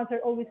 because funds are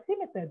always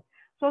limited.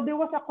 So there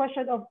was a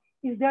question of,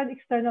 is there an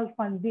external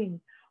funding?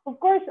 Of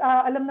course,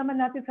 alam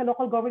naman natin sa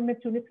local government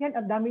units yan,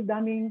 ang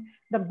dami-daming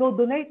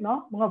nagdo-donate,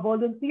 no? Mga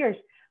volunteers,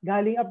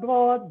 galing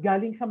abroad,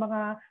 galing sa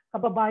mga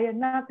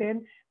kababayan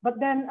natin. But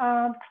then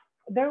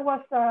there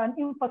was an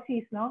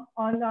emphasis, no,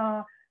 on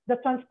the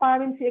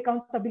transparency,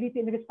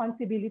 accountability, and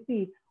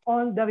responsibility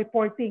on the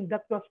reporting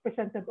that was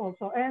presented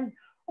also. And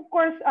of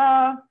course,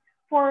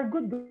 for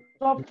good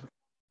governance,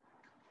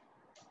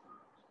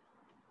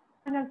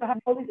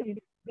 always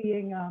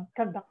being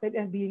conducted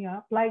and being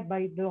applied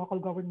by the local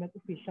government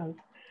officials.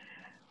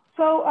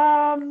 So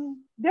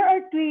there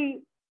are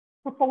 3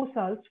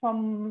 proposals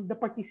from the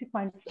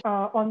participants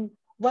on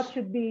what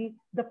should be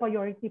the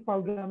priority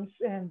programs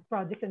and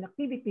projects and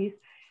activities.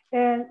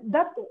 And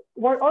that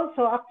were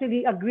also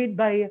actually agreed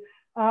by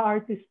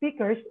our 2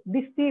 speakers.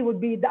 This T would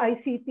be the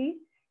ICT.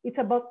 It's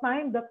about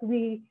time that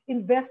we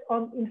invest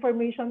on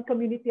information,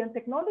 community, and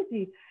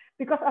technology.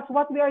 Because as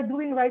what we are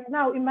doing right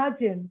now,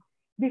 imagine,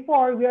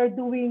 before we are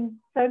doing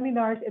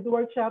seminars and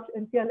workshops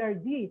and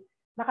TLRG.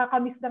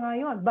 Nakakamiss na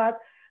ngayon. But,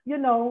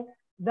 you know,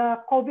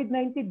 the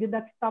COVID-19 did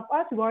not stop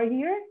us. We are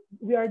here.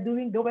 We are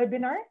doing the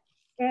webinar.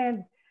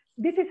 And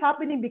this is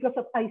happening because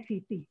of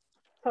ICT.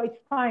 So it's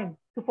time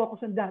to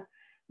focus on that.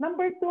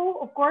 Number 2,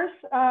 of course,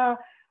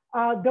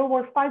 there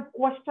were 5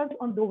 questions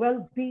on the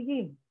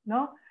well-being.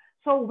 No?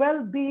 So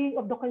well-being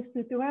of the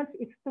constituents,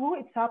 it's true,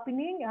 it's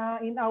happening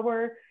in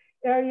our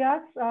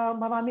areas.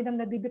 Marami nang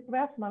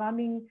nadidepress,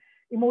 maraming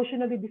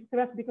emotionally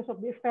distressed because of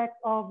the effect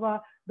of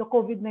the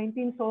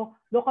COVID-19. So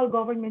local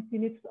government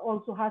units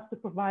also has to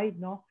provide,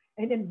 no,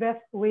 and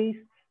invest ways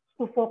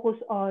to focus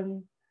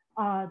on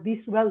this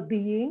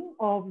well-being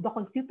of the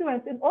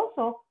constituents and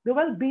also the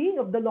well-being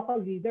of the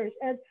local leaders.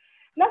 And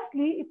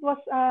lastly, it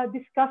was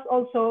discussed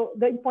also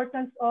the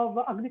importance of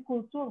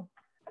agriculture.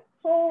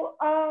 So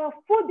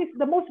food is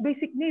the most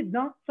basic need,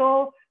 no?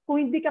 So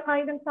kung hindi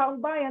kakain ng taong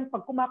bayan,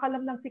 pag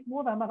kumakalam ng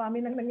sikmura, marami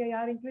nang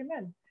nangyayaring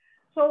krimen.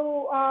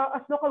 So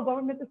as local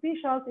government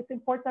officials, it's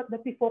important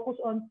that we focus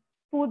on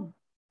food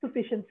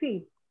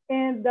self-sufficiency.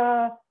 And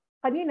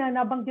kanina,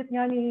 nabanggit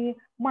nga ni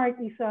Mark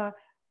is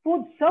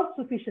food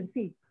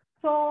self-sufficiency.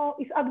 So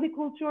is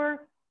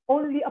agriculture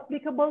only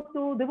applicable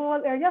to the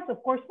rural areas?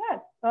 Of course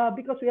not,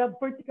 because we have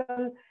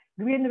vertical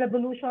green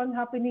revolution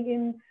happening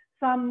in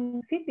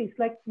some cities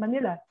like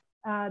Manila.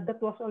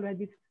 That was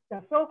already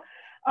discussed. So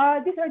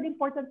these are the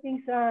important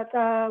things that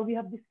we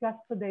have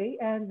discussed today.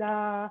 And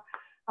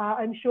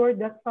I'm sure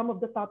that some of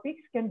the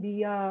topics can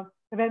be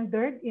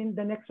rendered in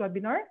the next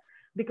webinar,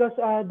 because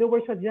there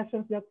were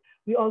suggestions that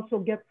we also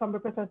get some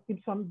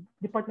representatives from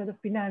Department of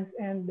Finance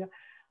and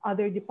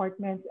other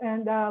departments.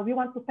 And we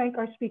want to thank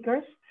our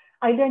speakers.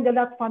 I learned a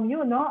lot from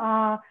you, no?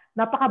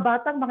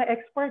 Napakabatang mga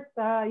experts.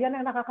 Yan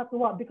ang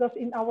nakakatuwa, because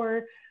in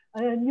our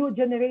new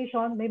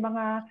generation, may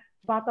mga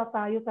bata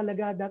tayo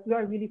talaga that we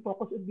are really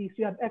focused on this.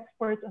 We have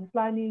experts on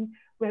planning,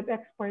 we have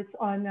experts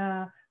on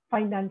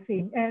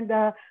financing. And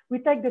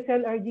we thank the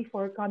CLRD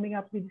for coming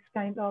up with this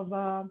kind of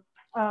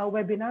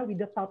webinar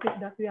with the topic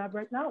that we have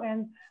right now.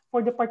 And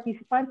for the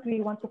participants, we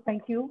want to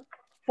thank you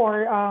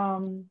for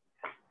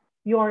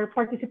your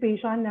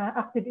participation,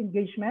 active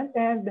engagement.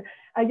 And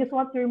I just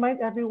want to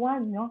remind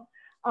everyone,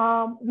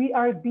 we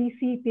are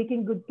busy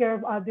taking good care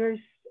of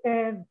others,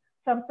 and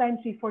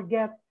sometimes we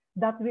forget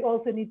that we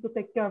also need to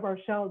take care of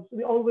ourselves.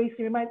 We always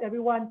remind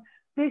everyone,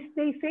 please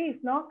stay safe,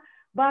 no?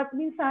 But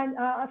minsan,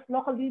 as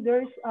local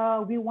leaders,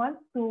 we want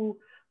to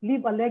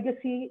leave a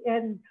legacy,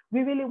 and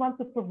we really want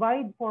to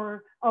provide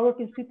for our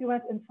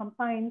constituents, and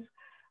sometimes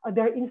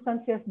there are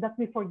instances that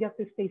we forget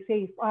to stay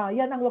safe.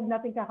 Yan ang huwag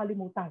natin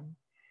kakalimutan.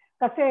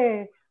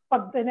 Kasi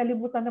pag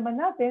nalimutan naman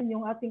natin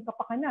yung ating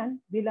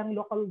kapakanan bilang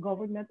local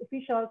government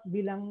officials,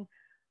 bilang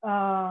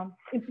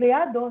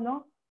empleyado,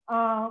 no?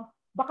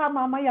 Baka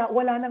mamaya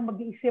wala nang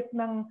mag-iisip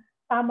ng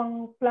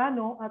tamang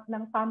plano at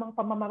ng tamang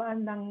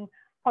pamamaraan ng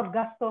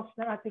paggastos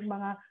ng ating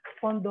mga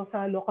pondo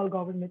sa local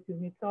government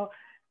unit. So,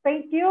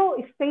 thank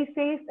you. Stay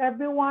safe,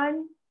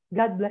 everyone.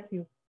 God bless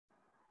you.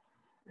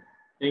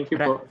 Thank you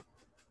po.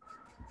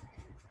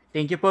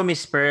 Thank you po,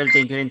 Miss Pearl.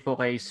 Thank you rin po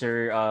kay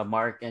Sir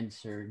Mark and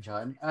Sir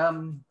John.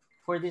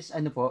 For this,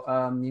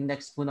 yung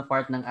next po na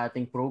part ng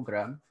ating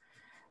program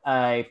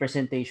ay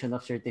presentation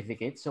of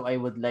certificates. So I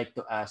would like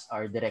to ask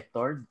our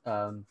director,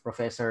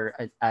 Professor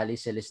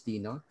Alice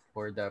Celestino,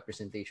 for the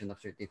presentation of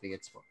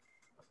certificates po.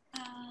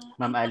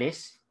 Ma'am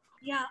Alice?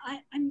 Yeah,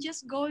 I'm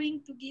just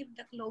going to give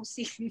the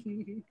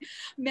closing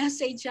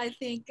message. I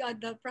think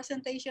the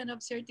presentation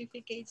of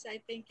certificates, I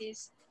think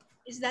is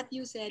that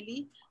you,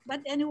 Sally?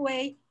 But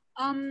anyway,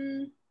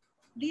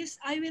 this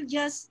I will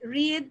just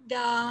read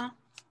the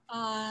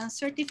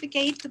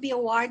certificate to be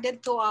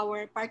awarded to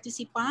our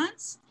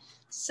participants.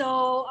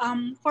 So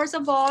first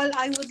of all,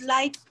 I would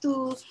like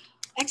to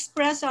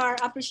express our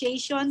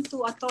appreciation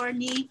to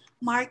Attorney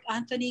Mark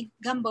Anthony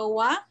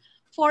Gamboa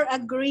for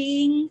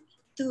agreeing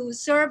to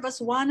serve as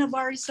one of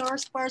our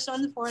resource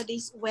persons for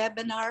this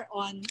webinar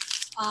on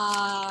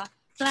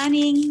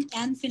planning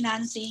and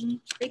financing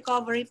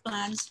recovery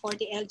plans for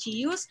the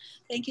LGUs.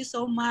 Thank you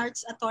so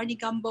much, Attorney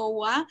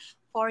Gamboa,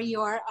 for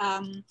your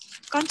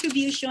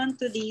contribution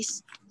to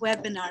this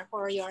webinar,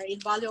 for your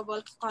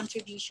invaluable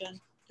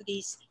contribution to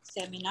this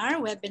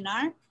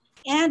webinar.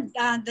 And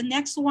the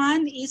next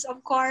one is, of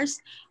course,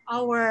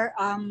 our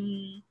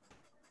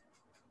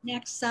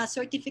next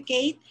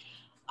certificate.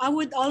 I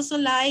would also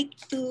like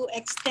to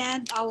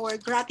extend our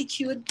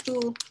gratitude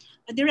to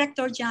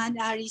Director John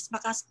Aris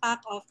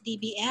Macaspac of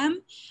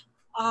DBM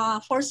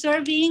for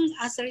serving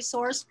as a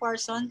resource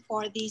person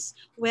for this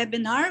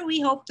webinar. We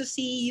hope to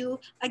see you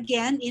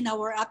again in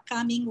our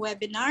upcoming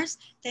webinars.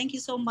 Thank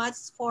you so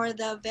much for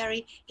the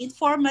very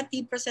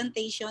informative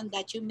presentation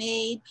that you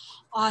made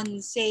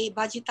on, say,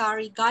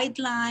 budgetary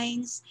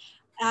guidelines.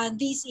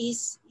 This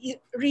is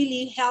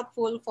really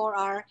helpful for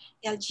our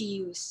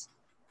LGUs.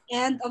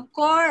 And of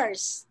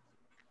course,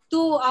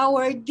 to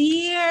our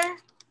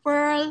dear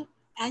Pearl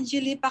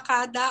Angeli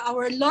Pacada,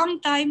 our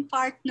longtime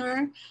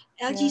partner,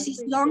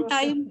 LGC's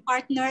longtime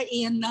partner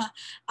in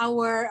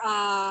our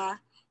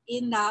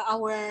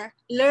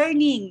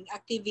learning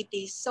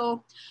activities.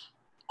 So,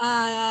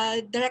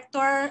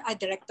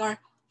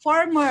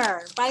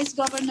 former Vice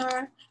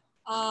Governor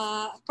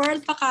Pearl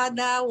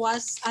Pacada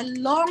was a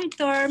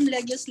long-term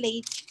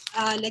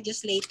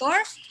legislator,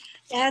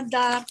 and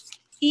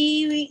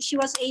she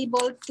was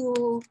able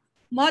to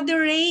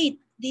moderate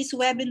this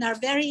webinar,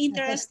 very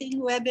interesting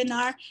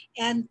webinar,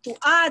 and to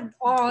add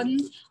on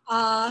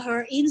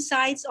her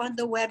insights on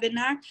the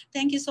webinar.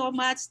 Thank you so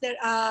much,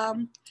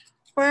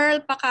 Pearl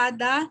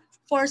Pacada,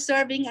 for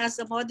serving as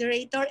a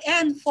moderator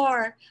and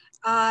for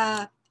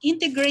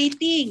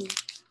integrating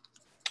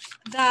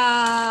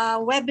the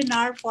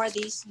webinar for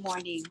this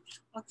morning.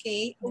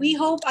 Okay, we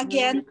hope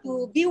again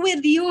to be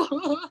with you.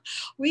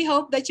 We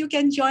hope that you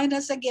can join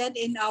us again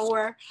in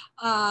our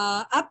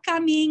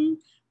upcoming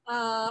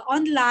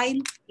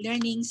online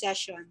learning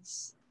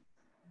sessions.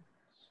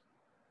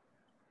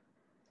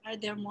 Are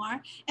there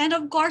more? And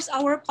of course,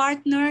 our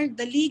partner,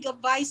 the League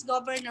of Vice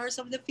Governors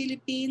of the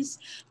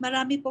Philippines,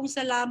 marami pong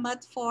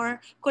salamat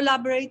for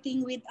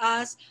collaborating with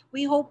us.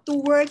 We hope to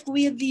work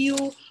with you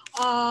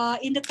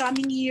in the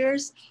coming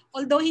years.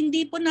 Although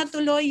hindi po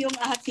natuloy yung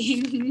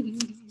ating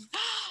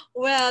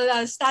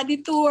study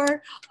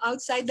tour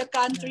outside the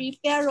country,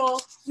 pero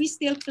we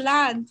still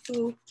plan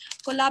to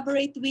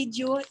collaborate with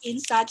you in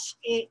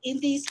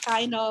this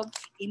kind of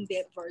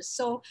endeavors.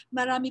 So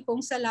marami pong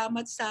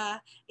salamat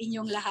sa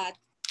inyong lahat.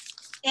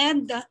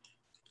 And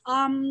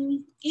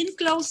in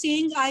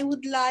closing, I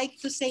would like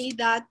to say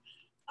that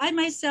I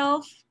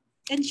myself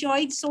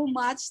enjoyed so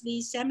much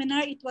the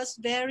seminar. It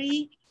was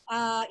very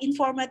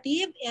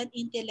informative and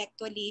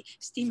intellectually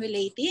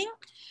stimulating.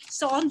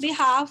 So on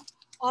behalf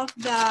of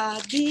the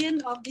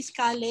Dean of this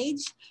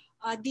college,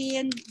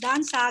 Dean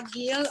Dan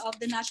Sagil of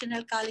the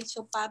National College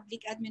of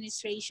Public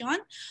Administration,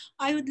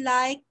 I would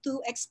like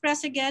to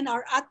express again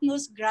our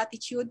utmost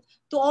gratitude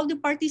to all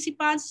the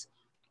participants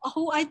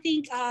who I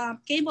think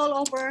came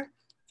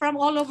from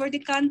all over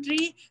the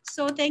country.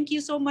 So thank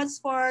you so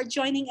much for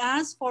joining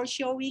us, for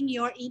showing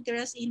your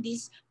interest in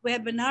this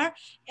webinar.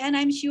 And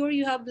I'm sure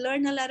you have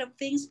learned a lot of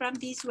things from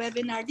this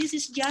webinar. This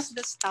is just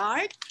the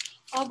start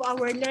of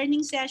our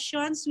learning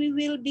sessions. We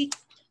will be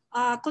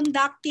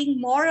conducting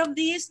more of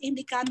this in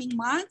the coming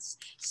months.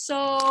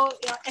 So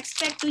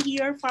expect to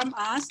hear from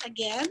us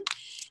again.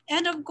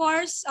 And of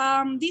course,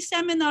 this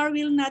seminar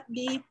will not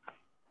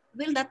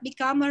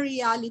become a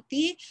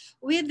reality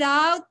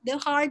without the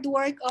hard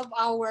work of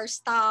our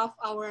staff,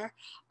 our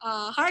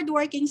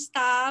hardworking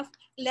staff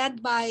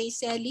led by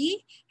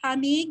Sally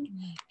Hamig.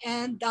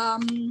 And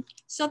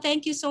so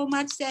thank you so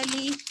much,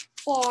 Sally,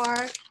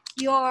 for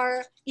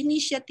your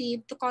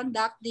initiative to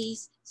conduct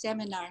this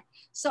seminar.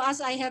 So as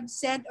I have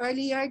said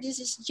earlier, this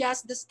is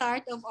just the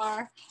start of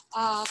our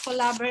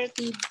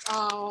collaborative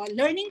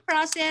learning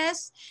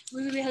process.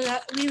 We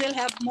will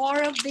have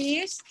more of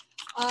this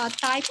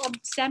type of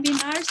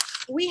seminars.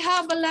 We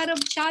have a lot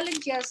of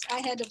challenges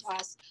ahead of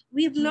us.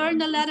 We've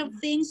learned a lot of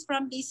things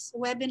from this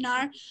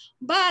webinar,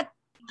 but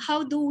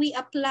how do we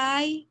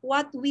apply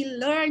what we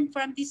learned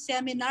from this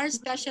seminar,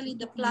 especially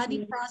the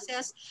planning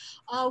process?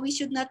 We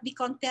should not be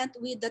content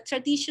with the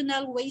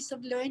traditional ways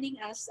of learning.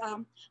 As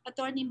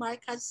Attorney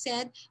Mark has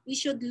said, we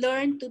should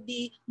learn to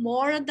be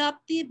more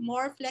adaptive,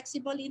 more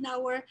flexible in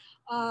our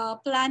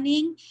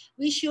planning.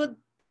 We should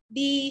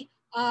be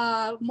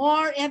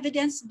more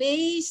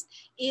evidence-based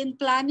in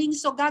planning.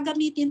 So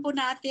gagamitin po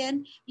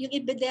natin yung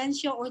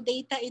ebidensya or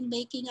data in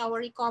making our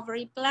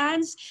recovery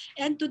plans.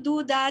 And to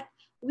do that,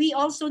 we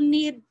also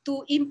need to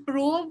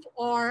improve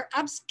or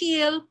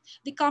upskill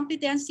the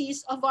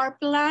competencies of our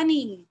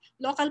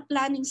local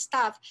planning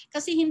staff.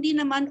 Kasi hindi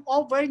naman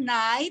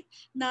overnight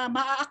na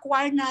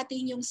ma-acquire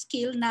natin yung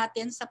skill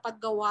natin sa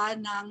paggawa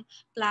ng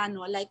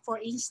plano. Like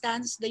for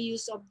instance, the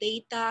use of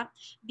data,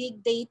 big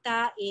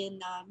data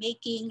in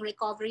making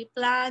recovery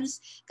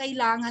plans.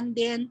 Kailangan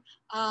din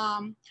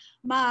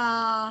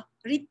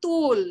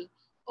ma-retool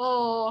o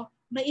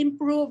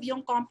ma-improve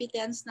yung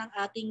competence ng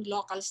ating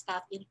local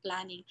staff in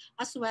planning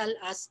as well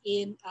as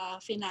in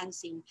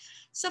financing.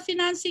 Sa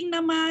financing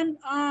naman,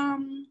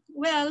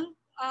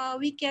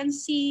 we can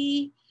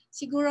see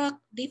siguro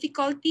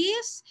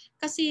difficulties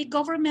kasi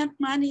government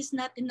money is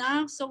not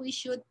enough, so we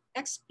should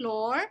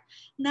explore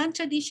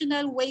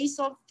non-traditional ways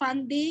of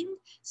funding.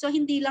 So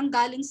hindi lang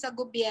galing sa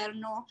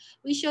gobyerno.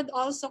 We should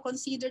also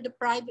consider the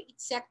private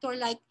sector,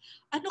 like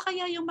ano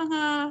kaya yung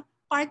mga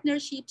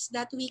partnerships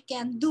that we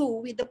can do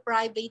with the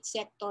private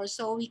sector.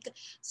 So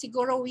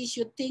siguro we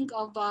should think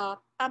of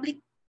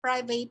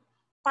public-private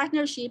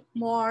partnership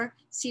more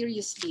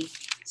seriously.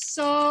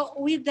 So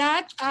with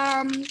that,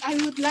 I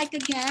would like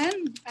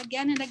again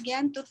and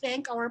again to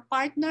thank our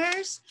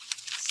partners,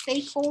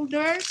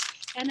 stakeholders,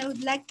 and I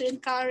would like to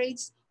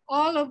encourage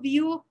all of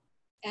you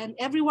and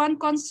everyone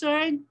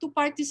concerned to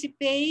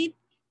participate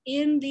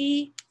in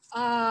the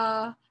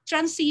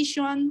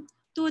transition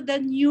to the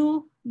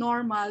new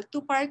normal,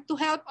 to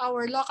help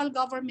our local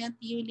government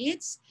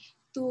units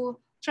to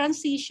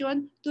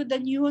transition to the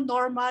new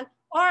normal,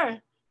 or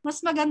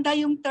mas maganda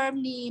yung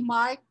term ni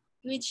Mark,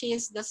 which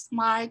is the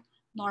smart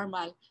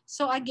normal.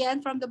 So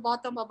again, from the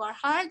bottom of our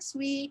hearts,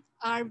 we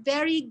are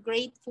very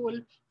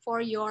grateful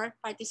for your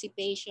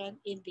participation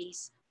in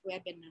this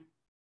webinar.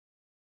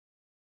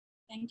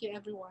 Thank you,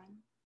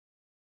 everyone.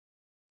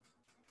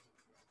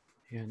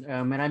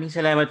 Maraming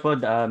salamat po,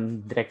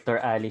 Director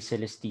Alice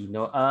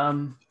Celestino.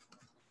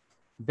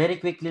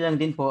 Very quickly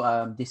lang din po,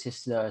 this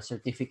is the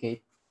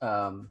certificate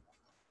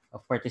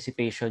of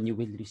participation you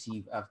will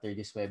receive after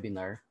this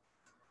webinar.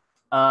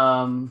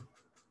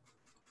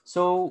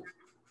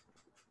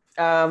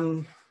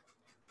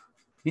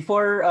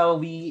 Before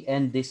we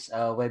end this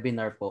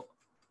webinar po,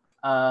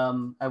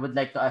 I would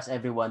like to ask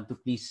everyone to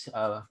please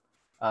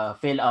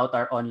fill out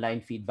our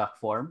online feedback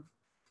form.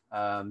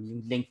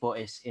 Yung link po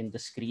is in the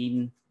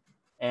screen,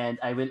 and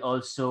I will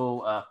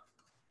also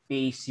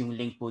paste yung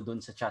link po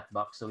dun sa chat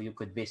box so you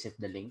could visit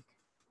the link.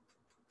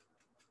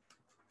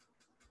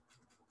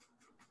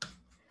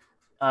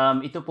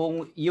 Ito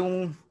pong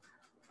yung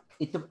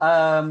ito,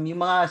 yung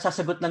mga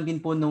sasagot lang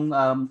din po nung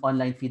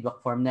online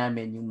feedback form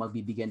namin, yung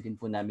magbibigyan din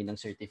po namin ng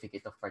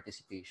certificate of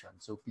participation.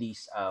 So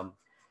please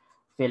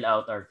fill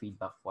out our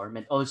feedback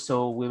form. And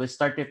also, we will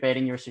start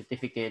preparing your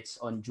certificates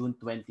on June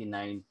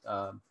 29th,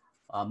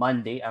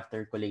 Monday,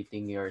 after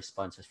collating your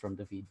responses from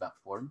the feedback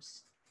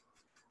forms.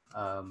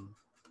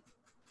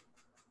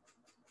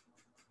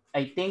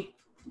 I think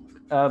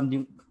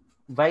yung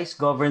Vice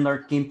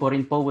Governor Kim po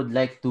rin po would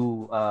like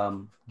to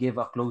give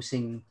a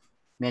closing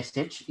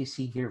message. Is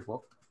he here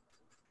po?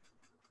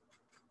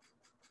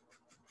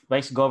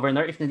 Vice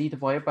Governor, if nandito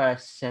po kayo,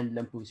 pa-send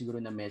lang po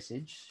siguro na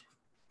message.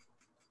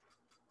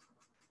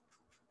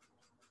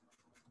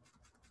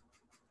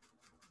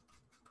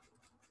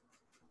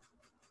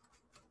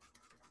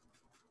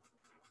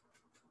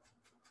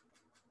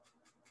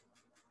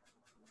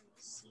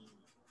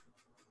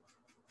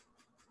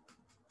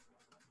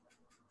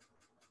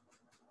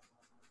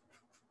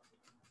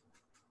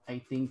 I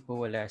think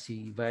po wala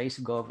si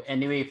Vice Gov.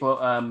 Anyway po,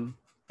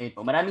 ayun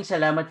po, maraming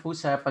salamat po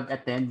sa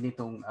pag-attend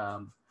nitong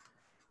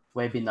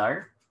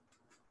webinar.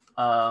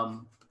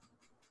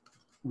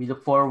 We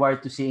look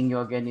forward to seeing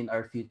you again in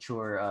our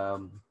future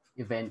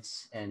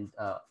events and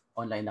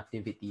online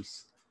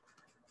activities.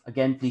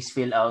 Again, please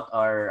fill out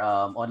our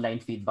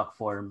online feedback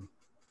form.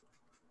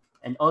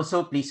 And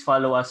also, please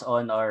follow us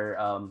on our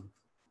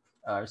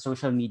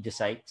social media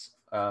sites,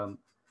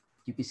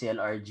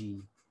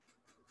 QPCLRG,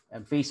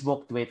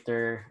 Facebook,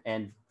 Twitter,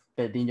 and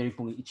pwede nyo rin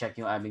pong i-check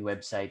yung aming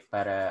website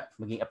para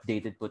maging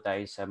updated po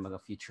tayo sa mga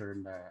future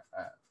na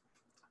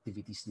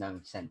activities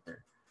ng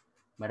center.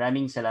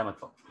 Maraming salamat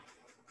po.